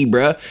candy,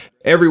 bro.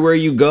 Everywhere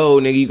you go,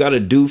 nigga, you gotta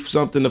do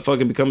something to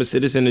fucking become a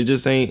citizen. It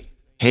just ain't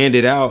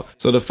handed out.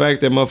 So the fact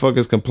that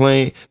motherfuckers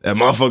complain that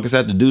motherfuckers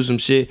have to do some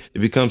shit to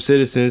become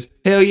citizens,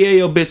 hell yeah,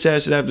 your bitch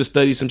ass should have to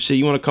study some shit.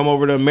 You want to come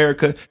over to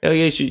America? Hell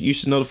yeah, you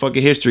should know the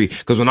fucking history.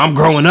 Because when I'm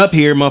growing up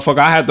here, motherfucker,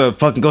 I had to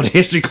fucking go to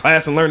history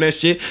class and learn that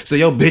shit. So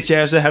your bitch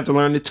ass should have to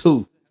learn it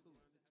too.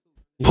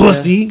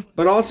 Pussy.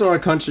 But also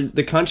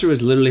the country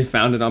was literally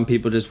founded on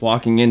people just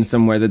walking in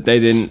somewhere that they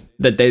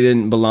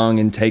didn't belong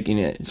and taking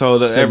it. So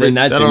then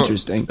that's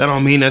interesting. That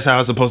don't mean that's how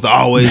it's supposed to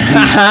always be.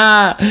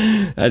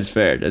 That's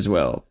fair as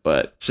well.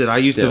 But shit, I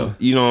used to,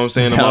 you know what I'm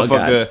saying? The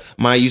motherfucker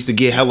might used to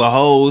get hella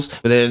hoes,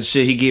 but then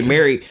shit, he get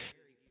married.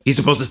 He's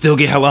supposed to still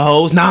get hella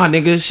hoes. Nah,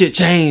 nigga, shit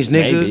changed,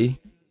 nigga. Maybe.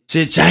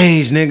 Shit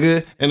changed,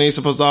 nigga. And they ain't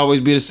supposed to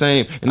always be the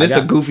same. And this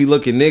a goofy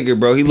looking nigga,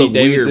 bro. He look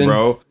weird,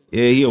 bro.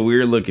 Yeah, he a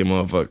weird looking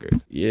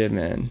motherfucker. Yeah,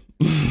 man.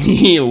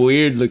 He a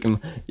weird looking.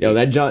 Yo,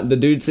 the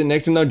dude sitting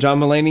next to him though, John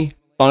Mulaney,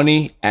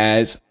 funny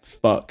as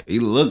fuck. He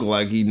look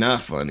like he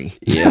not funny.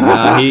 Yeah,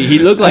 nah, he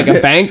looked like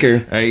a banker.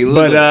 Hey,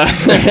 but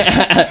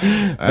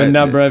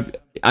no, bro.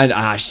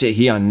 Shit,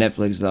 he on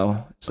Netflix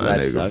though. So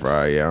that sucks.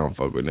 Yeah, I don't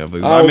fuck with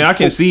Netflix. I mean, I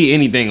can see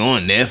anything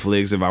on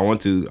Netflix if I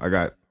want to. I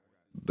got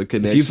the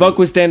connection. If you fuck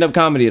with stand up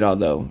comedy at all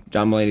though,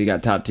 John Mulaney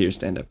got top tier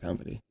stand up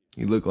comedy.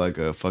 He look like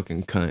a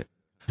fucking cunt.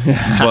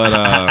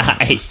 But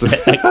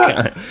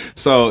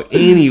so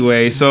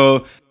anyway,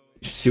 so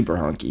super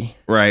honky,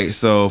 right?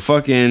 So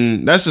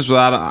fucking that's just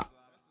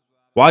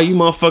why you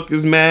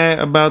motherfuckers mad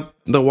about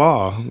the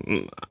wall.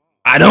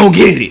 I don't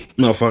get it,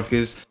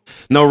 motherfuckers.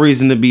 No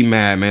reason to be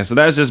mad, man. So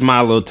that's just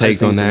my little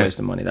take on that. Waste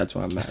of money. That's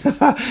why I'm mad.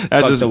 That's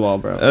Fuck just the wall,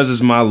 bro. That's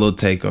just my little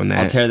take on that.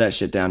 I'll tear that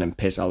shit down and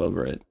piss all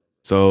over it.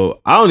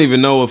 So I don't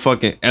even know what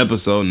fucking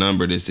episode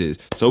number this is.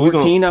 So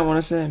 14, I want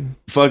to say.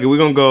 Fuck it, we're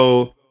gonna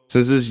go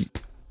since this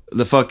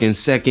the fucking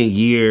second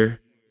year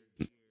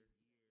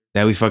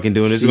that we fucking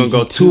doing this. We're gonna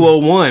go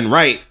 201,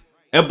 right?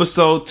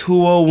 Episode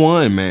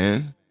 201,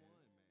 man.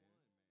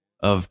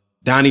 Of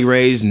Donnie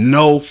Ray's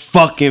No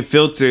Fucking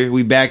Filter.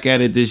 We back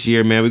at it this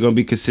year, man. We're gonna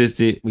be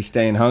consistent. We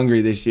staying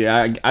hungry this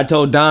year. I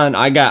told Don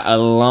I got a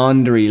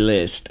laundry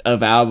list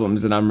of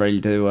albums that I'm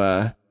ready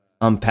to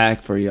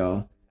unpack for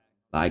y'all.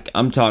 Like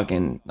I'm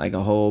talking like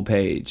a whole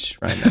page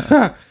right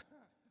now.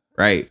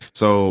 Right.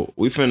 So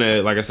we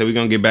finna, like I said, we're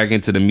gonna get back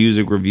into the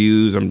music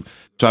reviews. I'm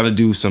trying to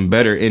do some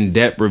better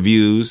in-depth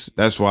reviews.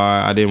 That's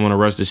why I didn't want to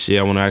rush the shit.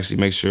 I want to actually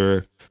make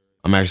sure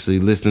I'm actually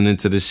listening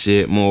to the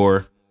shit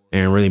more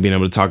and really being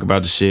able to talk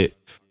about the shit.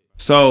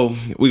 So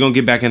we're gonna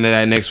get back into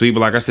that next week. But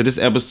like I said, this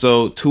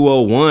episode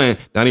 201,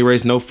 Donnie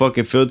Ray's No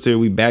Fucking Filter.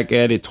 We back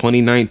at it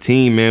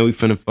 2019, man. We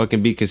finna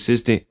fucking be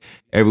consistent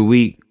every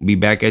week. Be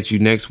back at you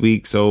next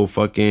week. So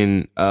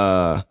fucking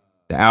the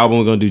album,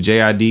 we're gonna do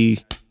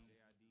JID.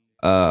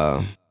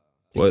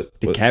 What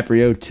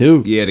DiCaprio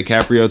 2. Yeah,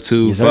 DiCaprio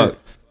 2. Yes, fuck.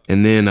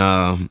 And then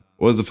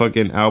what was the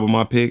fucking album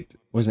I picked?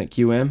 Wasn't it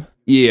QM?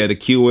 Yeah, the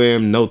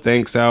QM No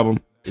Thanks album.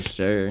 Yes,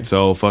 sir.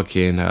 So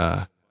fucking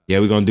yeah,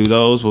 we're gonna do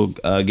those. We'll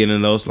get into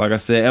those. Like I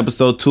said,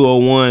 episode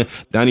 201,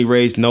 Donnie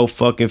Ray's No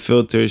Fucking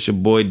Filter. It's your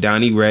boy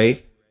Donnie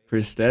Ray.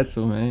 Chris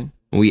Stetzel, man.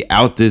 We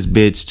out this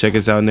bitch. Check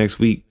us out next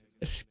week.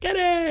 Let's get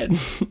it.